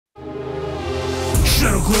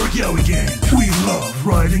Shadow Cleric Yowie Gang. We love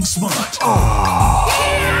riding smut.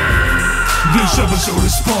 This episode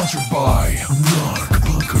is sponsored by Narc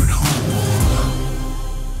Bunkered Hole.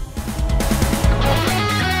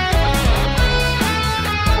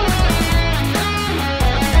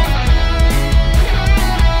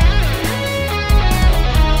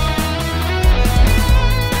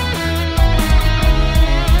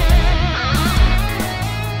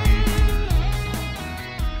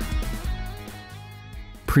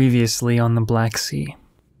 Previously on the Black Sea.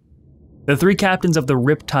 The three captains of the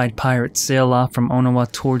Riptide Pirates sail off from Onawa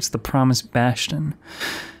towards the promised bastion,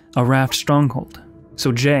 a R.A.F.T stronghold,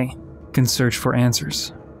 so Jay can search for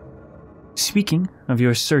answers. Speaking of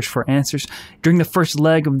your search for answers, during the first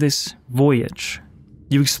leg of this voyage,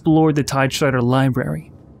 you explored the Tidestrider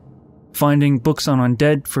library, finding books on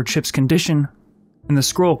undead for Chip's condition, and the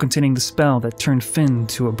scroll containing the spell that turned Finn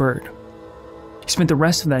to a bird. You spent the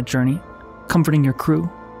rest of that journey comforting your crew,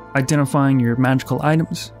 identifying your magical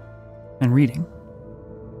items, and reading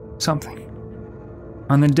something.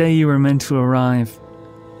 On the day you were meant to arrive,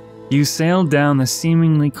 you sailed down the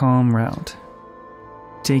seemingly calm route,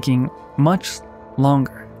 taking much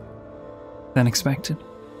longer than expected.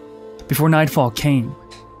 Before nightfall came,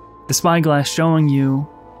 the spyglass showing you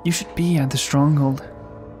should be at the stronghold,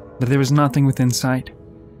 but there was nothing within sight.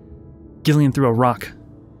 Gillion threw a rock,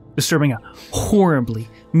 disturbing a horribly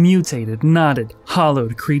mutated, knotted,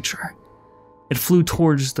 hollowed creature. It flew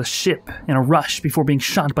towards the ship in a rush before being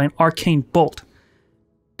shot by an arcane bolt,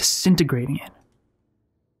 disintegrating it.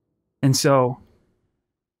 And so,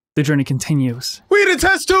 the journey continues. We need a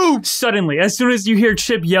test tube! Suddenly, as soon as you hear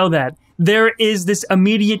Chip yell that, there is this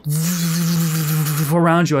immediate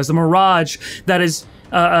around you as the mirage that is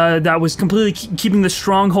that was completely keeping the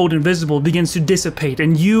stronghold invisible begins to dissipate,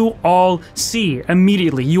 and you all see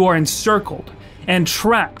immediately you are encircled and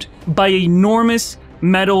trapped by enormous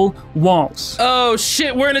metal walls. Oh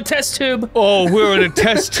shit, we're in a test tube. Oh, we're in a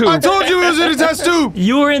test tube. I told you we was in a test tube.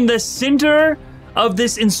 You are in the center of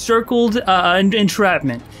this encircled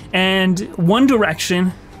entrapment, and one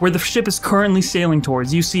direction where the ship is currently sailing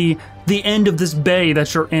towards, you see the end of this bay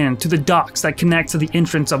that you're in, to the docks that connect to the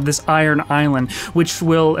entrance of this iron island, which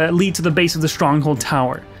will lead to the base of the stronghold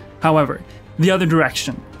tower. However, the other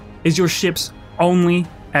direction is your ship's only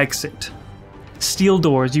exit. Steel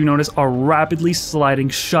doors, you notice, are rapidly sliding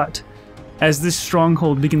shut as this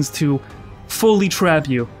stronghold begins to fully trap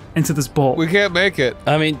you into this bowl. We can't make it.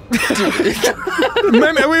 I mean,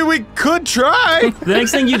 we could try. The next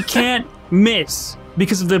thing you can't miss,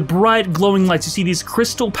 because of the bright glowing lights, you see these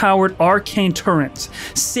crystal-powered arcane turrets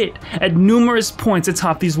sit at numerous points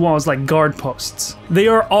atop these walls like guard posts. They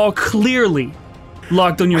are all clearly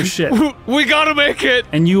locked on your ship. We gotta make it.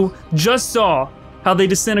 And you just saw how they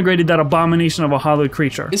disintegrated that abomination of a hollowed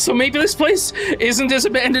creature. so maybe this place isn't as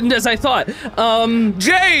abandoned as I thought.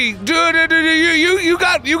 Jay,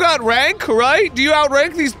 you got rank, right? Do you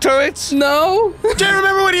outrank these turrets? No. Jay,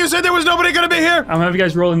 remember when you said there was nobody gonna be here? I'm gonna have you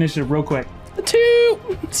guys roll initiative real quick.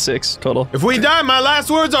 6 total. If we die, my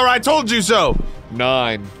last words are, I told you so.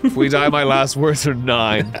 9. If we die, my last words are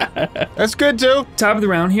 9. That's good too. Top of the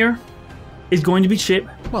round here is going to be Chip.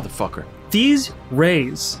 Motherfucker. These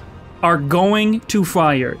rays are going to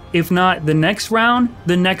fire. If not the next round,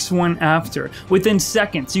 the next one after. Within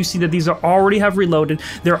seconds, you see that these are already have reloaded.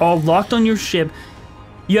 They're all locked on your ship.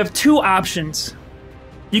 You have two options.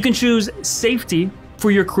 You can choose safety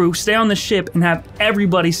for your crew, stay on the ship, and have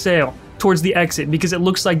everybody sail towards the exit, because it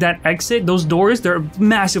looks like that exit, those doors, they're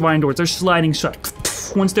massive iron doors. They're sliding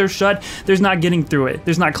shut. Once they're shut, there's not getting through it.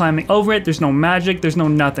 There's not climbing over it. There's no magic. There's no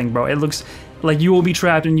nothing, bro. It looks like you will be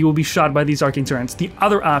trapped and you will be shot by these arcane turrets. The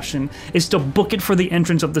other option is to book it for the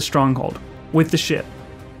entrance of the stronghold with the ship.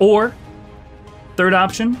 Or, third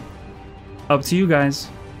option, up to you guys,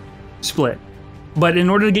 split. But in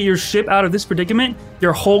order to get your ship out of this predicament,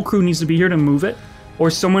 your whole crew needs to be here to move it,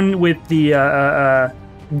 or someone with the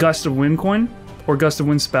Gust of Wind coin or Gust of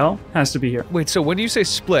Wind spell has to be here. Wait, so when you say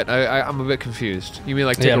split, I'm a bit confused. You mean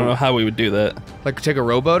like I don't know how we would do that. Like take a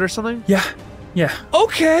rowboat or something? Yeah. Yeah.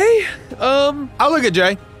 Okay. I'll look at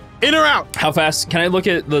Jay. In or out? How fast? Can I look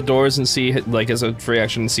at the doors and see, like, as a free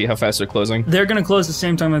action, and see how fast they're closing? They're gonna close the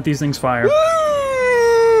same time that these things fire.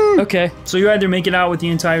 Woo! Okay, so you either make it out with the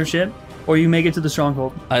entire ship, or you make it to the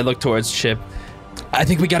stronghold. I look towards Chip. I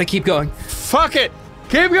think we gotta keep going. Fuck it!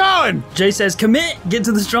 Keep going! Jay says, commit! Get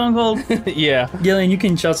to the stronghold! Yeah. Gillion, you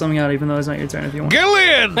can shout something out even though it's not your turn if you want.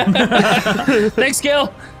 Gillion! Thanks,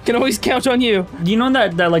 Gil! Can always count on you. Do you know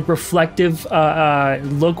that like reflective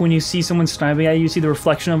look when you see someone sniping at you? You see the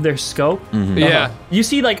reflection of their scope? Mm-hmm. Yeah. You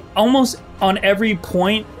see like almost on every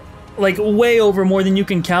point like way over more than you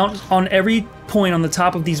can count. On every point on the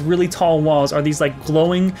top of these really tall walls are these like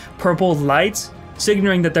glowing purple lights,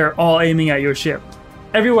 signaling that they're all aiming at your ship.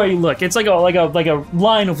 Everywhere you look, it's like a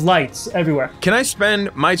line of lights everywhere. Can I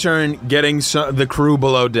spend my turn getting the crew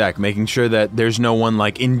below deck, making sure that there's no one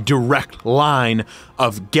like in direct line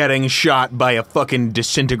of getting shot by a fucking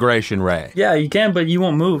disintegration ray? Yeah, you can, but you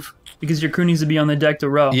won't move because your crew needs to be on the deck to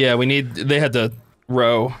row. Yeah, they had to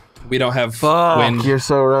row. We don't have wind. You're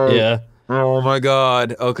so right. Yeah. Oh my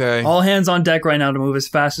god, okay. All hands on deck right now to move as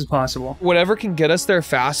fast as possible. Whatever can get us there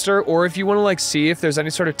faster, or if you want to like see if there's any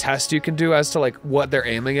sort of test you can do as to like what they're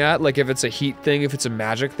aiming at, like if it's a heat thing, if it's a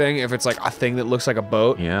magic thing, if it's like a thing that looks like a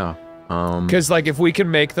boat. Yeah. Because like if we can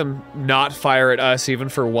make them not fire at us even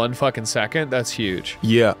for 1 fucking second, that's huge.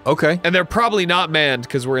 Yeah, okay. And they're probably not manned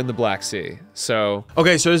because we're in the Black Sea, so.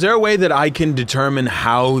 Okay, so is there a way that I can determine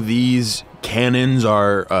how these cannons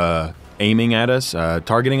are, aiming at us,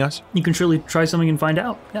 targeting us? You can surely try something and find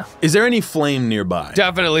out, yeah. Is there any flame nearby?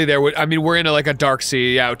 Definitely there would, I mean, we're in like a dark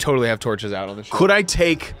sea, yeah, I would totally have torches out on the ship. Could I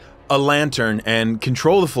take a lantern and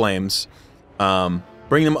control the flames,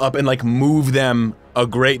 bring them up and like move them a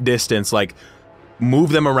great distance, like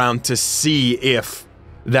move them around to see if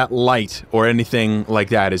that light or anything like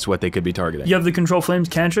that is what they could be targeting? You have the control flames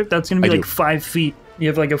cantrip, that's gonna be like 5 feet. You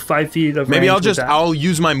have like a 5 feet of Maybe range I'll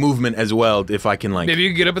use my movement as well if I can like. Maybe you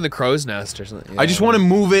can get up in the crow's nest or something. Yeah. I just want to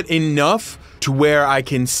move it enough to where I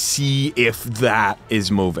can see if that is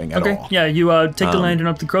moving at all. Yeah, you take the lantern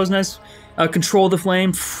up to the crow's nest, control the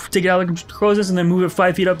flame, take it out of the crow's nest, and then move it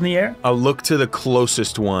 5 feet up in the air. I'll look to the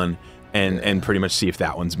closest one and pretty much see if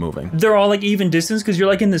that one's moving. They're all like even distance because you're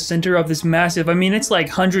like in the center of this massive, I mean, it's like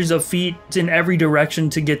hundreds of feet in every direction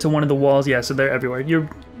to get to one of the walls. Yeah, so they're everywhere.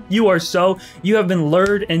 You have been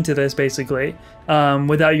lured into this basically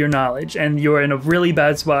without your knowledge, and you're in a really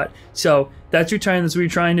bad spot. So that's your turn, that's what you're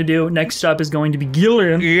trying to do. Next up is going to be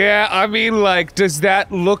Gillion. Yeah, I mean, like, does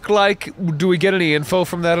that look like, do we get any info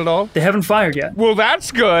from that at all? They haven't fired yet. Well,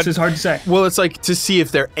 that's good. So it's hard to say. Well, it's like to see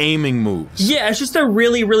if they're aiming moves. Yeah, it's just a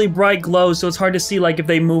really, really bright glow, so it's hard to see like if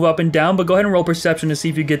they move up and down, but go ahead and roll perception to see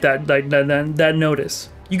if you get that notice.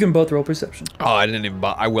 You can both roll perception. Oh, I didn't even,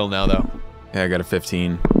 I will now though. Yeah, I got a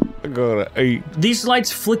 15. I got an 8. These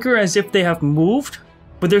lights flicker as if they have moved,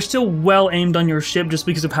 but they're still well aimed on your ship just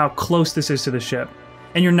because of how close this is to the ship.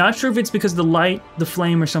 And you're not sure if it's because of the light, the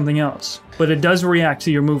flame, or something else. But it does react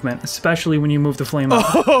to your movement, especially when you move the flame up.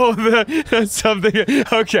 Oh, that's something.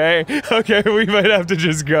 Okay, we might have to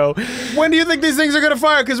just go. When do you think these things are gonna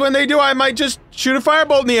fire? Because when they do, I might just shoot a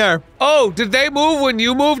firebolt in the air. Oh, did they move when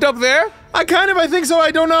you moved up there? I think so,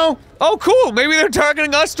 I don't know. Oh, cool. Maybe they're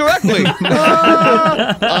targeting us directly.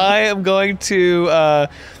 I am going to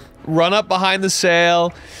run up behind the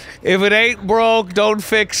sail. If it ain't broke, don't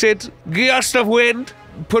fix it. Gust of wind.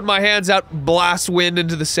 Put my hands out, blast wind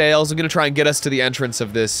into the sails. I'm gonna try and get us to the entrance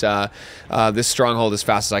of this this stronghold as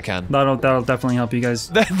fast as I can. That'll definitely help you guys.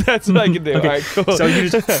 That's what I can do. Okay. All right, cool. So you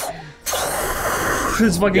just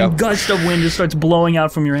this fucking gust of wind just starts blowing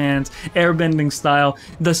out from your hands, airbending style.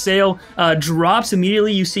 The sail drops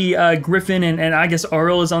immediately. You see Griffin and I guess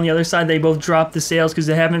Earl is on the other side. They both drop the sails because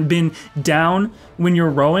they haven't been down when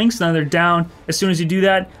you're rowing, so now they're down as soon as you do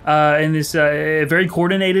that, and it's very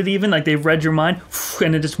coordinated even, like they've read your mind,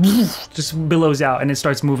 and it just billows out and it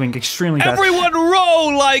starts moving extremely fast. Everyone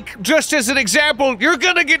row like, just as an example, you're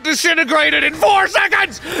gonna get disintegrated in 4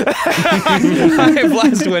 seconds! I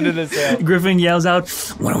blast wind in the sail. Griffin yells out,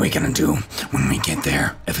 What are we gonna do when we get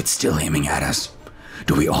there if it's still aiming at us?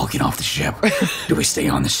 Do we all get off the ship? Do we stay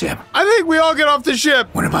on the ship? I think we all get off the ship.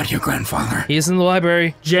 What about your grandfather? He's in the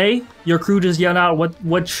library. Jay, your crew just yelled out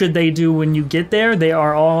what should they do when you get there. They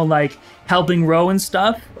are all like helping row and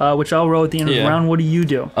stuff, which I'll row at the end of the round. What do you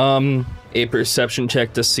do? A perception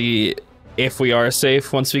check to see if we are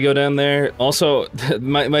safe once we go down there. Also,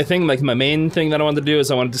 my main thing that I wanted to do is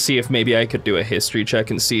I wanted to see if maybe I could do a history check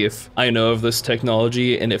and see if I know of this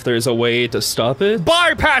technology and if there's a way to stop it.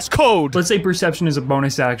 Bypass code! Let's say perception is a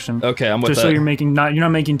bonus action. Okay, I'm with just that. so you're not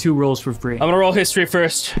making 2 rolls for free. I'm gonna roll history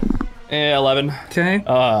first. 11. Okay.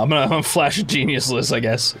 I'm gonna flash a genius list, I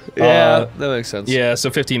guess. Yeah, that makes sense. Yeah, so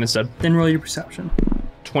 15 instead. Then roll your perception.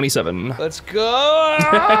 27. Let's go!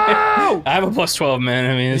 I have a plus 12, man.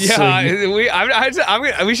 I mean,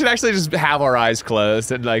 it's we should actually just have our eyes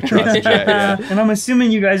closed and like trust Jay. Yeah. And I'm assuming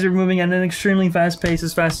you guys are moving at an extremely fast pace,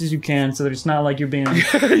 as fast as you can, so that it's not like you're being...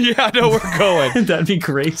 Yeah, no, we're going. That'd be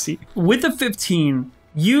crazy. With the 15,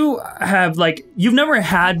 you have like you've never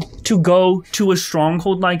had to go to a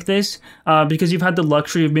stronghold like this because you've had the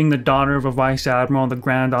luxury of being the daughter of a vice admiral, the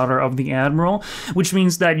granddaughter of the admiral, which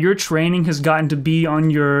means that your training has gotten to be on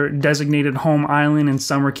your designated home island and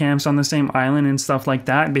summer camps on the same island and stuff like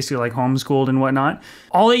that, basically like homeschooled and whatnot.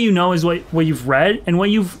 All that you know is what you've read, and what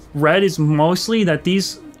you've read is mostly that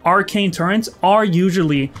these arcane turrets are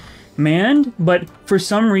usually manned, but for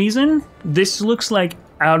some reason this looks like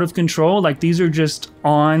out of control, like these are just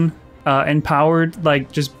on and powered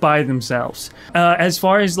like just by themselves. As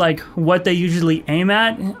far as like what they usually aim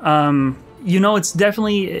at, you know, it's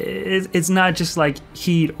definitely it's not just like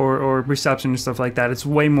heat or perception and stuff like that. It's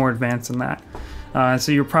way more advanced than that.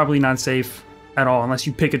 So you're probably not safe at all unless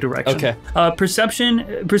you pick a direction. Okay.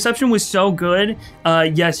 Perception was so good.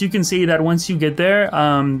 Yes, you can see that once you get there,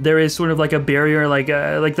 there is sort of like a barrier, like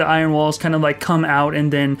the iron walls kind of like come out,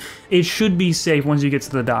 and then it should be safe once you get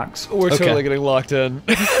to the docks. We're totally getting locked in.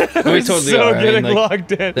 We totally are. Getting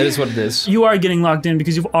locked in. That is what it is. You are getting locked in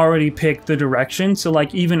because you've already picked the direction. So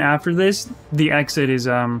like even after this, the exit is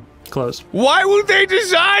closed. Why would they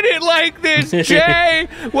design it like this, Jay?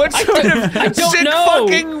 What sort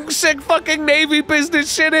of sick fucking Navy business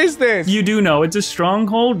shit is this? You do know it's a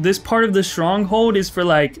stronghold. This part of the stronghold is for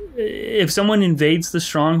like if someone invades the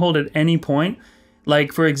stronghold at any point,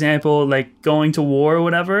 like for example, like going to war or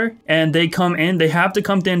whatever, and they come in, they have to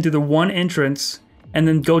come in through the one entrance and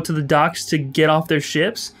then go to the docks to get off their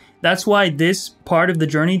ships. That's why this part of the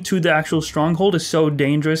journey to the actual stronghold is so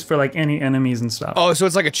dangerous for like any enemies and stuff. Oh, so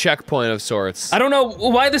it's like a checkpoint of sorts. I don't know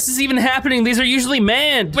why this is even happening. These are usually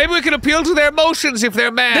manned. Maybe we can appeal to their emotions if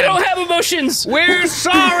they're mad. They don't have emotions. We're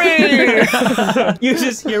sorry. You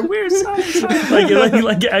just hear, we're sorry.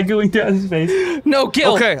 like echoing throughout his face. No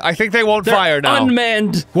kill. Okay, I think they won't They're fire now.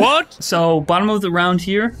 Unmanned. What? So bottom of the round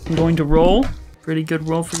here, I'm going to roll. Pretty good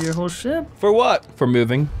roll for your whole ship. For what? For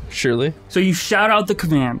moving, surely. So you shout out the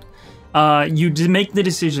command. You make the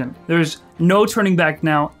decision. There's no turning back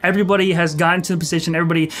now. Everybody has gotten to the position.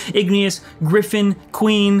 Everybody, Igneous, Griffin,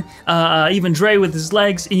 Queen, even Dre with his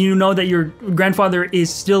legs. And you know that your grandfather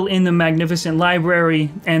is still in the magnificent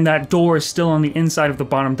library, and that door is still on the inside of the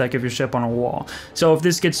bottom deck of your ship on a wall. So if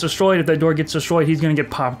this gets destroyed, if that door gets destroyed, he's gonna get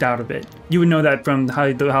popped out of it. You would know that from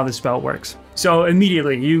how the spell works. So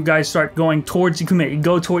immediately, you guys start going towards,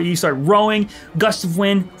 you start rowing, gust of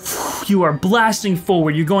wind, you are blasting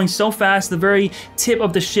forward. You're going so fast, the very tip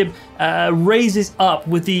of the ship raises up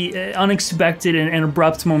with the unexpected and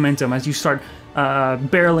abrupt momentum as you start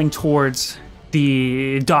barreling towards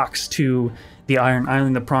the docks to the Iron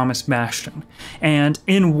Island, the Promised Bastion. And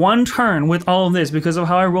in one turn with all of this, because of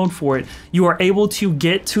how I rolled for it, you are able to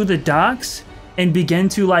get to the docks and begin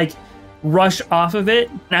to like rush off of it.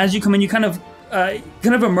 And as you come in, you kind of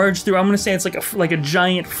emerge through, I'm gonna say it's like a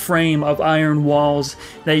giant frame of iron walls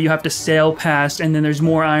that you have to sail past, and then there's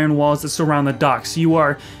more iron walls that surround the docks. You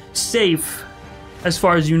are safe as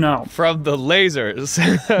far as you know. From the lasers.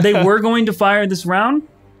 They were going to fire this round.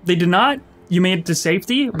 They did not. You made it to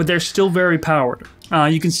safety, but they're still very powered.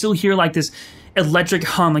 You can still hear like this electric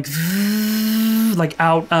hum, like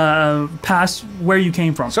out past where you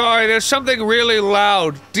came from. Sorry, there's something really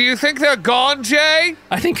loud. Do you think they're gone, Jay?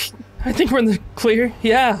 I think we're in the clear.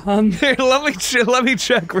 Yeah. Here, let me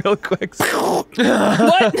check real quick.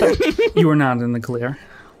 What? You are not in the clear.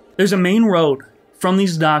 There's a main road from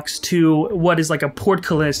these docks to what is like a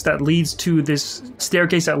portcullis that leads to this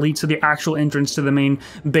staircase that leads to the actual entrance to the main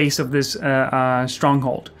base of this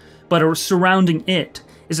stronghold. But surrounding it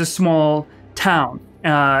is a small town,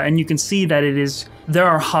 and you can see that there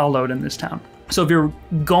are hollowed in this town. So if you're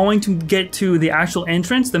going to get to the actual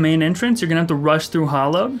entrance, the main entrance, you're gonna have to rush through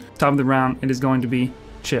hollowed. Top of the round, it is going to be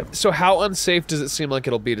Chip. So how unsafe does it seem like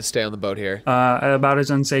it'll be to stay on the boat here? About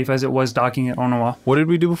as unsafe as it was docking at Onawa. What did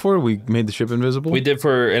we do before? We made the ship invisible? We did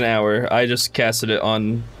for an hour. I just casted it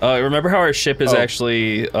on. Remember how our ship is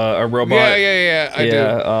actually a robot? Yeah, I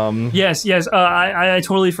do. Yes. I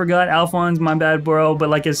totally forgot. Alphonse, my bad, bro. But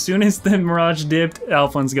like as soon as the Mirage dipped,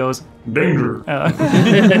 Alphonse goes, danger.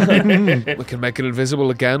 We can make it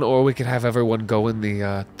invisible again, or we can have everyone go in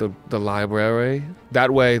the library. That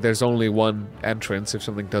way, there's only one entrance. If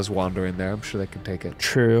something does wander in there, I'm sure they can take it.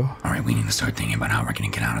 True. All right, we need to start thinking about how we're gonna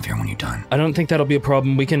get out of here when you're done. I don't think that'll be a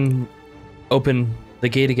problem. We can open the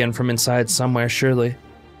gate again from inside somewhere, surely.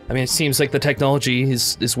 I mean, it seems like the technology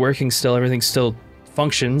is working still. Everything still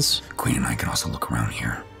functions. Queen and I can also look around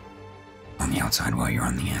here on the outside while you're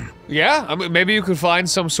on the in. Yeah, I mean, maybe you could find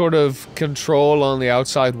some sort of control on the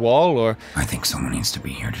outside wall, or... I think someone needs to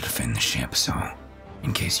be here to defend the ship, so...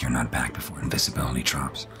 in case you're not back before invisibility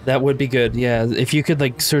drops. That would be good, yeah. If you could,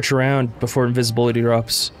 like, search around before invisibility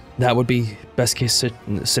drops. That would be best case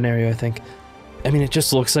scenario, I think. I mean, it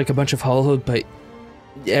just looks like a bunch of hollowed, but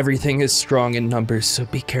everything is strong in numbers, so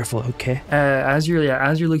be careful, okay? As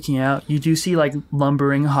you're looking out, you do see like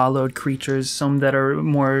lumbering, hollowed creatures. Some that are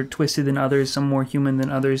more twisted than others, some more human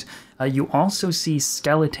than others. You also see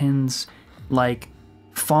skeletons like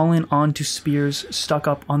fallen onto spears stuck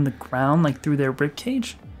up on the ground, like through their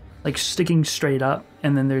ribcage, like sticking straight up.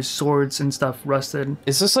 And then there's swords and stuff rusted.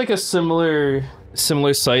 Is this like a similar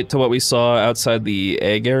sight to what we saw outside the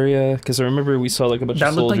egg area? Because I remember we saw like a bunch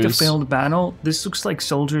of soldiers. That looked like a failed battle. This looks like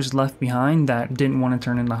soldiers left behind that didn't want to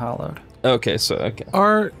turn into hollowed. Okay, so okay.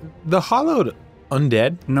 Are the hollowed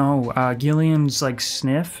undead? No, Gillion's like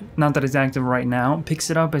sniff, not that it's active right now, picks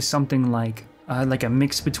it up as something like a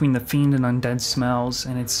mix between the fiend and undead smells,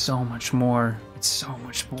 and it's so much more. It's so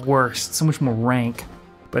much worse. It's so much more rank,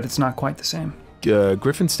 but it's not quite the same.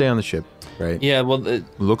 Griffin, stay on the ship, right? Yeah, well,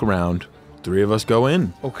 look around. 3 of us go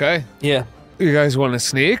in. Okay. yeah. You guys want to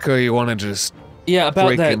sneak, or you want to just Yeah, about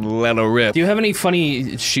break that. and let her rip? Do you have any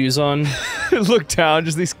funny shoes on? Look down,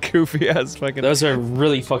 just these goofy ass fucking. Those are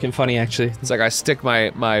really fucking funny, actually. It's like I stick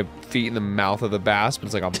my feet in the mouth of the bass, but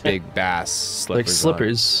it's like a big bass slippers. Like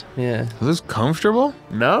slippers. Yeah. Is this comfortable?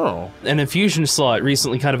 No. An infusion slot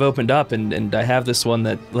recently kind of opened up, and I have this one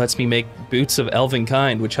that lets me make boots of elven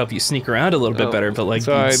kind, which help you sneak around a little bit better, but like,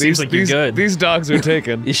 Sorry, it seems like you're good. These dogs are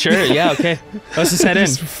taken. You sure? Yeah, okay. Let's just head in.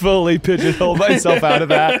 Just fully pigeonhole myself out of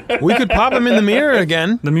that. We could pop him in the mirror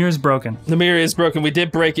again. The mirror's broken. The mirror is broken. We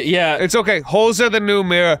did break it. Yeah. It's okay. Holes are the new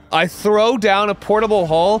mirror. I throw down a portable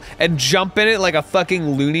hole and jump in it like a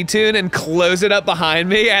fucking Looney Tune and close it up behind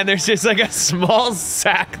me, and there's just like a small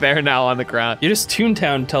sack there now on the ground. You're just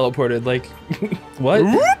Toontown teleported. Like, what?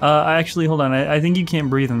 Actually, hold on. I think you can't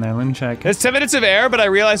breathe in there. Let me check. It's 10 minutes of air, but I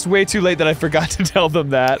realized way too late that I forgot to tell them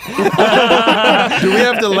that. Do we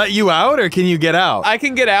have to let you out, or can you get out? I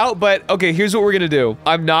can get out, but okay, here's what we're gonna do.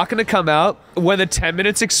 I'm not gonna come out. When the 10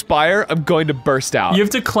 minutes expire, I'm going to burst out. You have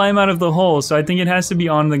to climb out of the hole, so I think it has to be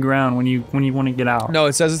on the ground when you want to get out. No,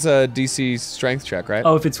 it says it's a DC strength check, right?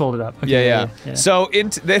 Oh, if it's folded up. Okay, Yeah. So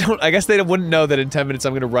I guess they wouldn't know that in 10 minutes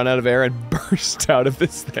I'm gonna run out of air and burst out of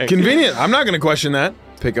this thing. Convenient. I'm not going to question that.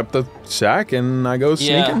 Pick up the sack and I go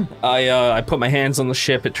sneaking. Yeah, I put my hands on the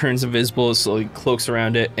ship, it turns invisible, so it cloaks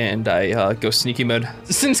around it, and I go sneaky mode.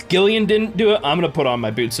 Since Gillion didn't do it, I'm gonna put on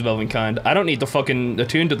my boots of elven kind. I don't need to fucking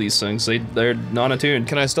attune to these things, they're non-attuned.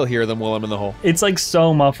 Can I still hear them while I'm in the hole? It's like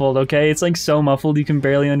so muffled, okay? It's like so muffled you can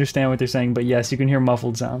barely understand what they're saying, but yes, you can hear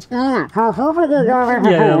muffled sounds. Yeah,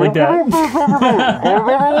 like that.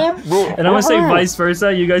 And I'm gonna say vice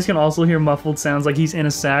versa, you guys can also hear muffled sounds like he's in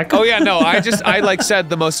a sack. Oh yeah, no, I like said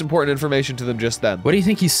the most important information to them just then. What do you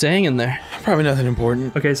think he's saying in there? Probably nothing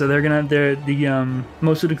important. Okay, so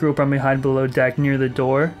most of the crew will probably hide below deck near the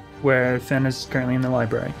door where Finn is currently in the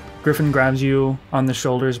library. Griffin grabs you on the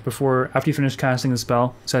shoulders after you finish casting the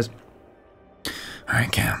spell, says, All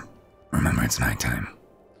right, Cam. Remember, it's nighttime.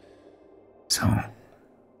 So,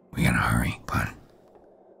 we gotta hurry, but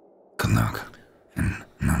good luck, and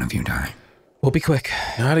none of you die. We'll be quick.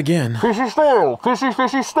 Not again. Fishy style.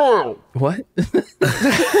 What?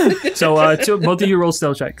 So both of you roll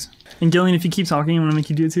stealth checks. And Gillion, if you keep talking, I'm gonna make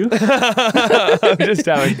you do it too. I'm just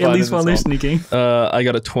having fun. At least while they're sneaking. I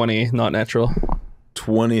got a 20, not natural.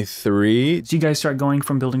 23. So you guys start going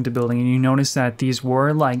from building to building, and you notice that these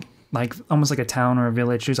were like almost like a town or a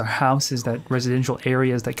village. These are houses, residential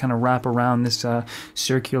areas that kind of wrap around this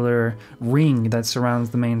circular ring that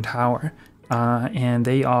surrounds the main tower. And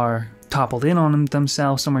they are toppled in on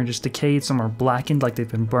themselves. Some are just decayed, some are blackened like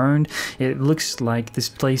they've been burned. It looks like this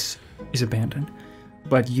place is abandoned.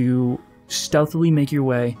 But you stealthily make your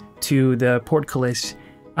way to the portcullis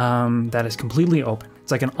that is completely open.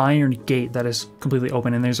 It's like an iron gate that is completely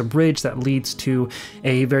open, and there's a bridge that leads to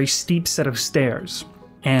a very steep set of stairs.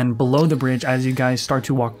 And below the bridge, as you guys start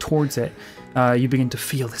to walk towards it, you begin to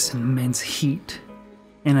feel this immense heat.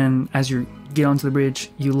 And then as you get onto the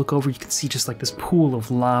bridge, you look over, you can see just like this pool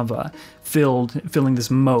of lava filling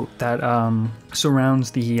this moat that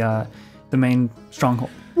surrounds the main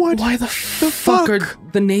stronghold. What? Why the fuck are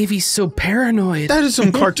the Navy so paranoid? That is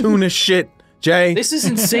some cartoonish shit, Jay. This is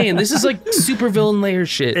insane. This is like supervillain layer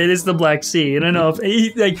shit. It is the Black Sea. I don't know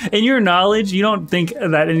if, like, in your knowledge, you don't think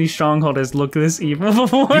that any stronghold has looked this evil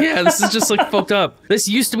before. Yeah, this is just like fucked up. This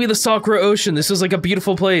used to be the Sakura Ocean. This was like a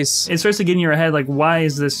beautiful place. It starts to get in your head, like, why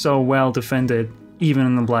is this so well defended, even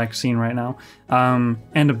in the Black Sea right now,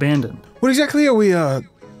 and abandoned? What exactly are we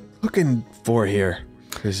looking for here?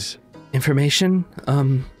 'Cause Information,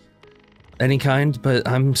 any kind, but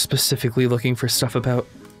I'm specifically looking for stuff about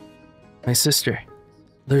my sister.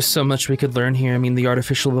 There's so much we could learn here. I mean, the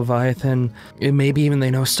artificial Leviathan, and maybe even they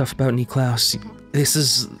know stuff about Niklaus. This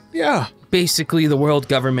is basically the world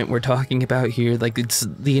government we're talking about here. Like, it's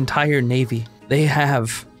the entire Navy. They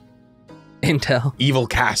have intel. Evil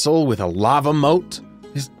castle with a lava moat?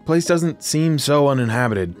 This place doesn't seem so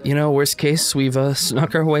uninhabited. You know, worst case, we've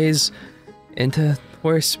snuck our ways into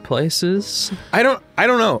worse places. I don't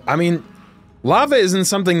know. I mean, lava isn't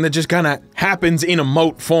something that just kind of happens in a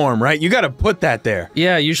moat form, right? You gotta put that there.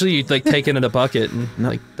 Yeah, usually you'd like take it in a bucket and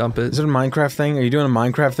like dump it. Is it a Minecraft thing? Are you doing a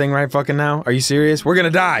Minecraft thing right fucking now? Are you serious? We're gonna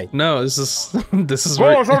die. No, this is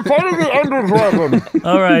where... I'm fighting the Ender Dragon.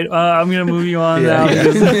 All right, I'm gonna move you on now.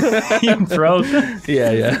 Because you broke.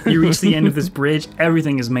 Yeah. You reach the end of this bridge.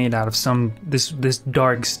 Everything is made out of this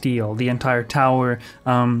dark steel. The entire tower.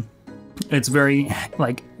 It's very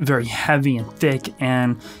heavy and thick,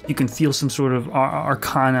 and you can feel some sort of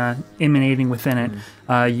arcana emanating within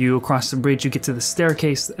it. You cross the bridge, you get to the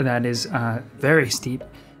staircase that is very steep.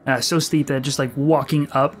 So steep that just like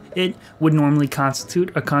walking up it would normally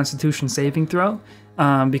constitute a Constitution saving throw.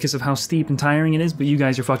 Because of how steep and tiring it is, but you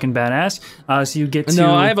guys are fucking badass. So you get to...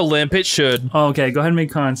 No, I have a limp, it should. Oh, okay, go ahead and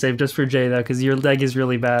make con save just for Jay, though, because your leg is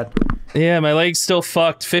really bad. Yeah, my leg's still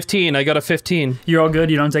fucked. 15, I got a 15. You're all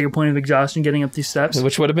good? You don't take a point of exhaustion getting up these steps?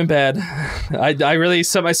 Which would have been bad. I really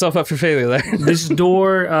set myself up for failure there. This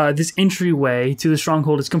door, this entryway to the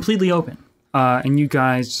stronghold is completely open. And you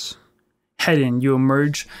guys head in. You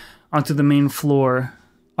emerge onto the main floor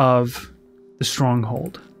of the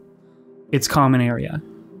stronghold. It's common area.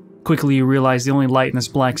 Quickly you realize the only light in this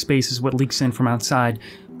black space is what leaks in from outside,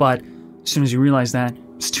 but as soon as you realize that,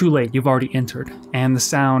 it's too late, you've already entered, and the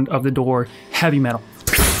sound of the door, heavy metal,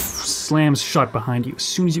 slams shut behind you as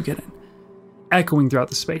soon as you get in, echoing throughout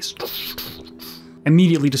the space.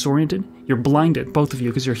 Immediately disoriented, you're blinded, both of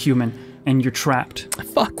you, because you're human, and you're trapped.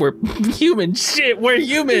 Fuck, we're human. Shit, we're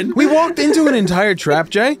human. We walked into an entire trap,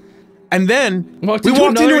 Jay. And then we walked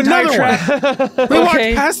into another one. We walked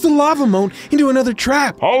past the lava moat into another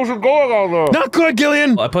trap. How's it going out there? Not good,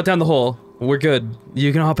 Gillion. I put down the hole. We're good.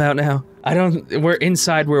 You can hop out now. We're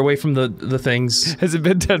inside, we're away from the things. Has it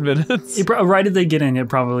been 10 minutes? Right as they get in, it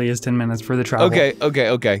probably is 10 minutes for the travel.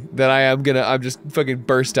 Okay. Then I'm just fucking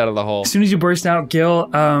burst out of the hole. As soon as you burst out, Gil,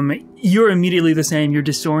 you're immediately the same. You're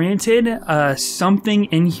disoriented. Something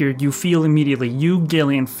in here, you feel immediately. You,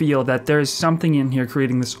 Gillion, feel that there's something in here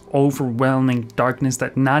creating this overwhelming darkness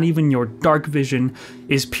that not even your dark vision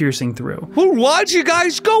is piercing through. Well, why'd you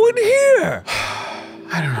guys go in here?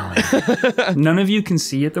 I don't know, man. None of you can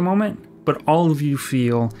see at the moment, but all of you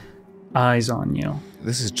feel eyes on you.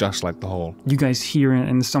 This is just like the hole. You guys hear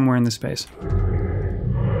it somewhere in the space.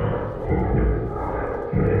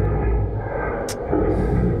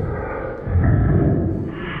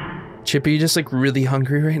 Chip, are you just like really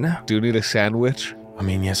hungry right now? Do you need a sandwich? I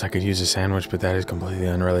mean, yes, I could use a sandwich, but that is completely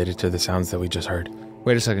unrelated to the sounds that we just heard.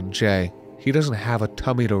 Wait a second, Jay. He doesn't have a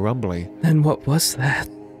tummy to rumbly. Then what was that?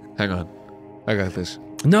 Hang on. I got this.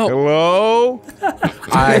 No. Hello?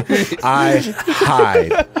 I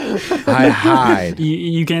hide. I hide.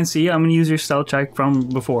 You can't see. I'm gonna use your stealth check from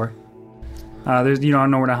before. You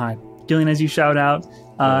don't know where to hide. Gillion, as you shout out,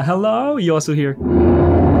 hello, you also hear.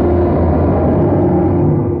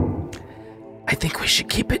 I think we should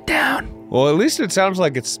keep it down. Well, at least it sounds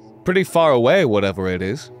like it's pretty far away, whatever it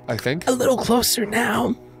is, I think. A little closer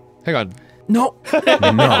now. Hang on. No.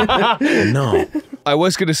 No. I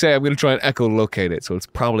was gonna say I'm gonna try and echolocate it, so it's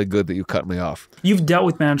probably good that you cut me off. You've dealt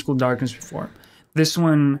with magical darkness before. This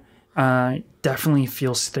one definitely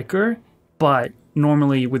feels thicker, but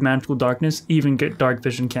normally with magical darkness, even good dark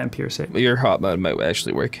vision can't pierce it. Your hot mode might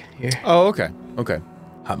actually work here. Oh, okay.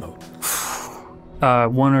 Hot mode.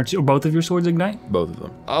 One or two, or both of your swords ignite? Both of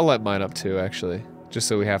them. I'll let mine up too, actually. Just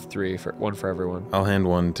so we have one for everyone. I'll hand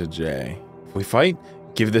one to Jay. If we fight,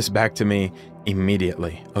 give this back to me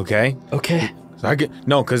immediately, okay? Okay. So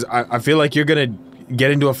because I feel like you're gonna get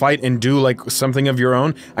into a fight and do like something of your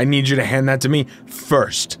own. I need you to hand that to me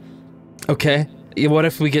first. Okay. Yeah, what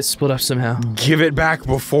if we get split up somehow? Give it back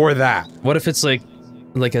before that. What if it's like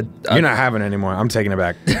a... You're not having it anymore. I'm taking it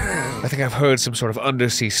back. I think I've heard some sort of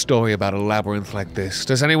undersea story about a labyrinth like this.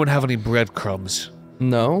 Does anyone have any breadcrumbs?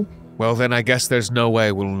 No. Well, then I guess there's no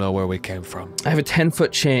way we'll know where we came from. I have a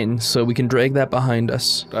 10-foot chain, so we can drag that behind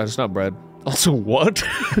us. It's not bread. Also, what?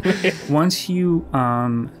 Once you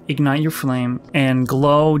ignite your flame and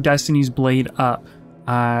glow Destiny's blade up,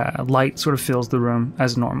 light sort of fills the room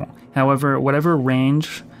as normal. However, whatever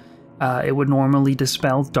range it would normally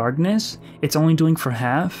dispel darkness, it's only doing for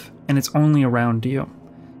half, and it's only around you.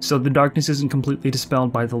 So the darkness isn't completely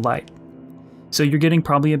dispelled by the light. So you're getting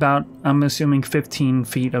probably about, I'm assuming, 15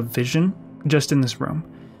 feet of vision just in this room.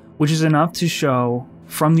 which is enough to show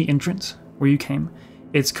from the entrance where you came,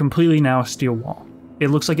 it's completely now a steel wall. It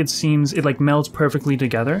looks like it like melds perfectly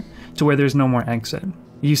together to where there's no more exit.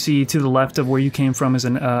 You see to the left of where you came from is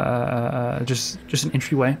just an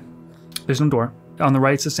entryway. There's no door. On the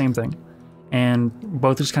right, it's the same thing. And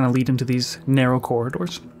both just kind of lead into these narrow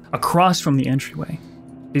corridors. Across from the entryway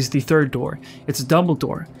is the third door. It's a double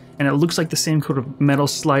door, and it looks like the same sort of metal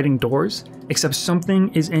sliding doors, except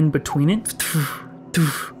something is in between it,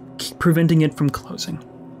 preventing it from closing.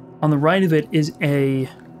 On the right of it is a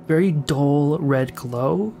very dull red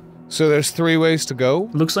glow. So there's 3 ways to go?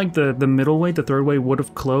 It looks like the middle way, the third way, would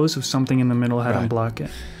have closed if something in the middle hadn't blocked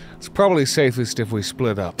it. It's probably safest if we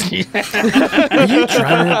split up. Are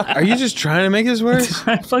you just trying to make this worse?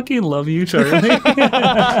 I fucking love you, Charlie.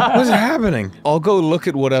 What's happening? I'll go look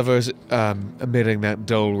at whatever's emitting that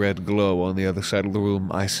dull red glow on the other side of the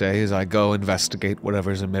room, I say, as I go investigate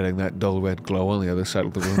whatever's emitting that dull red glow on the other side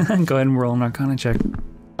of the room. Go ahead and roll an Arcana check.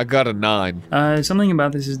 I got a 9. Something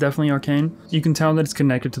about this is definitely arcane. You can tell that it's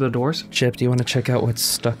connected to the doors. Chip, do you want to check out what's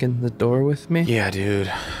stuck in the door with me? Yeah,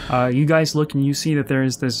 dude. You guys look and you see that there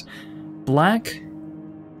is this black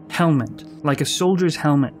helmet, like a soldier's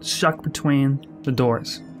helmet, stuck between the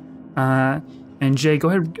doors. And Jay, go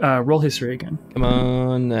ahead, roll history again. Come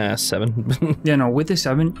on, 7. Yeah, no, with the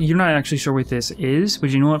 7, you're not actually sure what this is, but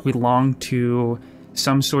you know it belonged to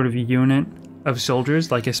some sort of unit of soldiers,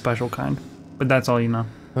 like a special kind. But that's all you know.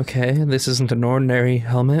 Okay, this isn't an ordinary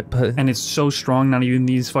helmet, but... And it's so strong, not even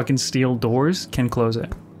these fucking steel doors can close it.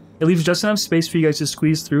 It leaves just enough space for you guys to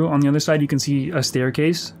squeeze through. On the other side, you can see a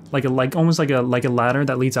staircase, almost like a ladder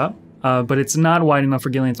that leads up. But it's not wide enough for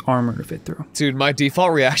Gillion's armor to fit through. Dude, my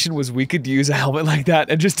default reaction was we could use a helmet like that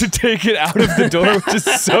and just to take it out of the door, which is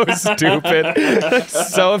so stupid.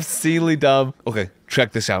 So obscenely dumb. Okay,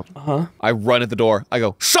 check this out. I run at the door. I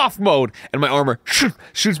go, soft mode! And my armor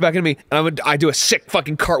shoots back into me. And I do a sick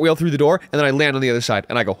fucking cartwheel through the door. And then I land on the other side.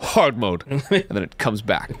 And I go, hard mode. And then it comes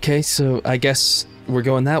back. Okay, so I guess we're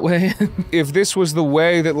going that way? If this was the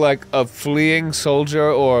way that, like, a fleeing soldier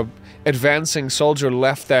or advancing soldier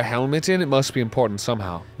left their helmet in, it must be important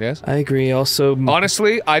somehow, yes? I agree, also...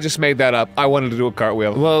 Honestly, I just made that up. I wanted to do a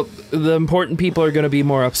cartwheel. Well, the important people are going to be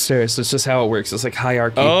more upstairs. That's just how it works. It's like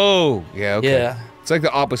hierarchy. Oh, yeah, okay. Yeah. It's like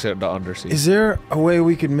the opposite of the undersea. Is there a way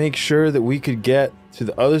we could make sure that we could get to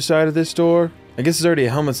the other side of this door? I guess there's already a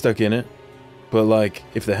helmet stuck in it, but like,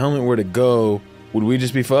 if the helmet were to go, would we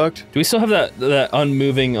just be fucked? Do we still have that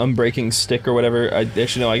unmoving, unbreaking stick or whatever?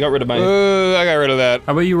 Actually, no, I got rid of my... I got rid of that.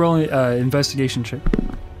 How about you roll an investigation check?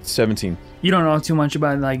 17. You don't know too much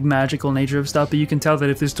about like magical nature of stuff, but you can tell that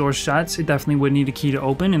if this door shuts, it definitely would need a key to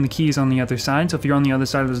open, and the key is on the other side. So if you're on the other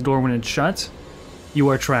side of this door when it shuts, you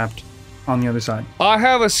are trapped on the other side. I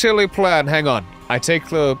have a silly plan. Hang on. I take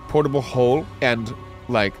the portable hole and,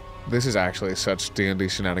 like, this is actually such D&D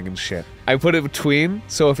shenanigans shit. I put it between,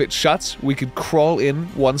 so if it shuts, we could crawl in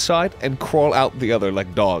one side and crawl out the other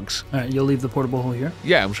like dogs. Alright, you'll leave the portable hole here?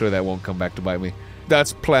 Yeah, I'm sure that won't come back to bite me.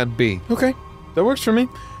 That's plan B. Okay, that works for me.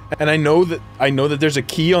 And I know that there's a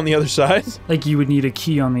key on the other side. Like you would need a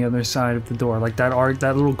key on the other side of the door. Like that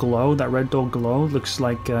little glow, that red dull glow looks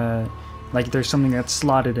like there's something that's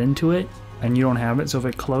slotted into it and you don't have it. So if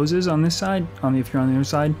it closes on this side, if you're on the other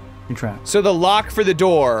side, you're trapped. So the lock for the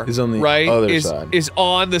door is on the other side. Is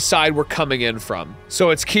on the side we're coming in from.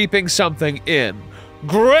 So it's keeping something in.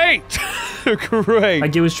 Great! Great.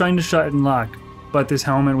 Like it was trying to shut and lock, but this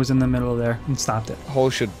helmet was in the middle there and stopped it. Hole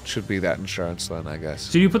should be that insurance then, I guess.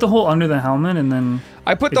 So you put the hole under the helmet and then...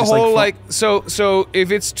 I put the hole so if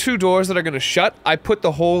it's 2 doors that are gonna shut, I put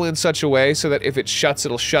the hole in such a way so that if it shuts,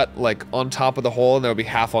 it'll shut like on top of the hole and there'll be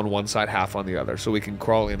half on one side, half on the other. So we can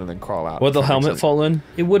crawl in and then crawl out. Would the helmet fall in?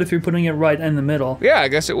 It would if you're putting it right in the middle. Yeah, I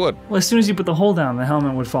guess it would. Well, as soon as you put the hole down, the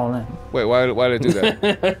helmet would fall in. Wait, why did I do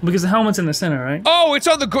that? Because the helmet's in the center, right? Oh, it's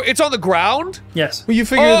on the ground? Yes. Well, you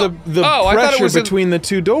figure the I thought it pressure was between the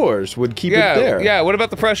 2 doors would keep it there. Yeah, what about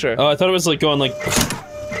the pressure? Oh, I thought it was like going like...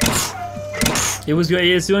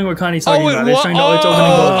 It's doing what Connie's talking about. It's trying to, it's opening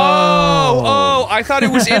Oh, I thought it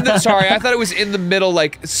was in the, sorry, I thought it was in the middle,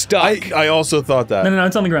 like, stuck. I also thought that. No,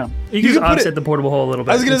 it's on the ground. You can just offset the portable hole a little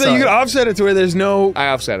bit. I was gonna say, you could offset it to where there's no... I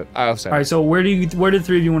offset it. Alright, so where do the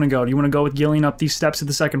 3 of you want to go? Do you want to go with Gillion up these steps to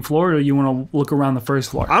the 2nd floor, or do you want to look around the 1st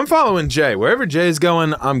floor? I'm following Jay. Wherever Jay's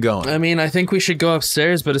going, I'm going. I mean, I think we should go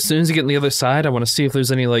upstairs, but as soon as you get on the other side, I want to see if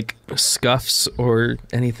there's any, like, scuffs or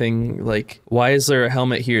anything, like, why is there a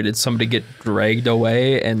helmet here? Did somebody get dragged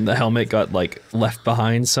away and the helmet got, like, left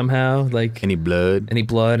behind somehow? Like... Any blood? Any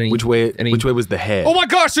blood? Which way was the head? Oh my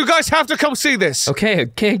gosh, you guys have to come see this. Okay.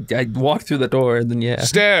 I walked through the door and then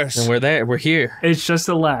Stairs. And we're there. We're here. It's just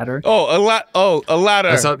a ladder. Oh, a ladder.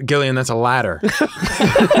 That's not Gillion. That's a ladder.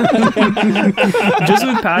 Just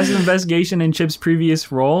with passive investigation and Chip's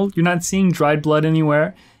previous roll, you're not seeing dried blood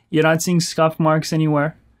anywhere. You're not seeing scuff marks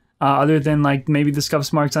anywhere, other than like maybe the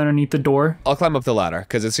scuff marks underneath the door. I'll climb up the ladder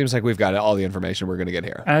because it seems like we've got all the information we're gonna get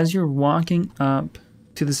here. As you're walking up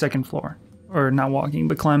to the second floor, or not walking,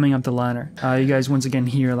 but climbing up the ladder, you guys once again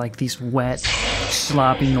hear like these wet,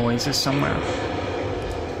 sloppy noises somewhere.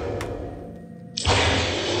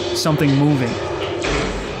 Something moving.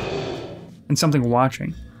 And something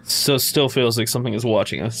watching. So still feels like something is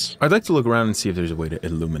watching us. I'd like to look around and see if there's a way to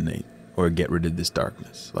illuminate or get rid of this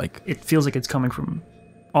darkness. Like, it feels like it's coming from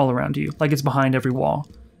all around you, like it's behind every wall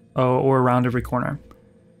or around every corner.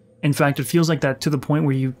 In fact, it feels like that to the point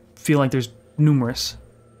where you feel like there's numerous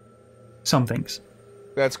somethings.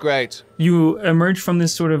 That's great. You emerge from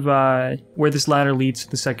this sort of where this ladder leads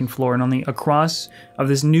to the second floor, and on the across of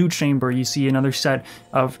this new chamber, you see another set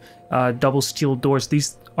of double steel doors.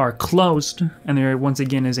 These are closed, and there once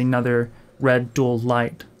again is another red dual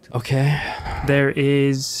light. Okay. There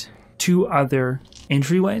is 2 other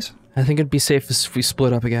entryways. I think it'd be safe if we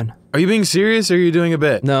split up again. are you being serious or are you doing a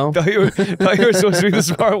bit? No. Thought you were supposed to be the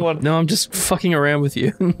smart one. No, I'm just fucking around with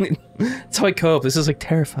you. That's how I cope. This is like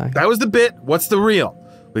terrifying. That was the bit. What's the real?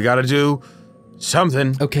 We gotta do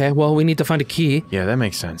something. Okay, well, we need to find a key. Yeah, that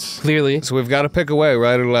makes sense. Clearly. So we've got to pick a way,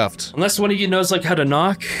 right or left. Unless one of you knows like how to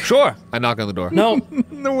knock. Sure. I knock on the door. No.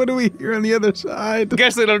 No, what do we hear on the other side?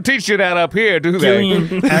 Guess they don't teach you that up here, do they?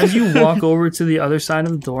 Gillian, as you walk over to the other side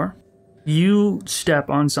of the door, you step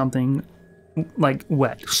on something like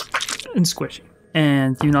wet and squishy.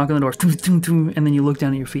 And you knock on the door, and then you look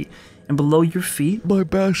down at your feet. And below your feet, My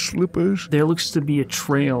bash slippers. there looks to be a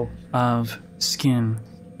trail of skin,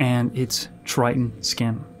 and it's Triton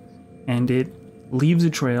skin. And it leaves a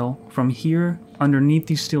trail from here underneath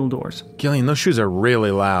these steel doors. Gillian, those shoes are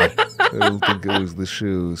really loud. I don't think it was the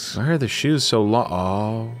shoes. Why are the shoes so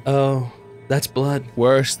long? Oh. Oh, that's blood.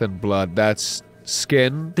 Worse than blood. That's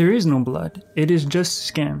skin. There is no blood. It is just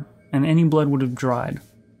skin, and any blood would have dried.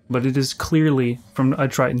 But it is clearly from a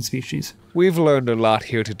Triton species. We've learned a lot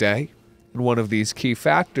here today. And one of these key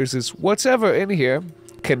factors is what's ever in here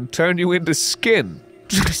can turn you into skin.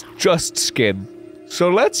 Just skin. So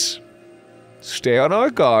let's stay on our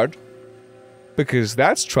guard. Because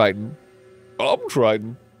that's Triton. I'm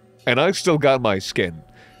Triton. And I've still got my skin.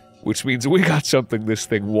 Which means we got something this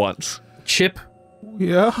thing wants. Chip,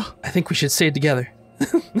 Yeah? I think we should say it together.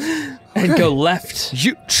 And go left.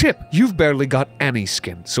 Chip, you've barely got any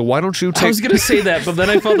skin. So why don't you take... I was gonna say that, but then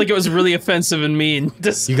I felt like it was really offensive and mean.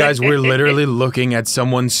 You guys were literally looking at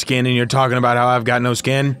someone's skin and you're talking about how I've got no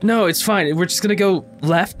skin? No, it's fine. We're just gonna go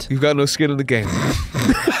left. You've got no skin in the game.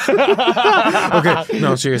 Okay,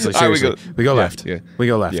 no, seriously, All right, seriously. We go left. Yeah. We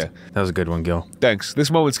go left. Yeah. That was a good one, Gil. Thanks.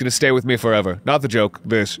 This moment's gonna stay with me forever. Not the joke.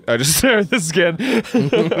 This. I just stare at the skin.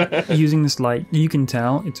 Using this light, you can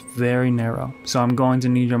tell it's very narrow. So I'm going to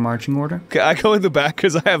need your marching order. Okay, I go in the back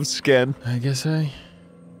because I have skin. I guess I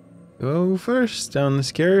go first down the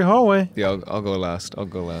scary hallway. Yeah, I'll go last. I'll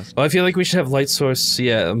go last. Well, I feel like we should have light source,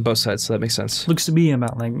 yeah, on both sides, so that makes sense. Looks to be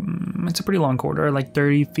about like, it's a pretty long corridor, like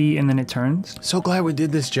 30 feet, and then it turns. So glad we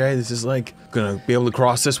did this, Jay. This is like gonna be able to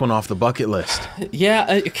cross this one off the bucket list. Yeah,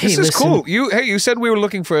 okay, This is listen. cool. You said we were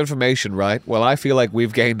looking for information, right? Well, I feel like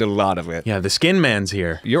we've gained a lot of it. Yeah, the skin man's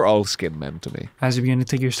here. You're all skin men to me. As you begin to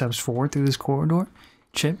take your steps forward through this corridor,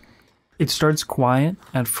 Chip, it starts quiet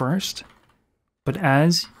at first, but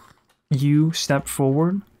as you step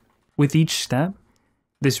forward, with each step,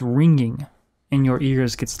 this ringing in your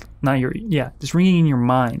ears gets, this ringing in your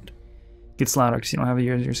mind gets louder because you don't have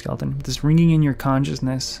ears in your skeleton. This ringing in your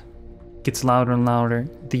consciousness gets louder and louder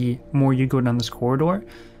the more you go down this corridor.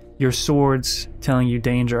 Your sword's telling you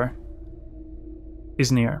danger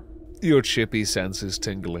is near. Your chippy sense is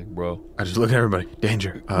tingling, bro. I just look at everybody.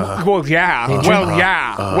 Danger. Well, yeah.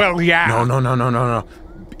 Well, yeah. No.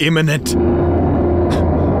 Imminent.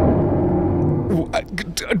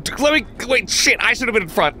 Let me wait. Shit, I should have been in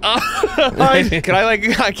front. Can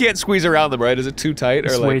I can't squeeze around them, right? Is it too tight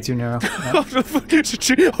It's or way like? too narrow.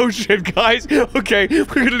 Yeah. Oh shit, guys. Okay, we're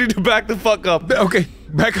gonna need to back the fuck up. Okay,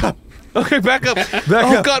 back up. Okay, back up. Back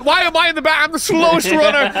up. God, why am I in the back? I'm the slowest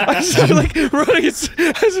runner. I'm just like running as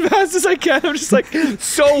fast as I can. I'm just like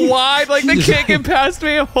so wide, like they can't get past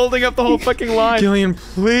me. I'm holding up the whole fucking line. Gillian,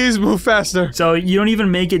 please move faster. So you don't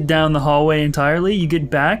even make it down the hallway entirely. You get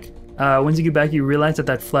back. Once you get back, you realize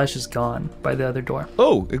that flesh is gone by the other door.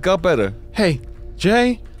 Oh, it got better. Hey,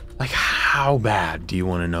 Jay, Like, how bad do you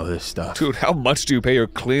want to know this stuff? Dude, how much do you pay your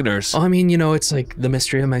cleaners? I mean, you know, it's like the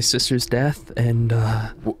mystery of my sister's death, and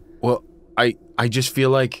Well, I just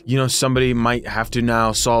feel like, you know, somebody might have to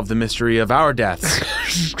now solve the mystery of our deaths. I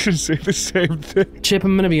was just gonna say the same thing. Chip,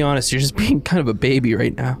 I'm gonna be honest, you're just being kind of a baby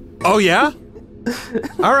right now. Oh, yeah?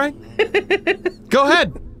 All right. Go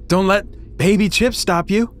ahead. Don't let baby Chip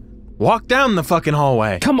stop you. Walk down the fucking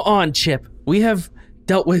hallway. Come on, Chip. We have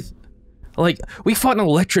dealt with, like, we fought an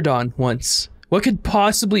Electrodon once. What could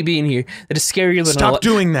possibly be in here that is scarier than Stop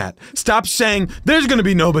doing that. Stop saying, there's gonna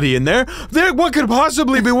be nobody in there. What could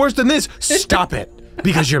possibly be worse than this? Stop it.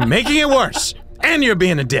 Because you're making it worse. And you're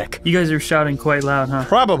being a dick. You guys are shouting quite loud, huh?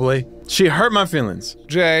 Probably. She hurt my feelings.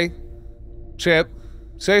 Jay, Chip,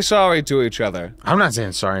 say sorry to each other. I'm not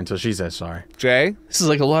saying sorry until she says sorry. Jay? This is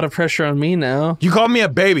like a lot of pressure on me now. You called me a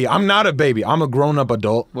baby. I'm not a baby. I'm a grown-up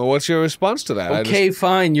adult. Well, what's your response to that? Okay,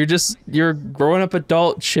 fine. You're a grown-up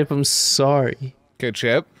adult, Chip. I'm sorry. Okay,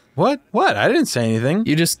 Chip. What? What? I didn't say anything.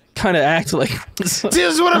 You just kind of act like... This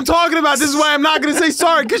is what I'm talking about. This is why I'm not going to say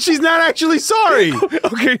sorry, because she's not actually sorry.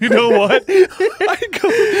 Okay, you know what?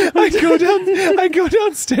 I go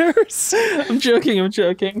downstairs. I'm joking.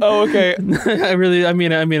 Oh, okay. I'm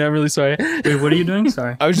really sorry. Wait, what are you doing?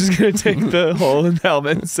 Sorry. I was just gonna take the hole in the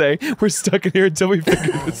helmet and say, we're stuck in here until we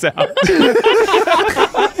figure this out.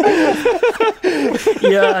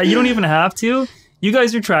 Yeah, you don't even have to. You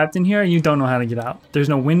guys are trapped in here and you don't know how to get out. There's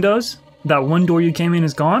no windows. That one door you came in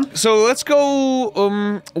is gone. So let's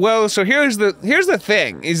go, well, so here's the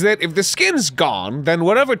thing, is that if the skin's gone, then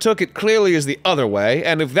whatever took it clearly is the other way,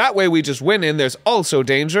 and if that way we just went in, there's also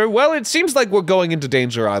danger, well, it seems like we're going into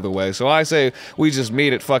danger either way, so I say we just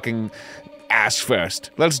meet at fucking ass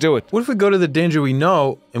first. Let's do it. What if we go to the danger we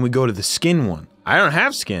know and we go to the skin one? I don't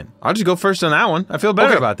have skin. I'll just go first on that one. I feel better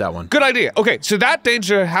Okay. about that one. Good idea. Okay, so that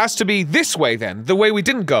danger has to be this way then, the way we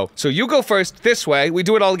didn't go. So you go first, this way, we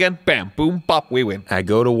do it all again, bam, boom, bop, we win. I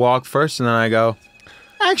go to walk first and then I go,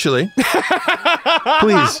 actually,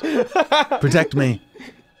 please, protect me.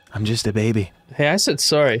 I'm just a baby. Hey, I said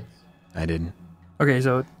sorry. I didn't. Okay,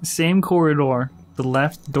 so same corridor, the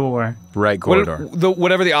left door. Right corridor.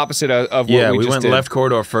 Whatever the opposite of what Yeah, we we just went did. left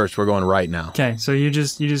corridor first. We're going right now. Okay, so you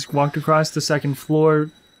just walked across the second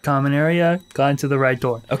floor, common area, got into the right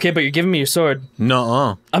door. Okay, but you're giving me your sword.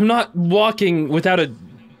 Nuh-uh. I'm not walking without a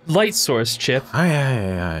light source, Chip.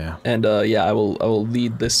 Yeah. And yeah, I will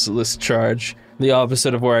lead this charge. The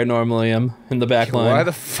opposite of where I normally am, in the back line. Why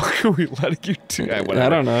the fuck are we letting you do that? I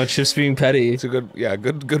don't know, Chip's being petty. It's a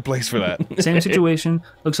good place for that. Same situation.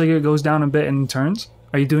 Looks like it goes down a bit and turns.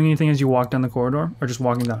 Are you doing anything as you walk down the corridor, or just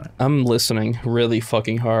walking down it? I'm listening really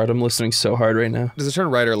fucking hard. I'm listening so hard right now. Does it turn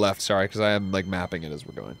right or left? Sorry, because I am like mapping it as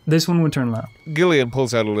we're going. This one would turn left. Gillion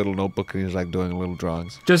pulls out a little notebook and he's like doing little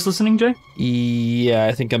drawings. Just listening, Jay? Yeah,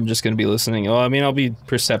 I think I'm just gonna be listening. Oh, I mean, I'll be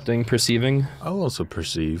perceiving. I'll also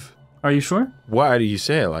perceive. Are you sure? Why do you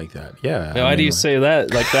say it like that? Yeah. Why do you say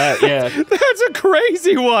that like that? Yeah. That's a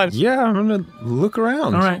crazy one. Yeah, I'm gonna look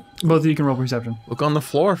around. All right, both of you can roll perception. Look on the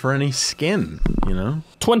floor for any skin, you know?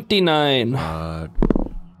 29.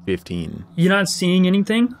 15. You're not seeing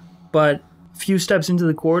anything, but a few steps into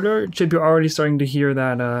the corridor, Chip, you're already starting to hear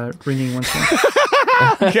that ringing once more.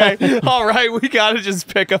 Okay, all right, we gotta just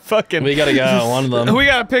pick a fucking... We gotta go, one of them. We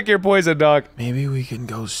gotta pick your poison, dog. Maybe we can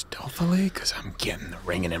go stealthily, because I'm getting the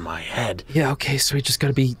ringing in my head. Yeah, okay, so we just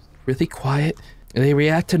gotta be really quiet. They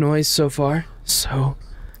react to noise so far, so...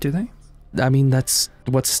 Do they? I mean, that's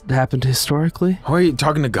what's happened historically. Oh, are you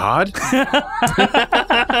talking to God?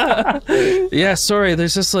 Yeah, sorry,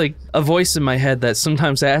 there's just like a voice in my head that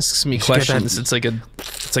sometimes asks me should get questions. that-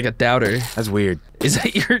 It's like a doubter. That's weird. Is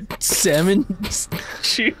that your salmon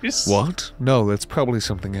juice? What? No, that's probably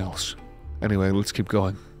something else. Anyway, let's keep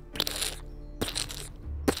going.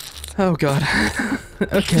 Oh god.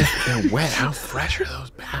 Okay. They're wet. How fresh are those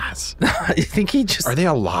bass? I think he just... Are they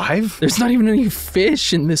alive? There's not even any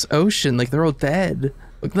fish in this ocean. Like, they're all dead.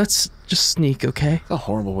 Look, let's just sneak, okay? That's a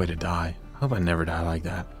horrible way to die. I hope I never die like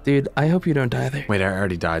that. Dude, I hope you don't die there. Wait, I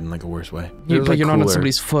already died in like a worse way. But you're not on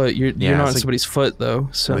somebody's foot. You're Yeah, not it's on like- somebody's foot, though,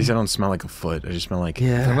 so... At least I don't smell like a foot. I just smell like...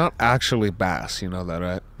 They're Yeah. not actually bass, you know that,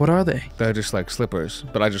 right? What are they? They're just like slippers,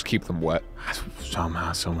 but I just keep them wet.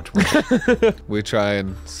 Somehow so much worse. We try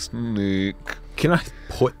and sneak. Can I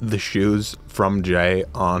put the shoes from Jay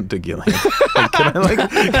onto Gillion?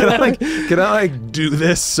 Like, can I do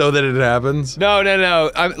this so that it happens? No.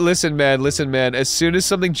 Listen, man. As soon as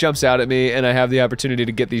something jumps out at me and I have the opportunity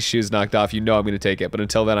to get these shoes knocked off, you know I'm going to take it. But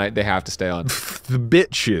until then, they have to stay on. The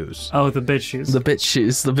bit shoes. Oh, the bit shoes. The bit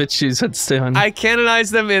shoes had to stay on. I canonize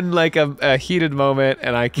them in like a heated moment,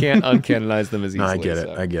 and I can't uncanonize them as easily. No,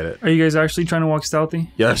 I get it. Are you guys actually trying to walk stealthy?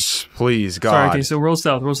 Yes, please, God. Sorry, okay, so roll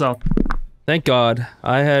stealth. Thank God.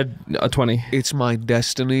 I had a 20. It's my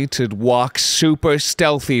destiny to walk super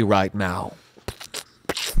stealthy right now.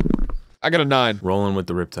 I got a 9. Rolling with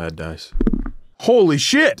the Riptide dice. Holy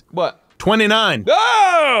shit! What? 29.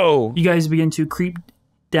 Oh! You guys begin to creep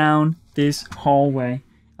down this hallway.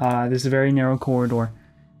 This is a very narrow corridor.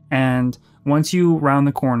 And once you round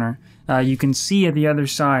the corner, you can see at the other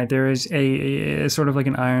side there is a sort of like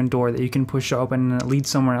an iron door that you can push open and it leads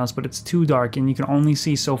somewhere else, but it's too dark and you can only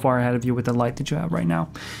see so far ahead of you with the light that you have right now.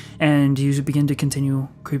 And you begin to continue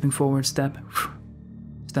creeping forward, step,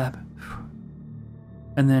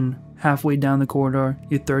 and then halfway down the corridor,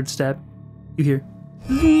 your third step, you hear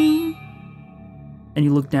and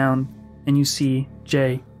you look down and you see,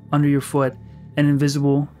 Jay, under your foot, an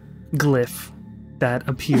invisible glyph that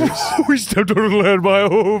appears. We stepped on the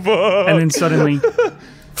landmine. Over. And then suddenly,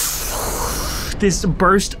 this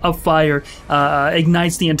burst of fire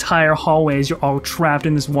ignites the entire hallway as you're all trapped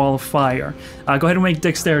in this wall of fire. Go ahead and make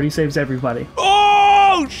dexterity saves, everybody.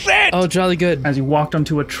 Oh, shit! Oh, jolly good. As you walked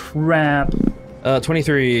onto a trap.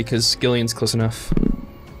 23, because Gillion's close enough.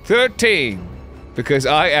 13, because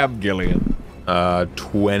I am Gillion.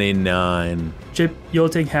 29. Chip, you'll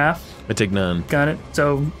take half. I take none. Got it.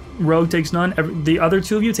 So Rogue takes none. The other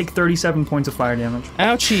two of you take 37 points of fire damage.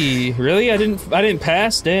 Ouchie! Really? I didn't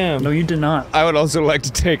pass. Damn. No, you did not. I would also like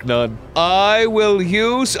to take none. I will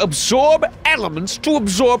use absorb elements to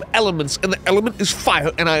absorb elements, and the element is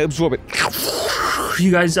fire, and I absorb it.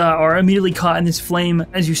 You guys are immediately caught in this flame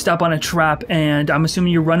as you step on a trap, and I'm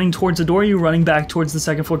assuming you're running towards the door, or you're running back towards the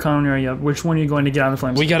second floor common area. Which one are you going to get out of the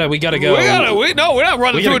flames? We gotta go. No, we're not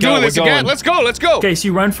running through doing this again. Let's go. Okay, so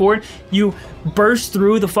you run forward, you burst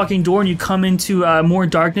through the fucking door, and you come into more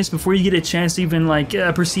darkness. Before you get a chance to even like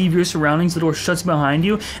perceive your surroundings, the door shuts behind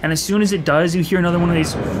you, and as soon as it does, you hear another one of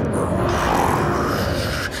these.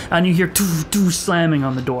 And you hear doo slamming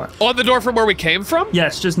on the door. On the door from where we came from?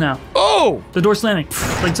 Yes, just now. Oh! The door slamming.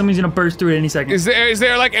 Like somebody's gonna burst through it any second. Is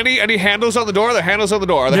there like any handles on the door? Are there handles on the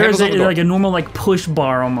door? Are there There's handles on the door? like a normal like push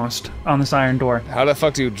bar almost on this iron door. How the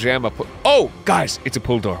fuck do you jam a Oh, guys, it's a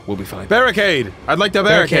pull door. We'll be fine. Barricade! I'd like the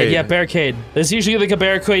barricade. Yeah, barricade. There's usually like a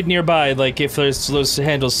barricade nearby, like if there's those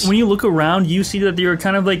handles. When you look around, you see that you're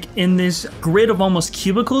kind of like in this grid of almost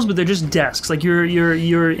cubicles, but they're just desks. Like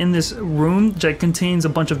you're in this room that contains a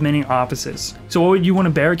bunch of many offices. So what would you want to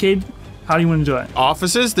barricade? How do you want to do it?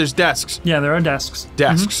 Offices? There's desks. Yeah, there are desks.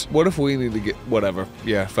 Desks. What if we need to get whatever?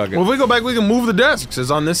 Yeah, fuck it. Well, if we go back, we can move the desks. It's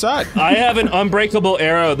on this side. I have an unbreakable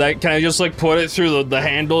arrow that can I just like put it through the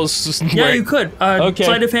handles? Yeah, you could. Okay.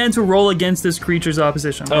 Sleight of hand to roll against this creature's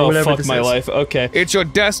opposition. Or Oh, whatever fuck this my is. life. Okay. It's your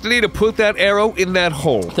destiny to put that arrow in that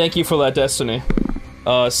hole. Thank you for that destiny.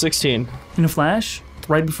 16. In a flash,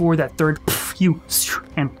 right before that third,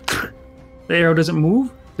 and the arrow doesn't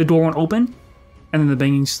move, the door won't open, and then the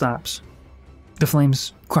banging stops. The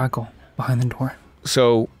flames crackle behind the door.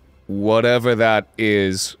 So, whatever that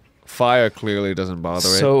is, fire clearly doesn't bother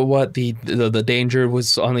it. So what? The danger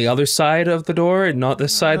was on the other side of the door and not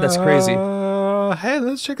this side? That's crazy. Hey,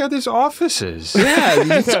 let's check out these offices. Yeah,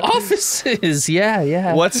 it's offices.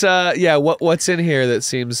 Yeah. What's in here that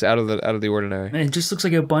seems out of the ordinary? It just looks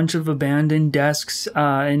like a bunch of abandoned desks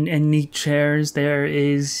and neat chairs. There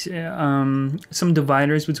is some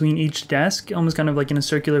dividers between each desk, almost kind of like in a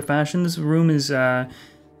circular fashion. This room is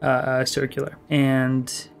circular,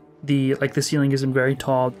 and the ceiling isn't very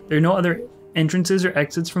tall. There are no other entrances or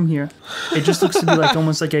exits from here. It just looks to be like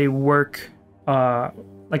almost like a work,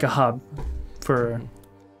 like a hub for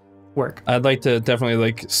work. I'd like to definitely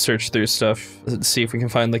like search through stuff, see if we can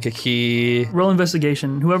find like a key. Roll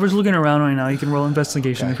investigation. Whoever's looking around right now, you can roll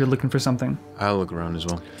investigation if you're looking for something. I'll look around as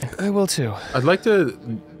well. I will too. I'd like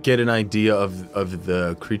to get an idea of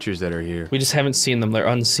the creatures that are here. We just haven't seen them. They're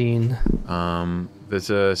unseen.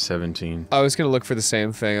 That's a 17. I was gonna look for the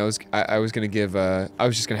same thing. I was gonna give. I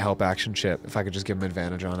was just gonna help action chip if I could just give him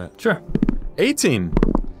advantage on it. Sure. 18.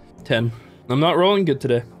 10. I'm not rolling good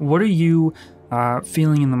today. What are you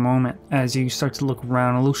feeling in the moment as you start to look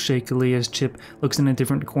around a little shakily as Chip looks in a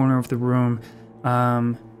different corner of the room,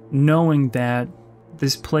 knowing that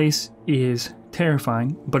this place is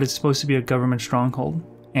terrifying, but it's supposed to be a government stronghold,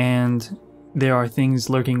 and there are things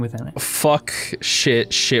lurking within it. Fuck,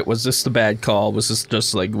 shit. Was this the bad call? Was this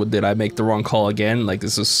just like, did I make the wrong call again? Like,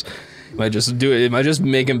 is this, am I just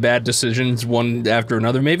making bad decisions one after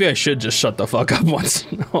another? Maybe I should just shut the fuck up once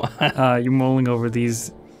in a while. You're mulling over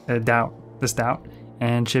this doubt,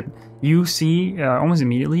 and Chip, you see almost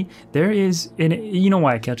immediately, there is, you know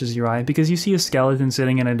why it catches your eye? Because you see a skeleton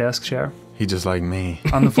sitting in a desk chair. He just like me.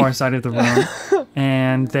 On the far side of the room.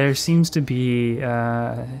 And there seems to be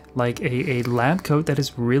like a lab coat that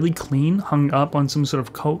is really clean, hung up on some sort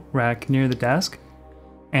of coat rack near the desk.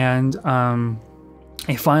 And a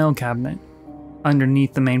file cabinet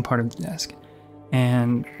underneath the main part of the desk.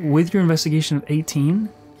 And with your investigation of 18,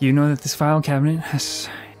 you know that this file cabinet has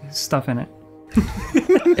stuff in it.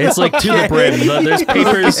 It's like to the brim. There's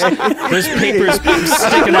papers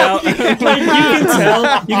sticking out.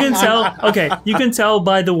 You can tell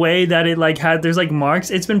by the way that it like there's like marks.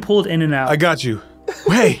 It's been pulled in and out. I got you.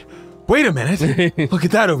 Wait a minute. Look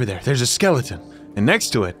at that over there. There's a skeleton. And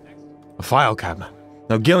next to it, a file cabinet.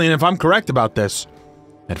 Now, Gillian, if I'm correct about this,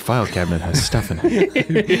 that file cabinet has stuff in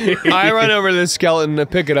it. I run over to the skeleton and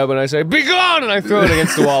pick it up and I say, "Be gone!" and I throw it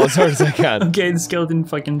against the wall as hard as I can. Okay, the skeleton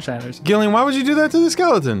fucking shatters. Gillian, why would you do that to the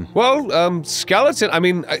skeleton? Well, skeleton, I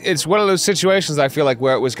mean, it's one of those situations I feel like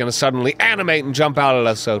where it was going to suddenly animate and jump out at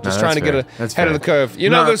us, so just trying to get ahead of the curve. You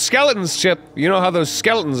know those skeletons, Chip. You know how those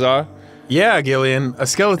skeletons are. Yeah, Gillian, a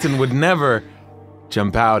skeleton would never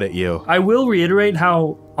jump out at you. I will reiterate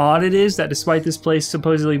how odd it is that despite this place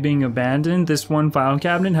supposedly being abandoned, this one file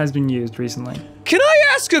cabinet has been used recently. Can I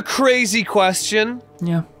ask a crazy question?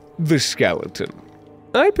 Yeah. The skeleton.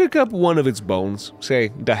 I pick up one of its bones,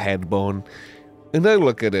 say the head bone, and I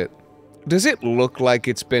look at it. Does it look like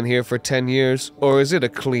it's been here for 10 years, or is it a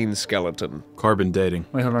clean skeleton? Carbon dating.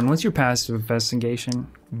 Wait, hold on. What's your passive investigation?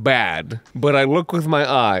 Bad, but I look with my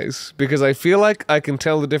eyes, because I feel like I can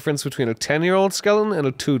tell the difference between a 10-year-old skeleton and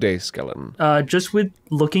a 2-day skeleton. Just with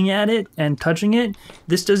looking at it and touching it,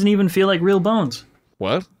 this doesn't even feel like real bones.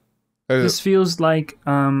 What? This feels like,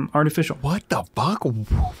 artificial. What the fuck? Who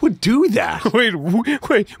would do that? Wait, what?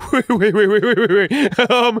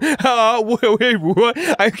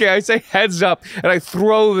 Okay, I say heads up, and I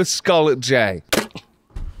throw the skull at Jay.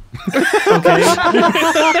 Okay.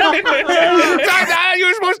 You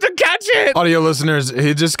were supposed to catch it! Audio listeners,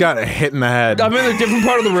 he just got hit in the head. I'm in a different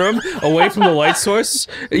part of the room, away from the light source.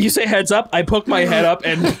 You say heads up, I poke my head up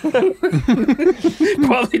and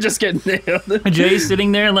probably just get nailed. Jay's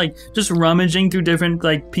sitting there, like, just rummaging through different,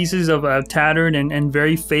 like, pieces of tattered and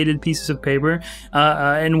very faded pieces of paper,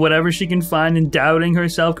 and whatever she can find, and doubting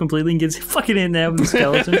herself completely, and gets fucking in there with the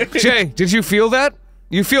skeleton. Jay, did you feel that?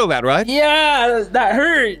 You feel that, right? Yeah, that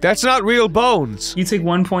hurt. That's not real bones. You take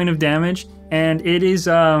 1 point of damage, and it is,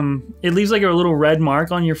 it leaves like a little red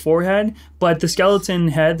mark on your forehead, but the skeleton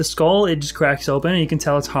head, the skull, it just cracks open, and you can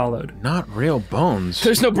tell it's hollowed. Not real bones.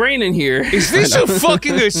 There's no brain in here. Is this a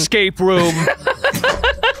fucking escape room?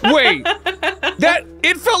 Wait,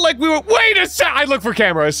 it felt like we were, wait a sec, I look for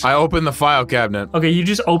cameras. I open the file cabinet. Okay, you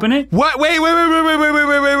just open it? What? Wait.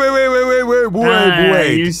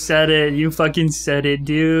 You said it. You fucking said it,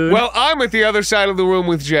 dude. Well, I'm at the other side of the room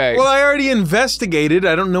with Jay. Well, I already investigated.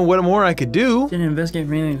 I don't know what more I could do. Didn't investigate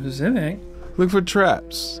for anything specific. Look for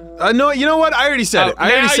traps. No, you know what? I already said it.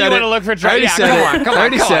 I already said it. Now you want to look for traps? I already said it. Come on. I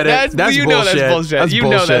already said it. That's you bullshit. know that's bullshit. You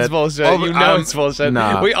know that's bullshit. Oh, You know it's bullshit.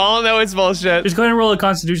 Nah. We all know it's bullshit. Just go ahead and roll a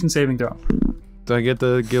Constitution saving throw. Did I get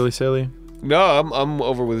the Gilly Sally? No, I'm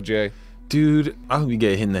over with Jay. Dude, I hope you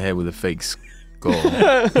get hit in the head with a fake skull.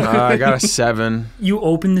 I got a 7. You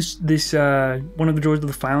open this one of the drawers of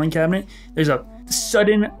the filing cabinet. There's a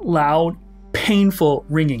sudden, loud, painful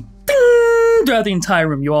ringing. Ding! Throughout the entire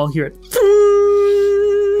room, you all hear it.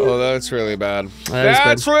 Oh, that's really bad.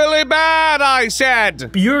 That's really bad, I said!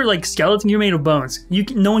 You're like skeleton, you're made of bones.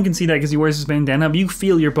 No one can see that because he wears his bandana, but you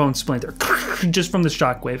feel your bones splinter just from the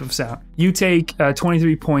shockwave of sound. You take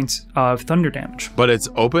 23 points of thunder damage. But it's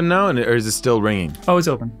open now, or is it still ringing? Oh, it's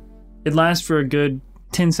open. It lasts for a good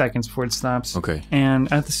 10 seconds before it stops. Okay.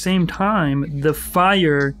 And at the same time, the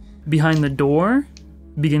fire behind the door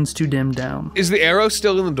begins to dim down. Is the arrow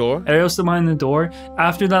still in the door? Arrow's still behind the door.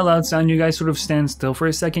 After that loud sound, you guys sort of stand still for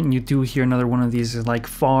a second, and you do hear another one of these, like,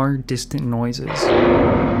 far distant noises.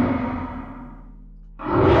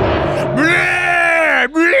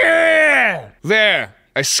 There!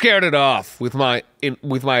 I scared it off with my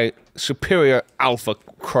superior alpha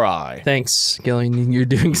cry. Thanks, Gillian. You're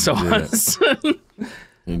doing so awesome.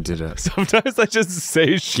 You did it. Sometimes I just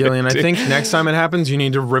say shit. Gillian, I think next time it happens, you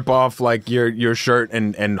need to rip off, like, your shirt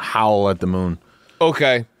and howl at the moon.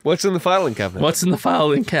 Okay, what's in the filing cabinet? What's in the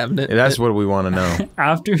filing cabinet? That's what we want to know.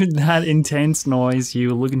 After that intense noise,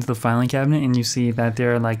 you look into the filing cabinet and you see that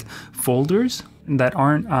there are like folders that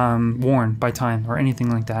aren't worn by time or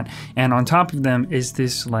anything like that. And on top of them is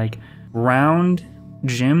this like round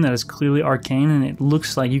gem that is clearly arcane, and it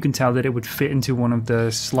looks like you can tell that it would fit into one of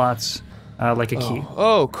the slots like a key.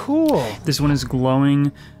 Oh, cool. This one is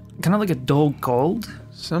glowing, kind of like a dull gold.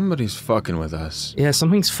 Somebody's fucking with us. Yeah,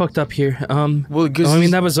 something's fucked up here. Well, I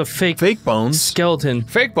mean, that was a fake bones. skeleton.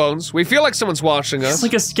 Fake bones. We feel like someone's watching us. It's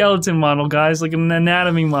like a skeleton model, guys, like an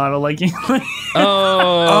anatomy model. Like,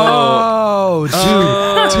 Oh, dude.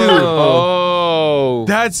 Oh.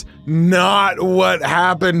 That's not what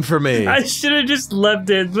happened for me. I should have just left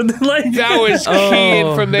it, but like That was key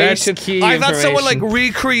information. That's key I thought someone like information.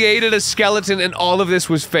 recreated a skeleton and all of this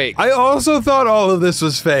was fake. I also thought all of this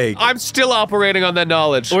was fake. I'm still operating on that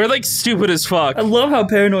knowledge. We're like stupid as fuck. I love how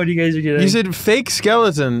paranoid you guys are getting. You said fake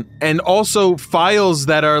skeleton and also files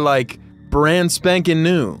that are like brand spanking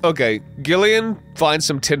new. Okay, Gillion finds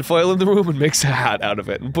some tinfoil in the room and makes a hat out of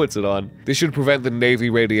it and puts it on. This should prevent the Navy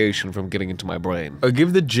radiation from getting into my brain.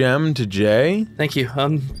 Give the gem to Jay. Thank you.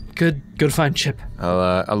 Good find, Chip.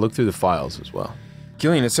 I'll look through the files as well.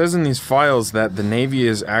 Gillian, it says in these files that the Navy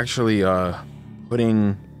is actually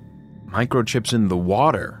putting microchips in the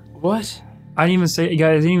water. What? I didn't even say, guys.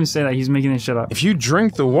 I didn't even say that. He's making this shit up. If you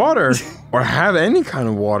drink the water or have any kind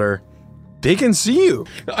of water, they can see you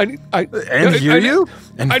and hear you.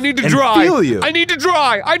 And I need to and dry. Feel you. I need to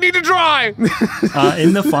dry. I need to dry.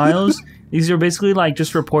 In the files, these are basically like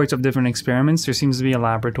just reports of different experiments. There seems to be a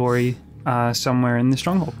laboratory somewhere in the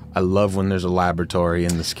stronghold. I love when there's a laboratory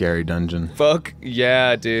in the scary dungeon. Fuck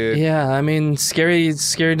yeah, dude. Yeah, I mean, scary.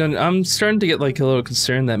 I'm starting to get like a little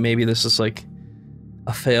concerned that maybe this is like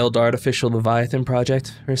a failed artificial Leviathan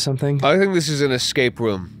project or something. I think this is an escape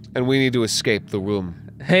room, and we need to escape the room.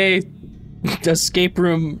 Hey, escape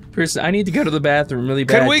room person, I need to go to the bathroom really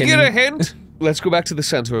bad. Can we get you- a hint? Let's go back to the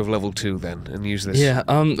center of level 2 then, and use this. Yeah,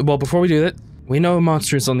 well, before we do that, we know a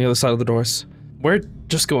monster is on the other side of the doors. We're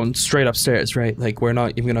just going straight upstairs, right? Like, we're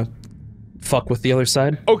not even gonna fuck with the other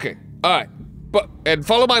side? Okay, alright. And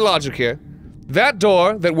follow my logic here. That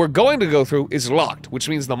door that we're going to go through is locked, which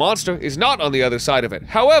means the monster is not on the other side of it.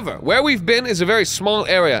 However, where we've been is a very small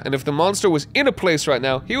area, and if the monster was in a place right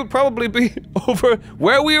now, he would probably be over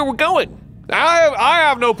where we were going. I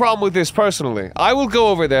have no problem with this personally. I will go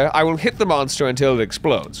over there, I will hit the monster until it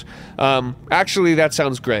explodes. Actually, that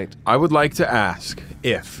sounds great. I would like to ask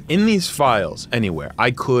if, in these files, anywhere,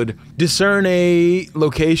 I could discern a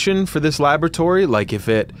location for this laboratory, like if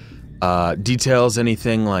it details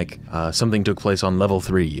anything like something took place on level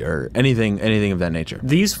 3 or anything of that nature.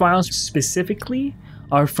 These files specifically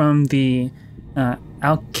are from the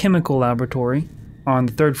alchemical laboratory on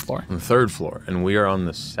the 3rd floor. On the 3rd floor, and we are on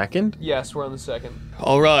the 2nd? Yes, we're on the 2nd.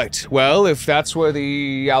 Alright, well, if that's where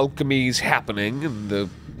the alchemy's happening and the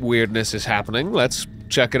weirdness is happening, let's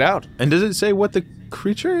check it out. And does it say what the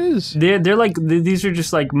creature is? They're like, these are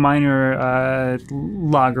just like minor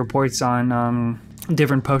log reports on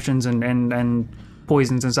different potions and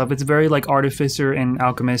poisons and stuff. It's very like artificer and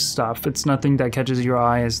alchemist stuff. It's nothing that catches your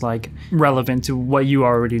eye as like relevant to what you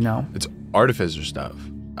already know. It's artificer stuff.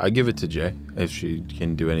 I give it to Jay if she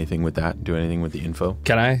can do anything with that, do anything with the info.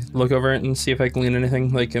 Can I look over it and see if I can glean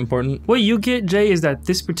anything, like, important? What you get, Jay, is that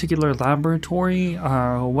this particular laboratory,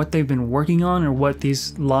 what they've been working on or what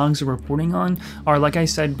these logs are reporting on are, like I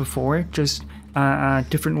said before, just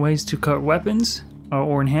different ways to cut weapons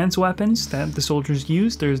or enhance weapons that the soldiers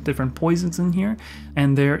use. There's different poisons in here,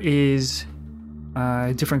 and there is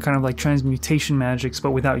different kind of like transmutation magics,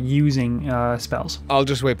 but without using spells. I'll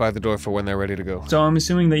just wait by the door for when they're ready to go. So I'm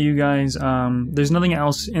assuming that you guys, there's nothing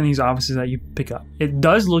else in these offices that you pick up. It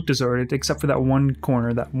does look deserted, except for that one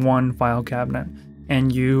corner, that one file cabinet.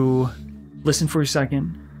 And you listen for a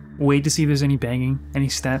second, wait to see if there's any banging, any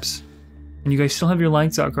steps. And you guys still have your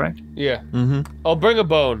lights out, correct? Yeah. Mm-hmm. I'll bring a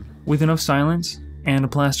bone. With enough silence and a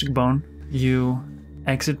plastic bone, you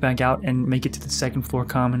exit back out and make it to the 2nd floor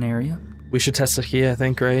common area. We should test the key, I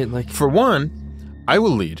think, right? Like, For one, I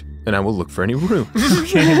will lead, and I will look for any room.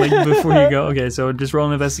 Okay, like before you go. Okay, so just roll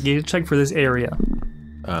an investigation check for this area.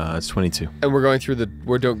 It's 22. And we're going through the.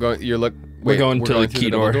 We're going to the key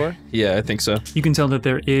double door. Yeah, I think so. You can tell that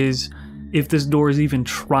there is, if this door is even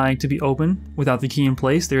tried to be open without the key in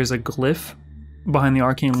place, there is a glyph behind the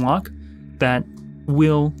arcane lock that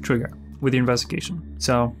will trigger with your investigation.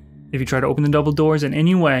 So if you try to open the double doors in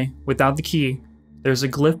any way without the key, there's a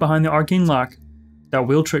glyph behind the arcane lock that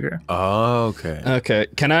will trigger. Oh, okay. Okay,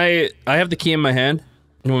 can I have the key in my hand,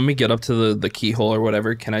 and when we get up to the keyhole or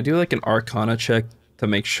whatever, can I do like an arcana check to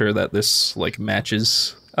make sure that this like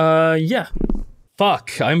matches? Yeah.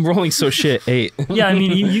 Fuck, I'm rolling so shit. 8. Yeah, I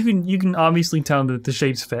mean, you can obviously tell that the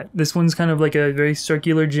shapes fit. This one's kind of like a very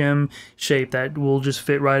circular gem shape that will just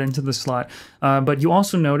fit right into the slot. But you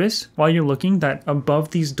also notice while you're looking that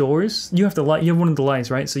above these doors, you have the light. You have one of the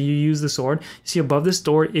lights, right? So you use the sword. You see above this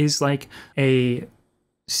door is like a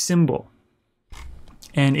symbol,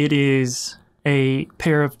 and it is a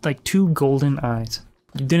pair of like 2 golden eyes.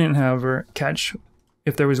 You didn't, however, catch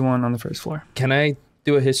if there was one on the first floor. Can I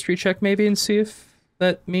do a history check maybe and see if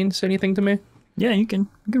that means anything to me? Yeah, you can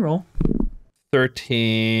roll.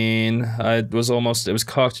 13. It was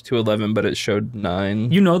cocked to 11, but it showed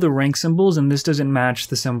 9. You know the rank symbols, and this doesn't match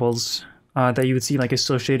the symbols that you would see like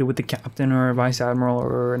associated with the captain or a vice admiral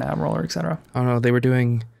or an admiral or etc. I don't know, they were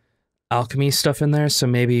doing alchemy stuff in there, so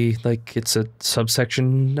maybe like it's a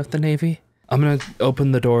subsection of the Navy. I'm gonna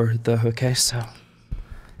open the door though, okay? So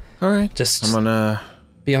All right. just I'm gonna...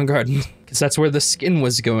 be on guard. Because that's where the skin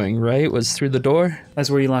was going, right? Was through the door? That's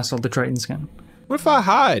where you last saw the Triton skin. What if I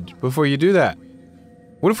hide before you do that?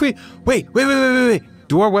 What if we... Wait.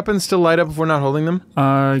 Do our weapons still light up if we're not holding them?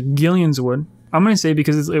 Gillion's would. I'm gonna say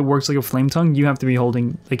because it works like a flame tongue, you have to be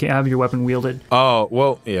holding, like have your weapon wielded. Oh,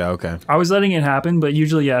 well, yeah, okay. I was letting it happen, but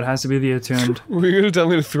usually, yeah, it has to be the attuned. Were you gonna tell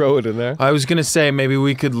me to throw it in there? I was gonna say maybe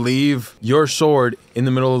we could leave your sword in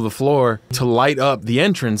the middle of the floor to light up the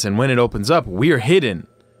entrance, and when it opens up, we're hidden.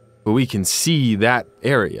 But we can see that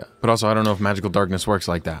area. But also, I don't know if magical darkness works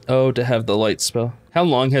like that. Oh, to have the light spell. How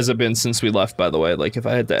long has it been since we left, by the way? Like, if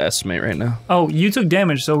I had to estimate right now. Oh, you took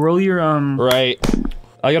damage, so roll your, Right.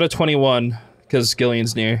 I got a 21, because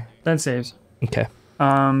Gillion's near. That saves. Okay.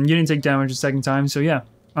 You didn't take damage the second time, so yeah.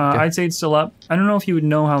 Okay. I'd say it's still up. I don't know if you would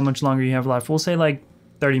know how much longer you have left. We'll say like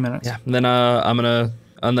 30 minutes. Yeah. Then, I'm gonna,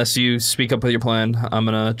 unless you speak up with your plan, I'm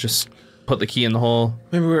gonna just put the key in the hole.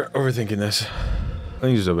 Maybe we're overthinking this. I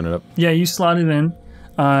think you just open it up. Yeah, you slot it in.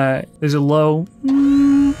 There's a low,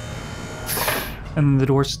 and the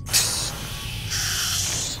doors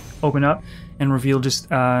open up and reveal just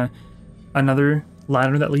another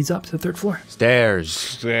ladder that leads up to the 3rd floor.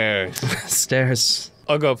 Stairs. There. Stairs.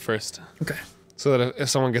 I'll go up first. Okay. So that if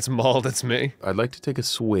someone gets mauled, it's me. I'd like to take a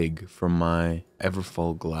swig from my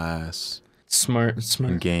ever-full glass Smart.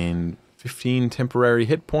 and gain 15 temporary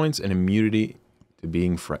hit points and immunity to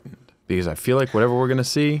being frightened. Because I feel like whatever we're gonna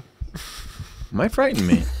see might frighten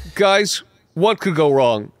me. Guys, what could go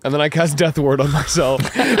wrong? And then I cast Death Ward on myself.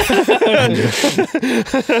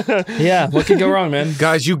 Yeah, what could go wrong, man?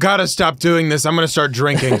 Guys, you gotta stop doing this. I'm gonna start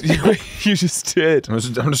drinking. You just did. I'm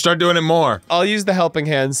gonna start doing it more. I'll use the helping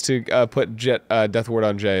hands to put Death Ward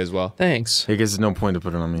on Jay as well. Thanks. I guess there's no point to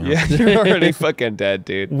put it on me. Huh? Yeah, you're already fucking dead,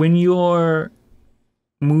 dude. When you're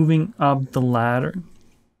moving up the ladder,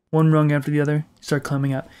 one rung after the other, you start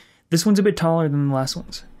climbing up. This one's a bit taller than the last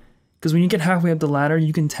ones. Because when you get halfway up the ladder,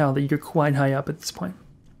 you can tell that you're quite high up at this point.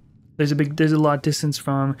 There's a lot of distance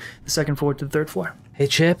from the 2nd floor to the 3rd floor. Hey,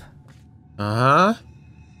 Chip. Uh-huh.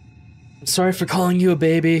 I'm sorry for calling you a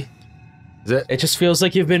baby. Is it? It just feels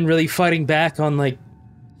like you've been really fighting back on, like,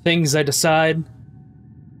 things I decide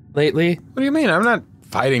lately. What do you mean? I'm not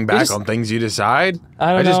fighting back on things you decide.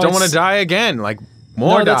 I just know, don't want to it's- die again. Like,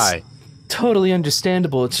 more No, that's die. Totally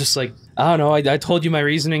understandable. It's just like, I don't know, I told you my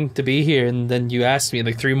reasoning to be here, and then you asked me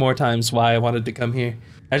like 3 more times why I wanted to come here.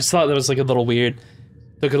 I just thought that was like a little weird.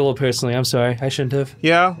 Took it a little personally. I'm sorry. I shouldn't have.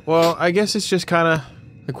 Yeah, well, I guess it's just kind of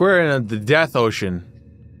like we're in the death ocean,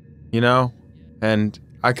 you know? And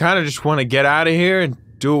I kind of just want to get out of here and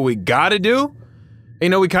do what we gotta do. You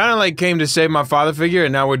know, we kind of like came to save my father figure,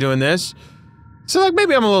 and now we're doing this. So like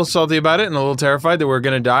maybe I'm a little salty about it and a little terrified that we're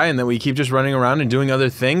gonna die and that we keep just running around and doing other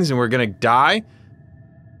things and we're gonna die.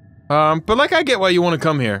 But like I get why you want to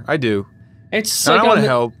come here. I do. It's And like I want to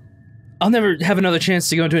help. I'll never have another chance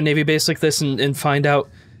to go into a Navy base like this and find out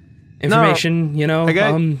information, you know? I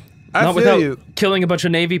not feel without you. killing a bunch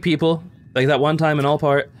of Navy people, like that one time in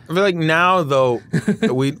Allpart. I feel like now though,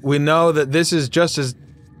 we know that this is just as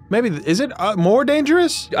maybe is it more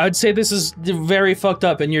dangerous? I'd say this is very fucked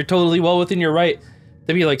up, and you're totally well within your right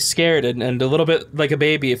to be like scared and a little bit like a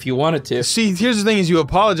baby if you wanted to. See, here's the thing: is you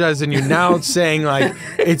apologize and you're now saying like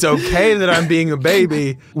it's okay that I'm being a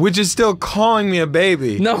baby, which is still calling me a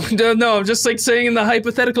baby. No, I'm just like saying in the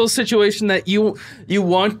hypothetical situation that you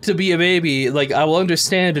want to be a baby, like I will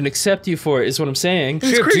understand and accept you for it, is what I'm saying.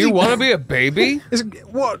 Chip, do you want to be a baby?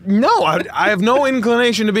 Well, no, I have no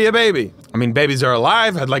inclination to be a baby. I mean, babies are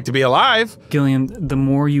alive. I'd like to be alive. Gillion, the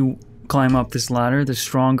more you climb up this ladder, the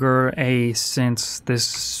stronger a sense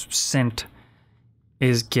this scent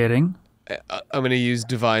is getting. I'm gonna use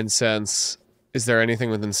Divine Sense. Is there anything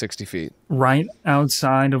within 60 feet? Right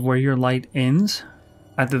outside of where your light ends,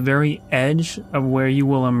 at the very edge of where you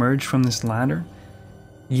will emerge from this ladder,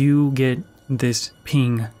 you get this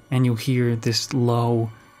ping and you hear this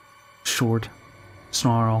low, short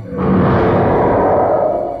snarl.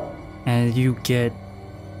 And you get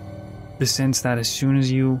the sense that as soon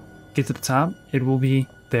as you get to the top, it will be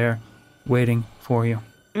there waiting for you.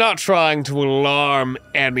 Not trying to alarm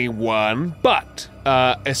anyone, but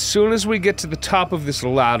as soon as we get to the top of this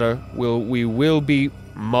ladder, we will be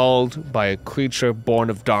mauled by a creature born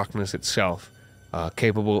of darkness itself,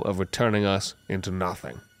 capable of returning us into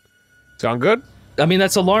nothing. Sound good? I mean,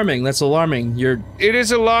 that's alarming. That's alarming. It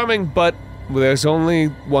is alarming, but there's only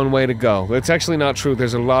one way to go. It's actually not true.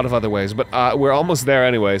 There's a lot of other ways, but we're almost there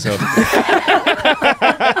anyway, so...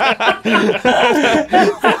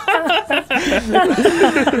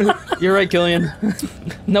 You're right, Gillion.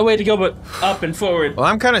 No way to go but up and forward. Well,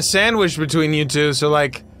 I'm kind of sandwiched between you two, so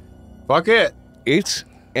like, fuck it. It's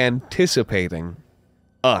anticipating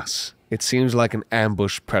us. It seems like an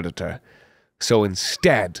ambush predator. So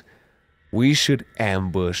instead, we should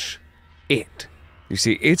ambush it. You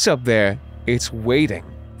see, it's up there. It's waiting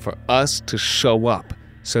for us to show up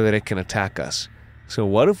so that it can attack us. So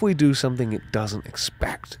what if we do something it doesn't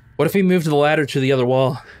expect? What if we move the ladder to the other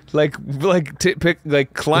wall?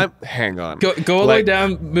 Climb. Hang on. Go all the way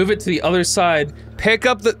down, move it to the other side. Pick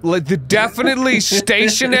up the definitely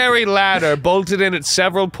stationary ladder bolted in at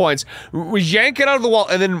several points. Yank it out of the wall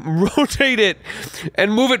and then rotate it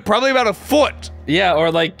and move it probably about a foot. Yeah,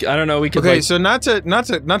 or like I don't know. We could. Okay, like, so not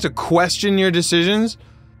to question your decisions.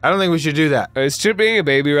 I don't think we should do that. Is Chip being a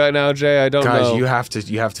baby right now, Jay? I don't know. Guys, you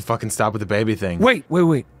have to fucking stop with the baby thing. Wait.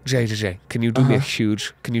 Jay, can you do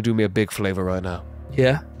me a big flavor right now?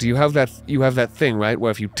 Yeah. Do you have that thing, right, where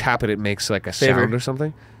if you tap it, it makes like a sound or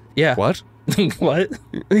something? Yeah. What? What?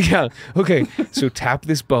 Yeah, okay, so tap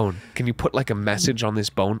this bone. Can you put like a message on this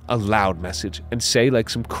bone? A loud message. And say like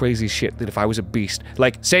some crazy shit that if I was a beast,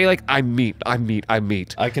 like say like I'm meat. I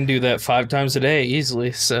can do that 5 times a day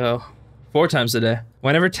easily, so 4 times a day.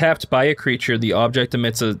 Whenever tapped by a creature, the object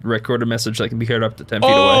emits a recorded message that can be heard up to 10 feet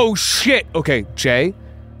away. Oh shit! Okay, Jay,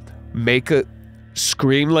 make a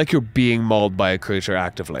scream like you're being mauled by a creature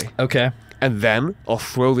actively. Okay. And then I'll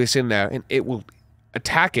throw this in there and it will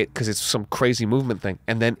attack it because it's some crazy movement thing,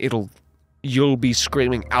 and then you'll be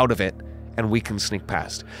screaming out of it and we can sneak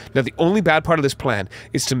past. Now the only bad part of this plan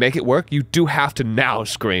is to make it work, you do have to now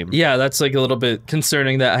scream. Yeah, that's like a little bit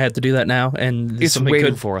concerning that I have to do that now, and it's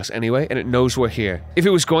waiting for us anyway, and it knows we're here. If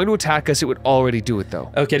it was going to attack us, it would already do it though.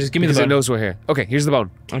 Okay, just give me the bone. bone. It knows we're here. Okay, here's the bone.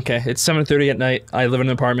 Okay, it's 7:30 at night. I live in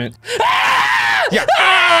an apartment. Yeah.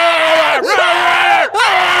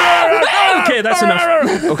 Okay, that's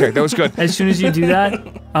enough. Okay, that was good. As soon as you do that,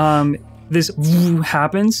 this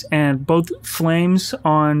happens, and both the flames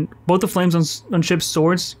on Chip's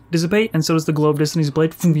swords dissipate, and so does the glow of Destiny's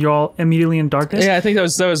blade. You're all immediately in darkness. Yeah, I think that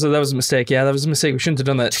was a mistake. Yeah, that was a mistake. We shouldn't have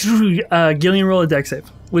done that. Gillion, roll a dex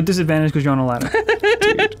save with disadvantage because you're on a ladder.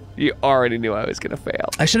 Dude, you already knew I was gonna fail.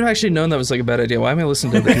 I should have actually known that was like a bad idea. Why am I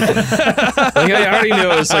listening to other people? Like, I already knew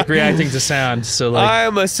I was like reacting to sound. So like,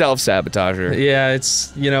 I'm a self-sabotager. yeah,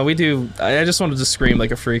 it's we do. I just wanted to scream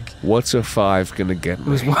like a freak. What's a 5 gonna get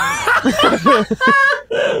me?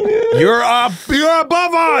 You're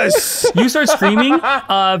above us! You start screaming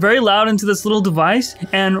very loud into this little device,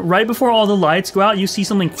 and right before all the lights go out, you see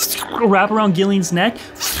something wrap around Gillion's neck,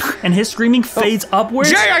 and his screaming fades upwards.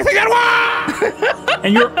 Jay, I think I won!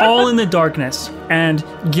 And you're all in the darkness, and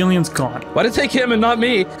Gillion's gone. Why did it take him and not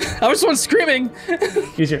me? I was the one screaming.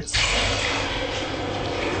 He's yours.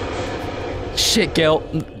 Shit, Gil.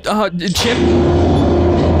 Chip.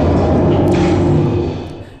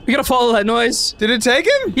 We gotta follow that noise. Did it take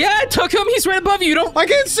him? Yeah, I took him. He's right above you. I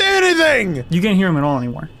can't say anything! You can't hear him at all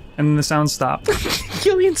anymore. And then the sound stopped.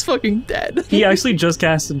 Gillion's fucking dead. He actually just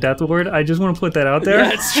cast a death ward. I just want to put that out there.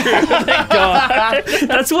 That's true. Thank God.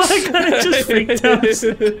 That's why I kind of just freaked out.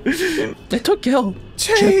 They took Gil.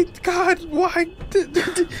 Jay, God, why?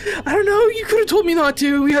 I don't know. You could have told me not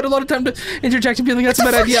to. We had a lot of time to interject and be like, that's a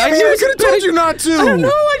bad idea. I could have told you not to. I don't know.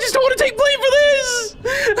 I just don't want to take blame for this.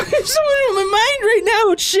 I'm so in my mind right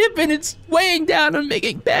now. It's ship and it's weighing down on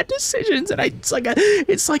making bad decisions, and it's like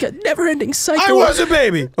a never-ending cycle. I was a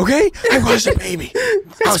baby, okay? I was a baby.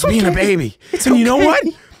 I was being a baby. And you know what?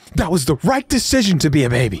 That was the right decision to be a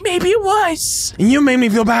baby. Maybe it was. And you made me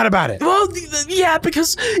feel bad about it. Well, yeah,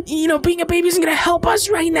 because, being a baby isn't gonna help us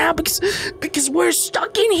right now because we're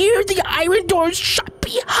stuck in here. The iron door's shut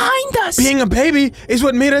behind us. Being a baby is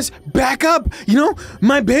what made us back up. You know,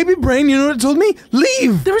 my baby brain, you know what it told me?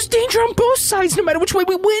 Leave. There was danger on both sides, no matter which way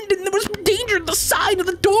we went, and there was danger at the side of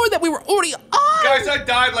the door that we were already on. Guys, I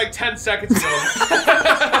died like 10 seconds ago.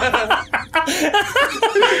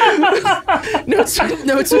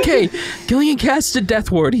 No, it's okay. Gillion casted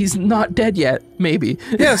Death Ward. He's not dead yet. Maybe.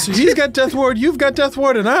 Yes, he's got Death Ward, you've got Death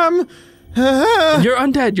Ward, and I'm... You're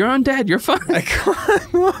undead. You're undead. You're fine. I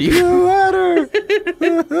climbed up the ladder.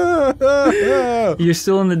 You're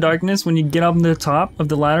still in the darkness. When you get up to the top of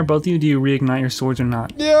the ladder, both of you, do you reignite your swords or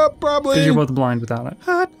not? Yeah, probably. Because you're both blind without it.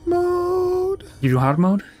 Hot mode. You do hard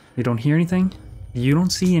mode. You don't hear anything. You don't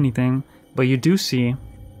see anything, but you do see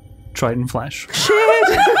Triton flesh.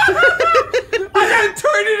 I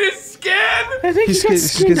turned into skin! I think he got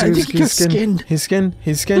skinned. I think he got skinned.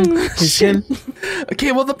 He's skinned.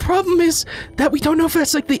 Okay, well, the problem is that we don't know if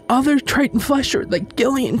that's like the other Triton flesh or like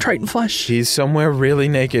Gillion Triton flesh. He's somewhere really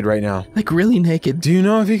naked right now. Like really naked. Do you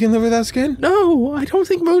know if he can live without skin? No, I don't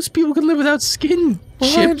think most people can live without skin.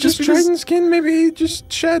 Why? Just because- Triton skin? Maybe he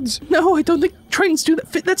just sheds. No, I don't think Tritons do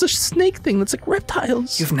that. That's a snake thing. That's like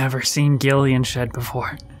reptiles. You've never seen Gillion shed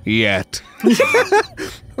before. Yet.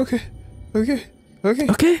 Okay. Okay.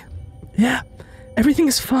 Yeah. Everything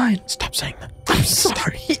is fine. Stop saying that. I'm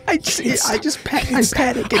sorry. I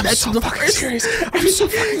panic, and that's the first. Serious. I'm so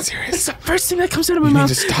fucking serious. It's the first thing that comes out of my You need mouth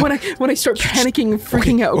to stop. when I start panicking and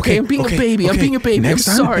freaking out. Okay, I'm being a baby. I'm being a baby. Next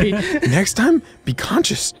I'm time, sorry. Next time, be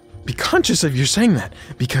conscious. Be conscious of you saying that.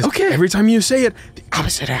 Because every time you say it, the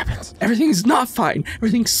opposite happens. Everything's not fine.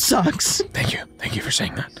 Everything sucks. Thank you. Thank you for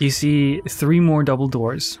saying that. You see 3 more double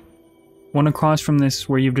doors. One across from this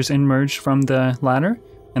where you've just emerged from the ladder,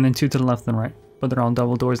 and then 2 to the left and right. But they're all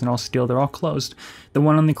double doors and all steel. They're all closed. The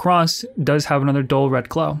one on the cross does have another dull red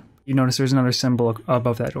glow. You notice there's another symbol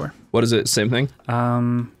above that door. What is it? Same thing?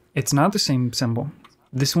 It's not the same symbol.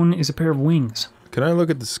 This one is a pair of wings. Can I look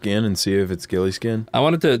at the skin and see if it's ghillie skin? I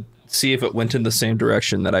wanted to see if it went in the same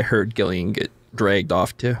direction that I heard Gillion get dragged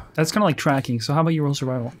off to. That's kind of like tracking. So how about you roll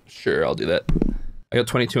survival? Sure, I'll do that. I got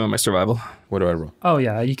 22 on my survival. What do I roll? Oh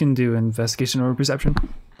yeah, you can do investigation or perception.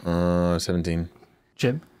 17.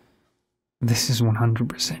 Jib. This is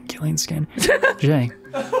 100% Gillion skin. Jay,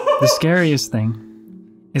 the scariest thing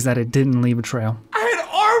is that it didn't leave a trail. I had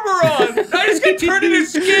armor on! I just got turned into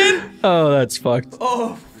skin! Oh, that's fucked.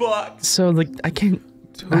 Oh, fuck. So like I can't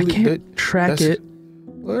track it.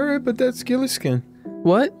 Alright, but that's ghillie skin.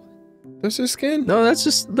 What? That's his skin. No, that's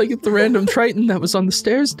just like the random Triton that was on the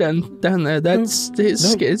stairs down there. That's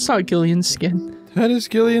his skin. It's not Gillion's skin. That is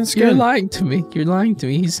Gillion's skin. You're lying to me. You're lying to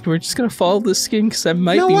me. We're just gonna follow the skin because that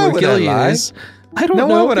might be why where would I Gillion lie? is. I don't know.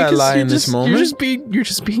 Why would I because lie you're in this just- moment? You're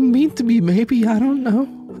just being mean to me. Maybe I don't know.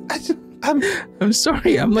 I'm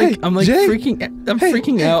sorry. I'm Jay, freaking. I'm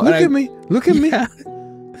freaking out. Look at me. Look at Yeah.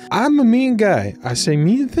 me. I'm a mean guy. I say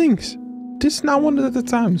mean things. This is not one of the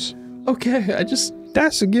times. Okay.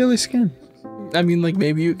 That's a ghillie skin. I mean, like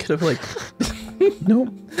maybe you could have like. Nope.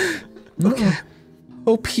 Okay.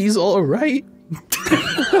 Hope he's all right.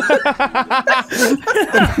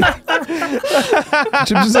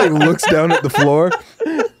 Chip just like looks down at the floor.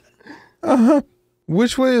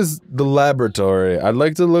 Which way is the laboratory? I'd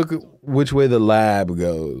like to look which way the lab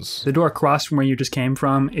goes. The door across from where you just came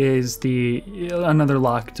from is another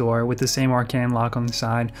locked door with the same arcane lock on the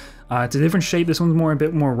side. It's a different shape. This one's a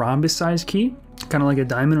bit more rhombus-sized key, kind of like a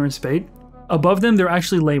diamond or a spade. Above them, they're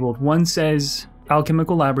actually labeled. One says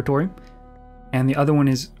Alchemical Laboratory, and the other one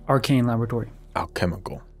is Arcane Laboratory.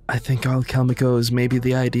 Alchemical. I think Alchemico is maybe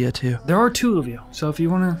the idea too. There are 2 of you, so if you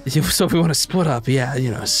want to... So if we want to split up, yeah, you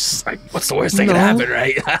know, it's like, what's the worst thing that can happen,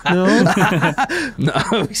 right? No,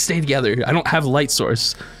 we stay together. I don't have a light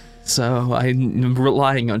source, so I'm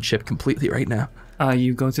relying on Chip completely right now.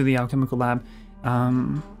 You go to the Alchemical Lab.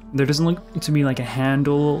 There doesn't look to be like a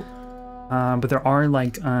handle, but there are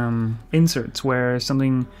like inserts where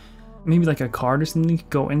something, maybe like a card or something, could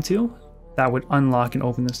go into that would unlock and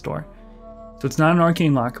open this door. So it's not an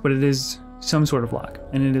arcane lock, but it is some sort of lock,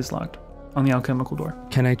 and it is locked on the alchemical door.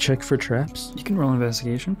 Can I check for traps? You can roll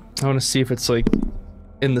investigation. I want to see if it's like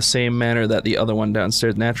in the same manner that the other one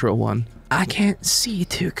downstairs, natural one. I can't see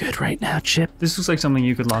too good right now, Chip. This looks like something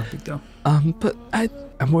you could lockpick though. But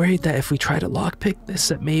I'm worried that if we try to lockpick this,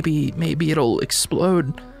 that maybe it'll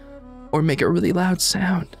explode or make a really loud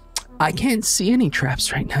sound. I can't see any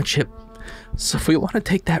traps right now, Chip. So if we want to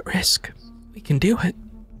take that risk, we can do it.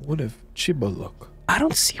 What if Chiba look? I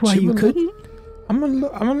don't see why Chiba you look? couldn't. I'm gonna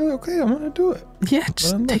look. Okay, I'm gonna do it. Yeah,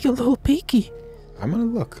 just take a little peeky. I'm gonna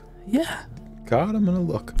look. Yeah. God, I'm gonna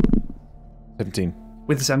look. 17.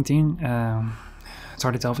 With the 17, it's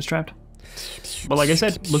hard to tell if it's trapped. But like I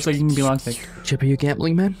said, looks like you can be lockpicked. Chip, are you a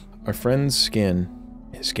gambling man? Our friend's skin.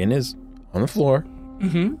 His skin is on the floor.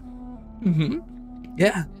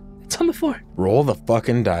 Yeah, it's on the floor. Roll the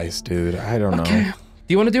fucking dice, dude. I don't Okay. know.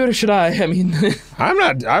 Do you want to do it or should I? I mean, I'm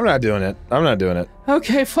not doing it. I'm not doing it.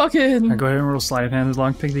 okay, fucking. Alright, go ahead and roll sleight of hand to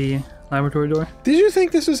lockpick the laboratory door. Did you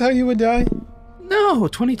think this is how you would die? No,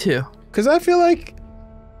 22. Because I feel like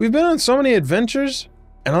we've been on so many adventures,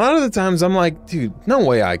 and a lot of the times I'm like, dude, no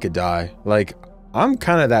way I could die. Like, I'm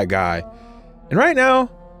kind of that guy. And right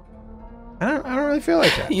now, I don't really feel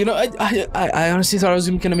like that. You know, I honestly thought I was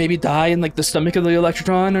gonna maybe die in like the stomach of the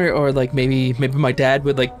Electrotron, or like maybe my dad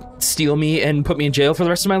would like steal me and put me in jail for the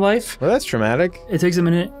rest of my life. Well, that's traumatic. It takes a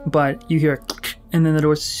minute, but you hear and then the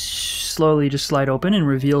doors slowly just slide open and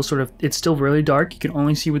reveal sort of, it's still really dark. You can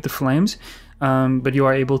only see with the flames, but you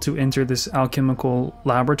are able to enter this alchemical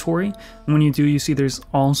laboratory. And when you do, you see there's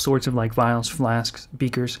all sorts of like vials, flasks,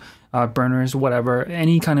 beakers, burners, whatever.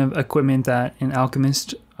 Any kind of equipment that an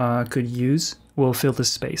alchemist could use will fill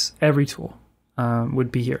this space. Every tool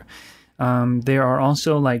would be here. There are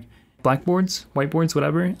also like blackboards, whiteboards,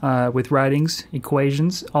 whatever, with writings,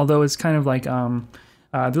 equations, although it's kind of like,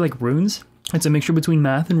 they're like runes. It's a mixture between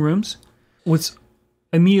math and runes. What's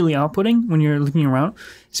immediately outputting when you're looking around,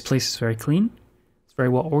 this place is very clean, it's very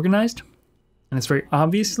well organized, and it's very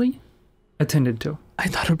obviously attended to. I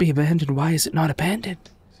thought it would be abandoned. Why is it not abandoned?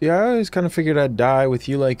 See, I always kind of figured I'd die with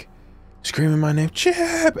you, like, screaming my name,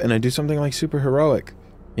 Chip, and I do something like super heroic,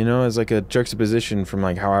 you know, as like a juxtaposition from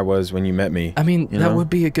like how I was when you met me. I mean, you that know? would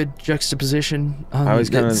be a good juxtaposition. I always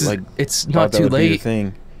kind of like it's thought not that too would be the late.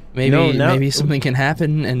 thing. Maybe No, now- maybe something can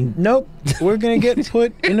happen and Nope, we're gonna get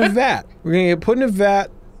put in a vat. We're gonna get put in a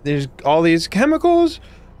vat. There's all these chemicals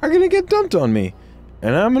are gonna get dumped on me,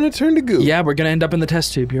 and I'm gonna turn to goo. yeah, we're gonna end up in the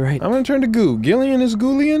test tube. You're right. I'm gonna turn to goo. Gillion is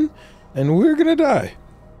Gillion, and we're gonna die.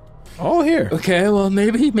 All here. Okay, well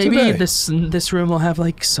maybe Today. this room will have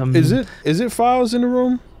like some. Is it files in the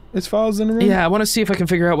room? It's files in the room? Yeah, I want to see if I can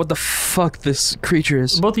figure out what the fuck this creature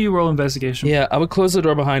is. Both of you roll investigation. Yeah, I would close the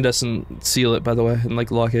door behind us and seal it, by the way, and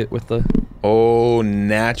like lock it with the. Oh,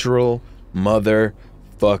 natural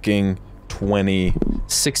motherfucking 20.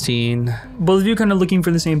 16. Both of you kind of looking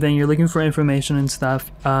for the same thing. You're looking for information and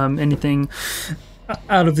stuff. Anything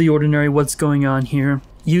out of the ordinary, what's going on here.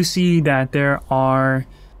 You see that there are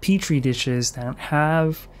petri dishes that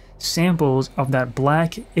have samples of that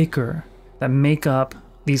black ichor that make up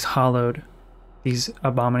these hollowed, these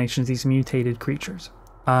abominations, these mutated creatures.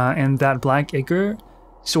 And that black ichor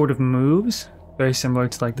sort of moves, very similar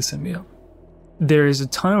to like the symbiote. There is a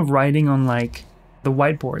ton of writing on like the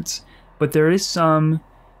whiteboards, but there is some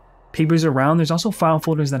papers around. There's also file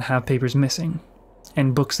folders that have papers missing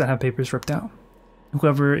and books that have papers ripped out.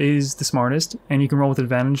 Whoever is the smartest, and you can roll with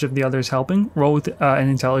advantage if the other's helping, roll with an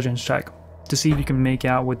intelligence check to see if you can make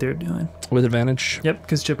out what they're doing. With advantage? Yep,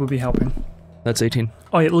 because Chip would be helping. That's 18.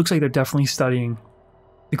 Oh, it looks like they're definitely studying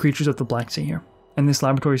the creatures of the Black Sea here, in this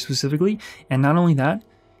laboratory specifically, and not only that,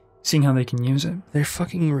 seeing how they can use it. They're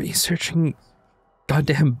fucking researching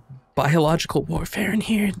goddamn biological warfare in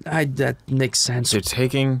here. That makes sense. They're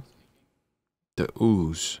taking the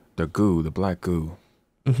ooze, the goo, the black goo.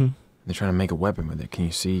 Mm-hmm. They're trying to make a weapon with it. Can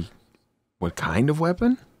you see what kind of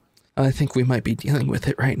weapon? I think we might be dealing with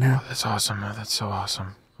it right now. That's awesome. That's so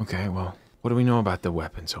awesome. Okay, well, what do we know about the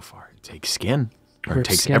weapon so far? It takes skin. Or it Rips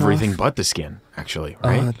takes skin everything off. but the skin, actually,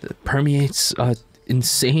 right? It permeates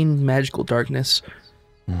insane magical darkness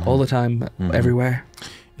all the time, everywhere.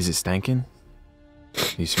 Is it stankin'? Do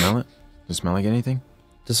you smell it? Does it smell like anything?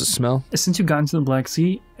 Does it smell? Since you got into the Black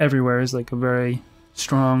Sea, everywhere is like a very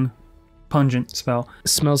strong, pungent smell. It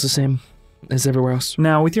smells the same as everywhere else.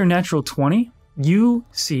 Now, with your natural 20, you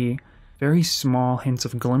see very small hints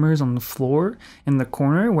of glimmers on the floor in the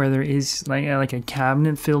corner where there is like a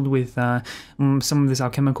cabinet filled with some of this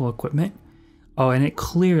alchemical equipment. Oh, and it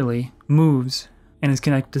clearly moves and is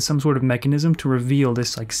connected to some sort of mechanism to reveal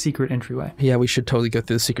this like secret entryway. Yeah, we should totally go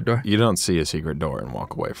through the secret door. You don't see a secret door and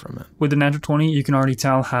walk away from it. With the natural 20, you can already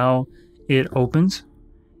tell how it opens,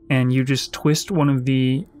 and you just twist one of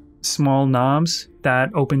the small knobs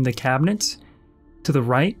that open the cabinets to the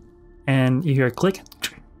right, and you hear a click.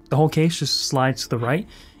 The whole case just slides to the right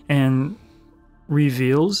and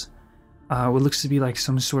reveals what looks to be like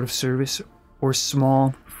some sort of service or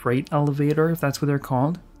small freight elevator, if that's what they're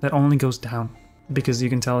called, that only goes down because you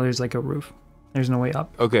can tell there's like a roof. There's no way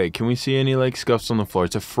up. Okay, can we see any like scuffs on the floor?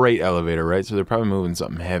 It's a freight elevator, right? So they're probably moving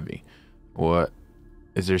something heavy. What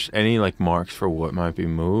Is there any like marks for what might be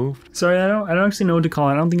moved? Sorry, I don't actually know what to call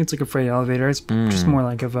it. I don't think it's like a freight elevator. It's just more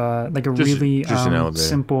like of a really an elevator.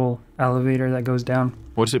 simple elevator that goes down.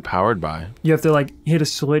 What's it powered by? You have to like hit a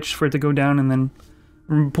switch for it to go down and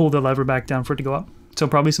then pull the lever back down for it to go up. So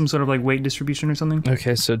probably some sort of like weight distribution or something.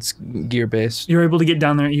 Okay, so it's gear based. You're able to get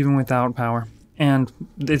down there even without power. And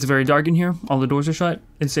it's very dark in here. All the doors are shut.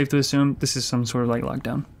 It's safe to assume this is some sort of like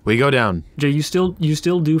lockdown. We go down. Jay, you still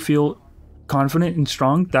do feel confident and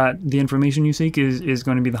strong that the information you seek is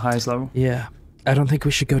going to be the highest level. Yeah. I don't think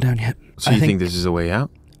we should go down yet. So you think this is a way out?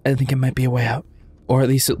 I think it might be a way out. Or at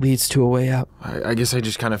least it leads to a way out. I guess I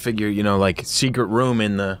just kind of figure, you know, like secret room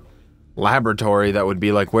in the laboratory that would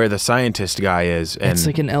be like where the scientist guy is. And It's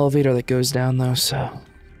like an elevator that goes down though, so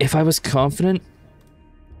if I was confident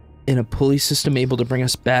in a pulley system able to bring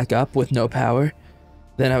us back up with no power,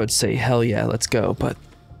 then I would say hell yeah, let's go, but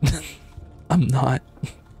I'm not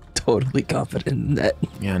totally confident in that.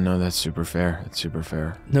 Yeah, no, that's super fair. It's super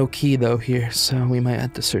fair. No key though here, so we might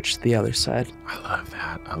have to search the other side. I love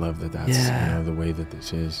that. I love that that's you know, the way that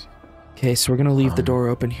this is. Okay, so we're gonna leave the door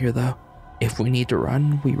open here though. If we need to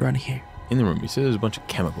run, we run here. In the room, you see there's a bunch of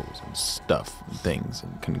chemicals and stuff and things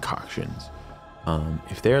and concoctions.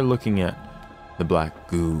 If they're looking at the black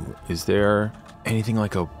goo, is there anything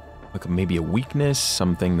like maybe a weakness,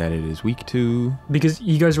 something that it is weak to? Because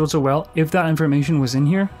you guys rolled so well, if that information was in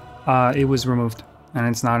here, it was removed. And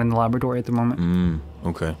it's not in the laboratory at the moment.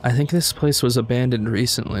 Okay. I think this place was abandoned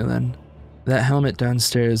recently then. That helmet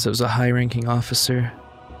downstairs, it was a high-ranking officer.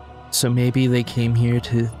 So maybe they came here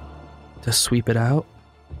to sweep it out?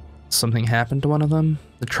 Something happened to one of them?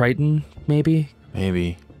 The Triton, maybe?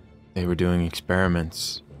 Maybe. They were doing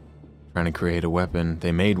experiments, trying to create a weapon.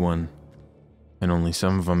 They made one, and only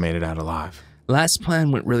some of them made it out alive. Last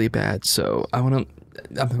plan went really bad, so I'm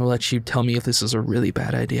gonna let you tell me if this is a really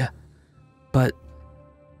bad idea. But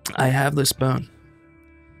I have this bone.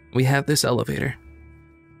 We have this elevator.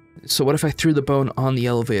 So what if I threw the bone on the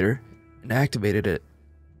elevator and activated it,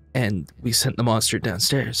 and we sent the monster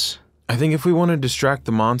downstairs? I think if we want to distract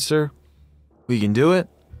the monster, we can do it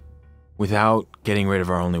without getting rid of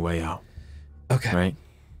our only way out. Okay. Right?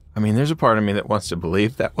 I mean, there's a part of me that wants to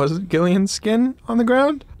believe that wasn't Gillion's skin on the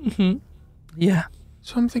ground. Yeah.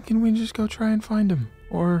 So I'm thinking we just go try and find him.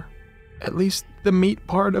 Or at least the meat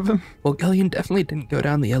part of him. Well, Gillion definitely didn't go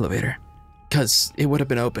down the elevator, because it would have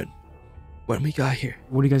been open when we got here.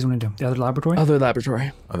 What do you guys want to do? The other laboratory? Other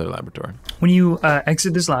laboratory. Other laboratory. When you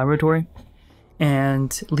exit this laboratory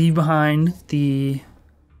and leave behind the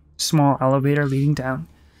small elevator leading down,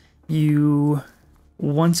 you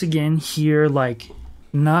once again hear like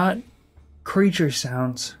not creature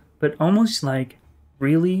sounds, but almost like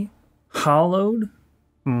really hollowed,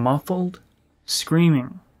 muffled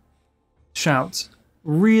screaming shouts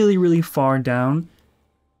really, really far down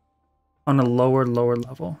on a lower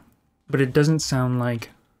level. But it doesn't sound like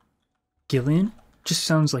Gillion, it just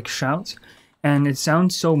sounds like shouts. And it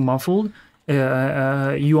sounds so muffled,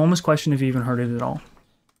 you almost question if you even heard it at all.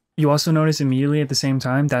 You also notice immediately at the same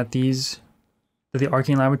time that the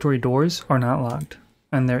arcane laboratory doors are not locked,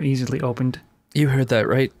 and they're easily opened. You heard that,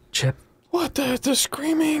 right, Chip? What, the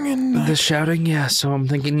screaming and... The shouting? Yeah, so I'm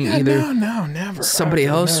thinking Yeah, either no, never. somebody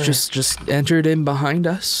I've else never- just entered in behind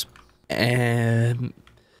us, and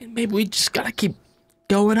maybe we just gotta keep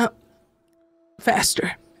going up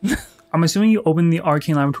faster. I'm assuming you open the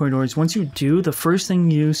arcane laboratory doors. Once you do, the first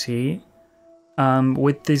thing you see,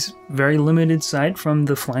 with this very limited sight from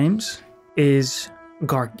the flames, is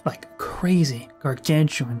crazy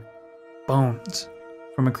gargantuan bones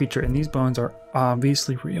from a creature, and these bones are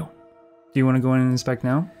obviously real. Do you want to go in and inspect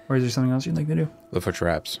now, or is there something else you'd like to do? Look for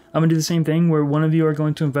traps. I'm gonna do the same thing, where one of you are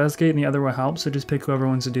going to investigate and the other will help, so just pick whoever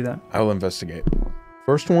wants to do that. I will investigate.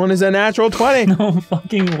 First one is a natural 20. No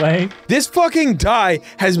fucking way. This fucking die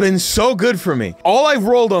has been so good for me. All I've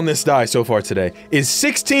rolled on this die so far today is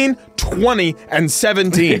 16, 20, and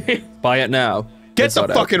 17. Buy it now. Get It's the not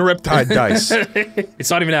out. fucking Riptide dice. It's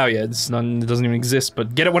not even out yet. It doesn't even exist,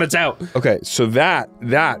 but get it when it's out. Okay, so that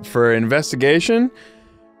for investigation,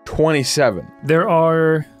 27. There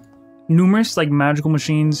are numerous magical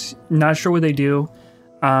machines, not sure what they do,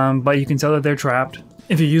 but you can tell that they're trapped.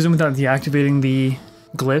 If you use them without deactivating the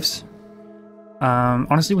glyphs,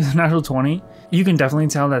 honestly with a natural 20, you can definitely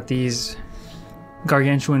tell that these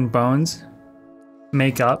gargantuan bones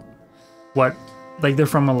make up what, they're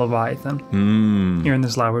from a Leviathan here in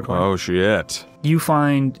this laboratory. Oh shit. You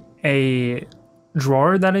find a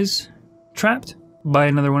drawer that is trapped by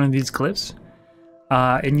another one of these glyphs,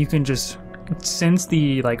 and you can just sense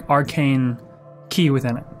the arcane key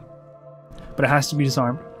within it, but it has to be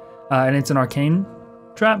disarmed, and it's an arcane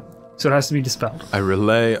trap, So it has to be dispelled. I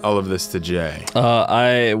relay all of this to Jay.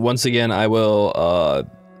 I will,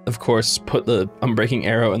 of course, put the unbreaking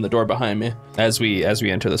arrow in the door behind me as we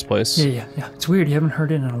enter this place. Yeah. It's weird. You haven't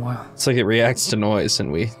heard it in a while. It's like it reacts to noise,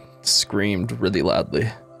 and we screamed really loudly.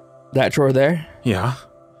 That drawer there? Yeah.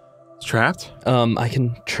 It's trapped? I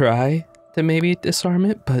can try to maybe disarm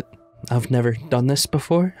it, but I've never done this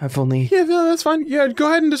before. I've only... Yeah, that's fine. Yeah, go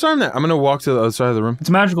ahead and disarm that. I'm gonna walk to the other side of the room. It's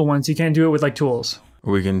a magical one, so you can't do it with like tools.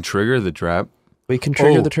 We can trigger the trap. We can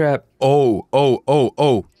trigger the trap.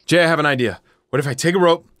 Oh. Jay, I have an idea. What if I take a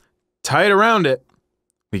rope, tie it around it,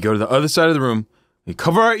 we go to the other side of the room, we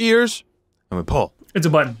cover our ears, and we pull. It's a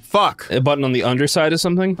button. Fuck. A button on the underside of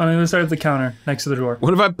something? On the other side of the counter, next to the door.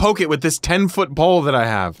 What if I poke it with this 10-foot pole that I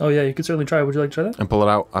have? Oh yeah, you could certainly try. Would you like to try that? And pull it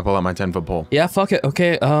out. I pull out my 10-foot pole. Yeah, fuck it.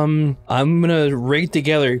 Okay, I'm gonna rig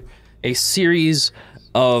together a series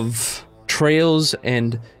of trails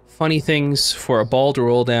and funny things for a ball to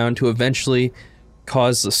roll down to eventually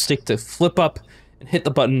cause the stick to flip up and hit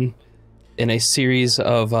the button in a series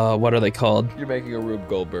of, what are they called? You're making a Rube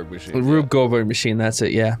Goldberg machine. A Rube Goldberg machine, that's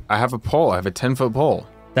it, yeah. I have a pole. I have a 10-foot pole.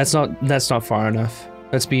 That's not far enough.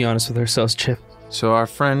 Let's be honest with ourselves, Chip. So our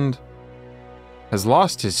friend has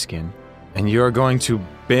lost his skin, and you're going to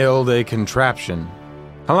build a contraption.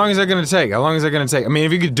 How long is that going to take? I mean,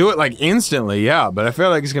 if you could do it like instantly, yeah, but I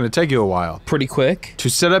feel like it's going to take you a while. Pretty quick. To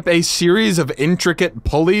set up a series of intricate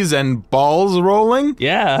pulleys and balls rolling?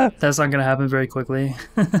 Yeah. That's not gonna happen very quickly.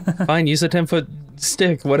 Fine, use a 10-foot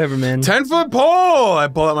stick, whatever, man. 10-foot pole! I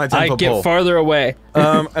pull out my 10-foot pole. I get farther away.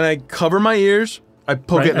 And I cover my ears. I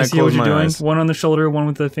poke it and I see what close you're my doing. eyes. One on the shoulder, one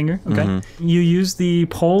with the finger. Okay. You use the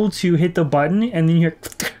pole to hit the button, and then you hear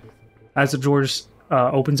as the drawer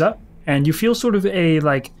opens up, and you feel sort of a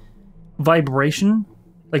like vibration,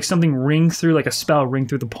 like something ring through, like a spell ring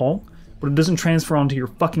through the pole, but it doesn't transfer onto your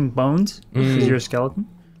fucking bones because you're a skeleton.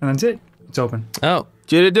 And that's it. It's open. Oh.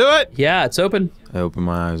 Did it do it? Yeah, it's open. I open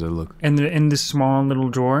my eyes, I look. And in this small little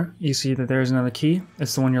drawer, you see that there's another key.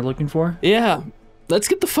 It's the one you're looking for. Yeah. Let's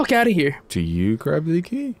get the fuck out of here. Do you grab the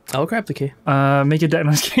key? I'll grab the key. Make a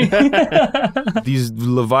detonus key. These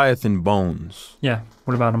Leviathan bones. Yeah.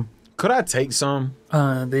 What about them? Could I take some?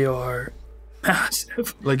 They are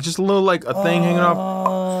massive. Like just a little, like a thing hanging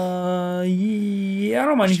off? Yeah, I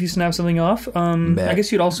don't mind if you snap something off. I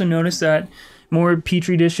guess you'd also notice that more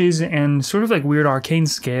petri dishes and sort of like weird arcane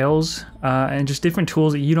scales and just different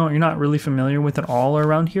tools that you're not really familiar with at all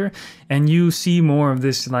around here. And you see more of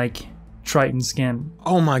this like Triton skin.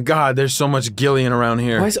 Oh my god, there's so much Gillion around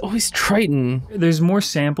here. Why is it always Triton? There's more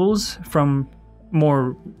samples from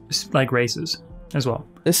more like races as well.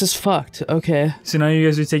 This is fucked. Okay. So now you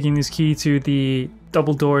guys are taking this key to the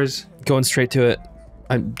double doors. Going straight to it.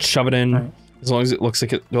 I shove it in. Right. As long as it looks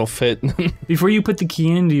like it'll fit. Before you put the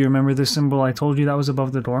key in, do you remember the symbol I told you that was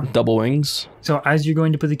above the door? Double wings. So as you're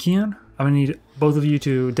going to put the key in, I'm gonna need both of you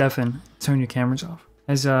to deafen, turn your cameras off.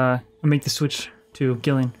 As I make the switch to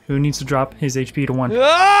Gillion, who needs to drop his HP to 1.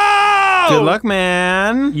 Oh! Good luck,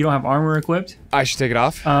 man. You don't have armor equipped? I should take it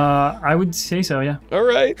off. I would say so, yeah. All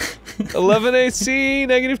right. 11 AC,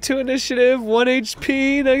 -2 initiative, 1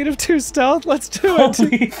 HP, -2 stealth. Let's do it.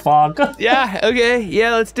 Holy fuck. Yeah, okay.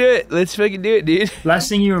 Yeah, let's do it. Let's fucking do it, dude. Last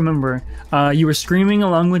thing you remember, you were screaming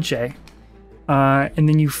along with Jay, and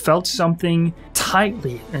then you felt something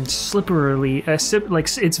tightly and slipperily,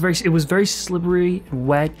 it was very slippery and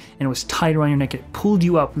wet, and it was tight around your neck. It pulled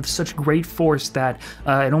you up with such great force that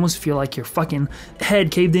it almost felt like your fucking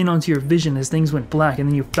head caved in onto your vision as things went black, and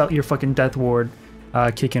then you felt your fucking death ward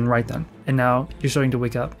kick in right then. And now you're starting to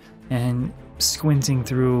wake up and squinting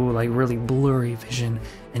through like really blurry vision,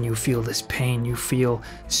 and you feel this pain. You feel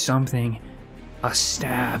something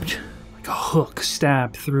stabbed, like a hook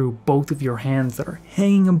stabbed through both of your hands that are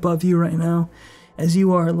hanging above you right now, as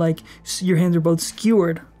you are like, your hands are both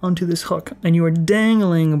skewered onto this hook, and you are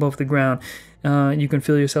dangling above the ground. You can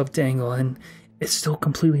feel yourself dangle, and it's still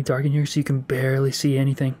completely dark in here, so you can barely see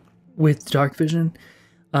anything with dark vision.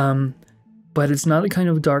 But it's not the kind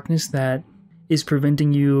of darkness that is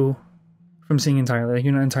preventing you from seeing entirely. Like,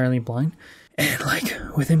 you're not entirely blind. And like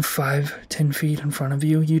within 5-10 feet in front of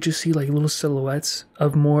you, you just see like little silhouettes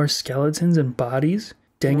of more skeletons and bodies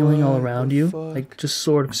dangling all around you, like just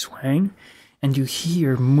sort of swaying. And you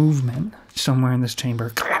hear movement somewhere in this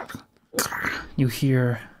chamber. You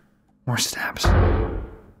hear more stabs.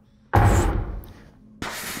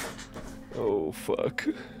 Oh, fuck.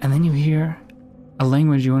 And then you hear a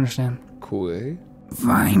language you understand. Cool.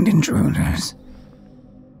 Find intruders.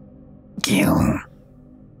 Kill.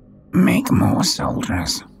 Make more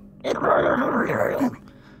soldiers.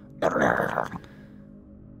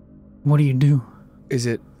 What do you do? Is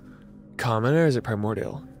it common or is it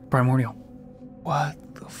primordial? primordial. What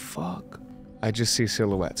the fuck? I just see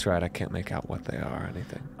silhouettes, right? I can't make out what they are or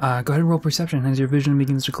anything. Go ahead and roll perception as your vision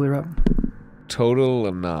begins to clear up. Total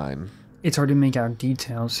of 9. It's hard to make out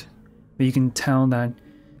details, but you can tell that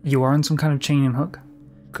you are on some kind of chain and hook.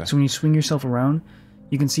 Okay. So when you swing yourself around,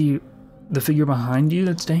 you can see the figure behind you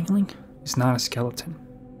that's dangling is not a skeleton.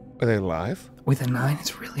 Are they alive? With a 9,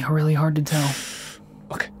 it's really hard to tell.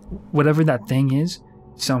 Okay. Whatever that thing is,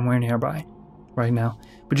 somewhere nearby right now.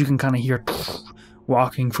 But you can kind of hear it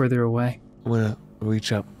walking further away. I'm gonna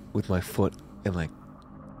reach up with my foot and like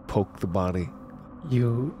poke the body.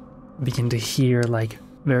 You begin to hear like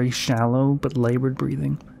very shallow but labored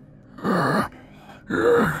breathing.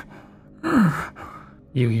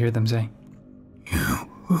 You hear them say,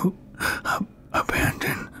 You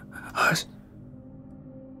abandon us.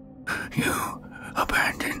 You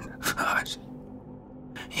abandon us.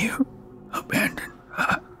 You abandon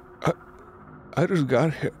us. I just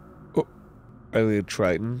got here. Oh, are they a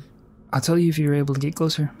Triton? I'll tell you if you're able to get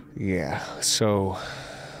closer. Yeah, so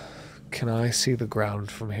can I see the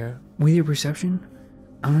ground from here? With your perception,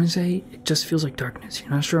 I'm gonna say it just feels like darkness. You're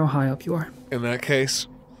not sure how high up you are. In that case,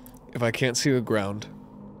 if I can't see the ground,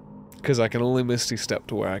 because I can only Misty Step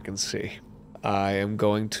to where I can see, I am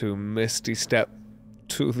going to Misty Step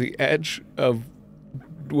to the edge of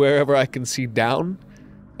wherever I can see down,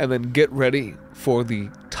 and then get ready for the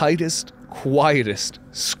tightest, quietest,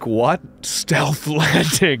 squat stealth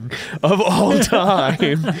landing of all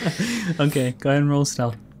time. Okay, go ahead and roll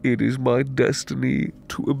stealth. It is my destiny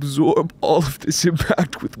to absorb all of this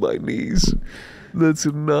impact with my knees. That's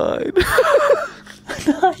a 9.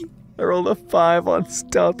 9. I rolled a 5 on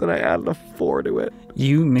stealth and I added a 4 to it.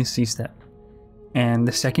 You misty step, and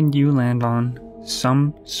the second you land on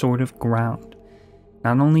some sort of ground,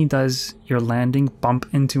 not only does your landing bump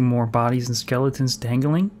into more bodies and skeletons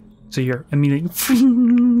dangling, so you're immediately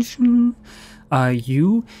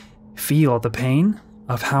you feel the pain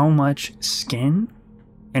of how much skin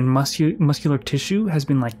and muscular tissue has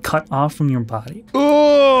been like cut off from your body.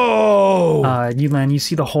 Oh! You land, you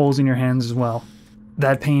see the holes in your hands as well.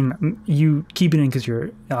 That pain, you keep it in because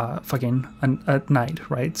you're fucking at night,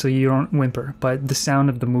 right? So you don't whimper, but the sound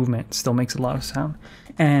of the movement still makes a lot of sound.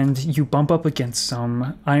 And you bump up against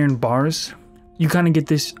some iron bars. You kind of get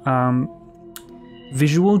this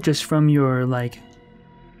visual just from your like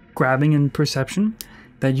grabbing and perception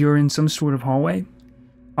that you're in some sort of hallway.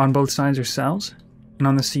 On both sides are cells, and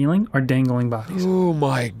on the ceiling are dangling bodies. Oh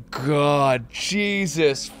my god,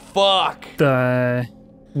 Jesus fuck! The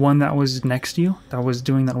one that was next to you, that was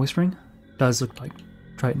doing that whispering, does look like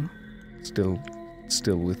Triton. Still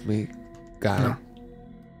with me? Got it.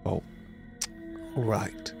 Oh,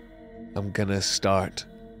 right. I'm gonna start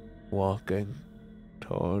walking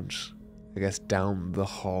towards, I guess, down the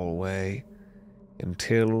hallway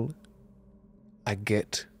until I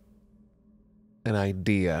get an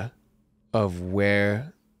idea of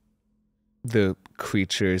where the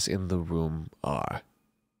creatures in the room are.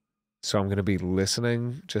 So I'm going to be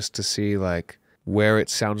listening just to see like where it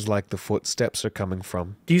sounds like the footsteps are coming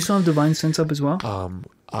from. Do you still have Divine Sense up as well?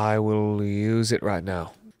 I will use it right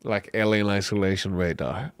now. Like alien isolation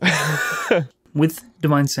radar. With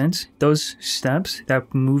Divine Sense, those steps,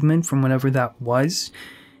 that movement from whatever that was,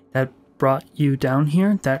 that brought you down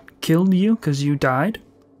here, that killed you because you died,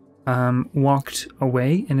 walked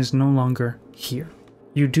away and is no longer here.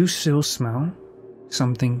 You do still smell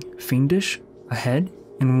something fiendish ahead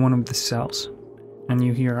in one of the cells, and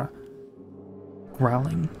you hear a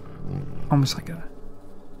growling, almost like a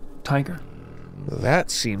tiger.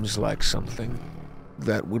 That seems like something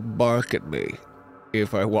that would bark at me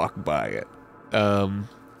if I walk by it.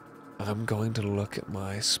 I'm going to look at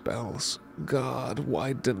my spells. God,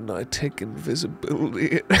 why didn't I take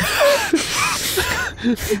invisibility?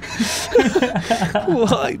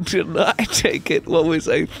 Why didn't I take it? What was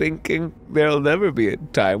I thinking? There'll never be a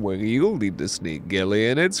time when you'll need to sneak,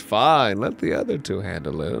 Gillion. It's fine. Let the other two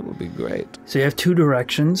handle it. It'll be great. So you have two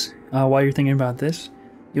directions while you're thinking about this.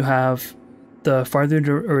 You have the farther,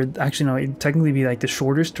 or actually no, it'd technically be like the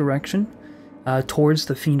shortest direction towards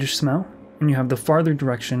the fiendish smell. And you have the farther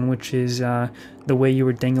direction, which is the way you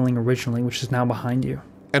were dangling originally, which is now behind you.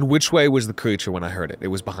 And which way was the creature when I heard it? It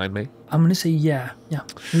was behind me? I'm going to say yeah.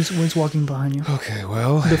 Who's walking behind you? Okay,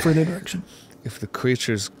 well... The further direction. If the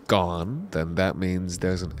creature's gone, then that means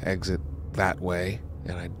there's an exit that way,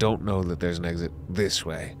 and I don't know that there's an exit this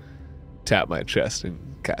way. Tap my chest and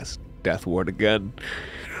cast Death Ward again.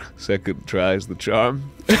 Second tries the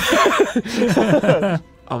charm.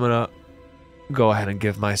 I'm gonna go ahead and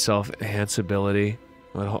give myself enhance ability.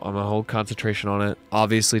 I'm gonna hold concentration on it.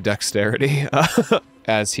 Obviously dexterity.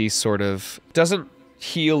 As he sort of doesn't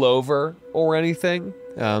heel over or anything,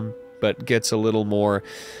 but gets a little more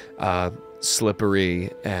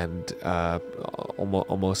slippery and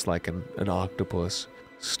almost like an octopus.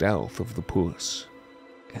 Stealth of the puss.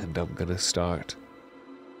 And I'm gonna start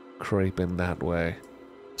creeping that way.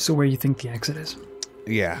 So where you think the exit is?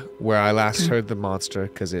 Yeah, where I last heard the monster,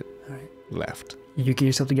 because it left. You get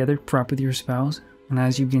yourself together, prep with your spells, and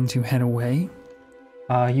as you begin to head away,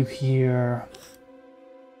 you hear...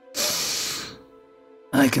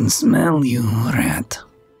 I can smell you, rat.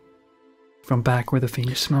 From back where the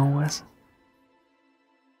faint smell was.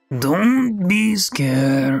 Don't be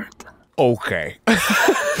scared. Okay.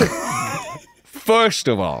 First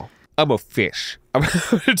of all, I'm a fish. I'm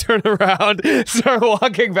gonna turn around, start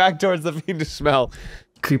walking back towards the fiendish smell.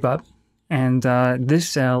 Creep up, and this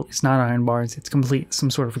cell is not iron bars, it's complete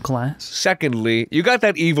some sort of glass. Secondly, you got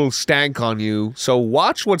that evil stank on you, so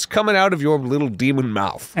watch what's coming out of your little demon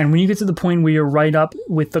mouth. And when you get to the point where you're right up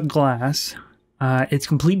with the glass, it's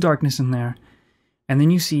complete darkness in there, and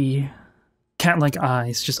then you see cat-like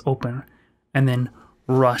eyes just open, and then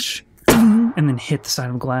rush, and then hit the side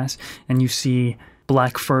of glass, and you see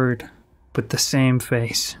black-furred, with the same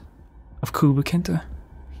face of Kuba Kinta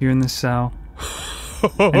here in the cell.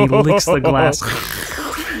 And he licks the glass.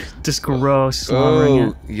 Just gross, slaughtering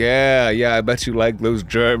it. Yeah, I bet you like those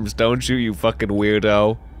germs, don't you, you fucking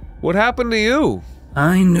weirdo? What happened to you?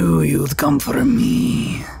 I knew you'd come for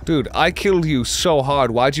me. Dude, I killed you so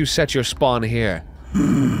hard. Why'd you set your spawn here?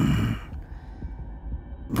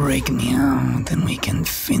 Break me out and we can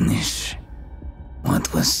finish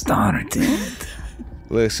what was started.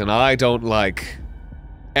 Listen, I don't like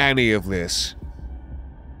any of this.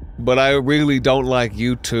 But I really don't like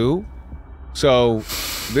you too. So,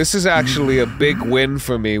 this is actually a big win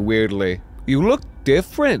for me, weirdly. You look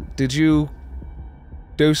different. Did you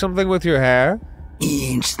do something with your hair?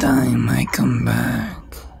 Each time I come back.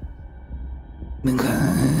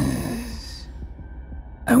 Because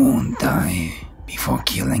I won't die before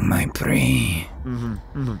killing my prey.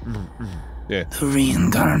 Yeah. The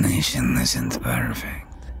reincarnation isn't perfect.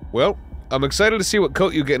 Well, I'm excited to see what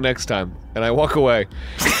coat you get next time. And I walk away.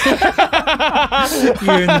 You're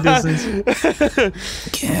in the distance.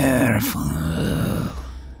 Careful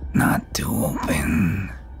not to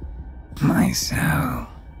open my cell,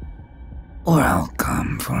 or I'll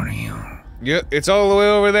come for you. Yeah, it's all the way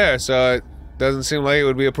over there, so it doesn't seem like it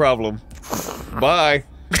would be a problem. Bye.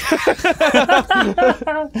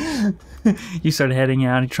 You start heading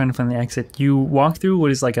out, trying to find the exit. You walk through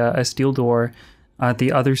what is like a steel door at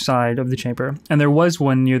the other side of the chamber. And there was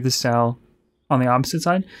one near the cell on the opposite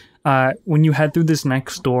side. When you head through this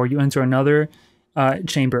next door, you enter another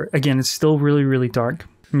chamber. Again, it's still really, really dark.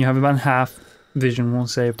 And you have about half vision, we'll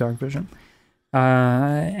say, of dark vision.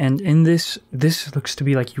 And in this looks to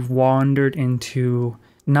be like you've wandered into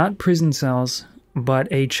not prison cells, but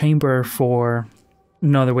a chamber for...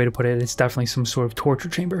 Another way to put it, it's definitely some sort of torture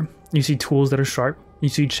chamber. You see tools that are sharp. You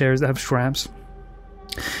see chairs that have straps.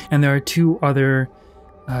 And there are two other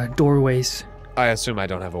doorways. I assume I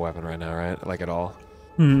don't have a weapon right now, right? Like at all?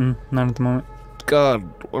 Not at the moment. God,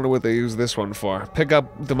 wonder what they use this one for. Pick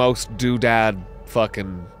up the most doodad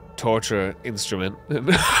fucking torture instrument and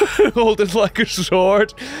hold it like a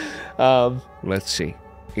sword. Let's see.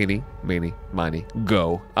 Eeny, meeny, miny,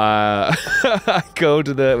 go. I go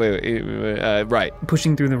to the... Wait, right.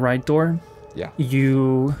 Pushing through the right door, Yeah.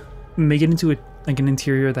 you make it into like an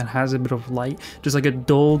interior that has a bit of light, just like a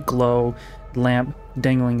dull glow lamp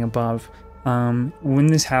dangling above. When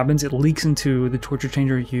this happens, it leaks into the torture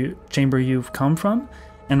chamber you've come from,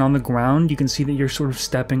 and on the ground you can see that you're sort of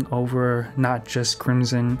stepping over not just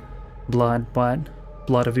crimson blood, but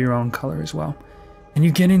blood of your own color as well. And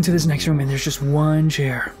you get into this next room, and there's just one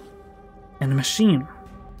chair and a machine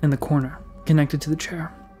in the corner connected to the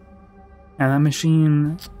chair. And that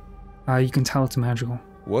machine, you can tell it's magical.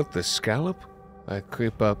 What, the scallop? I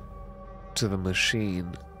creep up to the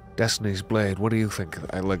machine. Destiny's Blade, what do you think?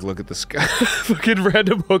 I like look at the fucking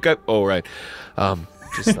random hook up. Oh, right.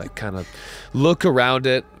 Just like kind of look around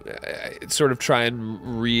it, sort of try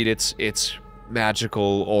and read its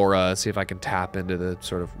magical aura, see if I can tap into the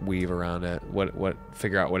sort of weave around it,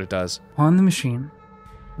 figure out what it does. On the machine,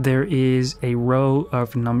 there is a row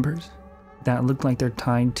of numbers that look like they're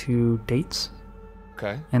tied to dates.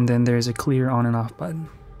 Okay. And then there's a clear on and off button,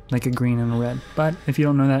 like a green and a red. But if you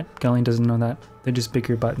don't know that, Gillion doesn't know that. They're just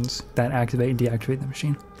bigger buttons that activate and deactivate the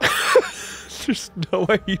machine. There's no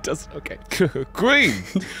way he doesn't. Okay. Green!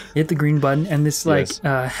 You hit the green button, and this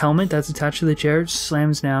helmet that's attached to the chair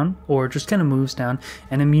slams down, or just kind of moves down,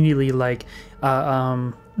 and immediately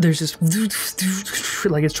there's this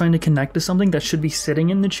like it's trying to connect to something that should be sitting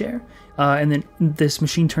in the chair, And then this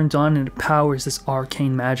machine turns on and it powers this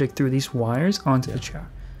arcane magic through these wires onto the chair.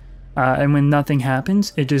 And when nothing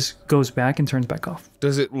happens, it just goes back and turns back off.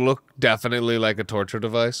 Does it look definitely like a torture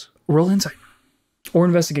device? Roll insight. Or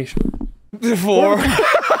investigation. 4.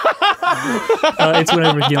 It's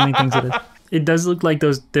whatever Gillion thinks it is. It does look like there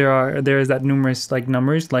is that numerous like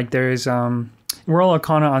numbers. Like there is roll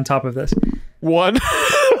Arcana on top of this. 1.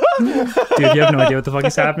 Dude, you have no idea what the fuck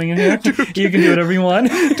is happening in here. You can do whatever you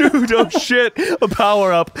want. Dude, oh shit. A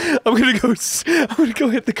power up. I'm gonna go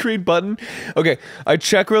hit the green button. Okay, I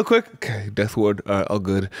check real quick. Okay, death ward, all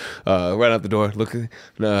good. Right out the door. Look,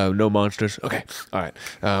 no monsters. Okay, all right.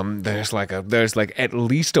 There's like at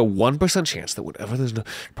least a 1% chance that whatever there's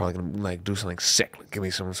probably gonna like do something sick. Like, give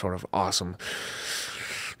me some sort of awesome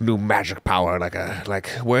new magic power, like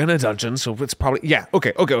we're in a dungeon, so it's probably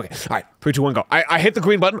okay. All right, 3, 2, 1, go. I hit the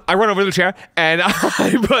green button. I run over to the chair and I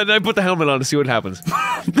put the helmet on to see what happens.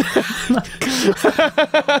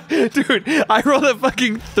 Dude, I rolled a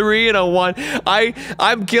fucking 3 and a 1.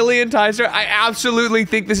 I'm Gillion Tidestrider. I absolutely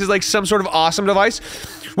think this is like some sort of awesome device.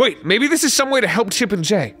 Wait, maybe this is some way to help Chip and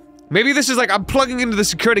Jay. Maybe this is like I'm plugging into the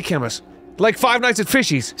security cameras, like Five Nights at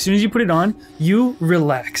Fishy's. As soon as you put it on, you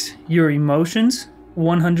relax. Your emotions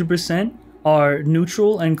 100% are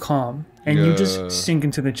neutral and calm, and you just sink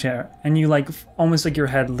into the chair, and you like almost like your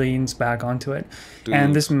head leans back onto it. Dude.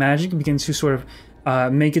 And this magic begins to sort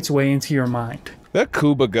of make its way into your mind. That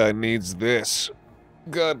Kuba guy needs this.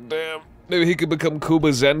 God damn. Maybe he could become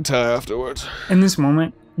Kuba Zenta afterwards. In this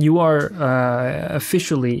moment, you are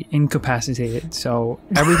officially incapacitated, so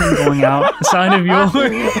everything going outside of your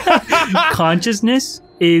consciousness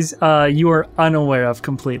is you are unaware of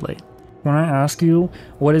completely. When I ask you,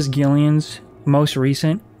 what is Gillion's most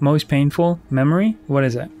recent, most painful memory? What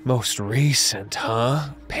is it? Most recent, huh?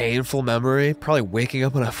 Painful memory? Probably waking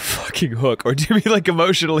up on a fucking hook. Or do you mean like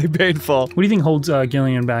emotionally painful? What do you think holds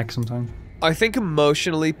Gillion back sometimes? I think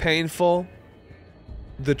emotionally painful,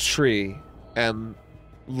 the tree, and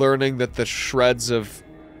learning that the shreds of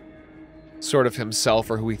sort of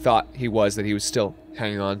himself or who he thought he was that he was still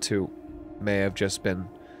hanging on to may have just been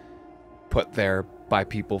put there by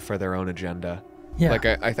people for their own agenda. Yeah. Like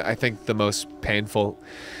I think the most painful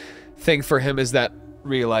thing for him is that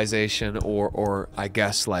realization, or I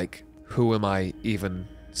guess like, who am I even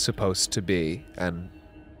supposed to be, and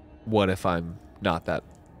what if I'm not that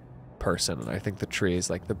person? And I think the tree is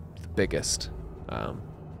like the biggest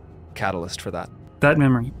catalyst for that. That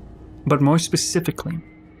memory, but more specifically,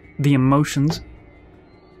 the emotions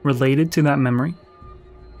related to that memory,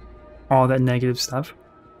 all that negative stuff,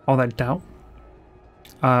 all that doubt,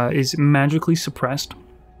 is magically suppressed.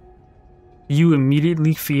 You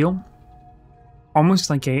immediately feel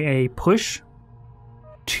almost like a push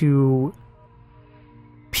to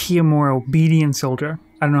be a more obedient soldier.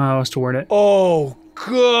 I don't know how else to word it. Oh,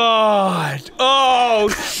 God. Oh,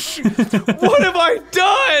 what have I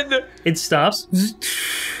done? It stops.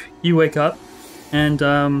 You wake up, and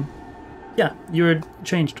yeah, you're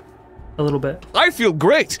changed a little bit. I feel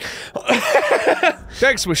great.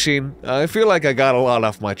 Thanks, machine. I feel like I got a lot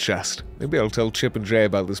off my chest. Maybe I'll tell Chip and Jay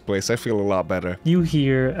about this place. I feel a lot better. You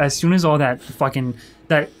hear, as soon as all that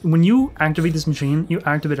when you activate this machine, you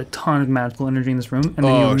activate a ton of magical energy in this room, and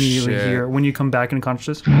then you immediately hear, when you come back into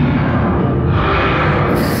consciousness,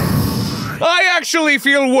 I actually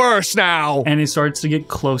feel worse now. And it starts to get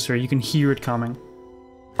closer. You can hear it coming.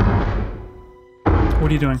 What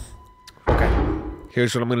are you doing? Okay.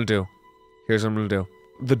 Here's what I'm gonna do.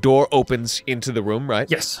 The door opens into the room, right?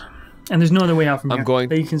 Yes. And there's no other way out from here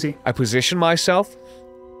that you can see. I position myself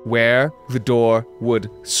where the door would...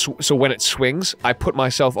 so when it swings, I put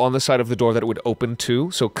myself on the side of the door that it would open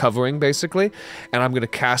to, so covering, basically. And I'm going to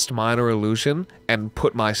cast Minor Illusion and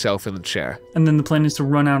put myself in the chair. And then the plan is to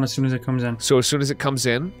run out as soon as it comes in. So as soon as it comes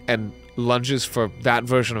in and lunges for that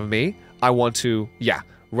version of me, I want to,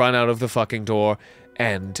 run out of the fucking door.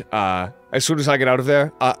 And as soon as I get out of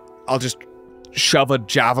there, I'll just shove a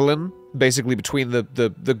javelin basically between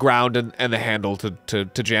the ground and the handle to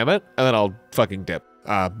jam it, and then I'll fucking dip.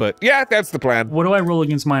 But yeah, that's the plan. What do I roll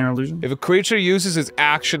against Minor Illusion? If a creature uses its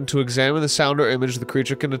action to examine the sound or image, the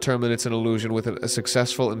creature can determine it's an illusion with a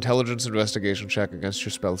successful intelligence investigation check against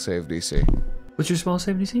your spell save DC. What's your spell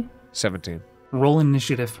save DC? 17. Roll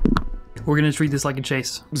initiative. We're gonna treat this like a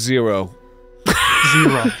chase. 0.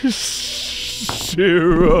 0.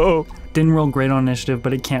 0. Didn't roll great on initiative,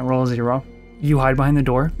 but it can't roll a 0. You hide behind the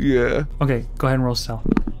door? Yeah. Okay, go ahead and roll stealth.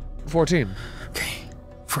 14. Okay,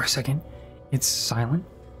 for a second, it's silent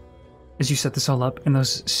as you set this all up, and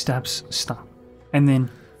those steps stop. And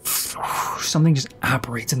then something just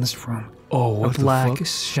apparates in this room. Oh, what a black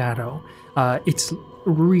shadow. It's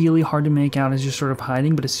really hard to make out as you're sort of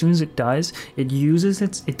hiding, but as soon as it does, it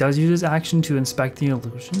does use its action to inspect the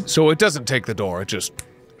illusion. So it doesn't take the door, it just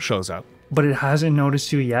shows up. But it hasn't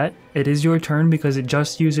noticed you yet. It is your turn because it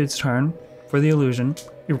just used its turn for the illusion.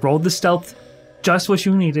 You rolled the stealth just what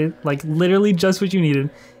you needed, like literally just what you needed.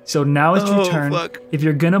 So now it's your turn. Fuck. If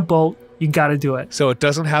you're gonna bolt, you gotta do it. So it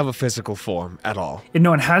doesn't have a physical form at all.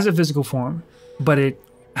 No, it has a physical form, but it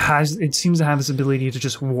seems to have this ability to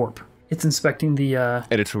just warp. It's inspecting the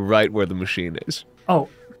And it's right where the machine is. Oh,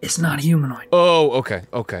 it's not humanoid. Oh, okay.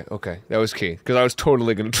 That was key, because I was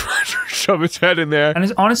totally going to try to shove its head in there.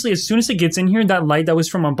 And honestly, as soon as it gets in here, that light that was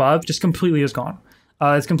from above just completely is gone.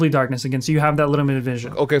 It's complete darkness again, so you have that limited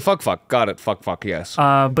vision. Okay, fuck. Got it. Fuck, yes.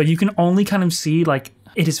 But you can only kind of see, like,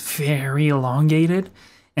 it is very elongated,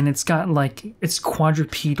 and it's got, like, it's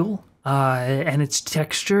quadrupedal, and its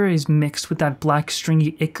texture is mixed with that black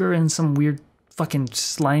stringy ichor and some weird fucking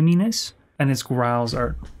sliminess, and its growls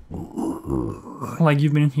are like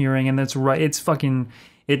you've been hearing, and that's right. It's fucking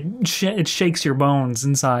it shakes your bones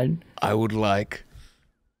inside. I would like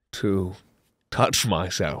to touch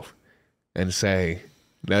myself and say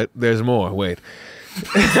that there's more. Wait.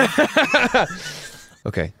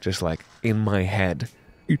 Okay, just like in my head.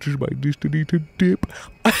 It is my destiny to dip.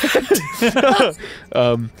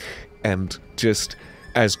 And just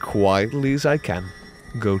as quietly as I can,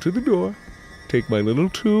 go to the door, take my little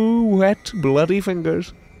 2 wet, bloody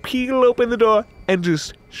fingers, peel open the door, and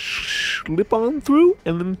just slip on through,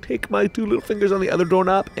 and then take my 2 little fingers on the other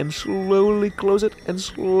doorknob and slowly close it and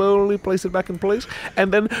slowly place it back in place,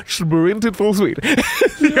 and then sprint it full speed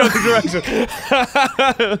the other direction.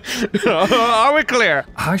 Are we clear?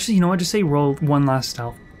 Actually, you know what? Just say roll one last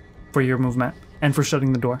stealth for your movement and for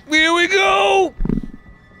shutting the door. Here we go!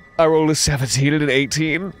 I rolled a 17 and an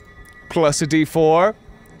 18, plus a d4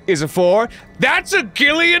 is a 4. That's a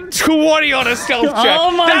Gillion 20 on a stealth check.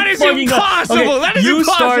 Oh my that is fucking God. impossible! Okay, That is you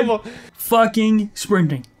impossible! Start fucking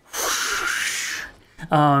sprinting.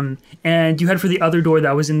 And you head for the other door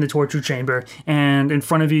that was in the torture chamber, and in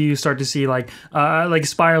front of you start to see like a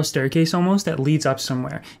spiral staircase almost that leads up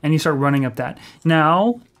somewhere, and you start running up that.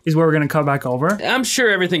 Now is where we're gonna cut back over. I'm sure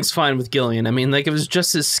everything's fine with Gillion. I mean, like, it was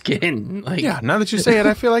just his skin. Like, Yeah, now that you say it,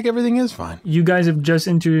 I feel like everything is fine. You guys have just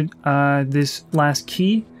entered this last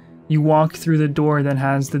key. You walk through the door that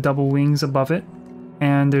has the double wings above it,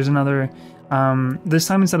 and there's another. This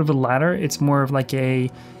time instead of a ladder, it's more of like a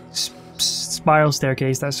spiral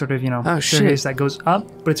staircase. That sort of staircase that goes up,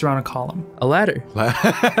 but it's around a column. a ladder.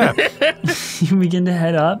 You begin to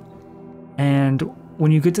head up, and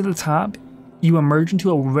when you get to the top, you emerge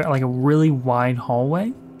into a really wide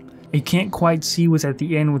hallway. You can't quite see what's at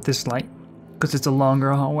the end with this light, because it's a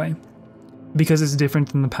longer hallway. Because it's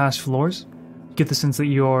different than the past floors, you get the sense that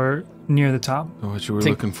you're near the top. What you were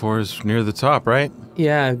looking for is near the top, right?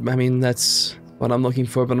 Yeah, I mean, that's what I'm looking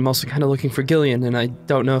for, but I'm also kind of looking for Gillion, and I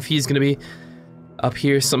don't know if he's going to be up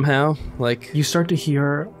here somehow. Like, You start to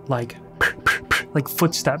hear like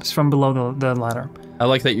footsteps from below the ladder. I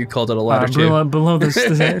like that you called it a ladder, too. Below this.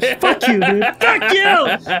 Fuck you, dude. Fuck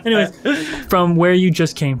you! Anyways, from where you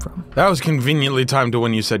just came from. That was conveniently timed to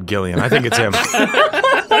when you said Gillion. I think it's him.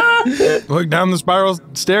 Look down the spiral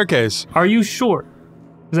staircase. Are you sure?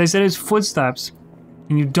 Because I said it's footsteps,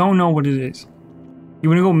 and you don't know what it is. You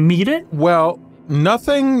want to go meet it? Well,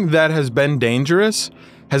 nothing that has been dangerous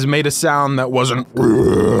has made a sound that wasn't.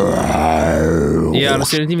 Yeah,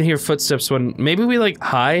 honestly, I didn't even hear footsteps when... Maybe we, like,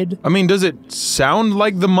 hide? I mean, does it sound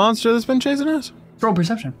like the monster that's been chasing us? Roll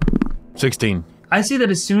perception. 16. I see that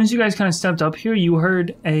as soon as you guys kind of stepped up here, you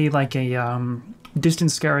heard a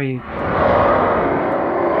distant scary...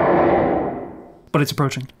 But it's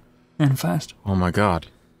approaching. And fast. Oh my god.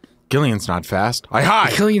 Gillion's not fast. I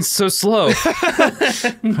hide! Gillion's so slow.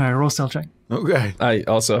 Alright, roll stealth check. Okay. I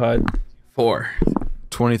also hide. 4.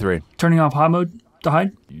 23. Turning off hot mode to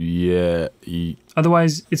hide. Yeah.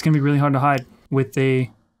 Otherwise, it's going to be really hard to hide with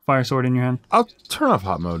a fire sword in your hand. I'll turn off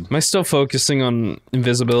hot mode. Am I still focusing on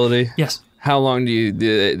invisibility? Yes. How long do you...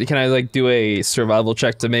 Can I, like, do a survival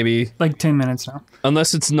check to maybe... Like 10 minutes now.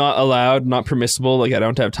 Unless it's not allowed, not permissible, like I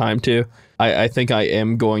don't have time to, I think I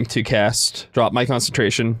am going to drop my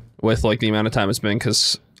concentration with like the amount of time it's been,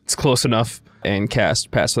 because it's close enough, and cast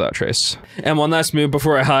Pass Without Trace. And one last move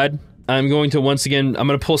before I hide, I'm going to once again, I'm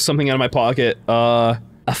going to pull something out of my pocket, a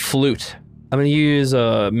flute. I'm going to use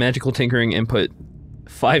a magical tinkering and put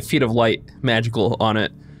 5 feet of light magical on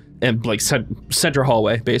it, and like center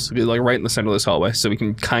hallway, basically, like right in the center of this hallway, so we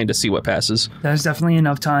can kind of see what passes. There's definitely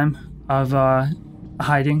enough time of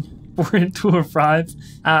hiding for it to arrive.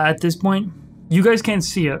 At this point, you guys can't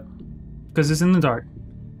see it because it's in the dark,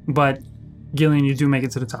 but Gillion, you do make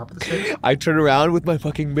it to the top of the stairs. I turn around with my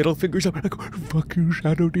fucking middle fingers up and I go, fuck you,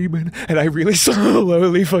 Shadow Demon. And I really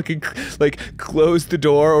slowly fucking, like, close the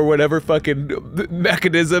door or whatever fucking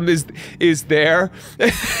mechanism is there.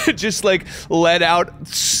 Just, like, let out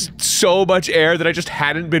so much air that I just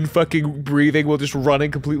hadn't been fucking breathing while just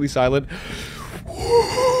running completely silent.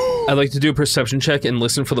 I'd like to do a perception check and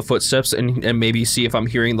listen for the footsteps and maybe see if I'm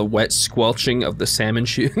hearing the wet squelching of the salmon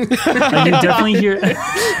shoe. You definitely hear...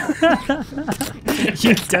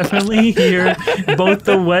 you definitely hear both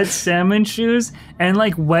the wet salmon shoes and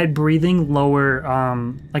like wet breathing lower,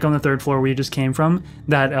 like on the 3rd floor where you just came from,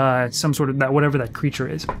 that some sort of, that whatever that creature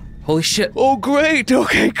is. Holy shit. Oh, great.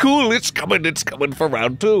 Okay, cool. It's coming for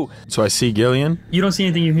round 2. So I see Gillion. You don't see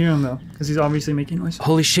anything, you hear him though, because he's obviously making noise.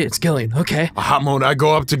 Holy shit, it's Gillion. Okay. A hot mode, I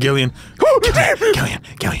go up to Gillion.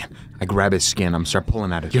 Gillion. I grab his skin, I'm start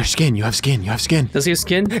pulling at it. Your skin, you have skin. Does he have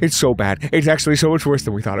skin? It's so bad. It's actually so much worse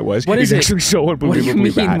than we thought it was. What is it? It's actually so unbelievably What do you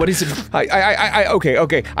mean? bad. What is it?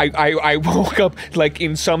 Okay. I woke up like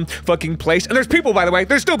in some fucking place, and there's people, by the way.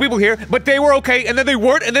 There's still people here, but they were okay, and then they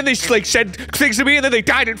weren't, and then they like said things to me, and then they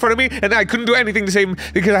died in front of me, and I couldn't do anything to save them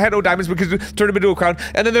because I had no diamonds because it turned them into a crown.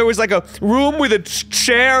 And then there was like a room with a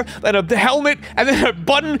chair and a helmet, and then a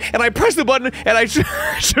button, and I pressed the button, and I should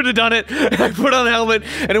have done it. And I put on the helmet,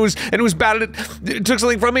 and it was bad, and it took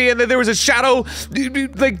something from me, and then there was a shadow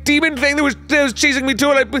like demon thing that was chasing me too,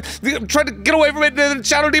 and I tried to get away from it, and then the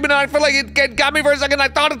shadow demon, and I felt like it got me for a second. I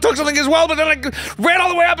thought it took something as well, but then I ran all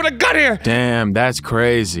the way up and I got here. Damn, that's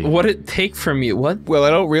crazy. What did it take from you? What? Well, I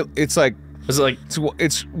don't it's like Was it like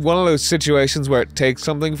it's one of those situations where it takes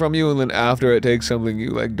something from you, and then after it takes something, you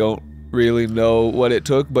like don't really know what it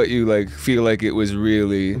took, but you like feel like it was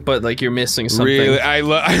really, but like you're missing something? Really, I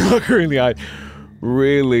look her in the eye.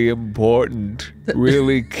 Really important,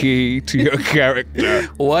 really key to your character.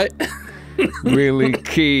 What? Really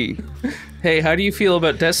key. Hey, how do you feel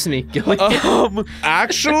about Destiny, Gillion?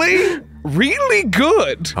 Actually, really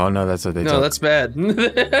good. Oh no, that's what they No, told. that's bad.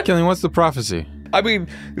 Gillion, what's the prophecy? I mean,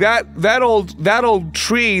 that old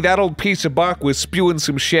tree, that old piece of bark was spewing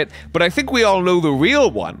some shit, but I think we all know the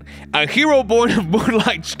real one. A hero born of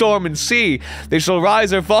moonlight, storm, and sea. They shall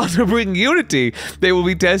rise or fall to bring unity. They will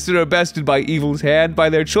be tested or bested by evil's hand. By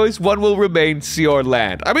their choice, one will remain sea or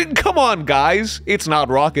land. I mean, come on, guys. It's not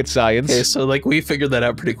rocket science. Okay, so like we figured that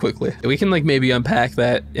out pretty quickly. We can like maybe unpack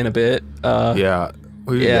that in a bit. Yeah.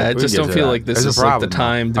 I just don't feel like this is like the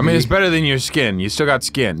time to I mean, it's better than your skin. You still got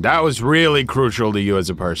skin. That was really crucial to you as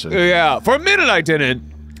a person. Yeah, for a minute I didn't.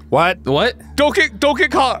 What? What? Don't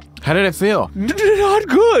get caught. How did it feel? Not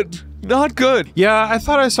good. Not good. Yeah, I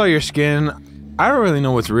thought I saw your skin. I don't really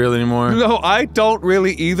know what's real anymore. No, I don't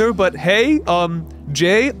really either, but hey,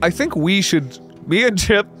 Jay, I think me and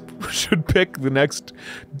Chip should pick the next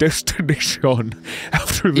destination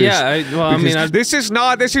after this. Yeah, I mean, this is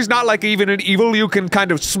not like even an evil you can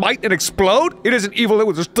kind of smite and explode. It is an evil that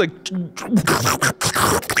will just like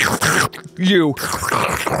you.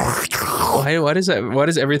 Why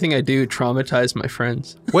does everything I do traumatize my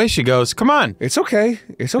friends? Way she goes. Come on. It's okay.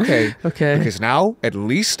 It's okay. Okay. Because now at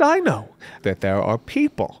least I know that there are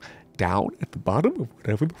people down at the bottom of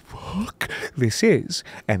whatever the fuck this is,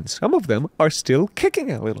 and some of them are still kicking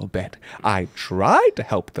a little bit. I tried to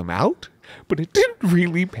help them out, but it didn't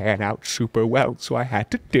really pan out super well, so I had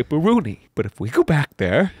to dip a rooney. But if we go back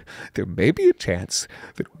there may be a chance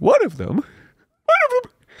that one of them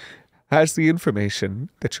has the information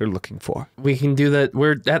that you're looking for. We can do that.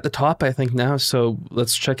 We're at the top, I think, now, so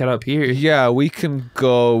let's check it up here. Yeah, we can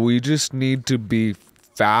go. We just need to be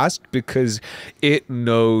fast because it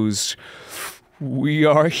knows we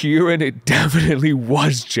are here and it definitely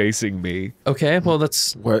was chasing me. Okay, well,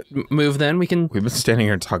 let's move then. We've been standing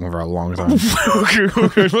here talking for a long time. Okay,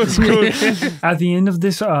 let's go. At the end of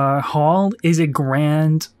this hall is a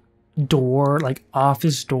grand door, like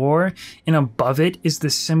office door, and above it is the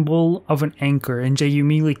symbol of an anchor. And Jay, you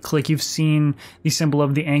immediately click. You've seen the symbol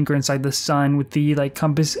of the anchor inside the sun with the like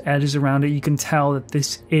compass edges around it. You can tell that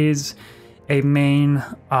this is a main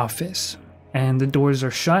office, and the doors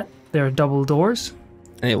are shut. There are double doors.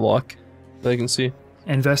 Any lock that I can see?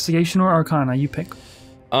 Investigation or Arcana, you pick.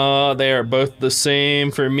 They are both the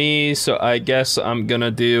same for me, so I guess I'm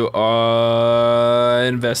gonna do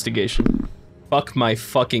investigation. Fuck my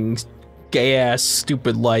fucking gay ass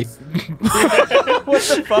stupid life. What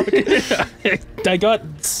the fuck? I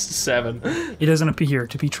got 7. It doesn't appear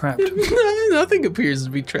to be trapped. Nothing appears to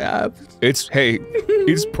be trapped.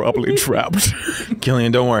 He's probably trapped.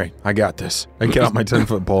 Gillion, don't worry. I got this. I get off my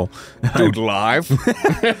 10-foot pole. Dude, live?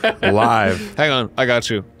 Live. Hang on, I got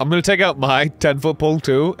you. I'm gonna take out my 10-foot pole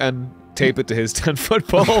too and tape it to his 10-foot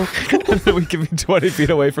pole, and then we can be 20 feet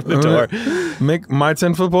away from the door. Make my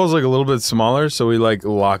 10-foot poles like a little bit smaller, so we like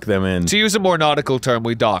lock them in. To use a more nautical term,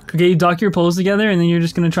 we dock. Okay, you dock your poles together, and then you're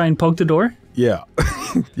just gonna try and poke the door? Yeah.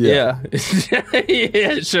 Yeah.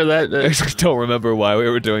 Yeah, sure, I that. don't remember why we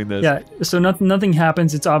were doing this. Yeah, so nothing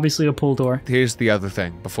happens. It's obviously a pull door. Here's the other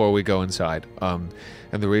thing before we go inside. And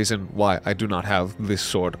the reason why I do not have this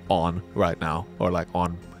sword on right now, or like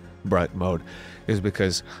on bright mode, is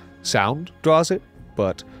because sound draws it,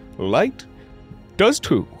 but light does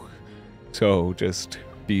too. So just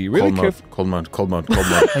be really careful. Cold mode.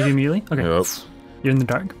 Like immediately? Okay. Yep. You're in the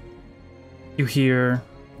dark. You hear...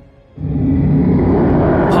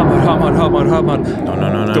 Hot mode.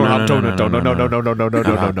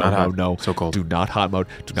 No. So cold. Do not hot mode.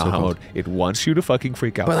 Do not hot mode. It wants you to fucking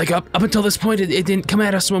freak out. But like up until this point, it didn't come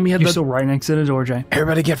at us when we had You're the. still right next to the door, Jay.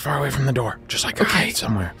 Everybody get far away from the door. Just like hide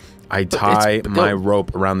somewhere. I it's- tie but my go-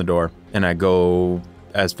 rope around the door, and I go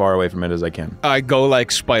as far away from it as I can. I go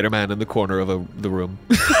like Spider-Man in the corner of the room.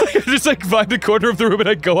 I just like find the corner of the room and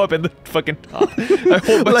I go up in the fucking top. I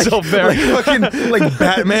hold myself there. Like fucking like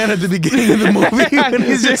Batman at the beginning of the movie, and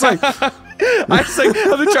he's just like, I've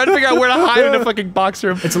been trying to figure out where to hide in a fucking box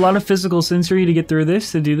room. It's a lot of physical sensory to get through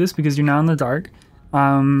this, to do this, because you're now in the dark.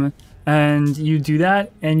 And you do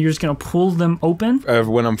that, and you're just gonna pull them open.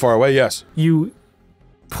 when I'm far away, yes. You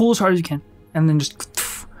pull as hard as you can, and then just...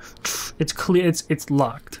 It's clear, it's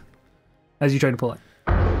locked as you try to pull it.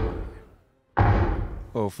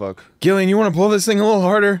 Oh fuck. Gillian, you want to pull this thing a little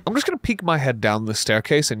harder? I'm just gonna peek my head down the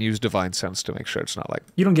staircase and use divine sense to make sure it's not like.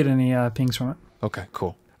 You don't get any pings from it. Okay,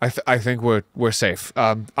 cool. I think we're safe.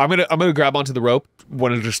 I'm gonna grab onto the rope.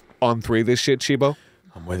 Want to just on 3 this shit, Shibo?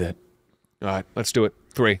 I'm with it. All right, let's do it.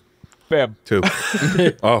 3. Bam. 2.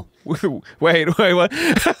 Oh. Wait, what?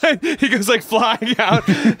 He goes like flying out.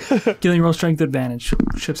 Gillian, roll strength advantage.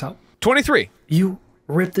 Ships out. 23. You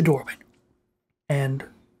rip the door open, and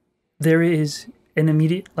there is an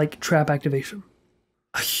immediate like trap activation.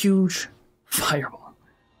 A huge fireball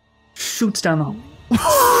shoots down the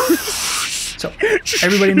hallway. So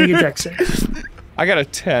everybody make a dex save. I got a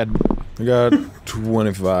 10. I got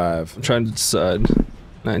 25. I'm trying to decide.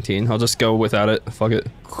 19. I'll just go without it. Fuck it.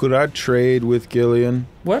 Could I trade with Gillian?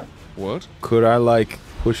 What? What? Could I like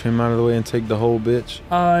push him out of the way and take the whole bitch?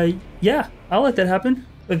 Yeah, I'll let that happen.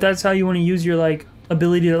 If that's how you want to use your like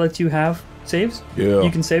ability that lets you have saves, Yeah.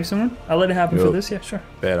 you can save someone. I'll let it happen for Yep. this. Yeah, sure.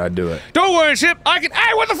 Bet I'd do it. Don't worry, Chip. I can.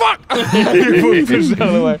 Hey, what the fuck? Pushes out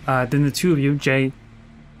of the way. Then the two of you, Jay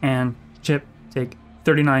and Chip, take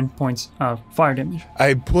 39 points of fire damage.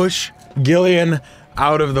 I push Gillian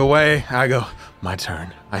out of the way. I go, my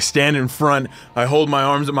turn. I stand in front. I hold my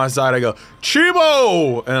arms at my side. I go,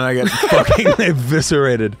 Chibo! And I get fucking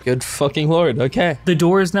eviscerated. Good fucking lord. Okay. The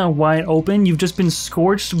door is now wide open. You've just been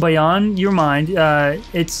scorched beyond your mind.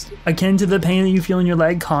 It's akin to the pain that you feel in your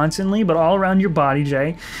leg constantly, but all around your body,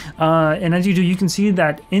 Jay. And as you do, you can see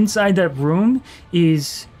that inside that room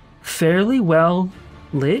is fairly well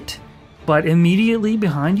lit, but immediately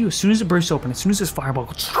behind you, as soon as it bursts open, as soon as this fireball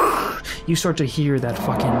goes, you start to hear that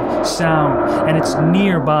fucking sound, and it's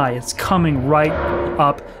nearby. It's coming right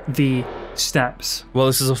up the steps. Well,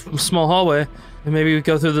 this is a small hallway. And maybe we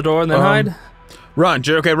go through the door and then hide? Run,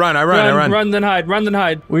 okay, run, I run. Run, then hide. Run, then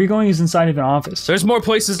hide. Where you're going is inside of an office. There's more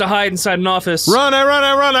places to hide inside an office. Run,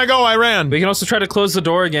 I ran. We can also try to close the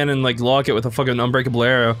door again and, like, lock it with a fucking unbreakable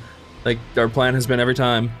arrow. Like, our plan has been every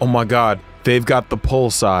time. Oh my god, they've got the pull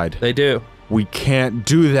side. They do. We can't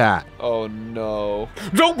do that. Oh no.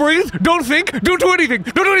 Don't breathe. Don't think. Don't do anything.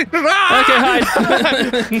 Don't do anything. Ah! Okay,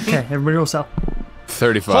 hide. Okay, everybody roll south.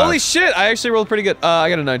 35. Holy shit! I actually rolled pretty good. I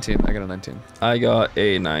got a 19. I got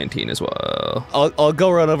a 19 as well. I'll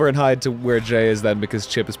go run over and hide to where Jay is then, because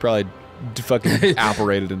Chip is probably fucking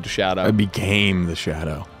apparated into shadow. I became the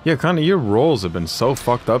shadow. Yeah, Connie, your rolls have been so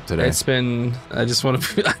fucked up today. It's been. I just want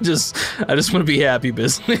to. I just want to be happy,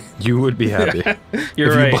 Bizly. You would be happy.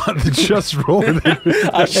 You're if right. you bought the just roll.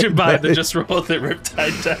 I should buy the just roll the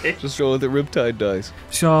Riptide die. Just roll with the Riptide dice.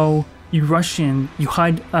 So you rush in, you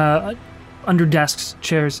hide under desks,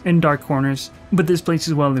 chairs, in dark corners, but this place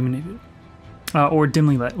is well illuminated, or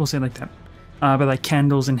dimly lit. We'll say it like that, by like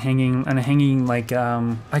candles and hanging like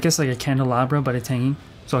I guess like a candelabra, but it's hanging,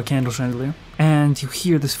 so a candle chandelier. And you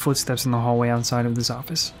hear this footsteps in the hallway outside of this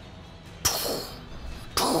office.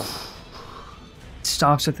 It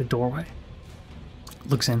stops at the doorway,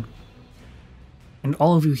 looks in, and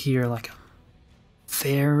all of you hear like a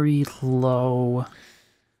very low.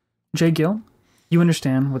 Jay Gill, you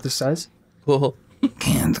understand what this says? Cool.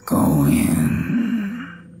 Can't go in.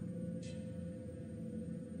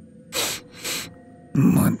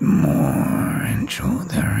 But more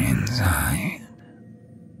intruder inside.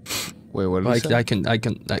 Wait, what did Like you say? I can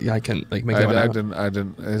like make it I out.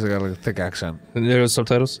 didn't. It's got like a thick accent. And there are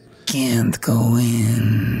subtitles. Can't go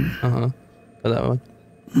in. For that one.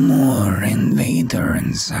 More invader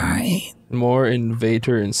inside. More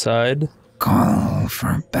invader inside. Call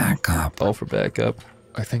for backup. Call for backup.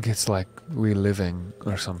 I think it's like reliving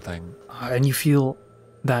or something. And you feel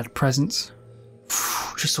that presence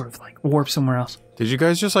just sort of like warp somewhere else. Did you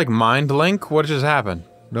guys just like mind link? What just happened?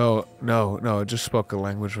 No. It just spoke a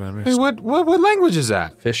language around Hey, me. what language is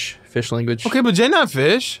that? Fish language. Okay, but Jay not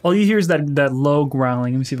fish. All you hear is that low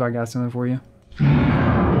growling. Let me see if I got something for you.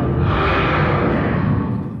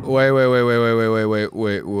 Wait.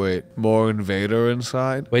 More invader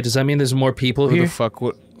inside? Wait, does that mean there's more people Who here? the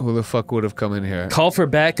fuck would have come in here? Call for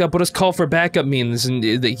backup? What does call for backup mean?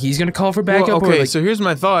 He's gonna call for backup? Well, okay, or like, so here's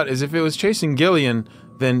my thought: is if it was chasing Gillion,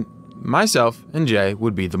 then myself and Jay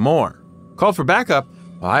would be the more. Call for backup?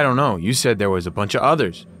 Well, I don't know. You said there was a bunch of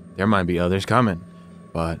others. There might be others coming,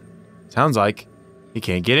 but sounds like he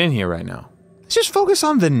can't get in here right now. Let's just focus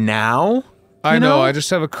on the now. I you know, I just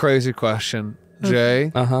have a crazy question.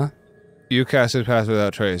 Jay, you casted Pass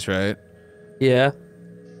Without Trace, right? yeah.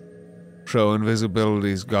 So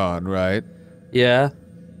invisibility's gone, right? Yeah.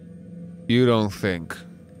 You don't think.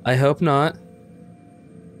 I hope not.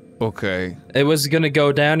 Okay. It was gonna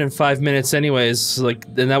go down in 5 minutes anyways, like,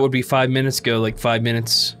 and that would be 5 minutes ago, like 5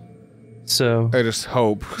 minutes. So... I just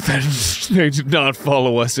hope that they did not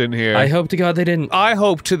follow us in here. I hope to God they didn't. I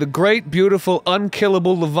hope to the great, beautiful,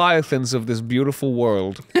 unkillable leviathans of this beautiful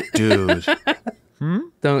world. Dude. No,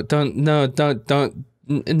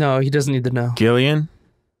 he doesn't need to know. Gillion,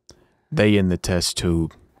 they in the test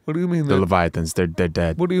tube. What do you mean? The Leviathans, they're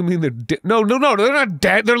dead. What do you mean they're dead? No, they're not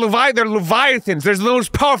dead. They're leviathans. There's the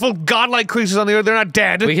most powerful godlike creatures on the earth. They're not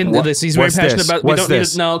dead. We can do this. He's very What's passionate this? about. What's We don't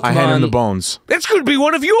this? need to know. I Come hand on. him the bones. This could be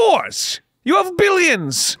one of yours. You have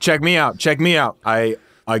billions. Check me out. I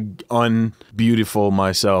unbeautiful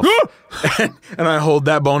myself. And I hold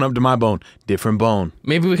that bone up to my bone. Different bone.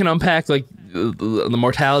 Maybe we can unpack like the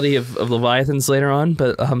mortality of Leviathans later on,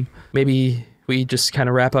 but maybe we just kind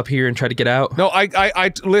of wrap up here and try to get out. No,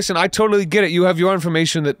 I listen. I totally get it. You have your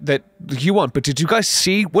information that you want, but did you guys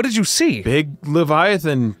see? What did you see? Big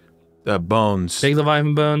Leviathan bones. Big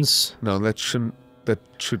Leviathan bones. No, that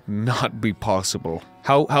should not be possible.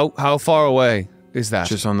 How far away is that?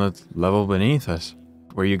 Just on the level beneath us,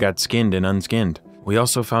 where you got skinned and unskinned. We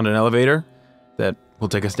also found an elevator that will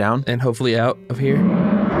take us down. And hopefully out of here.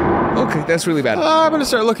 Okay, that's really bad. I'm gonna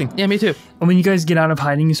start looking. Yeah, me too. And when you guys get out of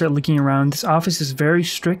hiding, you start looking around. This office is very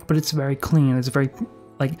strict, but it's very clean. It's very,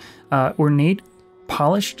 like, ornate,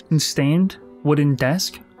 polished, and stained wooden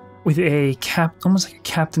desk with a almost like a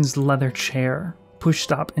captain's leather chair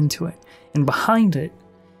pushed up into it. And behind it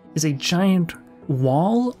is a giant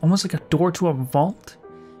wall, almost like a door to a vault.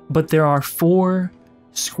 But there are 4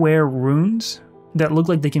 square runes that look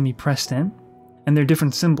like they can be pressed in. And they're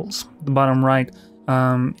different symbols. The bottom right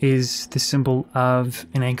is the symbol of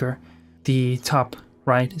an anchor. The top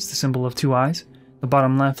right is the symbol of 2 eyes. The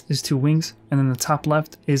bottom left is 2 wings. And then the top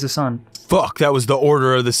left is a sun. Fuck, that was the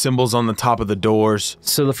order of the symbols on the top of the doors.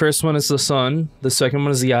 So the first one is the sun. The second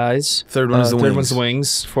one is the eyes. Third one is the Third wings. one's the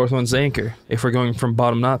wings. Fourth one's the anchor. If we're going from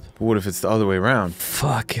bottom up. But what if it's the other way around?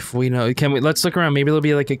 Fuck, if we know. Let's look around. Maybe there'll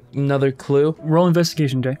be like another clue. Roll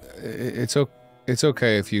investigation, Jay. It's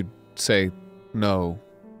okay if you say no,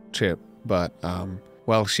 Chip. But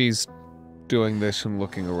while she's doing this and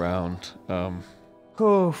looking around,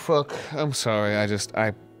 oh fuck, I'm sorry.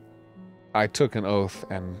 I took an oath,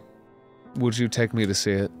 and would you take me to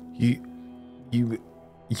see it?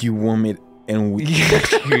 You want me and we...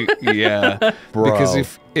 Yeah, Bro.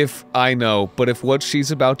 because if I know, but if what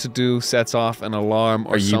she's about to do sets off an alarm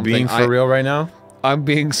or Are you something, being for real right now? I'm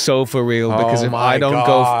being so for real, because Oh if my I don't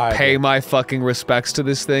God. go pay my fucking respects to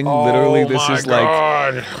this thing, literally this is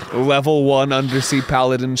like level 1 undersea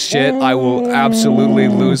paladin shit. I will absolutely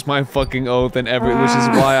lose my fucking oath and which is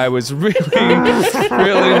why I was really,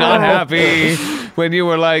 really not happy when you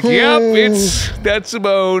were like, yep, that's a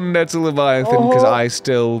bone, that's a leviathan, because I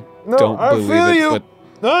still don't believe it, but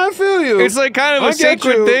I feel you. it's like kind of a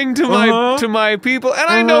sacred thing to my people, and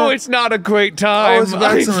I know it's not a great time. it's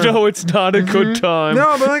I excellent. know it's not a good time.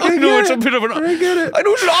 No, but I know get it's a it. bit of an. I get it. I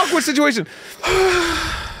know it's an awkward situation.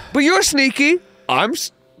 But you're sneaky.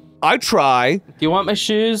 I try. Do you want my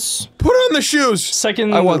shoes? Put on the shoes.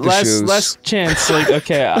 Second, I want the last, shoes. last chance. Like,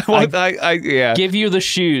 okay, Yeah. give you the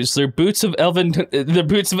shoes. They're boots of elven. They're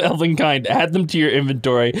boots of elven kind. Add them to your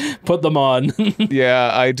inventory. Put them on. Yeah,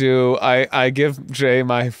 I do. I give Jay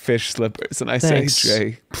my fish slippers, and I Thanks.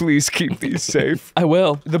 say, Jay, please keep these safe. I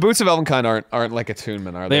will. The boots of Elvenkind aren't like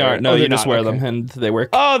attunement, are they? They aren't. No, Oh, you they're just not, wear okay. them, and they work.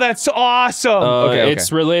 Oh, that's awesome. Okay.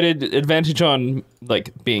 It's related advantage on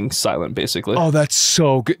like being silent, basically. Oh, that's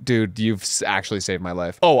so good. Dude, you've actually saved my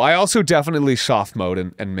life. Oh, I also definitely soft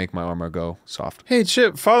mode and make my armor go soft. Hey,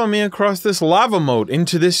 Chip, follow me across this lava moat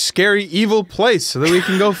into this scary, evil place so that we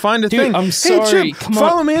can go find a Dude, thing. I'm Hey, sorry, Chip, come on.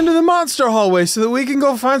 follow me into the monster hallway so that we can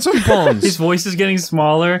go find some His bones. voice is getting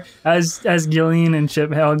smaller as Gillion and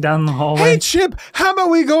Chip head down the hallway. Hey, Chip, how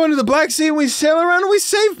about we go into the Black Sea and we sail around and we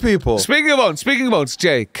save people? Speaking of bones,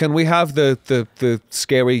 Jay, can we have the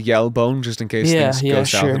scary yell bone just in case things go south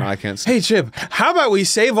sure. and I can't Hey, Chip, how about we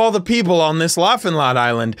save all the people on this Laughing Lot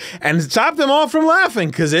Island and stop them all from laughing?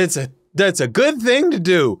 Because that's a good thing to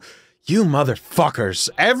do. You motherfuckers,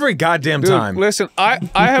 every goddamn Dude, time. listen, I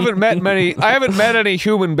haven't met any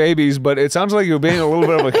human babies, but it sounds like you're being a little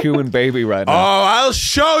bit of a human baby right Oh, now. I'll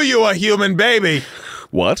show you a human baby.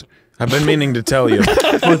 What? I've been meaning to tell you.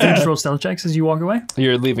 Both just roll stealth checks as you walk away.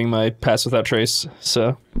 You're leaving my pass without trace,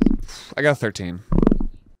 so I got 13.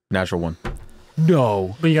 Natural one.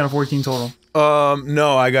 No. But you got a 14 total.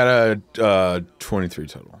 No, I got a 23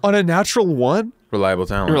 total. On a natural 1? Reliable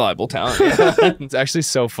talent. reliable talent. Yeah. It's actually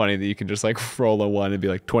so funny that you can just like roll a 1 and be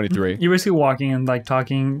like 23. You're basically walking and like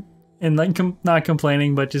talking and like not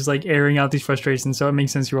complaining, but just like airing out these frustrations. So it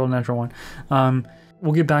makes sense you roll a natural 1.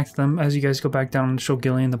 We'll get back to them as you guys go back down and show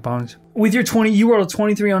Gillion the bones. With your 20, you rolled a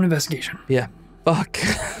 23 on investigation. Yeah. Fuck.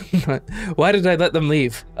 Why did I let them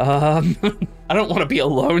leave? I don't want to be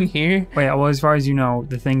alone here. Wait, well, as far as you know,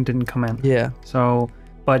 the thing didn't come in. Yeah. So,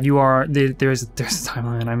 but you are there's a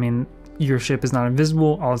timeline. I mean, your ship is not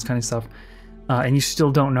invisible, all this kind of stuff, and you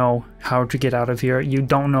still don't know how to get out of here. You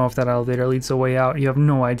don't know if that elevator leads the way out. You have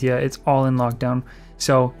no idea. It's all in lockdown.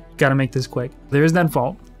 So, gotta make this quick. There is that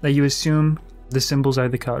vault that you assume the symbols are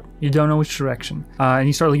the code. You don't know which direction, and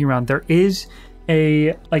you start looking around. There is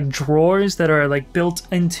a like drawers that are like built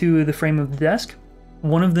into the frame of the desk.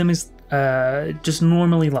 One of them is just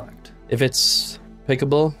normally locked. If it's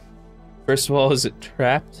pickable, first of all, is it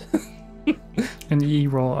trapped? And you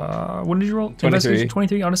roll, what did you roll? 23.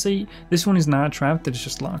 23. Honestly, this one is not trapped, it's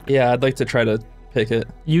just locked. Yeah, I'd like to try to pick it.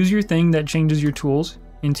 Use your thing that changes your tools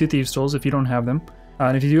into Thieves' Tools if you don't have them.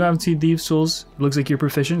 And if you do have Thieves' Tools, it looks like you're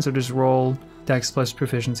proficient, so just roll Dex plus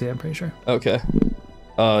proficiency, I'm pretty sure. Okay.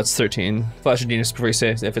 It's 13. Flash of Genius before you say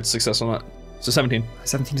if it's successful or not. So 17.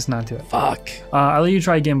 17 does not do it. Fuck. I'll let you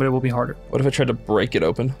try again, but it will be harder. What if I tried to break it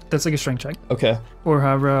open? That's like a strength check, Okay. or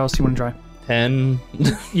however else you want to try. 10.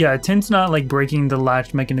 Yeah, 10's not like breaking the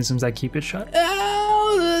latch mechanisms that keep it shut.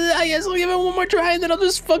 Oh, I guess I'll give it one more try and then I'll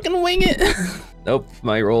just fucking wing it. Nope,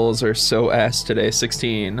 my rolls are so ass today.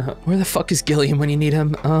 16. Where the fuck is Gillion when you need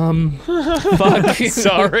him? Fuck.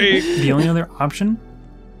 Sorry. The only other option,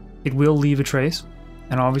 it will leave a trace,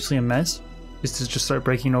 and obviously a mess, is to just start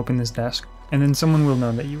breaking open this desk. And then someone will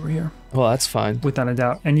know that you were here, Well, that's fine. without a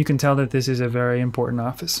doubt. And you can tell that this is a very important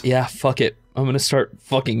office. Yeah, fuck it. I'm gonna start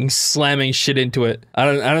fucking slamming shit into it. I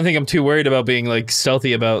don't think I'm too worried about being like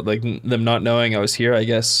stealthy about like them not knowing I was here, I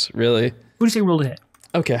guess, really. What do you say roll to hit?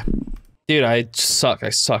 Okay. Dude, I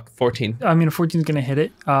suck. 14. I mean, a 14 is going to hit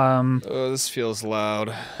it. Oh, this feels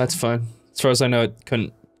loud. That's fine. As far as I know, it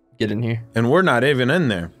couldn't get in here. And we're not even in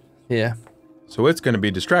there. Yeah. So it's going to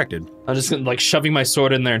be distracted. I'm just like shoving my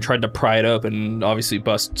sword in there and tried to pry it open and obviously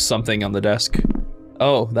bust something on the desk.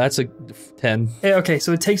 Oh, that's a 10. Okay,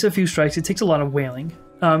 so it takes a few strikes. It takes a lot of wailing.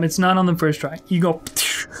 It's not on the first try. You go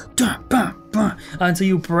until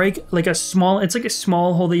you break like a small. It's like a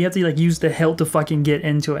small hole that you have to like use the hilt to fucking get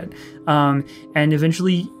into it. And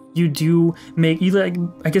eventually you do make you like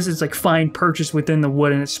I guess it's like fine purchase within the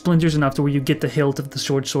wood, and it splinters enough to where you get the hilt of the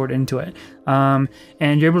sword into it. And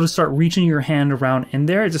you're able to start reaching your hand around in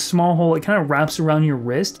there. It's a small hole. It kind of wraps around your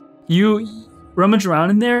wrist. You rummage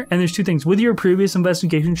around in there, and there's two things. With your previous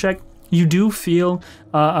investigation check, you do feel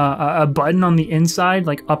a button on the inside,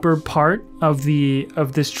 like upper part of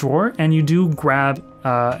this drawer, and you do grab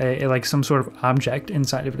like some sort of object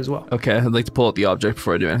inside of it as well. Okay, I'd like to pull out the object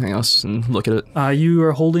before I do anything else and look at it. You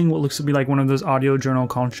are holding what looks to be like one of those audio journal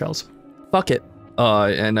conch shells. Fuck it.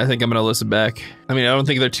 And I think I'm gonna listen back. I mean, I don't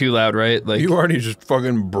think they're too loud, right? Like, You already just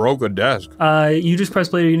fucking broke a desk. You just press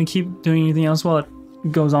play. Are you gonna keep doing anything else while it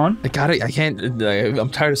goes on? I can't, I'm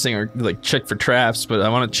tired of saying, like, check for traps, but I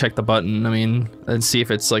want to check the button, I mean, and see if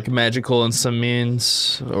it's, like, magical in some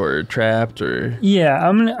means, or trapped, or... Yeah,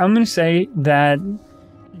 I'm gonna say that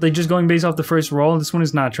Like, just going based off the first roll, this one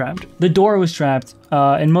is not trapped. The door was trapped,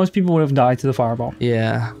 and most people would have died to the fireball.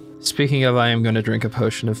 Yeah. Speaking of, I am going to drink a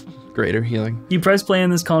potion of greater healing. You press play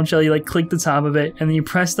on this conch shell, you like click the top of it, and then you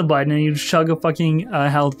press the button and you chug a fucking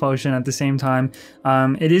health potion at the same time.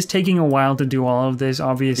 It is taking a while to do all of this,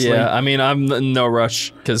 obviously. Yeah, I mean, I'm in no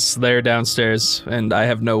rush because they're downstairs and I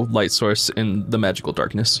have no light source in the magical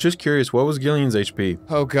darkness. Just curious, what was Gillion's HP?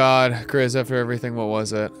 Oh God, Grizz, after everything, what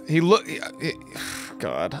was it?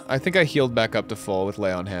 God, I think I healed back up to full with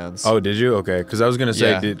lay on hands. Oh, did you? Okay, because I was gonna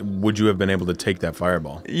say, Yeah. would you have been able to take that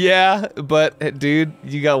fireball? Yeah, but dude,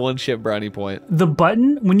 you got one ship brownie point. The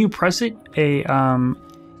button, when you press it, a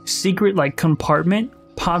secret like compartment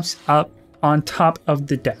pops up on top of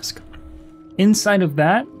the desk. Inside of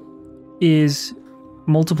that is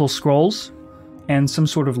multiple scrolls and some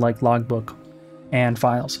sort of like logbook and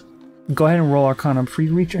files. Go ahead and roll Arcana before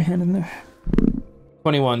you reach your hand in there.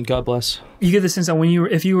 21, God bless. You get the sense that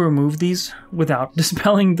if you remove these without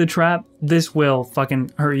dispelling the trap, this will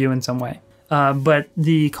fucking hurt you in some way. But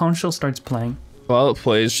the conch shell starts playing. While it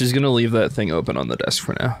plays, she's going to leave that thing open on the desk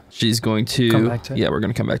for now. She's going to... Come back to it. Yeah, we're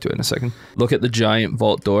going to come back to it in a second. Look at the giant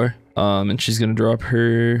vault door, and she's going to draw up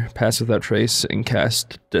her Pass Without Trace and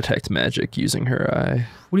cast Detect Magic using her eye.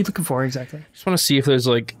 What are you looking for exactly? Just want to see if there's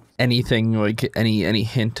like anything, like any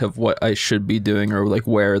hint of what I should be doing or like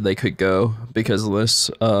where they could go because of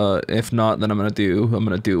this. If not, then I'm gonna do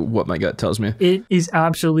what my gut tells me. It is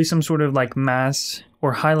absolutely some sort of like mass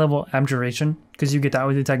or high level abjuration because you get that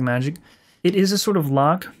with Detect Magic. It is a sort of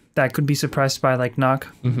lock that could be suppressed by like knock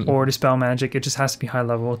or dispel magic. It just has to be high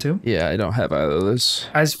level too. Yeah, I don't have either of those.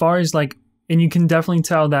 As far as like, and you can definitely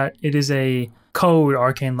tell that it is a code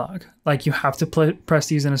arcane lock. Like you have to press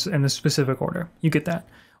these in a specific order. You get that.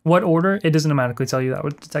 What order? It doesn't automatically tell you that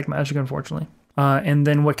with Detect Magic, unfortunately. And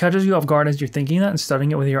then what catches you off guard as you're thinking that and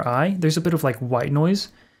studying it with your eye, there's a bit of like white noise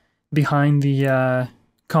behind the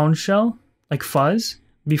conch shell, like fuzz,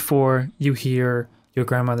 before you hear your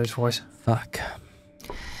grandmother's voice. Fuck.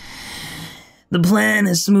 The plan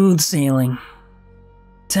is smooth sailing.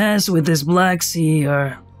 Tests with this Black Sea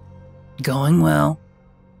are going well.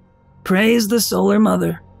 Praise the Solar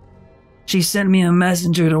Mother. She sent me a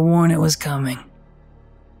messenger to warn it was coming.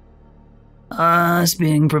 Us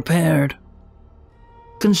being prepared.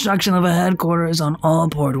 Construction of a headquarters on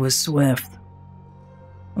Allport was swift.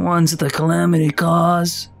 Once the calamity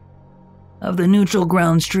cause of the Neutral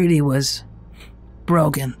Grounds Treaty was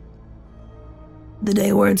broken, the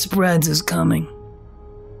day where it spreads is coming.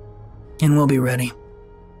 And we'll be ready.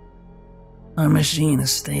 Our machine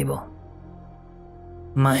is stable.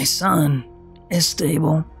 My son is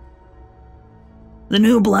stable. The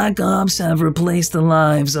new Black Ops have replaced the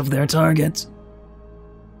lives of their targets.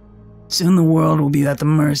 Soon the world will be at the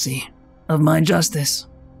mercy of my justice.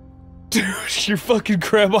 Dude, your fucking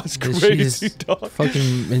grandma's crazy, dog.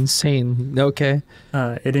 Fucking insane. Okay.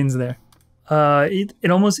 It ends there.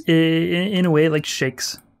 It almost, in a way, like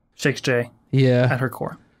shakes Jay Yeah. at her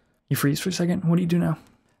core. You freeze for a second. What do you do now?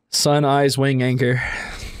 Sun, eyes, wing, anchor.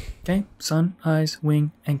 Okay, sun, eyes,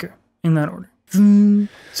 wing, anchor. In that order. Vroom.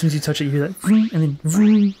 As soon as you touch it, you hear that vroom, and then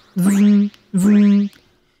vroom, vroom, vroom.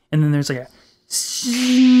 And then there's like a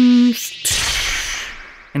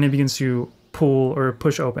and it begins to pull or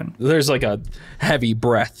push open. There's like a heavy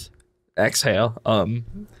breath exhale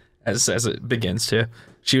as it begins to.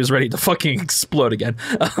 She was ready to fucking explode again.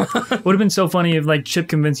 Would have been so funny if like Chip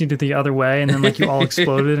convinced you to the other way and then like you all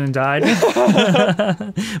exploded and died.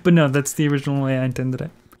 But no, that's the original way I intended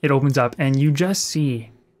it. It opens up and you just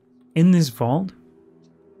see in this vault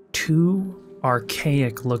 2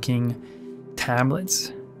 archaic looking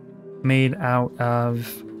tablets made out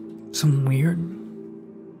of some weird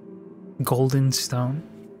golden stone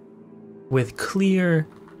with clear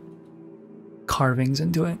carvings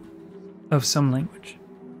into it of some language.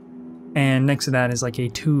 And next to that is like a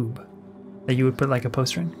tube that you would put like a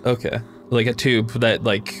poster in. Okay. Like a tube that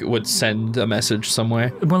like would send a message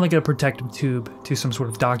somewhere. More like a protective tube to some sort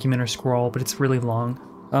of document or scroll, but it's really long.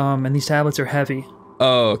 And these tablets are heavy.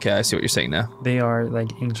 Oh, okay. I see what you're saying now. They are like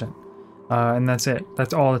ancient. And that's it.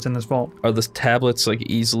 That's all that's in this vault. Are the tablets like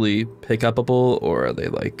easily pick upable or are they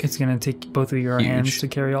like... It's gonna take both of your Huge. hands to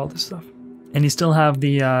carry all this stuff. And you still have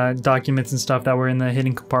the documents and stuff that were in the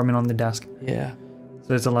hidden compartment on the desk. Yeah. So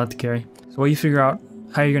there's a lot to carry. So while you figure out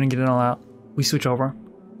how you're gonna get it all out, we switch over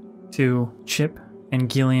to Chip and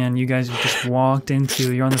Gillion. You guys have just walked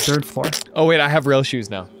into, you're on the 3rd floor. Oh wait, I have rail shoes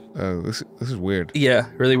now. Oh, this is weird. Yeah,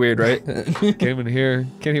 really weird, right? Can't even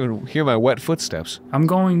hear my wet footsteps. I'm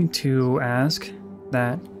going to ask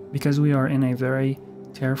that because we are in a very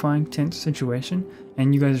terrifying, tense situation,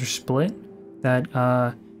 and you guys are split, that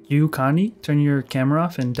You, Condi, turn your camera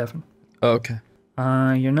off, and Devin. Okay.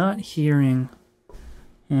 You're not hearing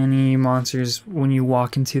any monsters when you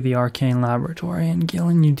walk into the arcane laboratory. And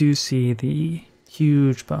Gillion, you do see the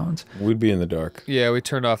huge bones. We'd be in the dark. Yeah, we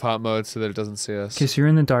turned off hot mode so that it doesn't see us. Okay, so you're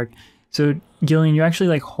in the dark. So, Gillion, you're actually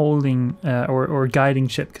like holding or guiding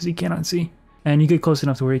Chip because he cannot see. And you get close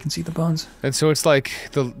enough to where you can see the bones. And so it's like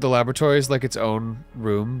the laboratory is like its own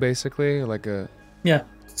room, basically, like a... Yeah,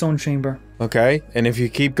 its own chamber. Okay, and if you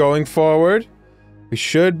keep going forward, we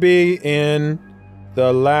should be in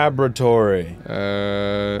the laboratory.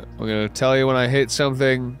 I'm gonna tell you when I hit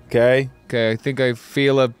something. Okay. Okay, I think I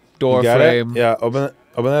feel a door You got frame. it? Yeah, open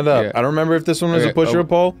that up. Yeah. I don't remember if this one was a push or a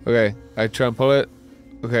pull. Okay, I try and pull it.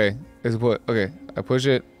 Okay, it's a pull. Okay, I push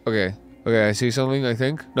it. Okay, I see something, I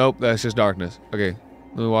think. Nope, that's just darkness. Okay,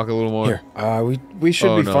 let me walk a little more. Here, we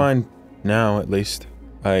should be no. fine now, at least.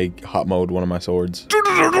 I hot mode one of my swords. Don't.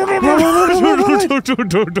 How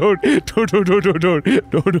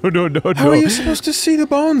are you supposed to see the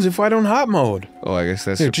bones if I don't hot mode? Oh, I guess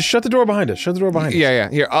that's... Here, just shut the door behind us. Shut the door behind us. Yeah.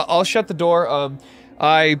 Here, I'll shut the door.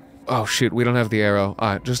 Oh shoot, we don't have the arrow.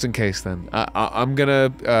 Just in case then. I'm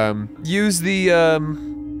gonna use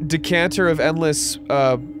the decanter of endless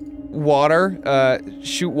water.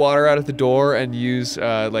 Shoot water out of the door and use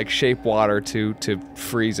like shape water to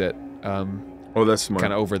freeze it. Oh, that's smart.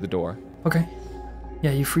 Kind of over the door. Okay.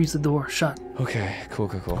 Yeah, you freeze the door shut. Okay, cool.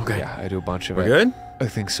 Okay. Yeah, I do a bunch of We're it. good? I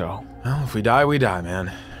think so. Well, if we die, we die,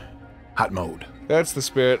 man. Hot mode. That's the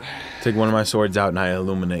spirit. Take one of my swords out and I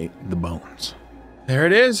illuminate the bones. There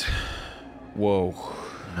it is. Whoa.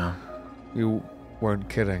 No. You weren't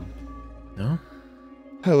kidding. No?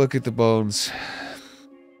 I look at the bones.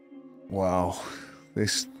 Wow.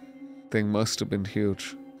 This thing must have been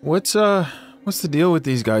huge. What's the deal with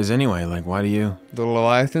these guys anyway? Like, why do you... The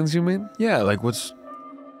Leviathans, you mean? Yeah, like, what's...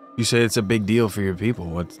 You say it's a big deal for your people.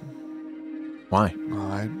 Why?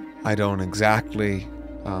 Well, I don't exactly,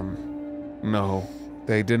 know.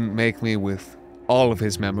 They didn't make me with all of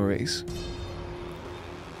his memories.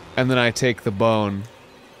 And then I take the bone.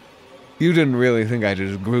 You didn't really think I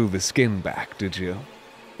just grew the skin back, did you?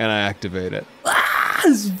 And I activate it.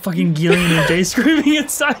 This is fucking Gillion and Jay screaming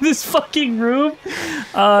inside this fucking room.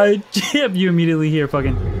 Chip, you immediately hear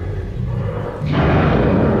fucking...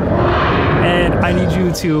 And I need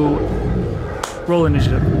you to roll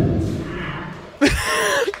initiative.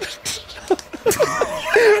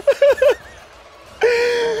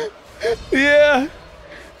 Yeah.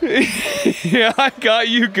 Yeah, I got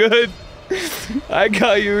you good. I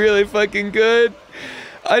got you really fucking good.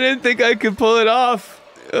 I didn't think I could pull it off.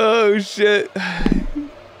 Oh, shit.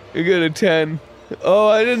 You're good at 10. Oh,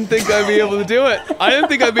 I didn't think I'd be able to do it. I didn't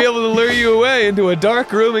think I'd be able to lure you away into a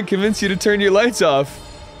dark room and convince you to turn your lights off.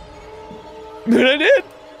 But I did.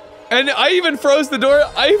 And I even froze the door.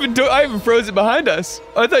 I even froze it behind us.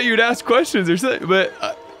 I thought you'd ask questions or something, but...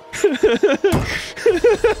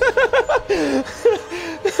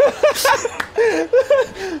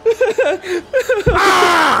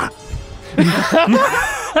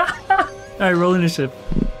 Alright, roll initiative.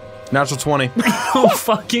 Natural 20. Oh,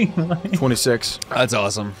 fucking 26. That's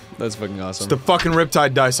awesome. That's fucking awesome. It's the fucking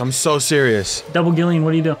Riptide dice. I'm so serious. Double Gillion,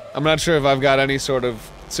 what do you do? I'm not sure if I've got any sort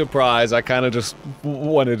of surprise. I kind of just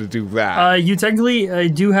wanted to do that. You technically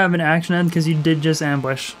do have an action end because you did just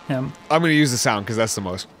ambush him. I'm gonna use the sound because that's the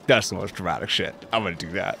most dramatic shit. I'm gonna do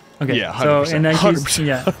that. Okay, Yeah, 100%. so in that case, 100%.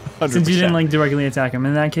 yeah, since you didn't like directly attack him,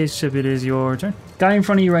 in that case, Chip, it is your turn. Guy in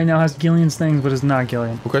front of you right now has Gillion's things, but is not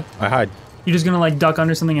Gillion. Okay, I hide. You're just gonna like duck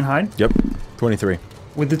under something and hide? Yep, 23.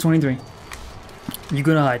 With the 23. You're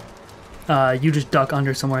gonna hide. You just duck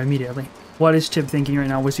under somewhere immediately. What is Chip thinking right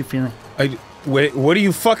now? What's he feeling? Wait, what do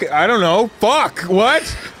you fucking... I don't know. Fuck! What?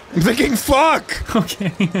 I'm thinking fuck!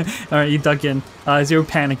 Okay. Alright, you duck in. So you're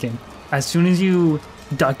panicking. As soon as you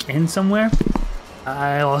duck in somewhere,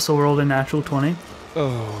 I also rolled a natural 20.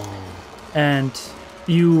 Oh. And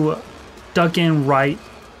you duck in right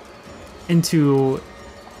into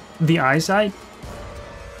the eyesight,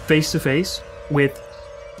 face to face with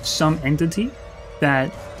some entity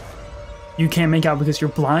that you can't make out because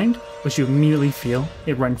you're blind, but you immediately feel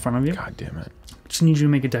it right in front of you. God damn it. Just need you to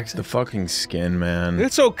make a dex The save. fucking skin, man.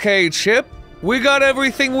 It's okay, Chip. We got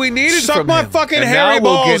everything we needed Suck from my him. fucking And hairy now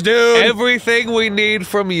we'll balls, get dude. Everything we need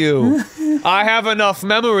from you. I have enough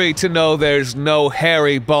memory to know there's no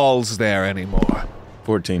hairy balls there anymore.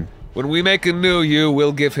 14. When we make a new you,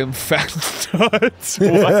 we'll give him fat nuts.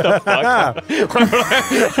 What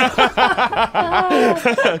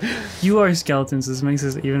the fuck? You are skeletons, this makes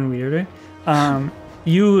this even weirder.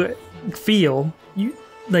 You feel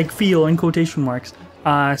in quotation marks,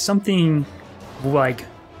 something like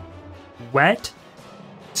wet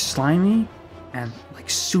slimy and like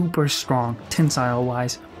super strong tensile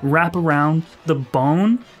wise, wrap around the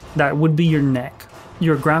bone that would be your neck.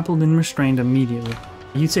 You're grappled and restrained immediately.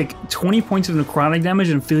 You take 20 points of necrotic damage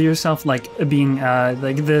and feel yourself like being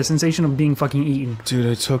like the sensation of being fucking eaten. Dude,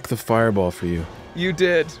 I took the fireball for you. You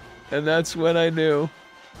did, and that's when I knew.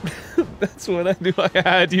 That's when I knew I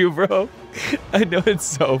had you, bro. I know it's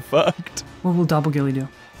so fucked. What will Doppelgilly do?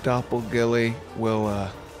 Doppelgilly will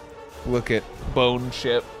look at Bone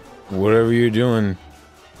Chip. Whatever you're doing,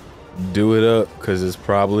 do it up, because it's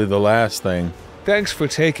probably the last thing. Thanks for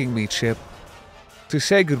taking me, Chip. To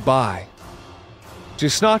say goodbye.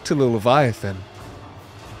 Just not to the Leviathan.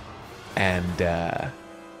 And,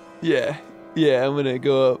 yeah, I'm gonna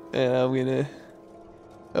go up and I'm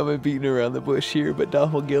gonna beating around the bush here, but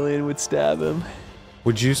Doppelgillion would stab him.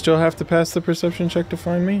 Would you still have to pass the perception check to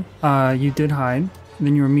find me? You did hide,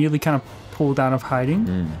 then you were immediately kind of pulled out of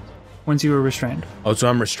hiding once you were restrained. Oh, so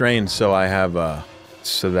I'm restrained, so I have,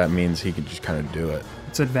 so that means he can just kind of do it.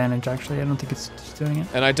 It's advantage, actually. I don't think it's just doing it.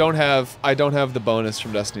 And I don't have the bonus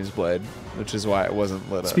from Destiny's Blade, which is why it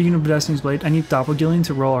wasn't lit up. Speaking of Destiny's Blade, I need Doppelgillion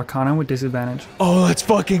to roll Arcana with disadvantage. Oh, let's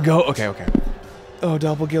fucking go. Okay. Oh,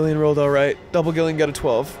 Doppelgillion rolled all right. Doppelgillion got a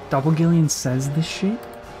 12. Doppelgillion says this shit,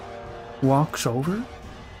 walks over,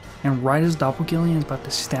 and right as Doppelgillion is about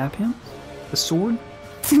to stab him, the sword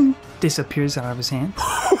disappears out of his hand.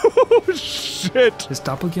 Oh, shit. Does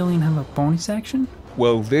Doppelgillion have a bonus action?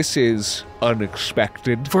 Well, this is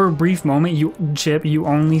unexpected. For a brief moment, you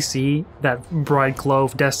only see that bright glow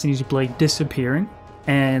of Destiny's Blade disappearing,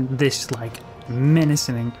 and this, like,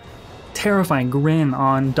 menacing, terrifying grin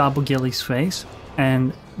on Doppelgilly's face,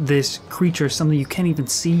 and this creature, something you can't even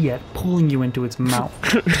see yet, pulling you into its mouth.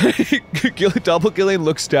 Doppelgillion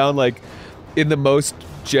looks down, like, in the most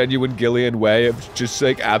genuine Gillion way of just,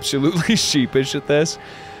 like, absolutely sheepish at this,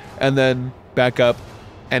 and then back up,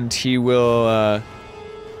 and he will,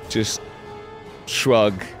 just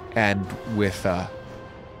shrug and with a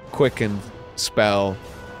quicken spell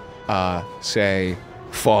say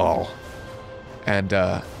fall and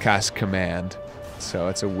cast command. So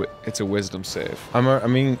it's a wisdom save.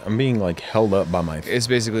 I'm being like held up by my. It's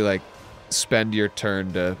basically like spend your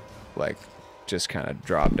turn to like just kind of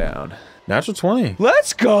drop down. Natural 20.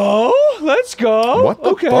 Let's go. What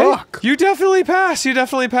the fuck? You definitely pass.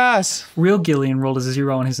 Real Gillion rolled a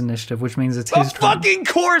 0 on his initiative, which means it's his turn. Fucking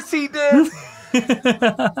course he did.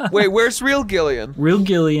 Wait, where's real Gillion? Real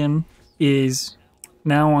Gillion is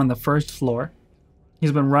now on the first floor.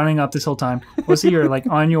 He's been running up this whole time. Let's see, you're like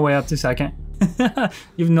on your way up to second. You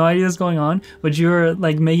have no idea what's going on, but you're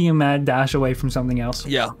like making a mad dash away from something else.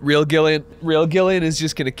 Yeah, real Gillion is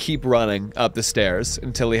just gonna keep running up the stairs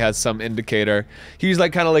until he has some indicator. He's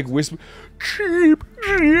like kind of like whisper, cheap.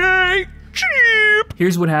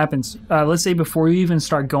 Here's what happens. Let's say before you even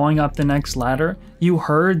start going up the next ladder, you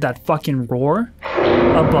heard that fucking roar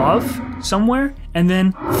above somewhere, and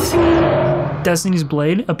then Destiny's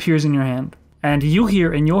Blade appears in your hand. And you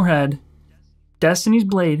hear in your head, Destiny's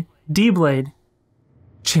Blade, D-Blade,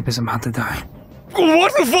 Chip is about to die.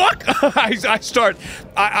 What the fuck?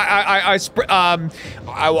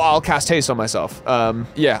 I'll cast haste on myself.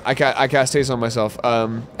 Yeah, I cast haste on myself.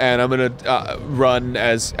 And I'm gonna run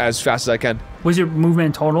as fast as I can. What's your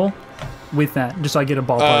movement total with that? Just so I get a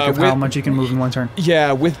ballpark of how much you can move in one turn.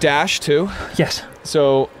 Yeah, with dash too. Yes.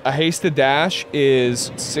 So a hasted dash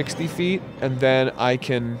is 60 feet, and then I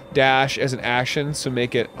can dash as an action, so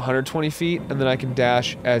make it 120 feet, and then I can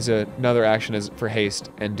dash as another action as for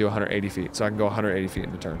haste and do 180 feet. So I can go 180 feet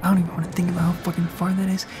in a turn. I don't even want to think about how fucking far that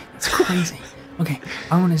is. It's crazy. Okay,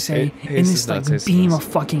 I want to say in this like beam of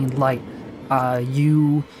fucking light,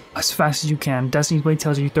 you as fast as you can. Destiny's Blade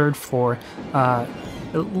tells you 3rd floor,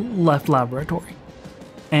 left laboratory,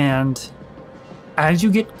 and as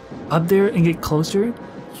you get up there and get closer,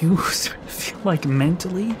 you feel like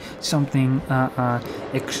mentally something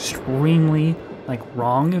extremely like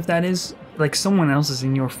wrong, if that is like someone else is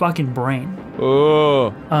in your fucking brain.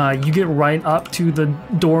 Oh. You get right up to the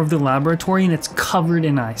door of the laboratory and it's covered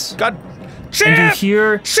in ice. God. And you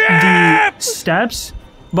hear the steps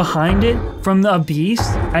behind it from the abyss,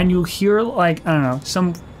 and you hear like, I don't know,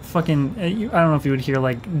 some fucking, I don't know if you would hear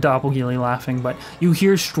like Doppelgilly laughing, but you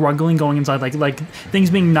hear struggling going inside, like things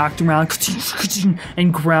being knocked around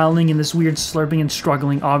and growling and this weird slurping and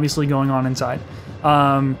struggling obviously going on inside.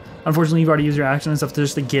 Unfortunately, you've already used your action and stuff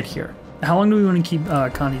just to get here. How long do we want to keep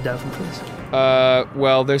Condi dead for this?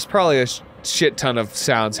 Well, there's probably shit ton of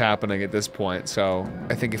sounds happening at this point, so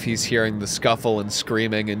I think if he's hearing the scuffle and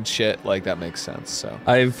screaming and shit, like, that makes sense, so.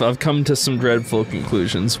 I've come to some dreadful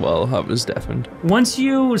conclusions while I was deafened. Once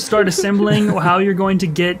you start assembling how you're going to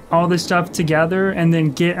get all this stuff together and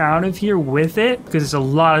then get out of here with it, because it's a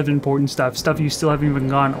lot of important stuff you still haven't even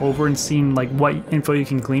gone over and seen, like, what info you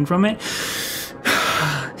can glean from it,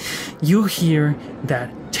 you hear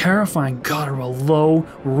that terrifying guttural low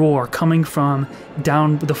roar coming from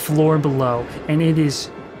down the floor below, and it is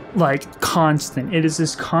like constant. It is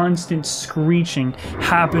this constant screeching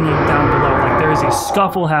happening down below. Like there is a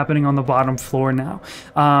scuffle happening on the bottom floor now.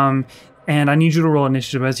 And I need you to roll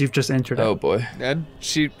initiative as you've just entered it. Oh boy. And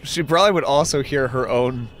she probably would also hear her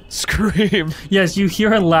own scream. Yes, you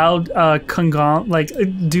hear a loud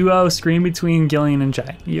duo scream between Gillion and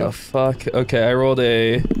Jay. You. Oh fuck. Okay, I rolled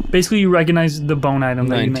a Basically, you recognize the bone item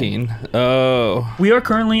that 19. you made. Oh. We are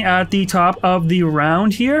currently at the top of the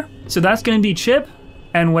round here, so that's going to be Chip,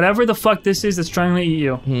 and whatever the fuck this is that's trying to eat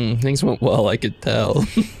you. Things went well, I could tell.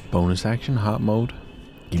 Bonus action, hot mode.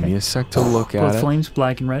 Give me a sec to look at Both it. flames,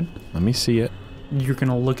 black and red. Let me see it. You're going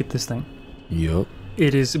to look at this thing. Yup.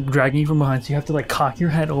 It is dragging you from behind, so you have to like cock your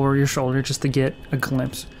head over your shoulder just to get a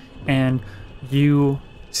glimpse. And you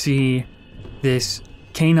see this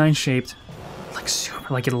canine-shaped, like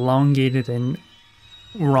super, like elongated and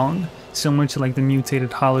wrong, similar to like the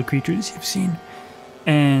mutated hollow creatures you've seen.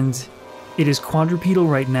 And it is quadrupedal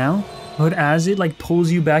right now, but as it like pulls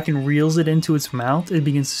you back and reels it into its mouth, it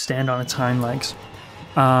begins to stand on its hind legs.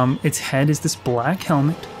 Its head is this black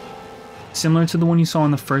helmet, similar to the one you saw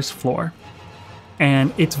on the first floor.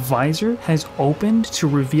 And its visor has opened to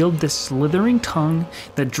reveal this slithering tongue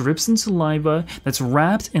that drips in saliva that's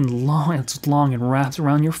wrapped in it's long and wrapped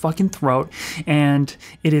around your fucking throat, and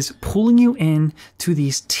it is pulling you in to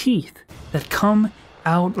these teeth that come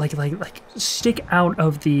out like stick out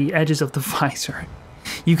of the edges of the visor.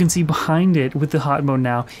 You can see behind it with the hot mode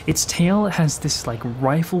now, its tail has this like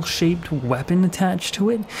rifle-shaped weapon attached to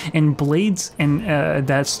it, and blades and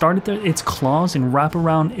that start at its claws and wrap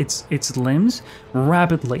around its limbs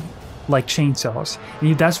rapidly, like chainsaws.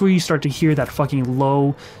 And that's where you start to hear that fucking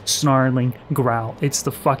low, snarling growl. It's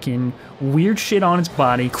the fucking weird shit on its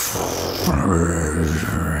body.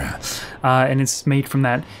 And it's made from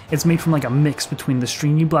that. It's made from like a mix between the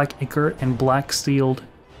stringy black ichor and black sealed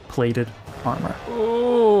plated armor.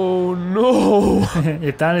 Oh no!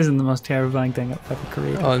 If that isn't the most terrifying thing I've ever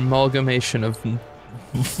created. An amalgamation of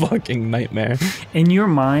fucking nightmare. In your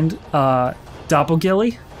mind,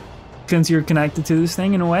 Doppelgilly, since you're connected to this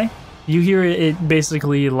thing in a way, you hear it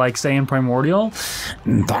basically like say in Primordial,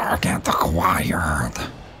 Dark and acquired.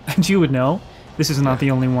 and you would know this is not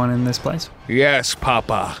the only one in this place. Yes,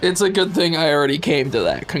 Papa. It's a good thing I already came to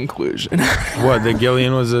that conclusion. What, the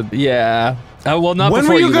Gillion was a... Yeah. Well, not When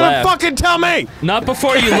before were you gonna left. fucking tell me? Not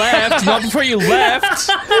before you left. Not before you left.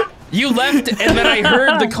 You left, and then I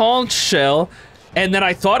heard the conch shell, and then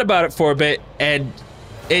I thought about it for a bit, and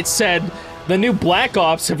it said the new Black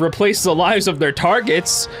Ops have replaced the lives of their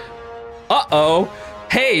targets. Uh-oh.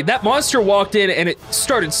 Hey, that monster walked in and it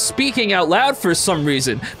started speaking out loud for some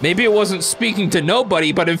reason. Maybe it wasn't speaking to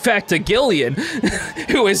nobody, but in fact to Gillion,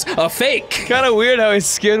 who is a fake. Kind of weird how his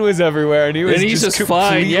skin was everywhere, and he's just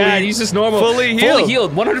fine. Yeah, and he's just normal. Fully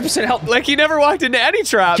healed. 100% health. Like he never walked into any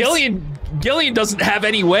traps. Gillion doesn't have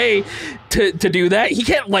any way to do that. He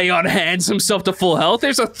can't lay on hands himself to full health.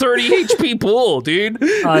 There's a 30 HP pool, dude.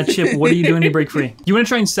 Chip, what are you doing to break free? You want to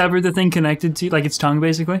try and sever the thing connected to, like its tongue,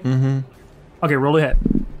 basically? Mm-hmm. Okay, roll a hit.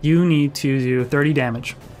 You need to do 30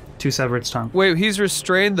 damage to sever its tongue. Wait, he's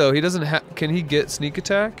restrained though. He doesn't have. Can he get sneak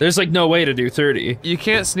attack? There's like no way to do 30. You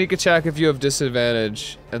can't sneak attack if you have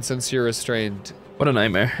disadvantage, and since you're restrained. What a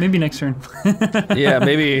nightmare. Maybe next turn. Yeah,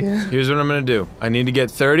 maybe. Here's what I'm gonna do. I need to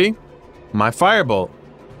get 30. My firebolt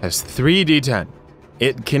has 3d10.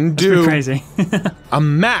 It can do crazy. a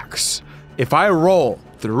max. If I roll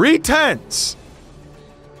 3 10s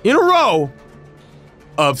in a row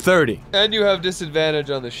of 30. And you have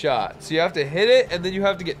disadvantage on the shot. So you have to hit it, and then you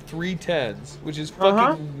have to get 3 10s, which is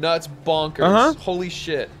fucking nuts bonkers. Holy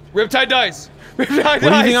shit. Riptide dice! Riptide dice! What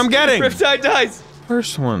do you think I'm getting? Riptide dice!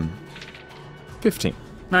 First one. 15.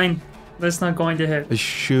 9. That's not going to hit. I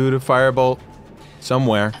shoot a firebolt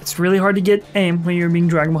somewhere. It's really hard to get aim when you're being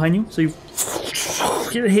dragged behind you. So you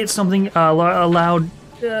hit something loud.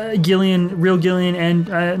 Gillion, real Gillion,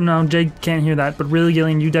 and no, Jake can't hear that, but real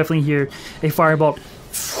Gillion, you definitely hear a firebolt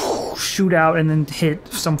shoot out and then hit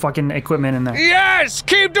some fucking equipment in there. Yes!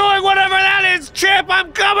 Keep doing whatever that is, Chip!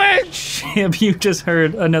 I'm coming! Chip, you just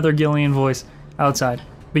heard another Gillion voice outside,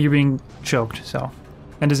 but you're being choked, so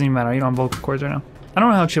it doesn't even matter. You don't have vocal cords right now. I don't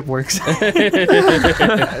know how Chip works.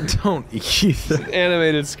 Don't either.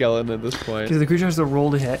 Animated skeleton at this point. Because the creature has to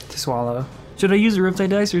roll to hit to swallow. Should I use the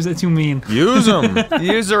Riptide dice, or is that too mean? Use them.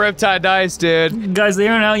 Use the Riptide dice, dude. Guys, they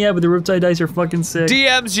aren't out yet, but the Riptide dice are fucking sick.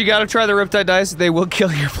 DMs, you gotta try the Riptide dice. They will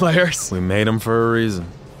kill your players. We made them for a reason.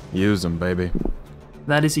 Use them, baby.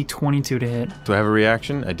 That is a 22 to hit. Do I have a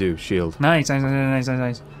reaction? I do. Shield. Nice.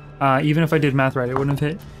 Even if I did math right, it wouldn't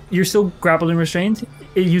have hit. You're still grappled and restrained.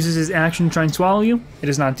 It uses his action to try and swallow you. It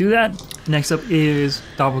does not do that. Next up is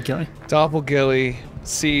Doppelgilly. Doppelgilly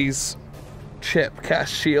sees Chip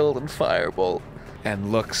cast shield and firebolt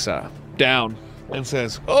and looks down and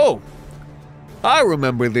says, "Oh, I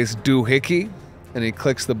remember this doohickey." And he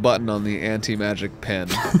clicks the button on the anti-magic pen.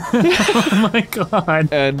 Oh my god.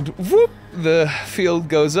 And whoop, the field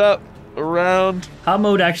goes up, around. Hot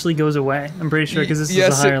mode actually goes away. I'm pretty sure because this is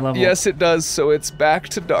a higher level. Yes, it does. So it's back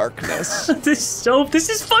to darkness. This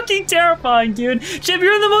is fucking terrifying, dude. Chip,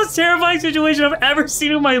 you're in the most terrifying situation I've ever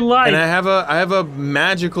seen in my life. And I have a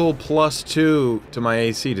magical +2 to my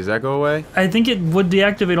AC. Does that go away? I think it would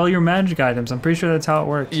deactivate all your magic items. I'm pretty sure that's how it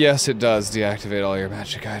works. Yes, it does deactivate all your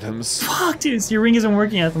magic items. Fuck, dude. So your ring isn't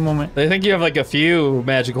working at the moment. I think you have like a few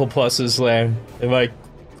magical pluses there. If I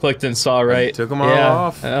clicked and saw right. I took them all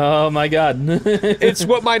off. Oh my god. It's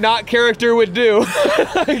what my not character would do.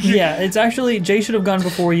 Yeah, it's actually Jay should have gone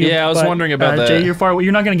before you. Yeah, I was wondering about that. Jay,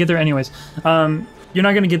 you're not gonna get there anyways. You're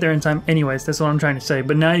not gonna get there in time anyways. That's what I'm trying to say.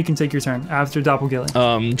 But now you can take your turn after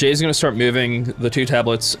Doppelgilly. Jay's gonna start moving the 2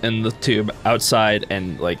 tablets in the tube outside,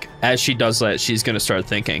 and like as she does that, she's gonna start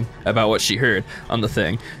thinking about what she heard on the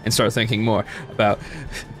thing, and start thinking more about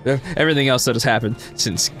everything else that has happened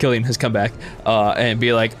since Gillion has come back, and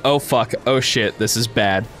be like, oh fuck, oh shit, this is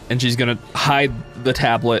bad. And she's gonna hide the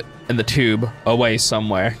tablet and the tube away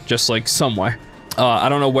somewhere, just like somewhere. I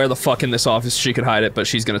don't know where the fuck in this office she could hide it, but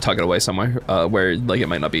she's gonna tuck it away somewhere, where like it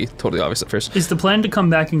might not be totally obvious at first. Is the plan to come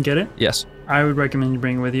back and get it? Yes. I would recommend you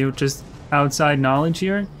bring it with you. Just outside knowledge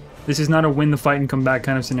here. This is not a win the fight and come back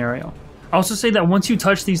kind of scenario. I also say that once you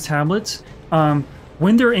touch these tablets,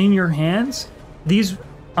 when they're in your hands, these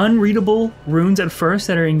unreadable runes at first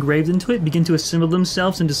that are engraved into it begin to assemble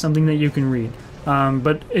themselves into something that you can read.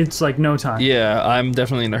 But it's like no time. Yeah, I'm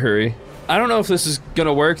definitely in a hurry. I don't know if this is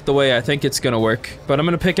gonna work the way I think it's gonna work, but I'm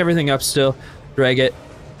gonna pick everything up still, drag it,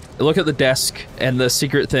 look at the desk and the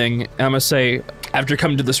secret thing, and I'm gonna say, after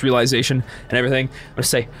coming to this realization and everything, I'm gonna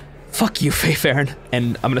say, fuck you, Jay Ferin,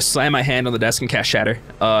 and I'm gonna slam my hand on the desk and cast Shatter,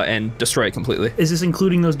 and destroy it completely. Is this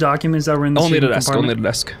including those documents that were in the Only the secret desk, compartment? only the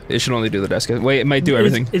desk. It should only do the desk. Wait, it might do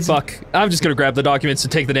everything. Fuck. I'm just gonna grab the documents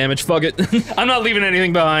and take the damage. Fuck it. I'm not leaving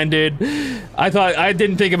anything behind, dude. I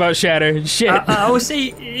didn't think about Shatter. Shit. I would say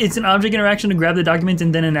it's an object interaction to grab the document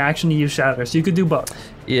and then an action to use Shatter, so you could do both.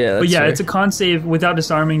 Yeah, that's But yeah, fair. it's a con save without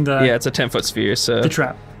disarming the Yeah, it's a 10-foot sphere, so... the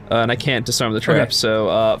trap. And I can't disarm the trap, Okay.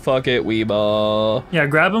 so, fuck it, weeball. Yeah,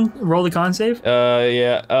 grab him, roll the con save.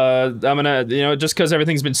 Yeah, I'm gonna, you know, just because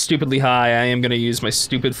everything's been stupidly high, I am gonna use my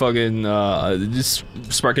stupid fucking, just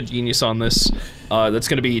spark of genius on this. That's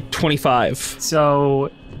gonna be 25.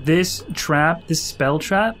 So this trap, this spell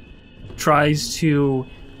trap, tries to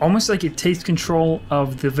almost like it takes control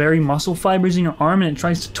of the very muscle fibers in your arm and it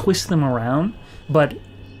tries to twist them around, but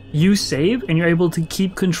you save and you're able to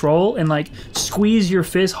keep control and like squeeze your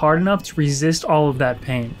fist hard enough to resist all of that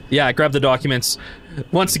pain. Yeah, I grab the documents.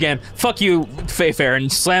 Once again, fuck you, Jay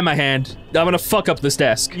Ferin, slam my hand. I'm gonna fuck up this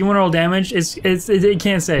desk. You want to roll damage? It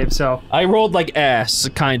can't save, so. I rolled like ass,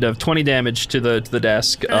 kind of. 20 damage to the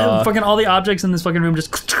desk. Fucking all the objects in this fucking room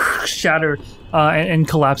just shatter and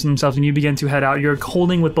collapse themselves, and you begin to head out. You're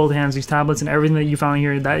holding with both hands these tablets and everything that you found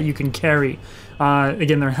here that you can carry.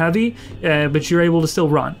 Again, they're heavy, but you're able to still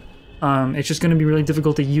run. It's just going to be really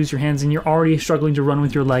difficult to use your hands, and you're already struggling to run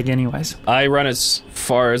with your leg anyways. I run as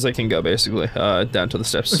far as I can go, basically, down to the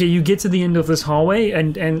steps. Okay, you get to the end of this hallway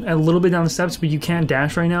and a little bit down the steps, but you can't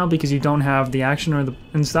dash right now because you don't have the action or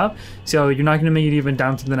and stuff, so you're not going to make it even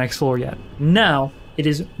down to the next floor yet. Now, it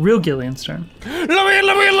is real Gillion's turn. Let me in.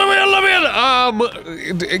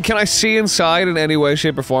 Can I see inside in any way,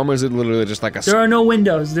 shape, or form, or is it literally just like a... There are no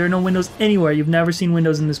windows. There are no windows anywhere. You've never seen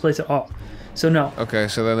windows in this place at all. So no. Okay,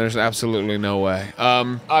 so then there's absolutely no way.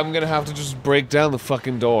 I'm gonna have to just break down the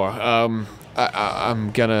fucking door. I'm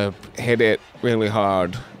gonna hit it really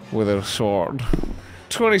hard with a sword.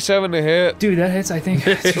 27 to hit. Dude, that hits, I think.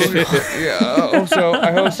 Yeah,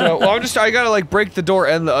 I hope so. Well, I gotta like break the door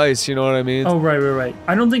and the ice, you know what I mean? Oh, right.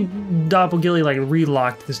 I don't think Doppelgilly like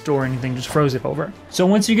relocked this door or anything, just froze it over. So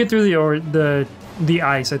once you get through the the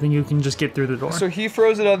ice. I think you can just get through the door. So he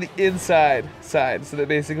froze it on the inside side, so that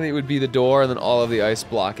basically it would be the door and then all of the ice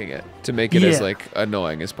blocking it to make it as like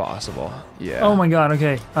annoying as possible. Yeah. Oh my god.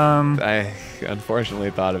 Okay. I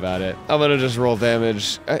unfortunately thought about it. I'm gonna just roll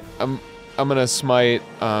damage. I'm gonna smite.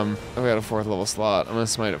 I've got a 4th level slot. I'm gonna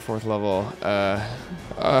smite at 4th level.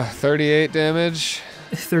 38 damage.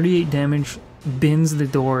 38 damage bends the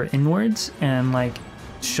door inwards and like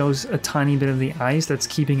shows a tiny bit of the ice that's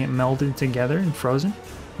keeping it melded together and frozen,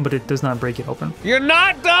 but it does not break it open. You're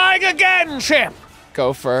not dying again, Chip!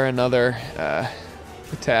 Go for another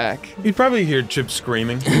attack. You'd probably hear Chip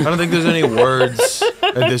screaming. I don't think there's any words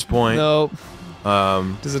at this point. Nope.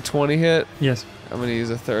 Does a 20 hit? Yes. I'm gonna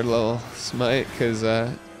use a 3rd level smite, because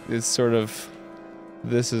it's sort of...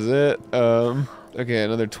 This is it. Okay,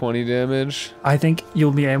 another 20 damage. I think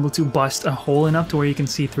you'll be able to bust a hole enough to where you can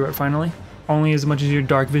see through it finally. Only as much as your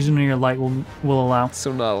dark vision or your light will allow.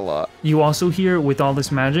 So not a lot. You also hear, with all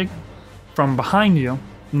this magic, from behind you,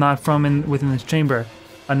 not from within this chamber,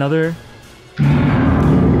 another...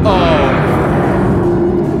 Oh.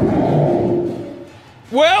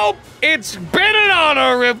 Well, it's been an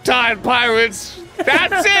honor, Riptide Pirates.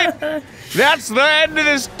 That's it. That's the end of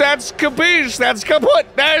this. That's capiche. That's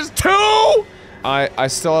kaput. There's 2. I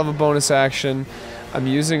still have a bonus action. I'm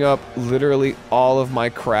using up literally all of my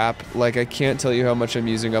crap. Like, I can't tell you how much I'm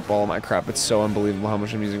using up all of my crap. It's so unbelievable how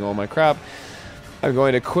much I'm using all my crap. I'm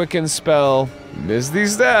going to quicken spell Bizly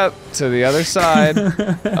Step to the other side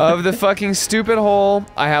of the fucking stupid hole.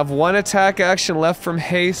 I have 1 attack action left from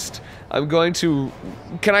haste. I'm going to...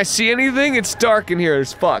 Can I see anything? It's dark in here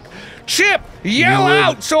as fuck. Chip, yell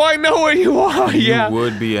out so I know where you are. You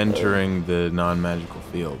would be entering the non-magical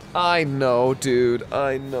field. I know, dude.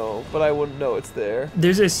 I know. But I wouldn't know it's there.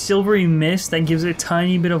 There's a silvery mist that gives a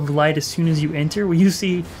tiny bit of light as soon as you enter, where you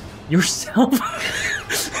see yourself...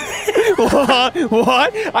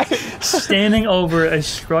 What? Standing over a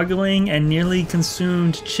struggling and nearly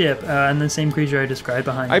consumed Chip and the same creature I described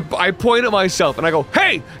behind you. I point at myself and I go,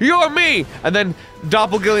 "Hey, you're me!" And then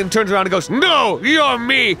Doppelgillion turns around and goes, "No, you're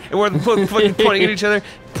me!" And we're pointing at each other,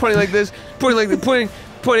 pointing like this, pointing like this,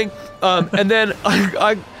 pointing. And then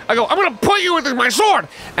I go, "I'm gonna point you with my sword!"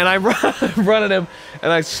 And I run at him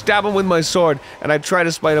and I stab him with my sword and I try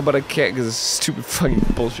to smite him, but I can't because it's stupid fucking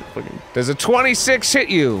bullshit. Does a 26 hit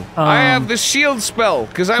you? I have the shield spell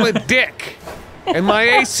because I'm a dick. And my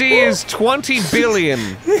AC is 20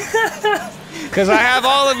 billion. Because I have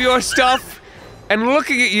all of your stuff. And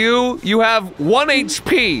looking at you, you have 1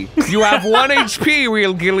 HP. You have 1 HP,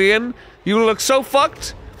 real Gillion. You look so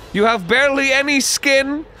fucked. You have barely any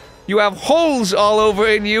skin. You have holes all over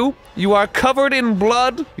in you. You are covered in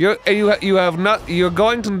blood. You're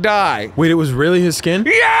going to die. Wait, it was really his skin?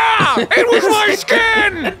 Yeah! It was my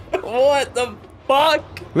skin! What the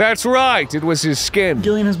fuck? That's right, it was his skin.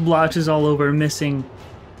 Gillion has blotches all over, missing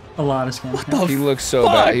a lot of skin. He looks so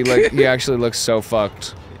bad. He actually looks so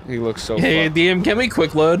fucked. He looks so Hey, fucked. DM, can we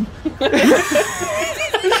quick load?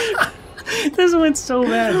 This went so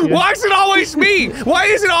bad, dude. Why is it always me? Why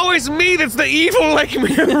is it always me that's the evil, like,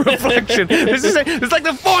 mirror reflection? It's like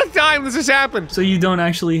the 4th time this has happened. So you don't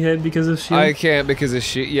actually hit because of shield? I can't because of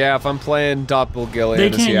shield. Yeah, if I'm playing Doppelgillion, They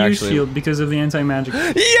can't use shield because of the anti-magic.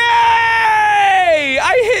 Yay!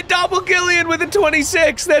 I hit Doppelgillion with a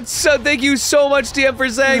 26. That's so. Thank you so much, DM, for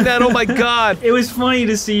saying that. Oh my god. It was funny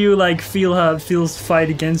to see you like feel how it feels to fight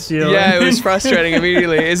against you. Yeah, it was frustrating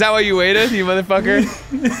immediately. Is that why you waited, you motherfucker?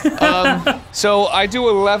 So I do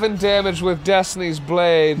 11 damage with Destiny's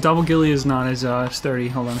Blade. Double Gilly is not as sturdy.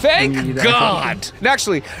 Hold on. Thank God! And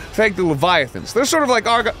actually, thank the Leviathans. They're sort of like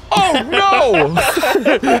Argo. Oh no!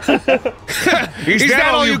 Is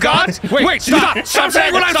that all you got? Wait, stop! Stop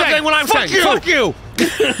saying what I'm saying! Fuck you!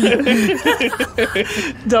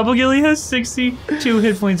 Double Gilly has 62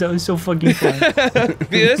 hit points. That was so fucking fun.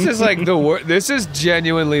 This is like the worst. This is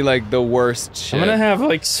genuinely like the worst shit. I'm gonna have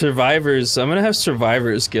like survivors. I'm gonna have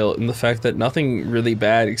survivor's guilt in the fact that nothing really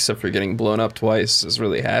bad except for getting blown up twice is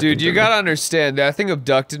really happening. Dude, you gotta understand. That thing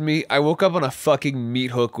abducted me. I woke up on a fucking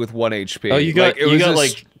meat hook with 1 HP. Oh, you got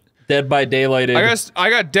like Dead by Daylighted. I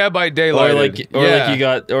got Dead by Daylight.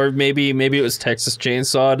 Or maybe it was Texas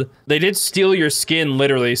Chainsawed. They did steal your skin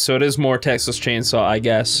literally, so it is more Texas Chainsaw, I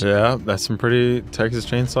guess. Yeah, that's some pretty Texas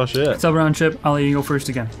Chainsaw shit. Sub round Chip, I'll let you go first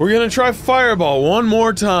again. We're gonna try Fireball one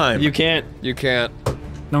more time. You can't. You can't.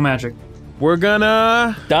 No magic. We're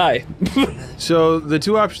gonna die. So the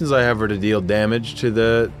 2 options I have are to deal damage to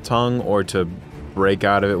the tongue or to break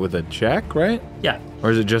out of it with a check, right? Yeah. Or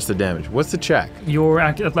is it just the damage? What's the check? Your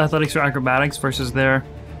athletics or acrobatics versus their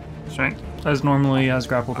strength, as normally as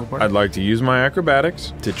grappled report. I'd like to use my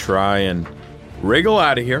acrobatics to try and wriggle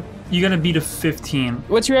out of here. You gotta beat a 15.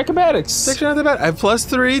 What's your acrobatics? It's actually not that bad. I have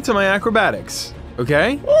 +3 to my acrobatics.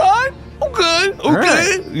 Okay? Alright, okay, okay,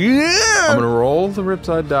 right. yeah. I'm gonna roll the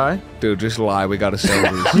Riptide die. Dude, just lie, we gotta sell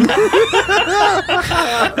these.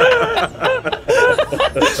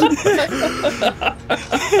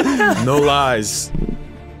 No lies.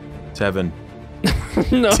 7.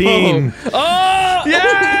 No. 18. Oh!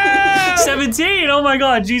 Yeah! 17! Oh my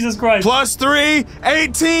god, Jesus Christ. +3,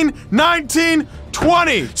 18, 19,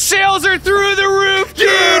 20. Sales are through the roof, dude!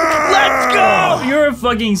 Let's go! You're a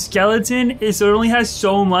fucking skeleton, so it only has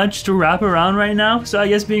so much to wrap around right now. So I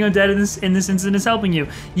guess being undead in this instance is helping you.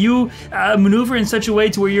 You maneuver in such a way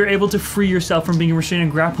to where you're able to free yourself from being restrained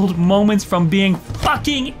and grappled moments from being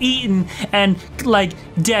fucking eaten and like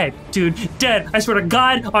dead, dude. Dead. I swear to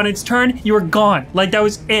God, on its turn, you were gone. Like that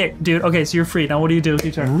was it, dude. Okay, so you're free. Now what do you do with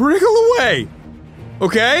your turn? Wriggle away.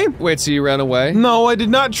 Okay? Wait, so you ran away? No, I did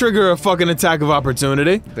not trigger a fucking attack of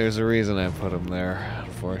opportunity. There's a reason I put him there,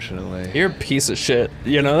 unfortunately. You're a piece of shit,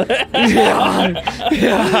 you know that?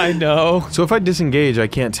 Yeah, I know. So if I disengage, I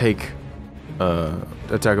can't take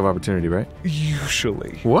attack of opportunity, right?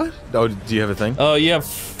 Usually. What? Oh, do you have a thing? Oh, you have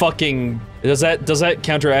fucking... Does that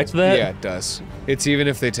counteract that? Yeah, it does. It's even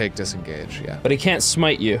if they take disengage, yeah. But he can't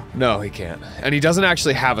smite you. No, he can't. And he doesn't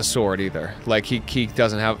actually have a sword either. Like he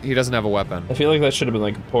doesn't have a weapon. I feel like that should have been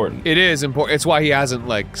like important. It is important. It's why he hasn't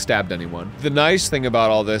like stabbed anyone. The nice thing about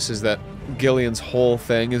all this is that Gillion's whole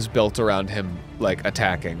thing is built around him like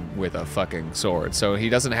attacking with a fucking sword. So he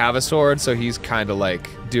doesn't have a sword, so he's kind of like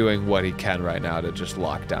doing what he can right now to just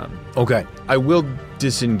lock down. Okay. I will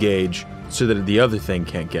disengage so that the other thing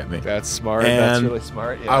can't get me. That's smart. And that's really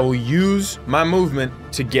smart. Yeah. I will use my movement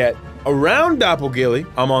to get around Doppelgilly.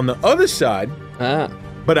 I'm on the other side,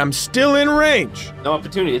 but I'm still in range. No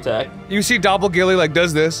opportunity attack. You see Doppelgilly like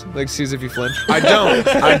does this, like sees if you flinch. I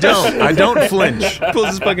don't flinch. Pulls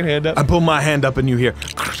his fucking hand up. I pull my hand up and you hear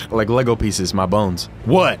like Lego pieces, my bones.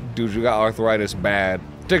 What? Dude, you got arthritis bad.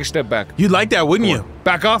 Take a step back. You'd like that, wouldn't you?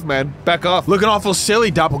 Back off, man. Back off. Looking awful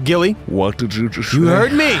silly, Doppelgilly. What did you just You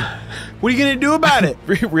heard me. What are you gonna do about it?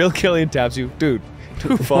 Real Gillion taps you. Dude,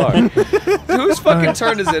 too far. Whose fucking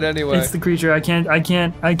turn is it anyway? It's the creature. I can't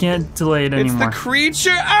delay it anymore. It's the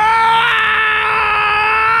creature.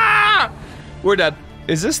 Ah! We're dead.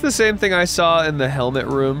 Is this the same thing I saw in the helmet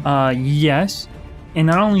room? Yes. And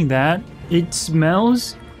not only that, it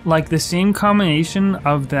smells like the same combination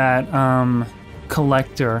of that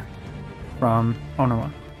collector from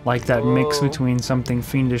Onawa. Like that mix between something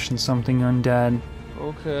fiendish and something undead.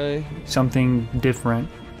 Okay. Something different.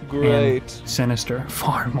 Great. And sinister.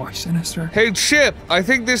 Far more sinister. Hey, Chip, I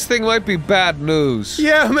think this thing might be bad news.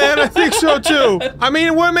 Yeah, man, I think so too. I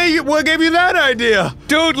mean, what gave you that idea?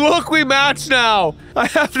 Dude, look, we match now. I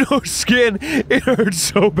have no skin. It hurts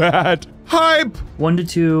so bad. Hype. 1 to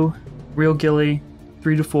 2, real Gilly.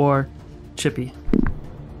 3 to 4, Chippy.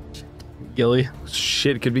 Gilly.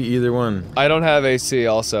 Shit, it could be either one. I don't have AC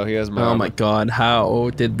also. He has my Oh my god, how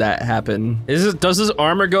did that happen? Does his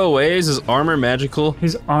armor go away? Is his armor magical?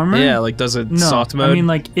 His armor? Yeah, like does it No, soft mode? I mean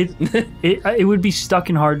like it would be stuck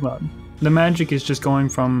in hard mode. The magic is just going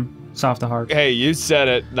from soft to hard. Hey, you said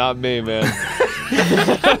it, not me, man.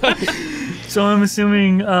 So I'm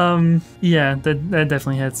assuming, yeah, that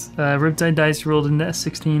definitely hits. Riptide dice rolled in that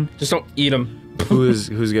 16. Just don't eat him.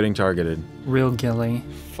 Who's getting targeted? Real Gilly.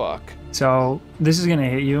 Fuck. So this is gonna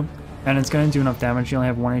hit you, and it's gonna do enough damage. You only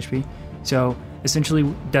have 1 HP. So essentially,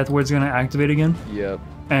 Death Ward's gonna activate again, Yep.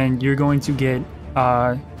 and you're going to get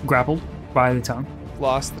grappled by the tongue.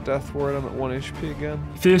 Lost the death ward. I'm at 1 HP again.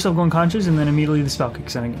 You feel yourself going conscious, and then immediately the spell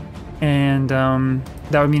kicks in again. And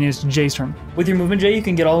that would mean it's Jay's turn. With your movement, Jay, you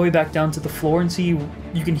can get all the way back down to the floor and see.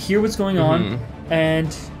 You can hear what's going on,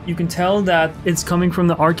 and you can tell that it's coming from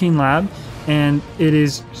the arcane lab, and it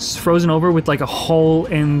is frozen over with like a hole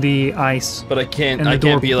in the ice. But I can't And the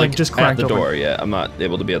door, be like just at cracked the open. door yet. I'm not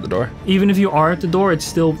able to be at the door. Even if you are at the door, it's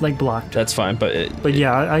still like blocked. That's fine, but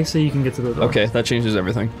Yeah, I say you can get to the door. okay, that changes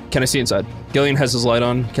everything. Can I see inside? Gillion has his light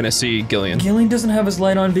on. Can I see Gillion? Gillion doesn't have his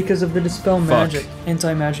light on because of the dispel magic,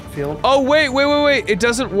 anti-magic field. Oh wait. It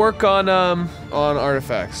doesn't work on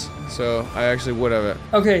artifacts. So I actually would have it.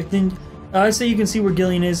 Okay, then I say you can see where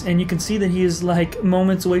Gillion is, and you can see that he is like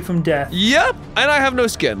moments away from death. Yep. And I have no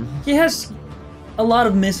skin. He has a lot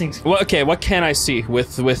of missings. Well, okay, what can I see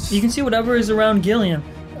with You can see whatever is around Gillion.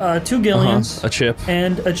 2 Gillions a chip?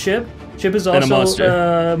 and a Chip. Chip is And a also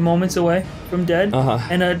monster. moments away from dead, Uh-huh.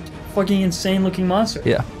 and a fucking insane looking monster.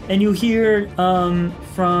 Yeah. And you hear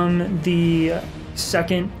from the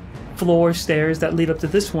second floor stairs that lead up to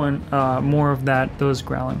this one, more of those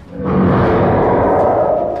growling.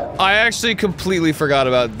 I actually completely forgot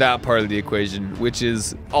about that part of the equation, which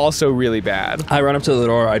is also really bad. I run up to the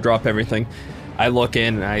door, I drop everything. I look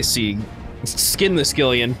in and I see skinless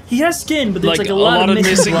Gillion. He has skin, but there's like a lot lot of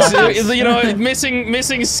missing blocks. you know,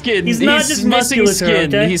 missing skin. He's not just missing musculature,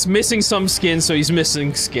 skin. okay? He's missing some skin, so he's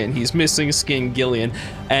missing skin. He's missing skin, Gillion.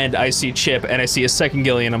 And I see Chip, and I see a second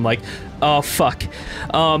Gillion. I'm like, oh fuck,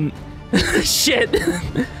 shit.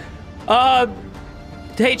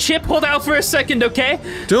 Hey Chip, hold out for a second, okay?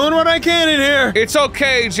 Doing what I can in here. It's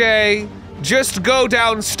okay, Jay. Just go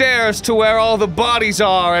downstairs to where all the bodies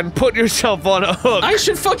are and put yourself on a hook. I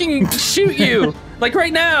should fucking shoot you, like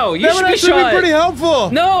right now. You That should would be actually shot. be pretty helpful.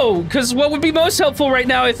 No, because what would be most helpful right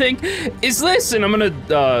now, I think, is this, and I'm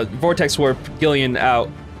gonna vortex warp Gillion out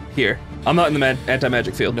here. I'm not in the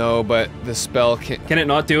anti-magic field. No, but the spell Can it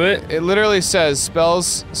not do it? It literally says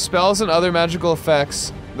spells and other magical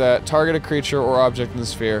effects that target a creature or object in the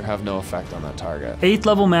sphere have no effect on that target. 8th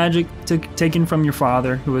level magic taken from your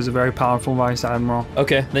father, who was a very powerful vice admiral.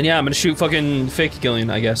 Okay, then yeah, I'm gonna shoot fucking fake Gillion,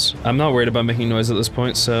 I guess. I'm not worried about making noise at this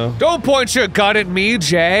point, so. Don't point your gun at me,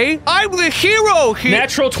 Jay. I'm the hero here.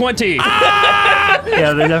 Natural 20!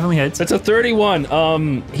 Yeah, they definitely hits. That's a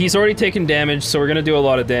 31. He's already taken damage, so we're gonna do a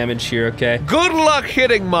lot of damage here, okay? Good luck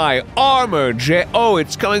hitting my armor, Jay. Oh,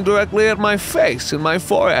 it's coming directly at my face and my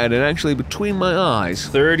forehead and actually between my eyes.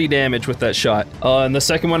 30 damage with that shot. And the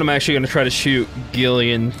second one, I'm actually gonna try to shoot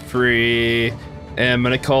Gillion free. And I'm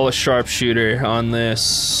gonna call a sharpshooter on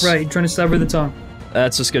this. Right, trying to sever the tongue.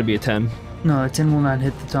 That's just gonna be a 10. No, a 10 will not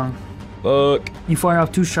hit the tongue. Fuck. You fire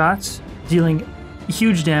off 2 shots, dealing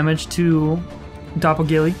huge damage to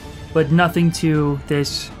Doppelgilly, but nothing to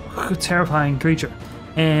this terrifying creature.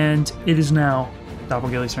 And it is now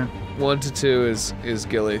Doppelgilly's turn. 1 to 2 is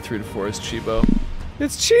Gilly. 3 to 4 is Chibo.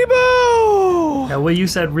 It's Chibo! Now, what you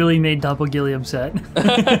said really made Doppelgilly upset.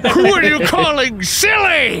 Who are you calling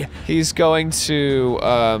silly? He's going to,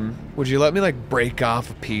 would you let me, like, break off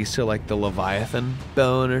a piece of, like, the Leviathan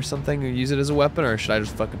bone or something, or use it as a weapon, or should I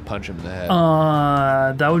just fucking punch him in the head?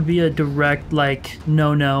 That would be a direct, like,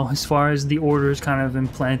 no, as far as the order is kind of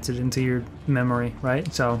implanted into your memory,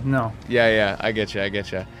 right? So, no. Yeah, I get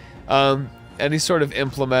you. Any sort of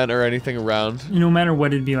implement or anything around? No matter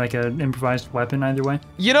what, it'd be like an improvised weapon either way.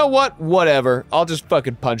 You know what? Whatever. I'll just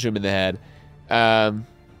fucking punch him in the head.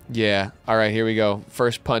 Yeah. Alright, here we go.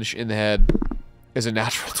 First punch in the head is a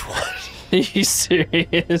natural 20. Are you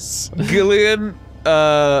serious? Gillion,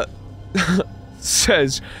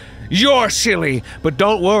 says, "You're silly, but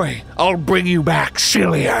don't worry. I'll bring you back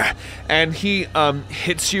sillier." And he,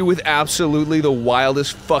 hits you with absolutely the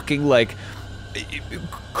wildest fucking, like,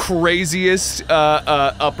 craziest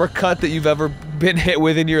uppercut that you've ever been hit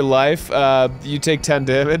with in your life. You take 10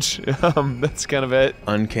 damage. That's kind of it.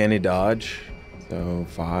 Uncanny dodge. So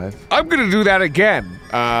 5. I'm gonna do that again.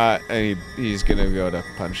 And he's gonna go to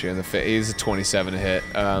punch you in the face. He's a 27 to hit.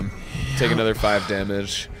 Take another 5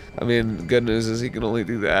 damage. I mean, good news is he can only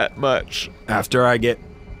do that much. After I get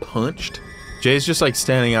punched, Jay's just like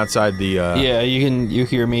standing outside the Yeah, you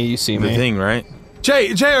hear me, you see the me. thing, right?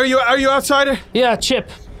 Jay, are you outside? Yeah, Chip.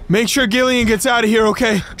 Make sure Gillion gets out of here,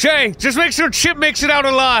 okay? Jay, just make sure Chip makes it out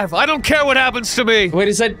alive. I don't care what happens to me. Wait,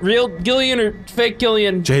 is that real Gillion or fake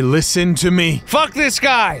Gillion? Jay, listen to me. Fuck this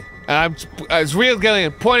guy. It's real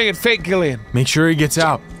Gillion, pointing at fake Gillion. Make sure he gets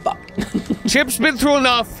out. Chip's been through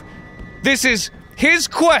enough. This is his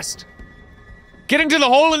quest. Getting to the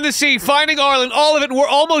hole in the sea, finding Arlen, all of it, we're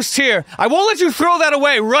almost here. I won't let you throw that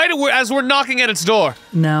away right as we're knocking at its door.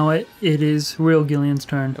 Now it is real Gillion's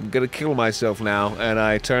turn. I'm gonna kill myself now, and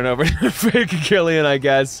I turn over to fake Gillion, I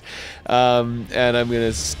guess. And I'm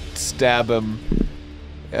gonna stab him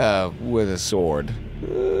with a sword.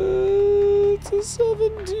 It's a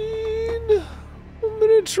 17. I'm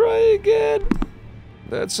gonna try again.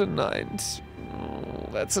 That's a 9.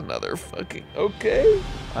 That's another fucking... Okay.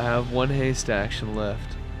 I have 1 haste action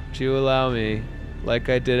left. Would you allow me, like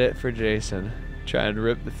I did it for Jason, try and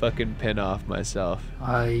rip the fucking pin off myself?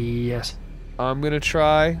 Yes. I'm gonna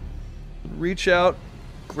try, reach out,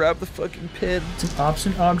 grab the fucking pin. It's an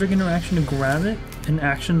option object interaction to grab it, an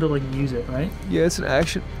action to like use it, right? Yeah, it's an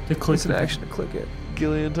action. To click It's an action to click it.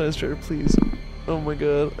 Gillion, Tidestrider, please. Oh my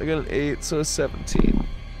god, I got an 8, so a 17.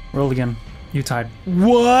 Roll again. You tied.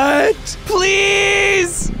 What?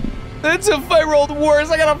 Please! That's if I rolled worse.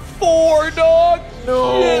 I got a 4, dog.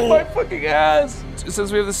 No. Shit, my fucking ass.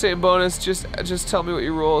 Since we have the same bonus, just tell me what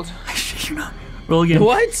you rolled. You're not. Roll again.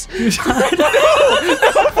 What? No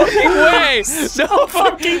fucking way. No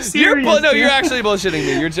fucking serious. You're actually bullshitting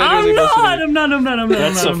me. You're genuinely bullshitting me. I'm not.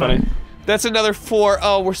 That's so funny. That's another 4.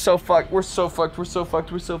 Oh, we're so fucked. We're so fucked.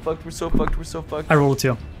 I rolled a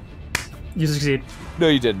 2. You succeed. No,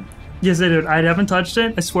 you didn't. Yes, I did. I haven't touched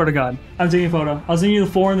it. I swear to God. I'm taking a photo. I'll send you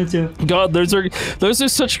the 4 and the 2. God, those are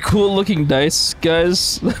such cool looking dice,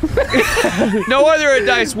 guys. No other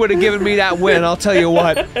dice would have given me that win, I'll tell you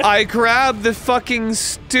what. I grabbed the fucking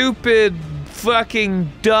stupid,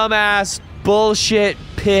 fucking dumbass bullshit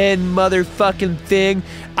pin motherfucking thing.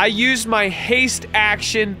 I used my haste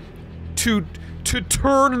action to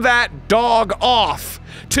turn that dog off.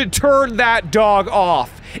 To turn that dog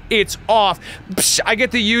off. It's off. Psh, I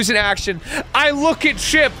get to use an action. I look at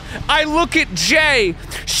Chip. I look at Jay.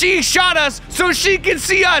 She shot us so she can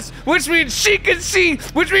see us, which means she can see,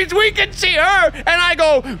 which means we can see her. And I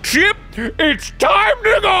go, Chip, it's time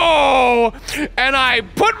to go. And I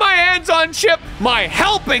put my hands on Chip, my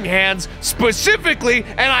helping hands specifically,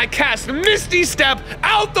 and I cast Misty Step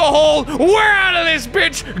out the hole. We're out of this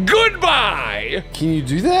bitch. Goodbye. Can you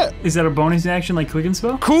do that? Is that a bonus action like Quicken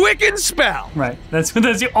Spell? Quicken Spell. Right. That's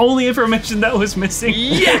the only information that was missing.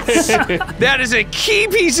 Yes! That is a key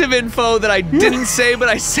piece of info that I didn't say, but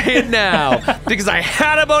I say it now. Because I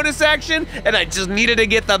had a bonus action, and I just needed to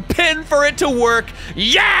get the pin for it to work.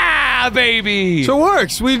 Yeah, baby! So it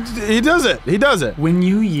works. He does it. He does it. When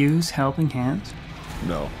you use Helping Hand,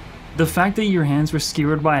 No. the fact that your hands were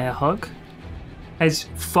skewered by a hook has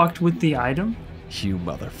fucked with the item. You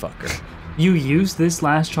motherfucker. You use this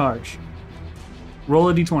last charge. Roll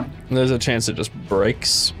a d20. There's a chance it just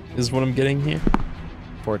breaks, is what I'm getting here.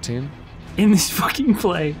 14. In this fucking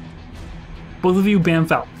play, both of you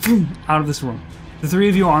bamf out of this room. The 3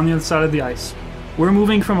 of you are on the other side of the ice. We're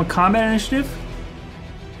moving from a combat initiative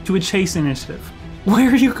to a chase initiative.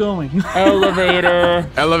 Where are you going? Elevator.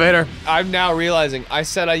 Elevator. I'm now realizing, I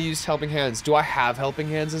said I used Helping Hands. Do I have Helping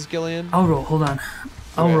Hands as Gillion? I'll roll, hold on.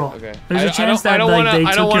 I'll roll. Okay. There's a chance that I don't like, wanna, they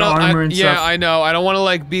I took don't your wanna, armor and yeah, stuff. I know. I don't want to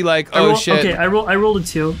like be like, oh shit. Okay, I rolled a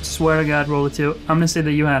 2. Swear to God, roll a 2. I'm gonna say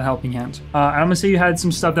that you had Helping Hands. I'm gonna say you had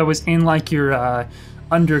some stuff that was in like your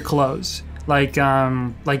underclothes, like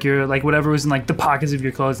your like whatever was in like the pockets of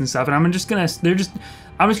your clothes and stuff. And I'm just gonna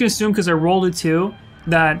assume because I rolled a 2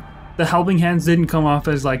 that the Helping Hands didn't come off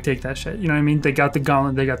as like take that shit. You know what I mean? They got the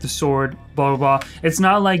gauntlet, they got the sword, blah blah blah. It's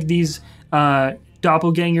not like these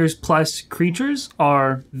doppelgangers plus creatures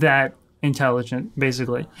are that intelligent,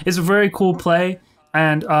 basically. It's a very cool play,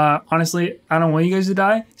 and honestly, I don't want you guys to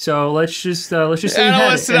die, so let's just say I don't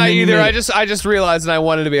want us to die either. I just realized, and I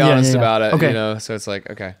wanted to be honest about it. Okay. You know, so it's like,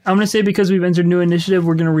 okay. I'm gonna say because we've entered new initiative,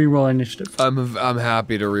 we're gonna re-roll initiative. I'm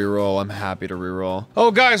happy to reroll. I'm happy to reroll.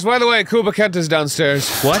 Oh, guys, by the way, Kuba Kent is downstairs.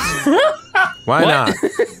 What? Why not?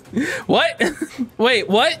 What? Wait,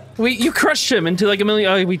 what? You crushed him into like a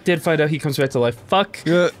million. Oh, we did find out he comes back to life. Fuck.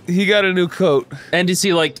 He got a new coat. And is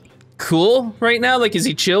he like cool right now? Like, is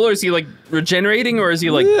he chill or is he like regenerating or is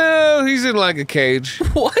he like? No, he's in like a cage.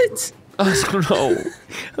 What? I don't know.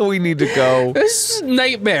 We need to go. This is a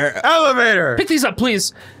nightmare. Elevator. Pick these up,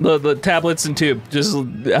 please. The tablets and tube. Just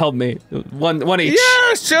help me. One each.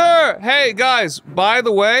 Yeah, sure. Hey, guys, by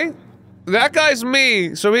the way, that guy's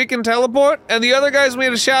me, so he can teleport, and the other guy's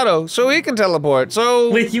made a shadow, so he can teleport,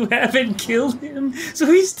 so... Wait, you haven't killed him? So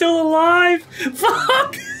he's still alive?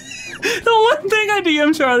 Fuck! The one thing I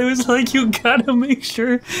DM Charlie was like, you gotta make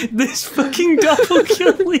sure this fucking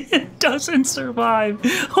Gillion doesn't survive.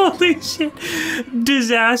 Holy shit.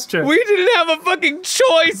 Disaster. We didn't have a fucking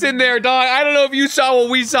choice in there, dog. I don't know if you saw what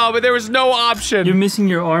we saw, but there was no option. You're missing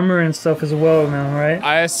your armor and stuff as well now, right?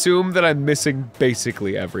 I assume that I'm missing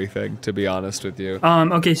basically everything, to be honest with you.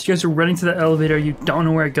 Okay, so you guys are running to the elevator. You don't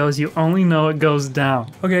know where it goes. You only know it goes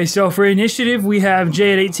down. Okay, so for initiative, we have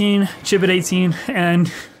Jay at 18, Chip at 18,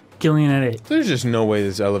 and Gillion at 8. There's just no way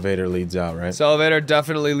this elevator leads out, right? This elevator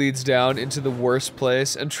definitely leads down into the worst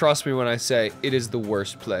place, and trust me when I say, it is the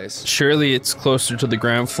worst place. Surely it's closer to the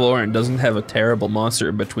ground floor and doesn't have a terrible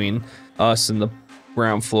monster between us and the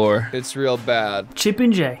ground floor. It's real bad. Chip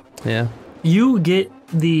and Jay, Yeah. you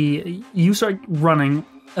start running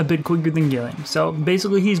a bit quicker than Gillion. So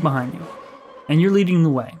basically he's behind you, and you're leading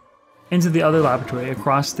the way into the other laboratory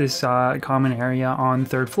across this common area on the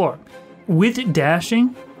 3rd floor. With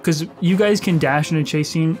dashing, because you guys can dash in a chase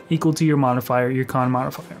scene equal to your modifier, your con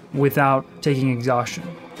modifier, without taking exhaustion.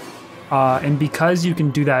 And because you can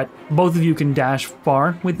do that, both of you can dash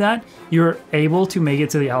far with that, you're able to make it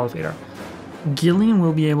to the elevator. Gillion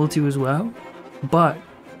will be able to as well, but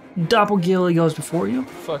Doppelgilly goes before you.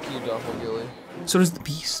 Fuck you, Doppelgilly. So does the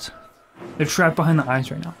beast. They're trapped behind the ice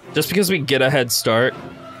right now. Just because we get a head start,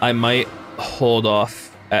 I might hold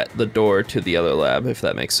off at the door to the other lab, if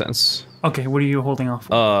that makes sense. Okay, what are you holding off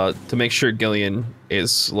for? To make sure Gillion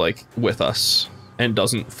is, like, with us. and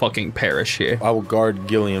doesn't fucking perish here. I will guard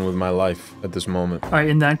Gillion with my life at this moment. All right,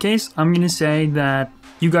 in that case, I'm gonna say that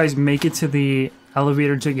you guys make it to the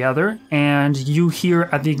elevator together, and you hear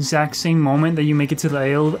at the exact same moment that you make it to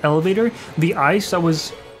the elevator, the ice that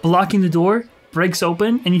was blocking the door breaks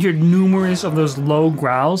open, and you hear numerous of those low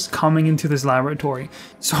growls coming into this laboratory.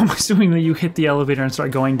 So I'm assuming that you hit the elevator and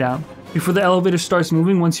start going down. Before the elevator starts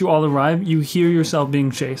moving, once you all arrive, you hear yourself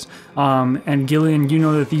being chased. And Gillion, you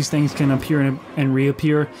know that these things can appear and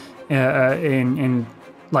reappear in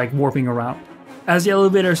like warping around. As the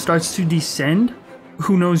elevator starts to descend,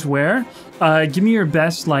 who knows where, give me your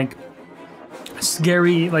best, like,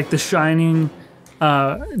 scary, like The Shining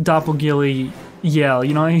doppelganger yell.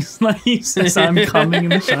 You know, he says, I'm coming in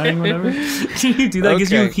The Shining, whatever. Can you do that?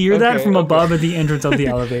 Because you hear that from above at the entrance of the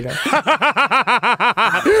elevator.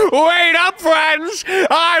 Wait up, friends!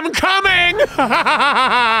 I'm coming!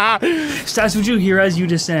 So that's what you hear as you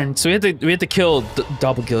descend. So we have to kill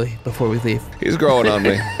Doppelgilly before we leave. He's growing on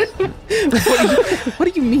me.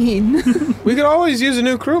 What do you mean? We could always use a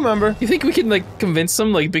new crew member. You think we can like convince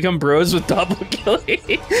them, like become bros with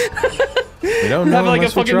Doppelgilly? We don't know Have like a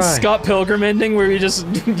unless we fucking try. Scott Pilgrim ending where you just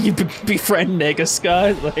you befriend Nega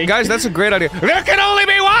Scott. Like, Guys, that's a great idea. There can only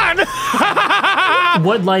be one!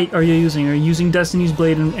 What light are you using? Are you using Destiny's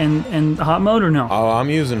Blade and hot mode or no? Oh, I'm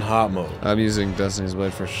using hot mode. I'm using Destiny's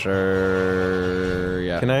Blade for sure.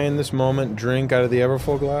 Yeah. Can I, in this moment, drink out of the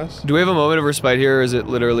Everfull glass? Do we have a moment of respite here, or is it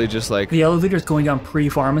literally just like... The elevator's going down pretty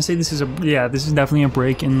far. I'm gonna say this is this is definitely a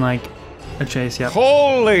break in like a chase, yeah.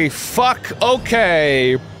 Holy fuck,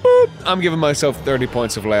 okay. Boop. I'm giving myself 30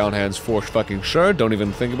 points of lay on hands for fucking sure. Don't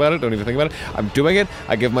even think about it, I'm doing it.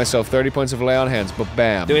 I give myself 30 points of lay on hands, but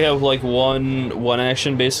bam. do we have like one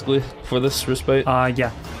action basically for this respite?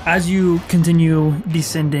 Yeah. As you continue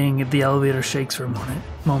descending, the elevator shakes for a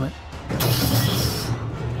moment.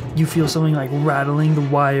 You feel something like rattling the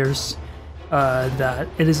wires that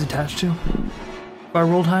it is attached to. If I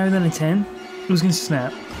rolled higher than a 10, it was gonna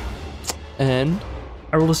snap. And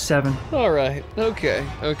I rolled a 7. Alright, okay.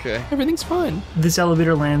 everything's fine. This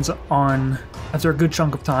elevator lands on, after a good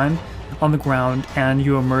chunk of time, on the ground, and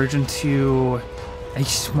you emerge into a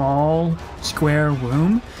small square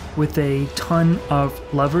room with a ton of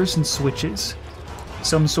levers and switches.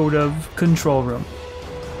 Some sort of control room.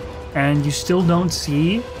 And you still don't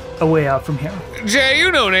see a way out from here. Jay,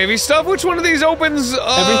 you know Navy stuff. Which one of these opens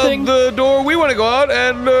Everything? the door we want to go out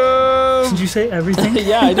and Did you say everything?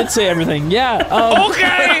 Yeah, I did say everything. Yeah.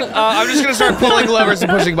 Okay! I'm just gonna start pulling levers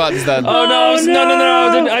and pushing buttons then. Oh no! I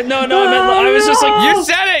was just like, You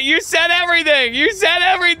said it! You said everything! You said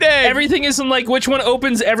everything! everything isn't like which one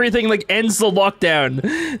opens everything, like ends the lockdown.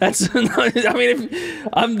 That's I mean,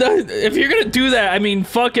 if you're gonna do that, I mean,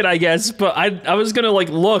 fuck it, I guess. But I was gonna like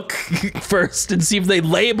look first and see if they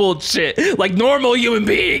labeled shit like normal human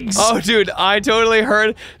beings. Oh, dude, I totally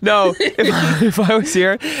heard. No, if I was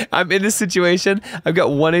here, I'm in this situation. I've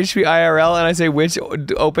got 1 HP IRL, and I say which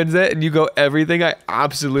opens it, and you go everything. I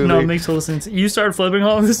absolutely. No, it makes total sense. You start flipping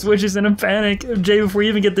all the switches in a panic, Jay, before you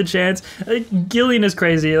even get the chance. Gillion is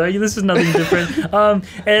crazy. Like, this is nothing different.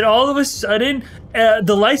 And all of a sudden,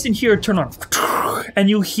 the lights in here turn on, and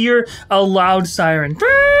you hear a loud siren.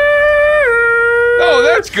 Oh,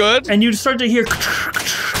 that's good. And you start to hear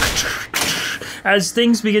as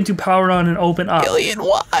things begin to power on and open up. Gillion,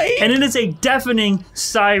 why? And it is a deafening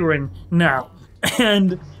siren now.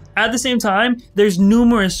 And at the same time, there's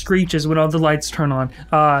numerous screeches when all the lights turn on.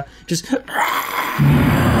 Just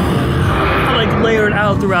like layered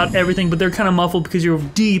out throughout everything, but they're kind of muffled because you're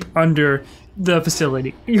deep under the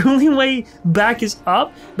facility. Your only way back is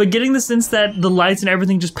up, but getting the sense that the lights and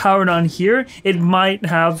everything just powered on here, it might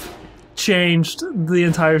have changed the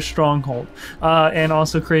entire stronghold, and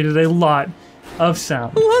also created a lot of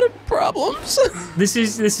sound. A lot of problems. This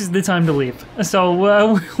is the time to leave. So,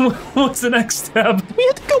 what's the next step? We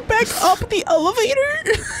have to go back up the elevator.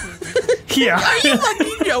 Yeah. Are you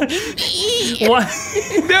fucking joking? What?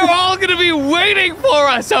 They're all gonna be waiting for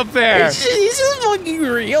us up there. This is fucking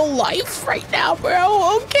real life right now,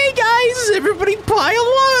 bro. Okay, guys, everybody pile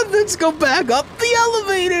on. Let's go back up the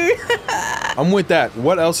elevator. I'm with that.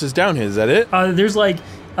 What else is down here? Is that it? There's like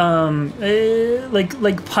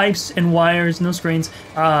pipes and wires, no screens,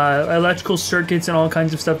 electrical circuits and all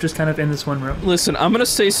kinds of stuff just kind of in this one room. Listen, I'm gonna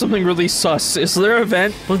say something really sus. Is there a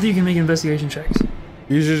vent? Both of you can make investigation checks.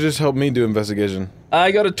 You should just help me do investigation.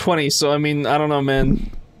 I got a 20, so I mean, I don't know,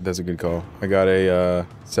 man. That's a good call. I got a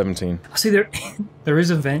 17. I'll say there is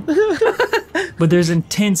a vent, but there's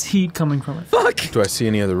intense heat coming from it. Fuck. Do I see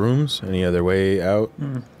any other rooms? Any other way out?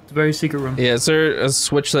 It's a very secret room. Yeah, is there a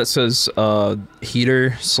switch that says heater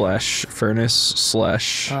 / furnace /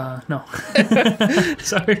 No.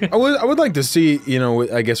 Sorry. I would like to see, you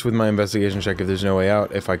know, I guess with my investigation check, if there's no way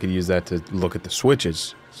out, if I could use that to look at the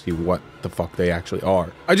switches, see what the fuck they actually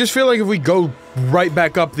are. I just feel like if we go right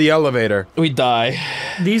back up the elevator, we die.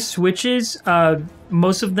 These switches,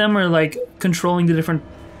 most of them are like controlling the different.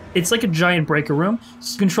 It's like a giant breaker room.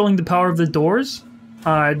 It's controlling the power of the doors,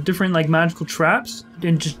 different like magical traps,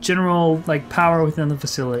 and just general like power within the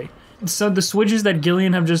facility. So the switches that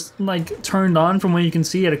Gillion have just like turned on, from what you can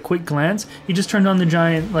see at a quick glance, he just turned on the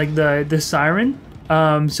giant like the siren.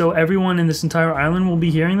 So everyone in this entire island will be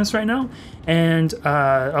hearing this right now, and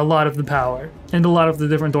a lot of the power and a lot of the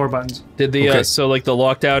different door buttons. Did the so like the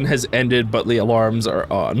lockdown has ended, but the alarms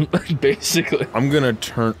are on, basically. I'm gonna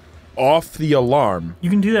turn off the alarm. You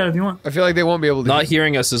can do that if you want. I feel like they won't be able to. Not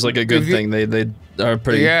hearing us is like a good thing. They are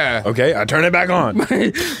pretty. Yeah. Okay, I turn it back on. No,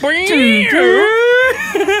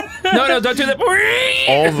 don't do that.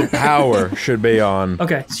 All the power should be on.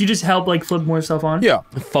 Okay, so you just help like flip more stuff on. Yeah.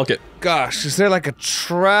 Fuck it. Gosh, is there like a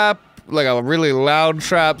trap, like a really loud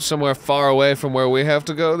trap somewhere far away from where we have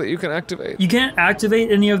to go that you can activate? You can't activate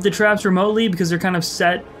any of the traps remotely because they're kind of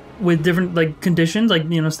set with different like conditions, like,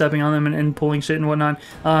 you know, stepping on them and pulling shit and whatnot.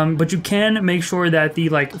 But you can make sure that the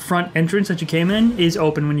like front entrance that you came in is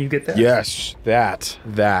open when you get there. Yes, that.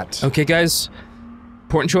 Okay, guys.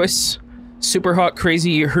 Important choice. Super hot,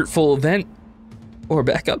 crazy, hurtful event, or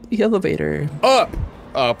back up the elevator.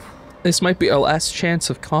 Up. This might be our last chance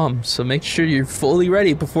of calm, so make sure you're fully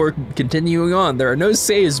ready before continuing on. There are no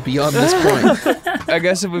saves beyond this point. I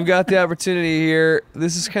guess if we've got the opportunity here,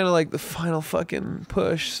 this is kind of like the final fucking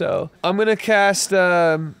push. So I'm gonna cast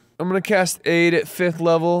aid at 5th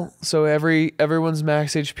level, so everyone's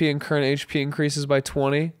max HP and current HP increases by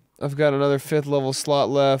 20. I've got another 5th level slot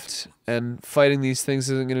left, and fighting these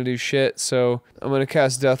things isn't gonna do shit, so I'm gonna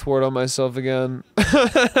cast Death Ward on myself again.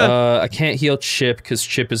 I can't heal Chip because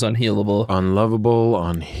Chip is unhealable. Unlovable,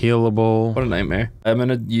 unhealable. What a nightmare. I'm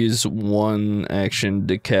gonna use one action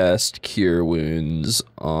to cast Cure Wounds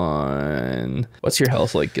on... What's your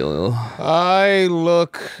health like, Gillion? I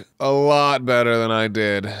look a lot better than I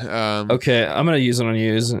did. Okay, I'm gonna use it on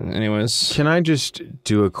you anyways. Can I just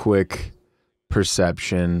do a quick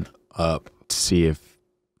perception up to see if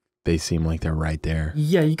they seem like they're right there?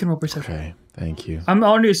 Yeah, you can roll perception. Okay, thank you. I'm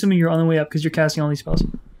already assuming you're on the way up because you're casting all these spells.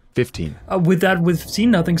 15. We've seen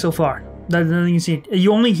nothing so far. Nothing you see.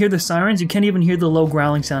 You only hear the sirens. You can't even hear the low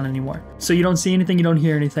growling sound anymore. So you don't see anything. You don't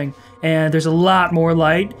hear anything. And there's a lot more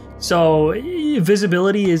light. So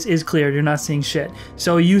visibility is clear. You're not seeing shit.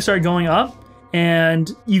 So you start going up, and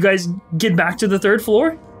you guys get back to the 3rd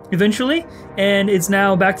floor eventually, and it's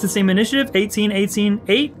now back to the same initiative. 18, 18,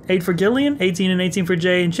 8 for Gillion, 18 and 18 for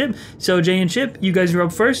Jay and Chip. So Jay and Chip, you guys are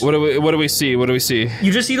up first. What do we see?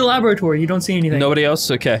 You just see the laboratory. You don't see anything. Nobody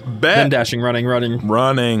else? Okay. Bet. Then dashing, running.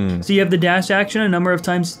 Running. So you have the dash action a number of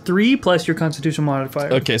times 3 plus your Constitution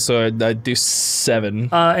modifier. Okay, so I do 7.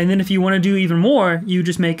 And then if you want to do even more, you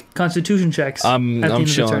just make Constitution checks. I'm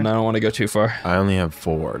chilling. I don't want to go too far. I only have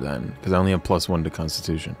 4 then, because I only have +1 to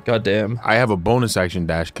Constitution. God damn. I have a bonus action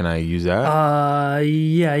dash. Can I use that?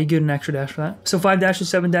 Yeah, you get an extra dash for that. So 5 dashes,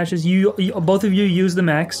 7 dashes. You both of you use the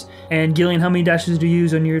max. And Gillion, how many dashes do you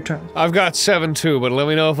use on your turn? I've got 7 too, but let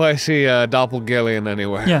me know if I see Doppelgillion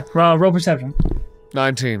anywhere. Yeah, roll perception.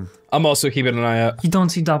 19. I'm also keeping an eye out. You don't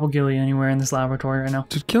see Doppelgillion anywhere in this laboratory right now.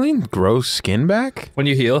 Did Gillion grow skin back? When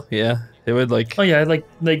you heal, yeah. It would like... Oh yeah,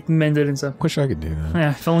 like mended and stuff. Wish I could do that.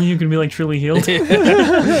 Yeah, if only you could be like truly healed. That'd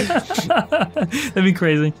be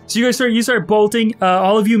crazy. So you start bolting.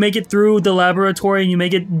 All of you make it through the laboratory, and you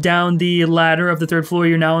make it down the ladder of the 3rd floor.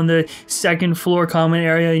 You're now in the 2nd floor common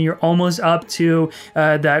area, and you're almost up to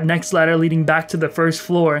that next ladder leading back to the 1st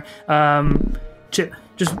floor. Chip,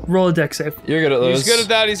 just roll a dex save. You're good at those. He's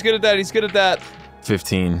good at that.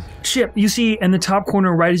 15. Chip, you see in the top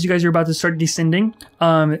corner, right as you guys are about to start descending,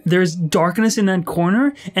 there's darkness in that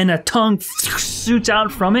corner, and a tongue shoots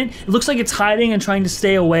out from it. It looks like it's hiding and trying to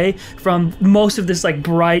stay away from most of this like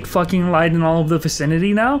bright fucking light in all of the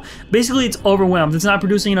vicinity now. Basically, it's overwhelmed. It's not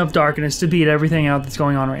producing enough darkness to beat everything out that's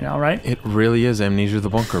going on right now, right? It really is Amnesia the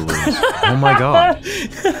Bunker Rules. Oh my god.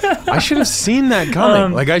 I should have seen that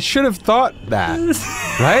coming. Like, I should have thought that.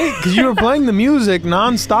 Right? Because you were playing the music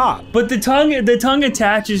non-stop. But the tongue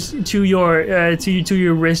attaches to your to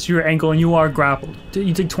your wrist, your ankle, and you are grappled.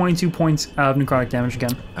 You take 22 points of necrotic damage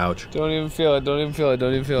again. Ouch. Don't even feel it.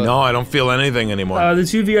 No, I don't feel anything anymore. The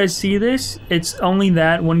 2 of you guys see this. It's only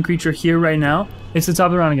that one creature here right now. It's the top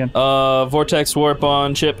of the round again. Vortex warp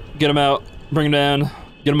on Chip. Get him out. Bring him down.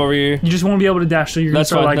 Get him over here. You just won't be able to dash, so you're gonna That's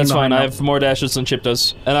start fine. lagging That's fine. behind I now. have more dashes than Chip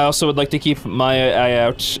does, and I also would like to keep my eye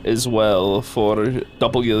out as well for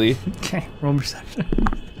double Gilly. Okay, roll perception.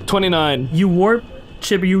 29. You warp,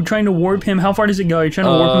 Chip. Are you trying to warp him? How far does it go? Are you trying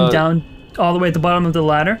to warp him down all the way at the bottom of the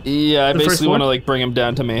ladder? Yeah, I The first basically floor? want to like bring him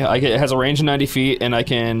down to me. It has a range of 90 feet, and I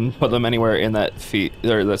can put them anywhere in that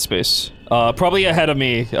that space. Probably ahead of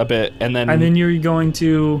me a bit, and then you're going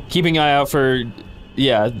to keeping eye out for,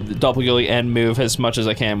 yeah, double Gilly and move as much as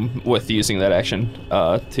I can with using that action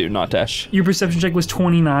to not dash. Your perception check was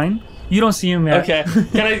 29. You don't see him yet. Okay.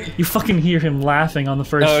 Can I? You fucking hear him laughing on the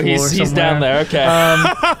first floor. He's down there. Okay.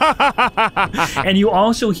 And you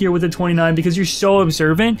also hear with the 29, because you're so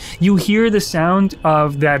observant, you hear the sound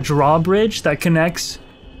of that drawbridge that connects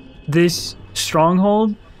this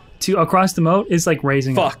stronghold to across the moat is like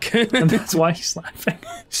raising up. Fuck. And that's why he's laughing.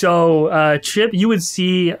 So, Chip, you would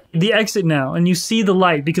see the exit now, and you see the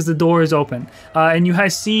light because the door is open. And you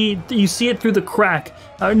see it through the crack.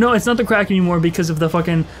 No, it's not the crack anymore because of the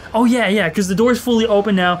fucking... Oh, yeah, because the door's fully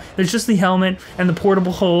open now. There's just the helmet and the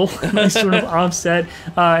portable hole is sort of offset.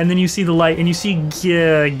 And then you see the light, and you see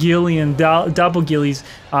Gillion, Doppelgilly's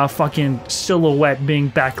fucking silhouette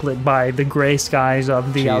being backlit by the gray skies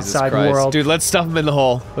of the Jesus outside Christ. world. Dude, let's stuff him in the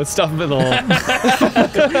hole. Let's stuff him in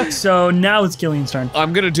the hole. So now it's Gillion's turn.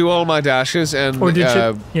 I'm gonna do all my dashes and Or did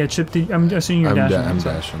Chip? Yeah, Chip. I'm assuming you're dashing. I'm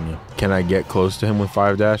dashing. Yeah. Can I get close to him with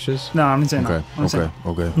 5 dashes? No, I'm saying Okay. no.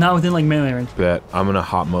 Okay. Not within like melee range. Bet I'm gonna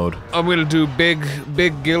hot mode. I'm gonna do big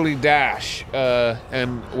Gilly dash.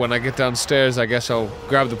 And when I get downstairs, I guess I'll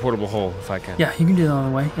grab the portable hole if I can. Yeah, you can do that on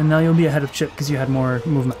the way, and now you'll be ahead of Chip because you had more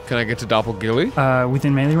movement. Can I get to Doppelgilly?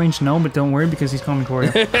 Within melee range, no, but don't worry because he's coming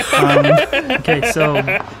toward you. Okay, so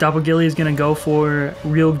Doppelgilly is gonna go for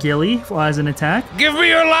real Gilly as an attack. Give me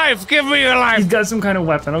your life! Give me your life! He's got some kind of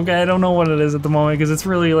weapon, okay? I don't know what it is at the moment because it's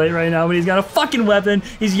really late right now, but he's got a fucking weapon.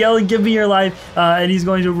 He's yelling, give me your life, and he's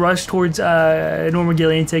going to rush towards normal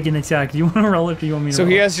Gilly and take an attack. Do you want to roll it or do you want me to So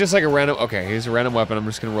roll he it? has just like a random... Okay, he has a random weapon. I'm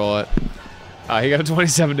just gonna roll it. He got a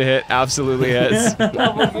 27 to hit. Absolutely hits.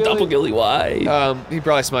 double Gilly, why? He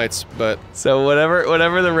probably smites, but... So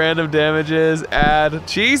whatever the random damage is, add...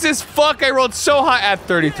 Jesus fuck, I rolled so high. Add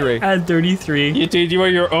 33. Add 33. Dude, you are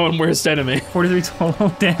your own worst enemy. 43 total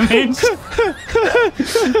damage.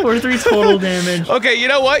 43 total damage. Okay, you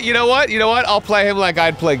know what? I'll play him like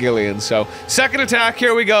I'd play Gillion. So, second attack,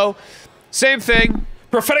 here we go. Same thing.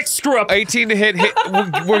 Prophetic screw up. 18 to hit.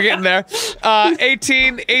 We're getting there.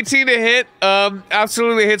 18 to hit.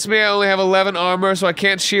 Absolutely hits me. I only have 11 armor, so I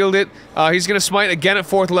can't shield it. He's gonna smite again at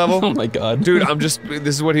 4th level. Oh my god. Dude, this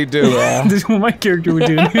is what he'd do. This is what my character would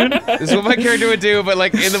do, dude. This is what my character would do, but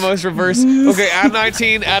like in the most reverse. Okay, add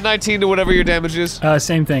 19 to whatever your damage is.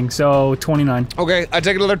 Same thing, so 29. Okay, I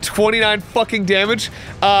take another 29 fucking damage.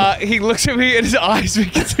 He looks at me and his eyes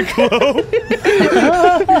begin to glow.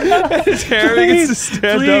 And his hair begins to stand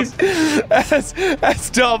up as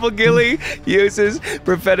Doppelgilly uses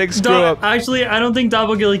prophetic screw up. Actually, I don't think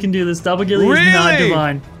Doppelgilly can do this. Doppelgilly Really? is not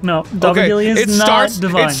divine. No, Doppelgilly is not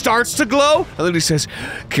divine. It starts to glow, and then he says,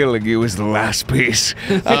 "Killing you is the last piece."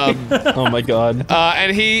 Oh my god.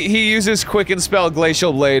 And he uses Quicken Spell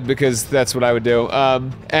Glacial Blade because that's what I would do.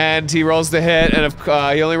 And he rolls the hit, and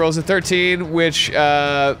he only rolls a 13, which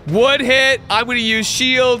would hit. I'm gonna use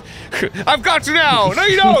Shield. I've got you now. No,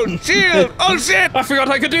 you don't. Shield. Oh shit! I forgot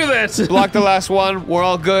I could do that. Block the last one. We're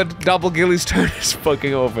all good. Doppelgilly's turn is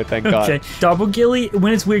fucking over. Thank God. Okay, Doppelgilly,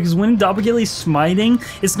 when it's weird, because when Doppelgilly's smiting,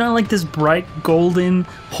 it's not like this bright, golden,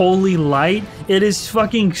 holy light. It is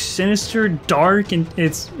fucking sinister, dark, and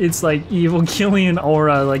it's like evil Gillion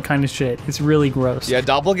aura, like kind of shit. It's really gross. Yeah,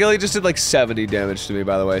 Doppelgilly just did like 70 damage to me,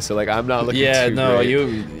 by the way. So like, I'm not looking too great.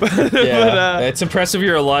 Yeah, it's impressive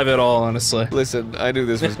you're alive at all, honestly. Listen, I knew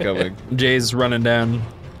this was coming. Jay's running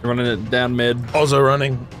it down mid. Also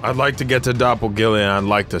running. I'd like to get to Doppelgillion. I'd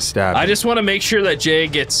like to stab him. I just want to make sure that Jay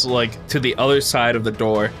gets like to the other side of the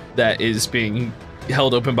door that is being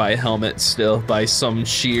held open by a helmet still, by some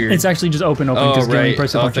sheer... It's actually just open because Gillion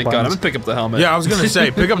pressed a bunch of thank God. I'm buttons. gonna pick up the helmet. Yeah, I was gonna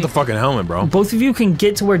say, pick up the fucking helmet, bro. Both of you can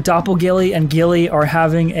get to where Doppelgilly and Gilly are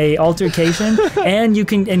having a altercation, and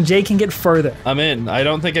Jay can get further. I'm in. I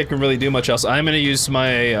don't think I can really do much else. I'm gonna use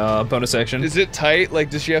my bonus action. Is it tight?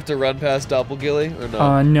 Like, does she have to run past Doppelgilly or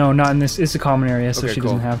no? No, not in this. It's a common area, so Okay, she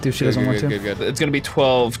cool. doesn't have to. She doesn't want to. Good. It's gonna be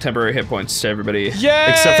 12 temporary hit points to everybody. Yay!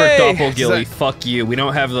 Except for Doppelgilly. Is that- Fuck you. We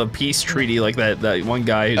don't have the peace treaty like that one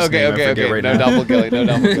guy whose name I forget right no now. Doppelgilly, no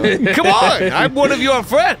Doppelgilly. Come on, I'm one of your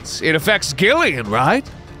friends. It affects Gillion, right?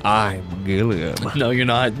 I'm Gillion. No, you're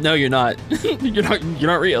not. No, you're not. You're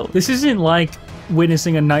not real. This isn't like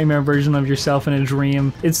witnessing a nightmare version of yourself in a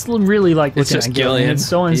dream. It's really like It's looking just at Gillion. Gillion. It's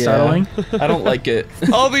so Yeah. unsettling. I don't like it.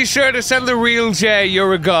 I'll be sure to send the real Jay your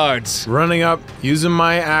regards. Running up, using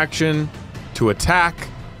my action to attack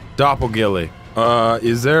Doppelgilly.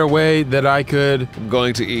 Is there a way that I could I'm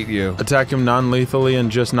going to eat you. attack him non-lethally and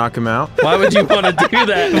just knock him out? Why would you want to do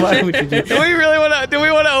that? Why would you do Do we really want to? Do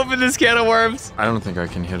we want to open this can of worms? I don't think I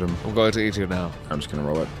can hit him. I'm going to eat you now. I'm just gonna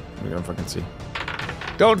roll it. We're gonna fucking see.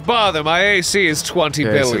 Don't bother. My AC is 20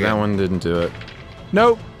 Okay, so billion. that one didn't do it.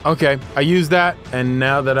 Nope. Okay, I used that, and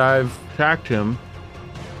now that I've attacked him,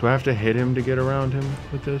 do I have to hit him to get around him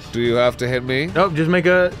with this? Do you have to hit me? Nope. Just make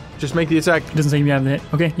the attack. It doesn't say you have the hit.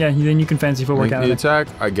 Okay, yeah, then you can fancy footwork Make out the of it. attack.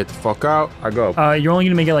 I get the fuck out. I go. You're only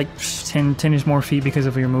gonna make it like 10-ish more feet because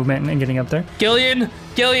of your movement and getting up there.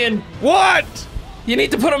 Gillion, What? you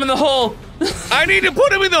need to put him in the hole. I need to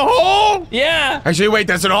put him in the hole? Yeah. Actually, wait.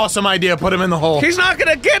 That's an awesome idea. Put him in the hole. He's not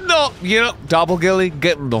gonna get in the. You know, Doppelgilly,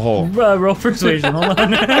 get in the hole. Roll persuasion. Hold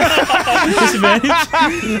on.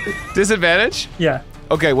 Disadvantage. Disadvantage? Yeah.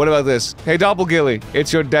 Okay, what about this? Hey, Doppelgilly,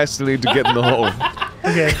 it's your destiny to get in the hole.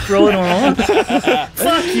 Okay. Roll it normal.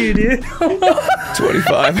 Fuck you, dude.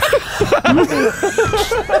 25.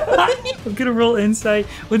 I'm gonna roll insight.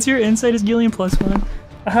 What's your insight? Is Gillion +1?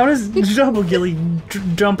 How does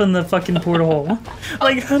Doppelgilly jump in the fucking portal?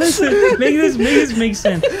 Like, how does it make this make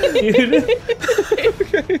sense, dude?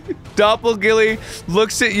 Doppelgilly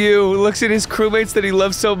looks at you, looks at his crewmates that he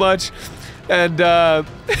loves so much, and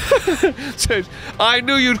says, I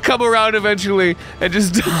knew you'd come around eventually, and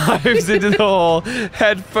just dives into the hole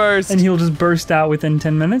head first. And he'll just burst out within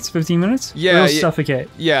 10 minutes, 15 minutes? Yeah, Or he'll yeah. suffocate.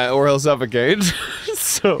 Yeah, or he'll suffocate.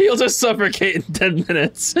 So He'll just suffocate in 10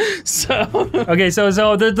 minutes. So Okay, so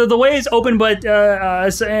the way is open, but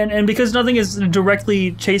and because nothing is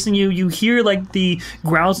directly chasing you, you hear like the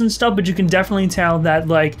growls and stuff, but you can definitely tell that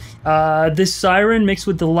like this siren mixed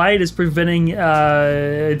with the light is preventing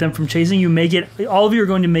them from chasing you. All of you are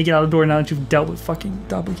going to make it out the door now that you've dealt with fucking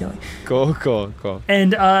Doppelgilly. cool.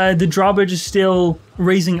 And the drawbridge is still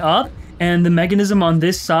raising up, and the mechanism on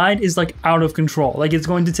this side is like out of control. Like it's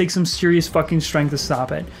going to take some serious fucking strength to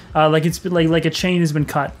stop it. Like it's like a chain has been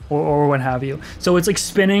cut or what have you. So it's like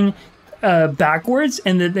spinning backwards,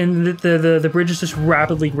 and the bridge is just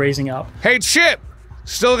rapidly raising up. Hey, Chip!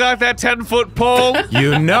 Still got that 10-foot pole?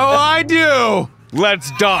 You know I do.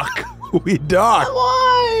 Let's dock. We dock.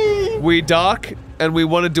 We dock, and we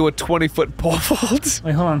want to do a 20-foot pole vault.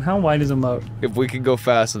 Wait, hold on. How wide is a moat? If we can go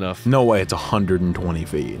fast enough, No way. It's 120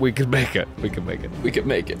 feet. we can make it. We can make it. we could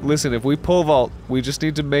make it. Listen, if we pole vault, we just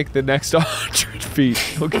need to make the next 100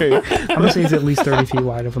 feet, okay? I'm gonna say it's at least 30 feet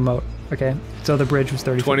wide of a moat. Okay, so the bridge was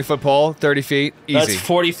 30 feet. 20-foot pole, 30 feet, easy. That's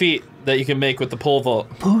 40 feet that you can make with the pole vault.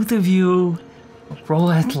 Both of you,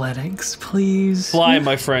 roll athletics, please. Fly,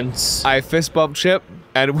 my friends. I fist bump Chip,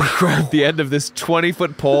 and we're at the end of this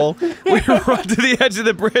 20-foot pole. We run to the edge of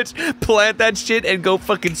the bridge, plant that shit, and go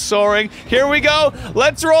fucking soaring. Here we go.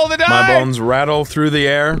 Let's roll the die. My bones rattle through the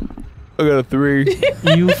air. I got a 3.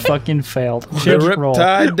 You fucking failed. The Chip, roll.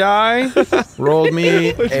 Riptide die rolled me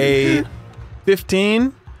a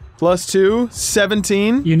 15 plus 2,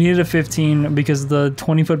 17. You needed a 15 because the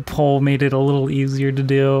 20-foot pole made it a little easier to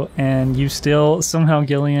do, and you still, somehow,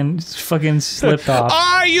 Gillion, fucking slipped off.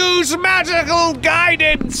 I use magical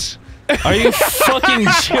guidance. Are you fucking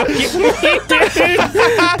joking me, dude?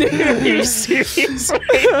 Dude, are you serious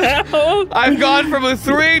right now? I've gone from a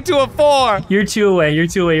 3 to a 4. You're 2 away, you're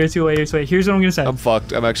 2 away, you're 2 away, you're 2 away. Here's what I'm gonna say. I'm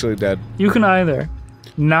fucked. I'm actually dead. You can either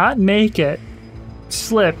not make it,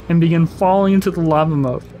 slip, and begin falling into the lava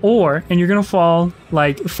moat, and you're gonna fall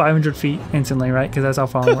like 500 feet instantly, right? Because that's how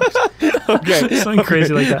falling works. Okay. Something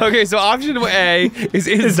crazy like that. Okay, so option A is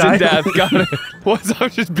instant die. death. Got it. What's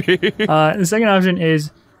option B? The second option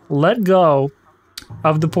is let go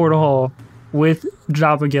of the portal hole with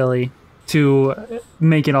Doppelgilly to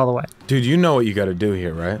make it all the way. Dude, you know what you gotta do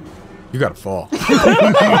here, right? You gotta fall.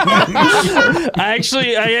 I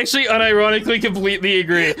actually unironically completely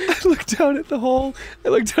agree. I look down at the hole. I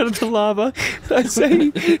look down at the lava. And I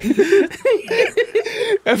say,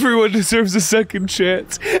 everyone deserves a second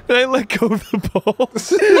chance. And I let go of the balls.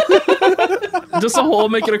 Does the hole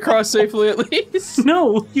make it across safely at least?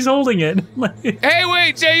 No, he's holding it. Hey,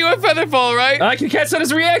 wait, Jay, you have Featherfall, right? I can cast that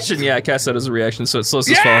as a reaction. Yeah, I cast that as a reaction, so it slows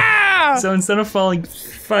his fall. Yeah! So instead of falling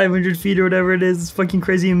 500 feet or whatever it is. It's fucking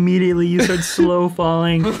crazy. Immediately, you start slow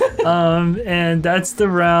falling. And that's the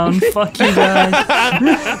round. Fuck you guys.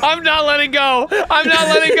 I'm not letting go. I'm not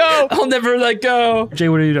letting go. I'll never let go. Jay,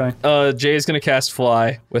 what are you doing? Jay is gonna cast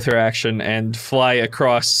Fly with her action and fly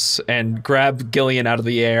across and grab Gillion out of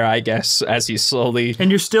the air, I guess, as he's slowly. And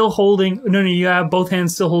you're still holding. No, you have both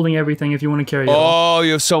hands still holding everything if you want to carry it. Oh,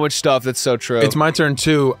 you have so much stuff. That's so true. It's my turn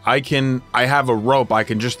too. I have a rope. I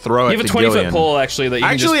can just throw it to Gillion. You have a 20-foot pole, actually. That you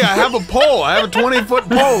Actually, can I have a pole. I have a 20-foot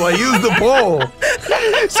pole. I use the pole.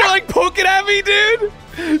 So like poking at me, dude.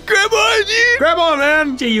 Grab on, dude. Grab on,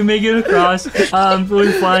 man. Jay, you make it across,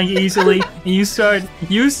 really flying easily, and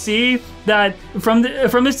you see that from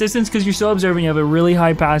this distance, because you're still observing, you have a really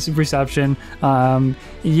high passive perception.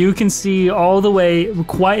 You can see all the way.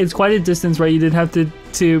 It's quite a distance, right? You did have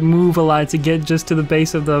to move a lot to get just to the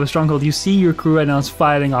base of the stronghold. You see your crew right now is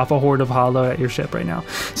fighting off a horde of hollow at your ship right now.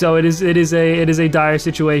 So it is a dire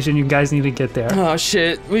situation. You guys need to get there. Oh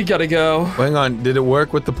shit, we gotta go. Hang on, did it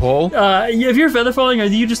work with the pole? If you're feather falling, are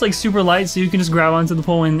you just like super light so you can just grab onto the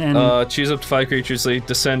pole and choose up to 5 creatures, like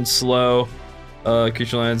descend slow.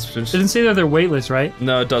 Creature lands. It didn't say that they're weightless, right?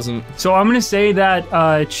 No, it doesn't. So I'm gonna say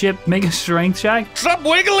that Chip, make a strength check. Stop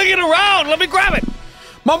wiggling it around. Let me grab it.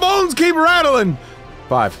 My bones keep rattling.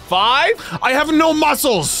 5. 5? I have no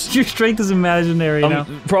muscles. Your strength is imaginary now.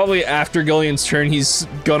 Probably after Gillion's turn, he's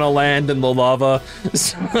gonna land in the lava.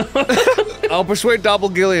 I'll persuade Double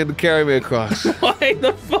Gillion to carry me across. Why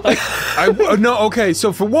the fuck? No, okay,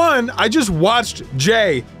 so for one, I just watched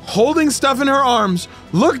Jay holding stuff in her arms,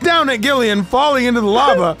 look down at Gillion falling into the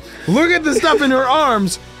lava, look at the stuff in her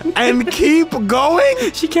arms, and keep going?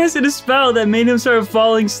 She casted a spell that made him start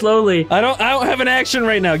falling slowly. I don't have an action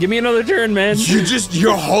right now. Give me another turn, man.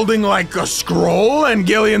 You're holding like a scroll and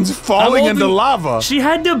Gillion's falling into lava. She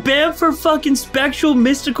had to bamf her fucking spectral,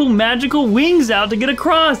 mystical, magical wings out to get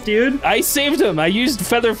across, dude. I saved him. I used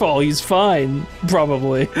Featherfall. He's fine.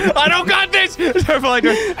 Probably. I don't got this! Are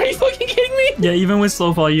you fucking kidding me? Yeah, even with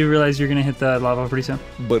Slowfall, you realize you're gonna hit the lava pretty soon.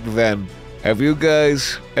 But then, have you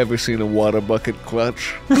guys ever seen a water bucket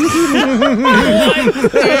clutch?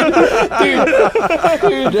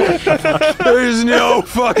 There's no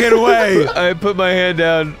fucking way. I put my hand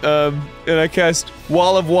down, and I cast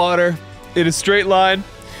Wall of Water in a straight line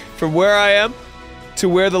from where I am to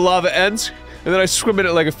where the lava ends, and then I swim in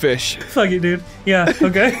it like a fish. Fuck it, dude. Yeah,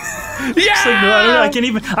 okay. Yeah!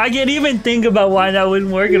 I can't even think about why that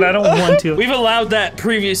wouldn't work, and I don't want to. We've allowed that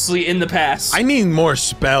previously in the past. I need more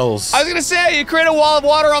spells. I was gonna say, you create a wall of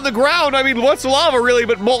water on the ground. I mean, what's lava really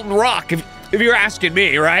but molten rock? If you're asking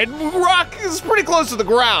me, right? Rock is pretty close to the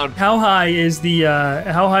ground. How high is the,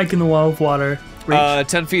 how high can the wall of water reach?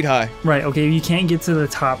 10 feet high. Right, okay, you can't get to the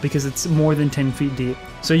top because it's more than 10 feet deep.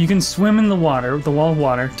 So you can swim in the water, the wall of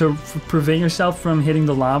water, to prevent yourself from hitting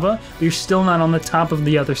the lava, but you're still not on the top of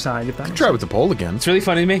the other side, if that makes Try sense. with the pole again. It's really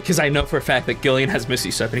funny to me because I know for a fact that Gillion has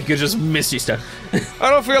Misty Step and he could just Misty Step.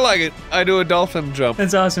 I don't feel like it. I do a dolphin jump.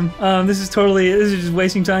 That's awesome. This is just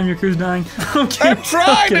wasting time. Your crew's dying. I'm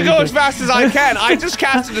trying to go as fast as I can. I just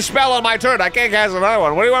casted a spell on my turn. I can't cast another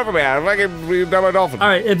one. What do you want from me? I'm fucking done my dolphin. All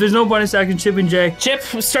right, if there's no bonus action, Chip and Jay. Chip,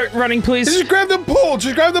 start running, please. Just grab the pole.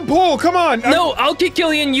 Just grab the pole. Come on. No, I'll get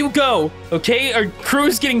Gillion. You go. Okay, our crew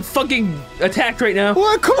is getting fucking attacked right now.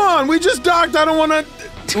 Well, come on. We just docked. I don't want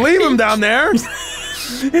to leave him down there.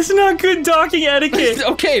 It's not good docking etiquette.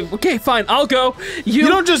 Okay, fine. I'll go. You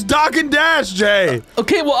don't just dock and dash, Jay.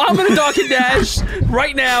 Okay, well, I'm gonna dock and dash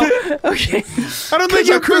right now. Okay. I don't think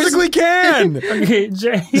you physically can. Okay,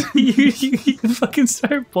 Jay, you fucking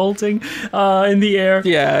start bolting in the air.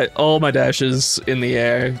 Yeah, all my dashes in the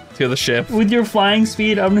air to the ship. With your flying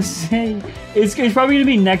speed, I'm gonna say it's probably gonna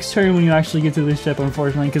be next turn when you actually get to the ship,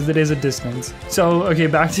 unfortunately, because it is a distance. So, okay,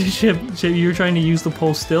 back to the ship. Chip, you're trying to use the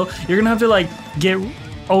pole still. You're gonna have to, like, get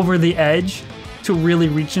over the edge to really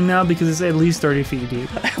reach him now because it's at least 30 feet deep.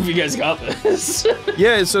 I hope you guys got this.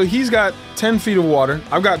 Yeah, so he's got 10 feet of water.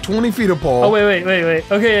 I've got 20 feet of pole. Oh, wait. Okay,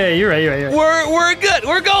 yeah, you're right. We're good.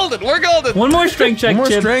 We're golden. We're golden. One more strength check,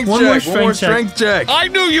 Chip. One more strength check. I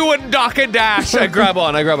knew you wouldn't dock and dash. I grab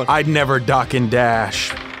on. I'd never dock and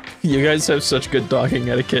dash. You guys have such good docking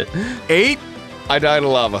etiquette. 8. I died of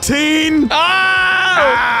lava. 10.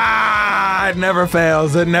 It never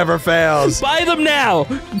fails. It never fails. Buy them now.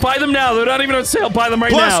 Buy them now. They're not even on sale. Buy them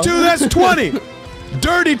right now. +2, that's 20.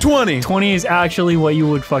 Dirty 20. 20 is actually what you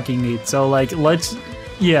would fucking need. So, like, let's...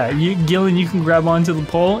 Yeah, Gillion, you can grab onto the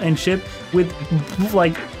pole and ship with,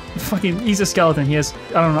 like, he's a skeleton. He has,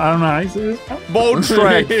 I don't know. Bone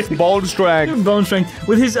strength. Bone strength. Bone strength.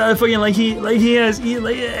 With his fucking, he has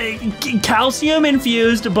calcium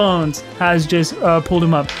infused bones has just pulled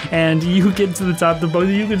him up. And you get to the top of the boat.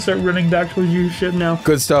 You can start running back towards your ship now.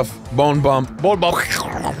 Good stuff. Bone bump. Bone bump.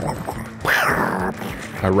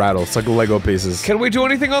 I rattle. It's like Lego pieces. Can we do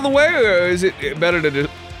anything on the way, or is it better to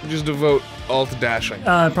just devote all to dashing?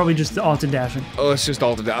 Probably just all to dashing. Oh, it's just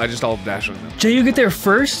all to I just all to dashing. Jay, you get there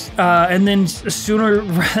first, and then soon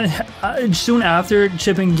after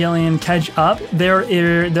Chip and Gillion catch up, there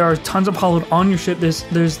are tons of hollowed on your ship. There's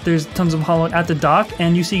tons of hollowed at the dock,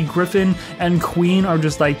 and you see Griffin and Queen are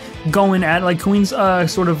just like going at Queen's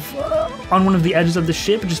sort of on one of the edges of the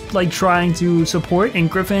ship, just like trying to support, and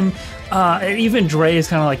Griffin. Even Dre is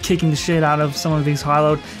kind of like kicking the shit out of some of these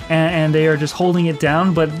hollowed, and they are just holding it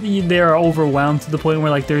down, but they are overwhelmed to the point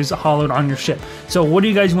where like there's a hollowed on your ship. So what do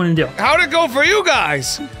you guys want to do? How'd it go for you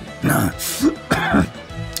guys? No.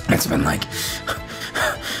 It's been like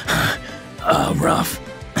rough.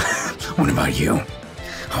 What about you?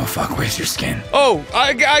 Oh fuck, where's your skin? Oh,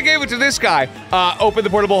 I gave it to this guy. Open the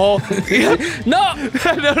portable hole. No!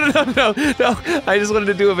 No. I just wanted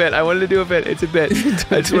to do a bit. It's a bit.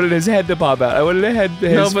 I just wanted his head to pop out. I wanted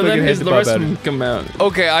his No, but then head to the pop rest out. of them come out.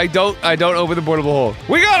 Okay, I don't open the portable hole.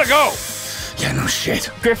 We gotta go! Yeah, no shit.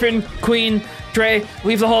 Griffin, Queen, Dre,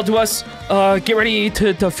 leave the hall to us. Get ready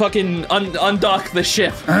to fucking undock the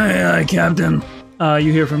ship. Aye, Captain.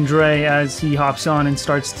 You hear from Dre as he hops on and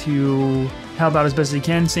starts to help out as best as he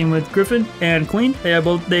can. Same with Griffin and Queen.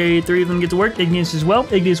 They three of them get to work. Igneous as well.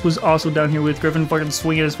 Igneous was also down here with Griffin, fucking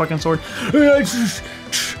swinging his fucking sword.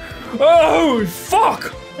 Oh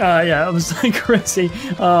fuck! Yeah, it was like crazy.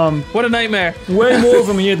 What a nightmare. Way more of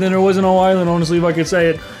them here than there was in Ohio Island, honestly, if I could say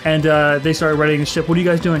it. And they started readying the ship. What are you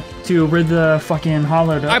guys doing to rid the fucking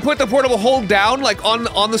hollowed up? I put the portable hole down, like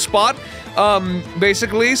on the spot,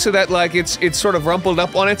 basically, so that like it's sort of rumpled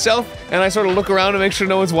up on itself, and I sort of look around to make sure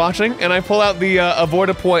no one's watching, and I pull out the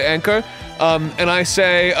avoidapoi anchor, and I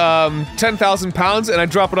say 10,000 pounds, and I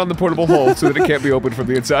drop it on the portable hole so that it can't be opened from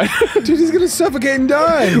the inside. Dude, he's gonna suffocate and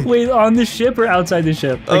die. Wait, on the ship or outside the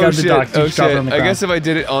ship? Like on the dock, Oh just drop it shit! on the I ground. guess if I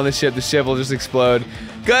did it on the ship will just explode.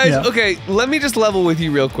 Guys, Yeah. okay, let me just level with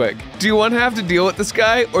you real quick. Do you want to have to deal with this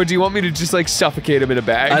guy, or do you want me to just like suffocate him in a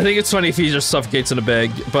bag? I think it's funny if he just suffocates in a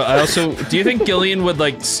bag, but I also, do you think Gillion would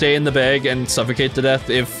like stay in the bag and suffocate to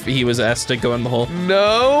death if he was asked to go in the hole?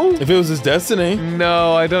 No. If it was his destiny.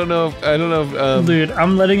 No, I don't know. Dude,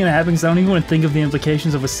 I'm letting it happen because I don't even want to think of the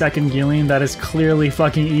implications of a second Gillion that is clearly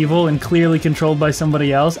fucking evil and clearly controlled by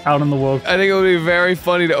somebody else out in the world. I think it would be very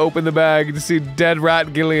funny to open the bag to see dead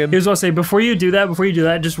rat Gillion. Here's what I'll say, before you do that,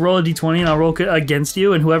 just roll a d20 and I'll roll against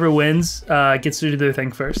you, and whoever wins gets to do their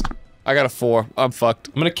thing first. I got a 4. I'm fucked.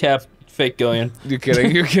 I'm gonna cap fake Gillion. You're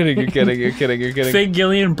kidding. You're kidding. Fake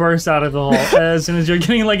Gillion bursts out of the hole as soon as you're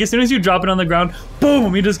getting, like, as soon as you drop it on the ground,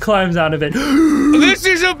 boom, he just climbs out of it. This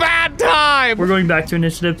is a bad time! We're going back to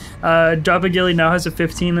initiative. Drop a Gilly now has a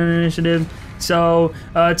 15 in initiative. So,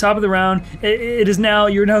 top of the round,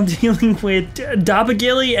 you're now dealing with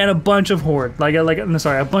Doppagilly and a bunch of horde.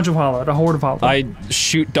 A bunch of hollowed, a horde of hollowed. I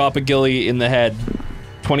shoot Doppagilly in the head.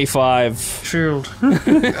 25. Shield.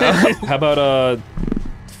 How about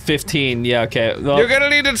 15? Yeah, okay. Well, You're gonna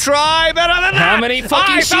need to try better than that! How many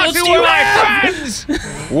fucking shields do you have?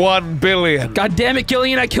 Friends! 1 billion. God damn it,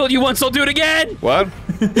 Gillion, I killed you once, I'll do it again! What?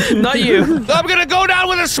 Not you. I'm gonna go down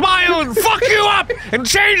with a smile and fuck you up and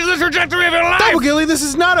change the trajectory of your life! Double Gilly, this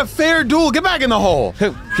is not a fair duel. Get back in the hole. He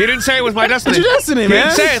didn't say it was my destiny. It's your destiny, He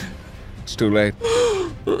man. didn't say it. It's too late.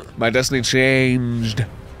 My destiny changed.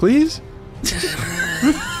 Please?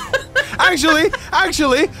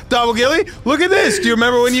 Actually, Double Gilly, look at this. Do you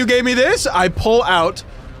remember when you gave me this? I pull out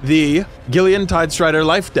the Gillion Tidestrider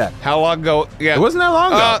life deck. How long ago? Yeah. It wasn't that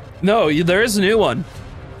long ago. No, there is a new one.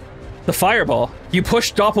 The fireball. You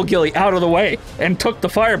pushed Doppelgilly out of the way and took the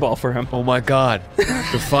fireball for him. Oh my god.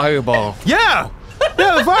 The fireball. Yeah,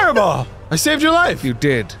 the fireball. I saved your life. You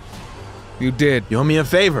did. You did. You owe me a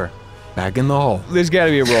favor. Back in the hole. There's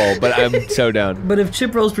gotta be a roll, but I'm so down. But if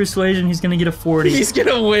Chip rolls persuasion, he's gonna get a 40. He's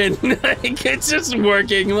gonna win. Like, it's just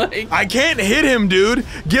working. Like, I can't hit him, dude.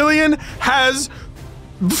 Gillion has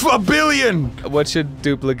a billion. What should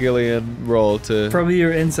Dupligillion roll to? Probably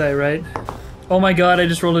your insight, right? Oh my god, I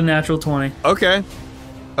just rolled a natural 20. Okay.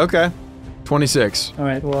 26.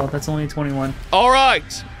 Alright, well, that's only a 21. All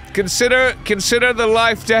right. Consider the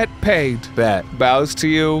life debt paid. Bet. Bows to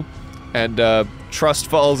you, and trust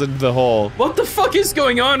falls into the hole. What the fuck is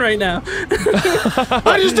going on right now?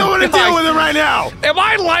 I just don't want to deal with it right now. Am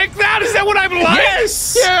I like that? Is that what I'm like?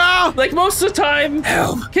 Yes! Yeah. Like most of the time.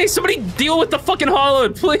 Help. Okay, somebody deal with the fucking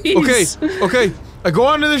hollowed, please. Okay. I go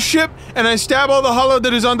onto the ship and I stab all the hollow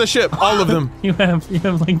that is on the ship. All of them. You have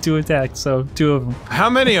like 2 attacks, so 2 of them. How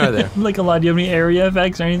many are there? Like a lot. Do you have any area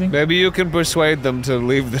effects or anything? Maybe you can persuade them to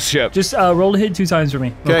leave the ship. Just roll to hit 2 times for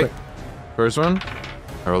me. real Okay. quick. First one,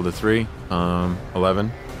 I rolled a 3,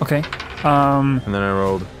 11, Okay. and then I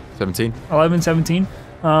rolled 17. 11, 17.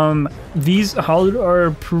 These hollowed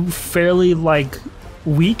are fairly like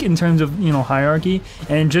weak in terms of hierarchy,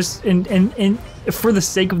 and just in for the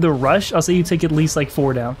sake of the rush, I'll say you take at least like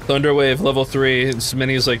 4 down. Thunderwave level 3, as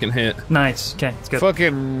many as I can hit. Nice. Okay, it's good.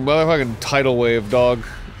 Fucking motherfucking tidal wave, dog.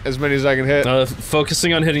 As many as I can hit.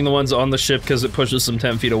 Focusing on hitting the ones on the ship because it pushes them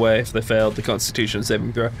 10 feet away if they failed the Constitution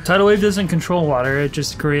saving throw. Tidal wave doesn't control water; it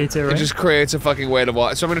just creates it. Right? It just creates a fucking weight of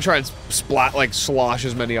water. So I'm gonna try and slosh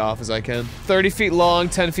as many off as I can. 30 feet long,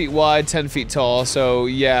 10 feet wide, 10 feet tall. So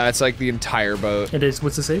yeah, it's like the entire boat. It is.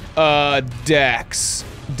 What's the save?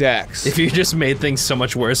 Dex. If you just made things so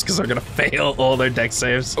much worse because they're gonna fail all their dex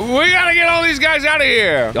saves. We gotta get all these guys out of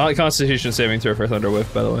here. Constitution saving throw for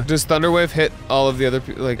Thunderwave, by the way. Does Thunderwave hit all of the other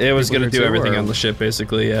like? It was gonna people do here too, everything or- on the ship,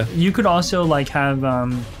 basically. Yeah. You could also like have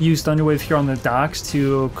use Thunderwave here on the docks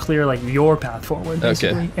to clear like your path forward,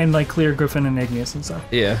 basically, and like clear Griffin and Igneous and stuff.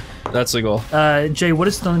 Yeah, that's the goal. Jay, what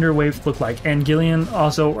does Thunderwave look like? And Gillian,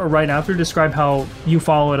 also right after, describe how you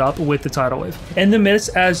follow it up with the tidal wave. In the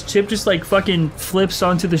midst, as Chip just like fucking flips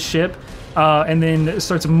onto the ship, and then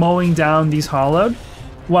starts mowing down these hollowed,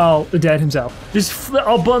 while the dead himself just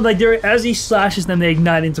like there as he slashes them, they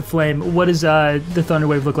ignite into flame. What does the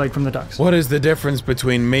Thunderwave look like from the docks? What is the difference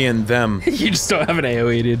between me and them? You just don't have an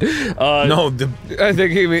AoE, dude. No, I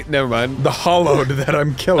think he. Never mind. the hollowed that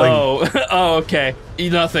I'm killing. Oh, okay.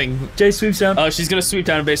 Nothing. Jay sweeps down. She's gonna sweep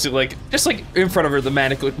down and basically, like, just like in front of her, the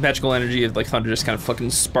magical energy of like thunder just kind of fucking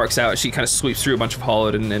sparks out. She kind of sweeps through a bunch of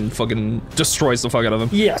hollowed and fucking destroys the fuck out of them.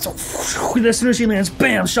 Yeah, so as soon as she lands,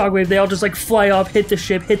 bam, shockwave. They all just like fly up, hit the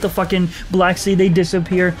ship, hit the fucking Black Sea. They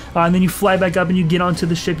disappear, and then you fly back up and you get onto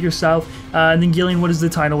the ship yourself. And then Gillian, what does the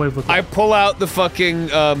tidal wave look like? I pull out the fucking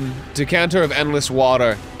decanter of endless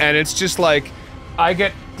water, and it's just like I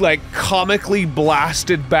get like comically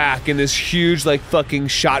blasted back in this huge like fucking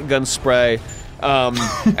shotgun spray.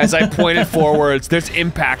 As I point it forwards, there's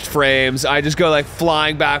impact frames. I just go like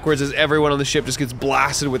flying backwards as everyone on the ship just gets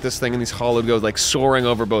blasted with this thing, and these hollowed goes like soaring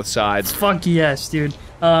over both sides. Fuck yes, dude.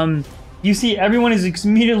 You see everyone is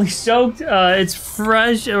immediately soaked. It's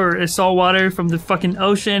fresh or salt water from the fucking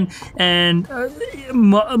ocean, and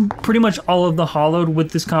pretty much all of the hollowed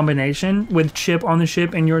with this combination with Chip on the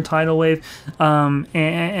ship and your tidal wave,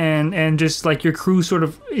 and just like your crew sort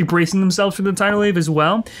of bracing themselves for the tidal wave as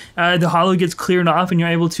well. The hollow gets cleared off, and you're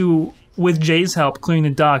able to, with Jay's help clearing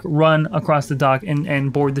the dock, run across the dock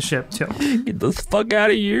and board the ship too. Get the fuck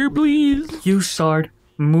out of here, please. You start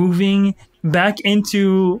moving back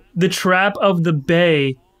into the trap of the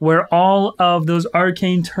bay, where all of those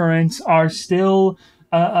arcane turrets are still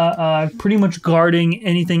pretty much guarding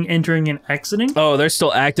anything entering and exiting. Oh, they're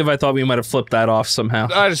still active? I thought we might have flipped that off somehow.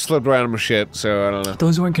 I just flipped around my shit, so I don't know.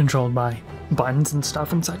 Those weren't controlled by buttons and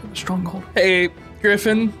stuff inside of the stronghold. Hey,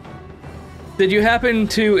 Griffin, did you happen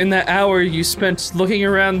to, in that hour you spent looking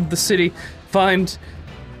around the city, find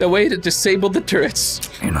a way to disable the turrets?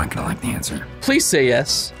 You're not gonna like the answer. Please say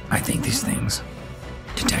yes. I think these things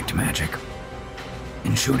detect magic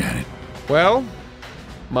and shoot at it. Well,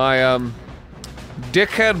 my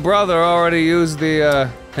dickhead brother already used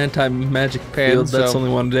the Anti-magic Pen, field, that's so- only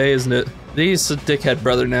one day, isn't it? He's a dickhead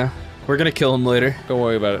brother now. We're gonna kill him later. Don't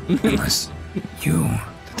worry about it. Unless you,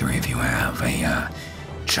 the 3 of you, have a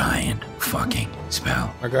giant fucking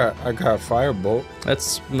spell. I got firebolt.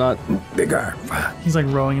 That's not... Bigger. He's like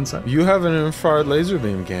rowing inside. You have an infrared laser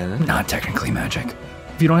beam cannon. Not technically magic.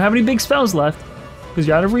 If you don't have any big spells left, because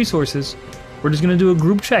you're out of resources, we're just gonna do a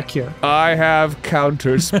group check here. I have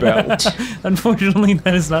counterspell. Unfortunately,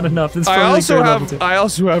 that is not enough. It's I probably also third level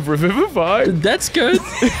have too. revivify. That's good.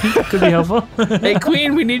 Could be helpful. Hey,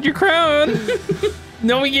 Queen, we need your crown.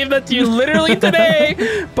 No, we gave that to you literally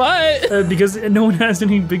today, but... Because no one has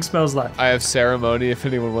any big spells left. I have ceremony if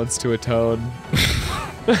anyone wants to atone.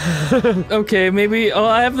 Okay, maybe... Oh,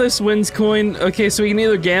 I have this wins coin. Okay, so we can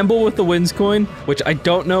either gamble with the wins coin, which I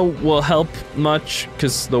don't know will help much,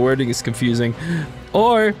 because the wording is confusing,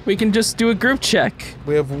 or we can just do a group check.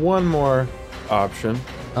 We have one more option,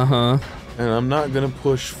 Uh-huh. and I'm not gonna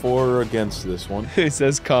push for or against this one. He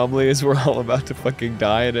says calmly as we're all about to fucking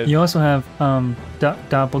die in it. You also have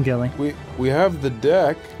Doppelgelly. We have the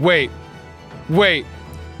deck. Wait, Wait.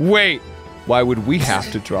 Why would we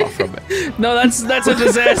have to draw from it? No, that's a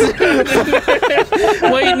disaster.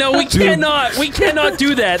 Wait, no, we cannot. We cannot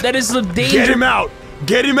do that. That is the danger. Get him out!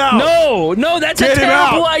 Get him out! No, that's a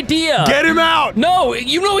terrible idea. Get him out! No,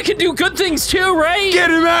 you know we can do good things too, right? Get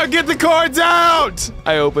him out! Get the cards out!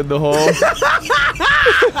 I opened the hole.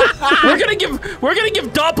 We're gonna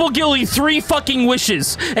give Doppelgilly 3 fucking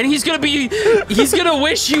wishes, and he's gonna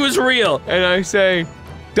wish he was real. And I say,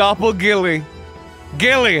 Doppelgilly,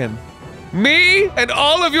 Gillion, me and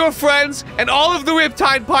all of your friends and all of the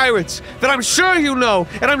Riptide Pirates that I'm sure you know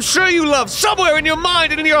and I'm sure you love somewhere in your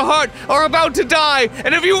mind and in your heart are about to die.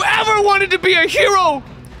 And if you ever wanted to be a hero,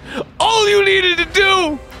 all you needed to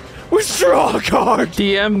do was draw a card.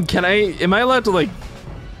 DM, am I allowed to, like,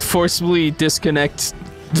 forcibly disconnect,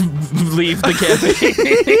 leave the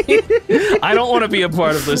campaign? I don't want to be a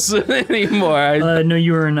part of this anymore. No,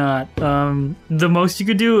 you are not. The most you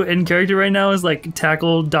could do in character right now is like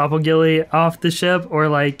tackle Doppelgilly off the ship, or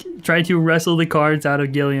like try to wrestle the cards out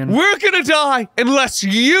of Gillion. We're gonna die unless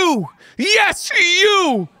you, yes,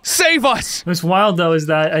 you, save us. What's wild though is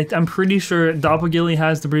that I'm pretty sure Doppelgilly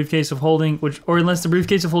has the briefcase of holding, or unless the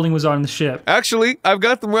briefcase of holding was on the ship. Actually, I've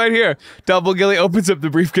got them right here. Doppelgilly opens up the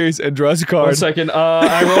briefcase and draws a card. 1 second.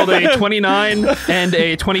 I rolled a 29 and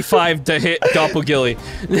a 25 to hit Doppelgilly.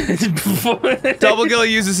 Doppelgilly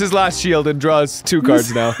uses his last shield and draws 2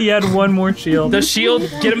 cards now. He had 1 more shield. Does shield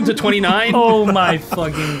get him to 29? Oh my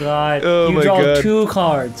fucking god. Oh you my draw god. 2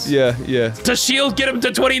 cards. Yeah. Does shield get him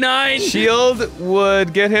to 29? Shield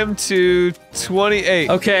would get him to 28.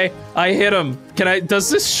 Okay, I hit him. Does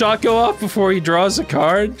this shot go off before he draws a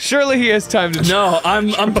card? Surely he has time to No,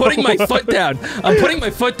 I'm putting my foot down. I'm putting my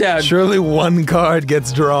foot down. Surely 1 card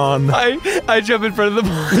gets drawn. I jump in front of the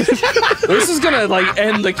board. This is gonna, like,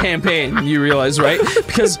 end the campaign, you realize, right?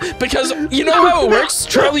 Because you know how it works?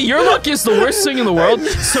 Charlie, your luck is the worst thing in the world,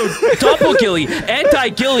 so Doppelgilly,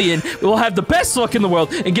 anti-Gillion, will have the best luck in the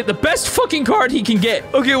world and get the best fucking card he can get.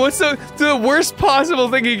 Okay, what's the worst possible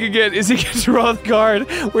thing he can get is he can draw the card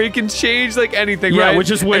where he can change, like, anything, Yeah, right?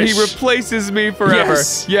 which is And wish. he replaces me forever.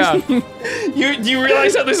 Yes. Yeah. You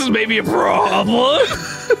realize how this is maybe a problem?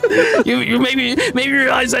 you maybe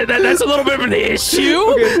realize that's a little bit of an issue?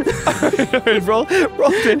 Okay. roll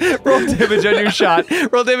damage on your shot.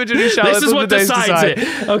 Roll damage on your shot. This Let's is let what the dice decides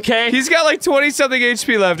decide. it, okay? He's got like 20-something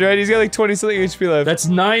HP left, right? He's got like 20-something HP left. That's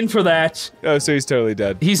 9 for that. Oh, so he's totally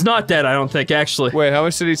dead. He's not dead, I don't think, actually. Wait, how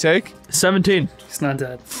much did he take? 17. He's not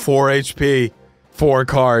dead. 4 HP. 4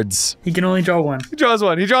 cards. He can only draw 1. He draws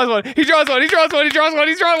one. He draws one. He draws one. He draws one. He draws one.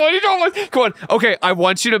 He draws one. He draws one. Come on. Okay, I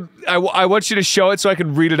want you to show it so I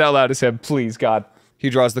can read it out loud as him. Please, God.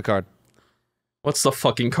 He draws the card. What's the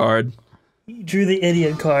fucking card? He drew the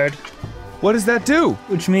idiot card, What does that do?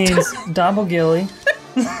 which means Doppelgilly.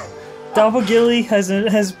 Doppelgilly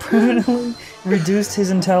has permanently reduced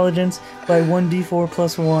his intelligence by 1d4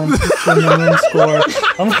 plus 1 to a minimum score.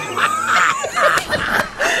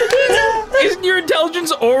 Isn't your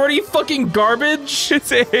intelligence already fucking garbage?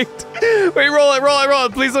 It's 8. Wait, roll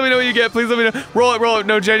it. Please let me know what you get. Please let me know. Roll it.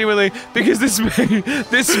 No, genuinely, because this may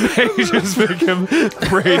just make him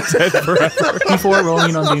brain dead forever. Before rolling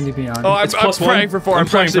it on D&D Beyond. Oh, I'm Plus praying 1. for 4. I'm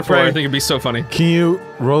praying actually for 4. I praying. think it'd be so funny. Can you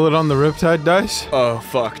roll it on the Riptide dice? Oh,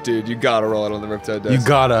 fuck, dude. You gotta roll it on the Riptide dice.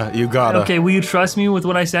 You gotta. Okay, will you trust me with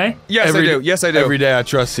what I say? Yes, I do. Yes, I do. Every day I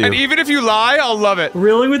trust you. And even if you lie, I'll love it.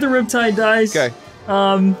 Rolling with the Riptide dice. Okay.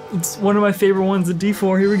 It's one of my favorite ones, the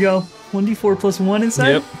D4. Here we go. 1d4 plus 1 inside?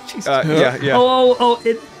 Yep. Jeez. Yeah.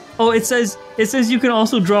 It says you can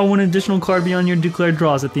also draw 1 additional card beyond your declared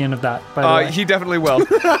draws at the end of that, by the way. He definitely will.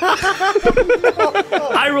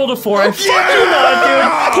 I rolled a 4. I fucking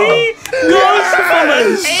love, dude. He goes from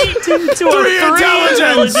an 8 to a 3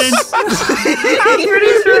 intelligence. I'm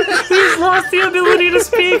pretty sure he's lost the ability to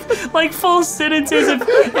speak like full sentences.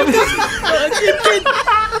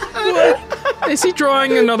 Is he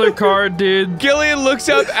drawing another card, dude? Gillion looks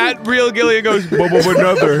up at real Gillion and goes,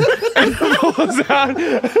 another. And pulls out.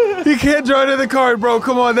 You can't draw another card, bro.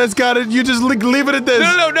 Come on, that's gotta. You just leave it at this.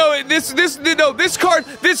 No.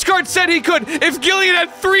 This card said he could. If Gillion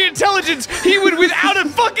had 3 intelligence, he would, without a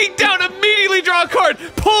fucking doubt, immediately draw a card.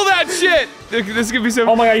 Pull that shit. This could be so.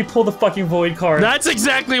 Oh my god, you pulled the fucking void card. That's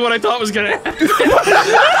exactly what I thought was gonna happen.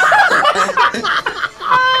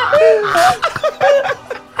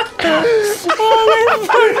 Holy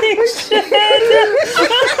fucking shit!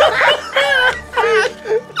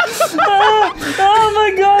 Oh my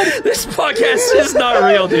god! This podcast is not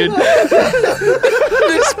real, dude.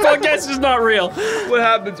 This podcast is not real. What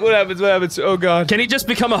happens? Oh god. Can he just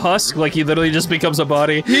become a husk? Like he literally just becomes a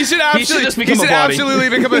body? He should absolutely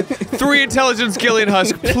become a 3 intelligence Gillion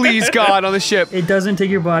husk. Please, God, on the ship. It doesn't take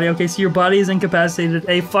your body. Okay, so your body is incapacitated.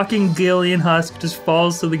 A fucking Gillion husk just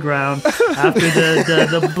falls to the ground after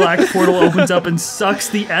the black portal opens up and sucks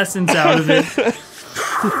the essence out of it.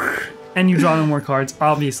 And you draw no more cards,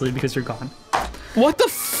 obviously, because you're gone. What the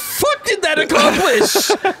fuck did that accomplish?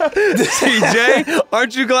 CJ,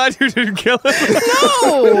 aren't you glad you didn't kill him?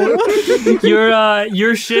 No!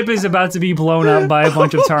 Your ship is about to be blown up by a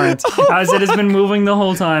bunch of turrets, as it has been moving the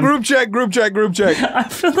whole time. Group check. I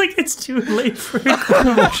feel like it's too late for a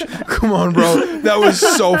group check. Come on, bro. That was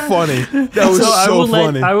so funny. That was so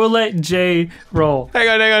funny. I will let Jay roll. Hang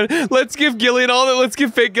on. Let's give fake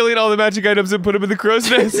Gillion all the magic items and put him in the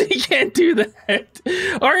crow's nest. He can't do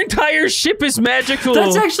that. Our entire ship is magical.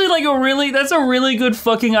 That's actually like a really good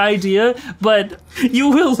fucking idea, but you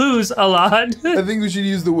will lose a lot. I think we should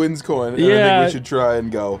use the wins coin. And I think we should try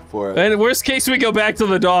and go for it. And worst case, we go back to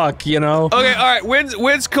the dock, you know? Okay, all right.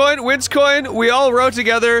 Wins coin. We all row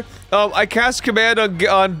together. I cast command on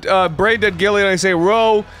brain dead Gillion. I say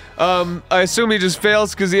row. I assume he just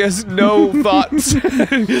fails because he has no thoughts.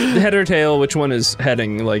 Head or tail, which one is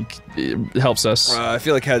heading, like, helps us? I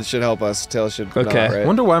feel like heads should help us. Tails should not, Okay. right? I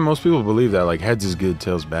wonder why most people believe that, like, heads is good,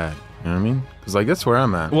 tails bad. You know what I mean? Because, like, that's where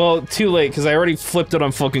I'm at. Well, too late, because I already flipped it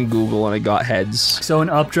on fucking Google and I got heads. So an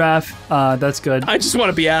updraft, that's good. I just want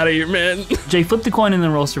to be out of here, man. Jay, flip the coin and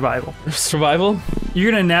then roll survival. Survival? You're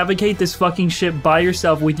gonna navigate this fucking ship by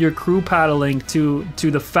yourself with your crew paddling to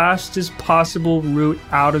the fastest possible route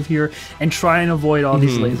out of here and try and avoid all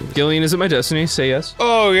these lasers. Gillion, is it my destiny? Say yes.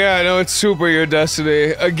 Oh yeah, no, it's super your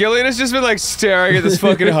destiny. Gillion has just been like staring at this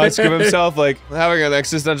fucking husk of himself, like having an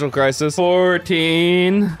existential crisis.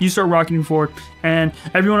 14. You start rocking forward, and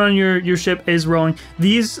everyone on your ship is rowing.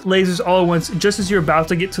 These lasers all at once, just as you're about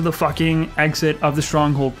to get to the fucking exit of the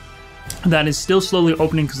stronghold, that is still slowly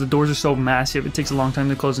opening because the doors are so massive. It takes a long time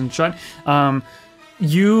to close and shut.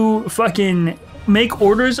 You fucking make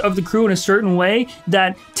orders of the crew in a certain way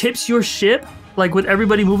that tips your ship, like with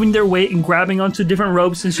everybody moving their weight and grabbing onto different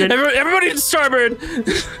ropes and shit. Everybody to starboard!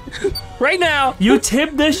 Right now! You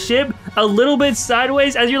tip the ship a little bit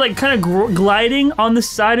sideways as you're like kind of gliding on the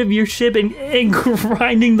side of your ship and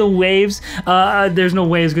grinding the waves. There's no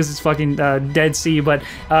waves because it's fucking Dead Sea, but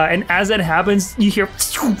and as that happens, you hear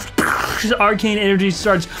arcane energy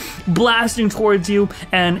starts blasting towards you,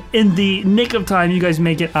 and in the nick of time, you guys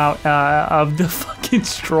make it out of the fucking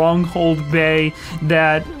stronghold bay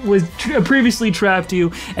that was previously trapped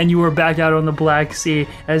you, and you were back out on the Black Sea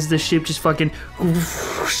as the ship just fucking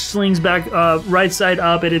slings back right side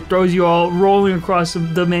up, and it throws you all rolling across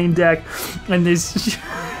the main deck, and this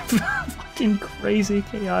fucking crazy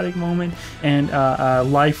chaotic moment, and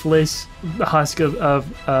lifeless husk of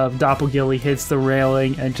Doppelgilly hits the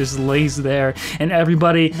railing and just lays there, and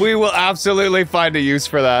everybody, we will absolutely find a use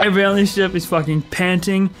for that. Everyone on the ship is fucking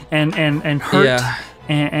panting and hurt. Yeah.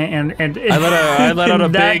 And I let out a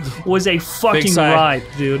that big was a fucking sigh. ride,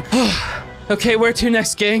 dude. Okay, where to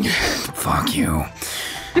next, gang? Fuck you.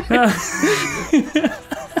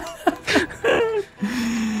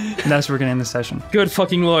 And that's where we're gonna end the session. Good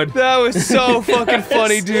fucking lord. That was so fucking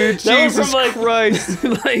funny, dude. Jesus Christ.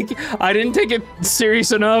 Like, I didn't take it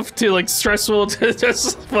serious enough to, like, stressful to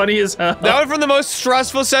just funny as hell. That went from the most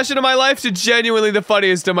stressful session of my life to genuinely the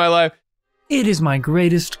funniest of my life. It is my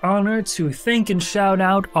greatest honor to thank and shout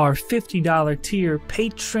out our $50 tier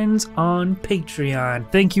patrons on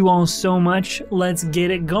Patreon. Thank you all so much. Let's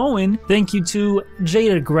get it going. Thank you to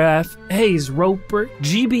Jada Graff, Hayes Roper,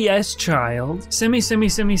 GBS Child, Semicolon,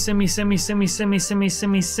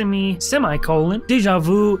 Deja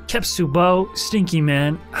Vu, Kepsubo, Stinky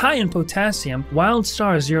Man, High in Potassium, Wild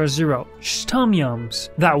Star 00, Shtum Yums,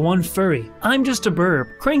 That One Furry, I'm Just a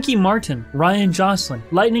Burb, Cranky Martin, Ryan Jocelyn,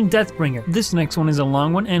 Lightning Deathbringer. This next one is a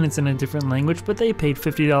long one and it's in a different language, but they paid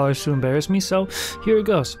 $50 to embarrass me, so here it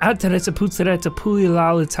goes. That's the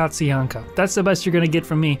best you're gonna get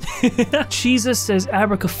from me. Jesus says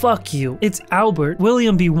Abraca fuck you. It's Albert,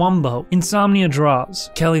 William B. Wumbo, Insomnia Draws,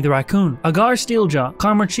 Kelly the Raccoon, Agar Steeljaw,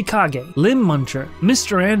 Karma Chikage, Lim Muncher,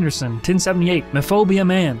 Mr. Anderson, 1078, Mephobia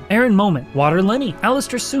Man, Aaron Moment, Water Lenny,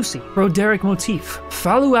 Alistair Susi, Roderick Motif,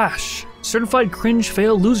 Falu Ash, Certified Cringe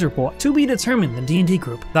Fail Loser Boy. To be determined, the D&D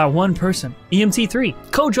group. That one person.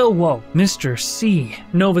 EMT3. Kojo Wo. Mr. C.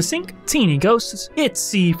 Nova Sync. Teeny Ghosts. It's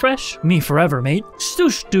C Fresh. Me Forever Mate.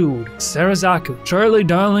 Stoosh Dude. Sarazaku. Charlie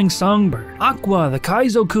Darling Songbird. Aqua the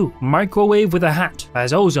Kaizoku. Microwave with a Hat.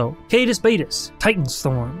 As Ozo. Cadus Betis. Titan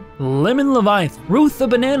Storm. Lemon Leviathan. Ruth the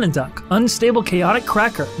Banana Duck. Unstable Chaotic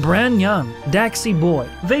Cracker. Bran Young. Daxy Boy.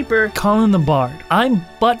 Vapor. Colin the Bard. I'm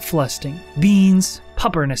Butt Flusting. Beans.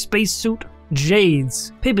 Pupper in a Spacesuit.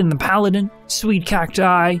 Jades. Pippin the Paladin. Sweet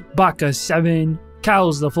Cacti. Baka 7.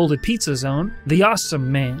 Cows the Folded Pizza Zone. The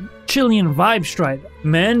Awesome Man. Chilean Vibe Strider.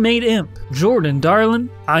 Man-Made Imp. Jordan Darlin.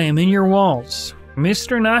 I Am In Your Walls.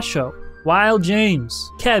 Mr. Nasho. Wild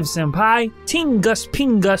James. Kev Senpai. Tingus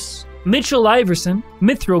Pingus. Mitchell Iverson.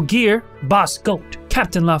 Mithro Gear. Boss Goat.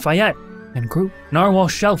 Captain Lafayette. And crew. Narwhal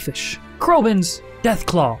Shellfish. Krobins.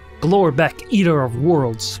 Deathclaw. Glorbeck, Eater of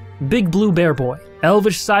Worlds. Big Blue Bear Boy.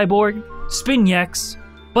 Elvish Cyborg. Spinyax.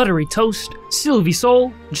 Buttery Toast. Sylvie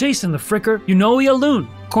Soul. Jason the Fricker. Unoia Loon.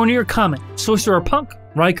 Cornier Comet. Sorcerer Punk.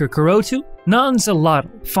 Riker Kurotu.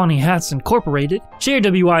 Nanzalato. Funny Hats Incorporated.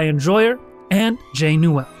 JRWI Enjoyer. And Jay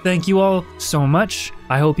Newell. Thank you all so much.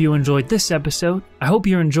 I hope you enjoyed this episode. I hope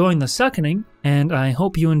you're enjoying the suckening. And I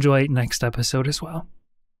hope you enjoy next episode as well.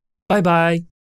 Bye bye.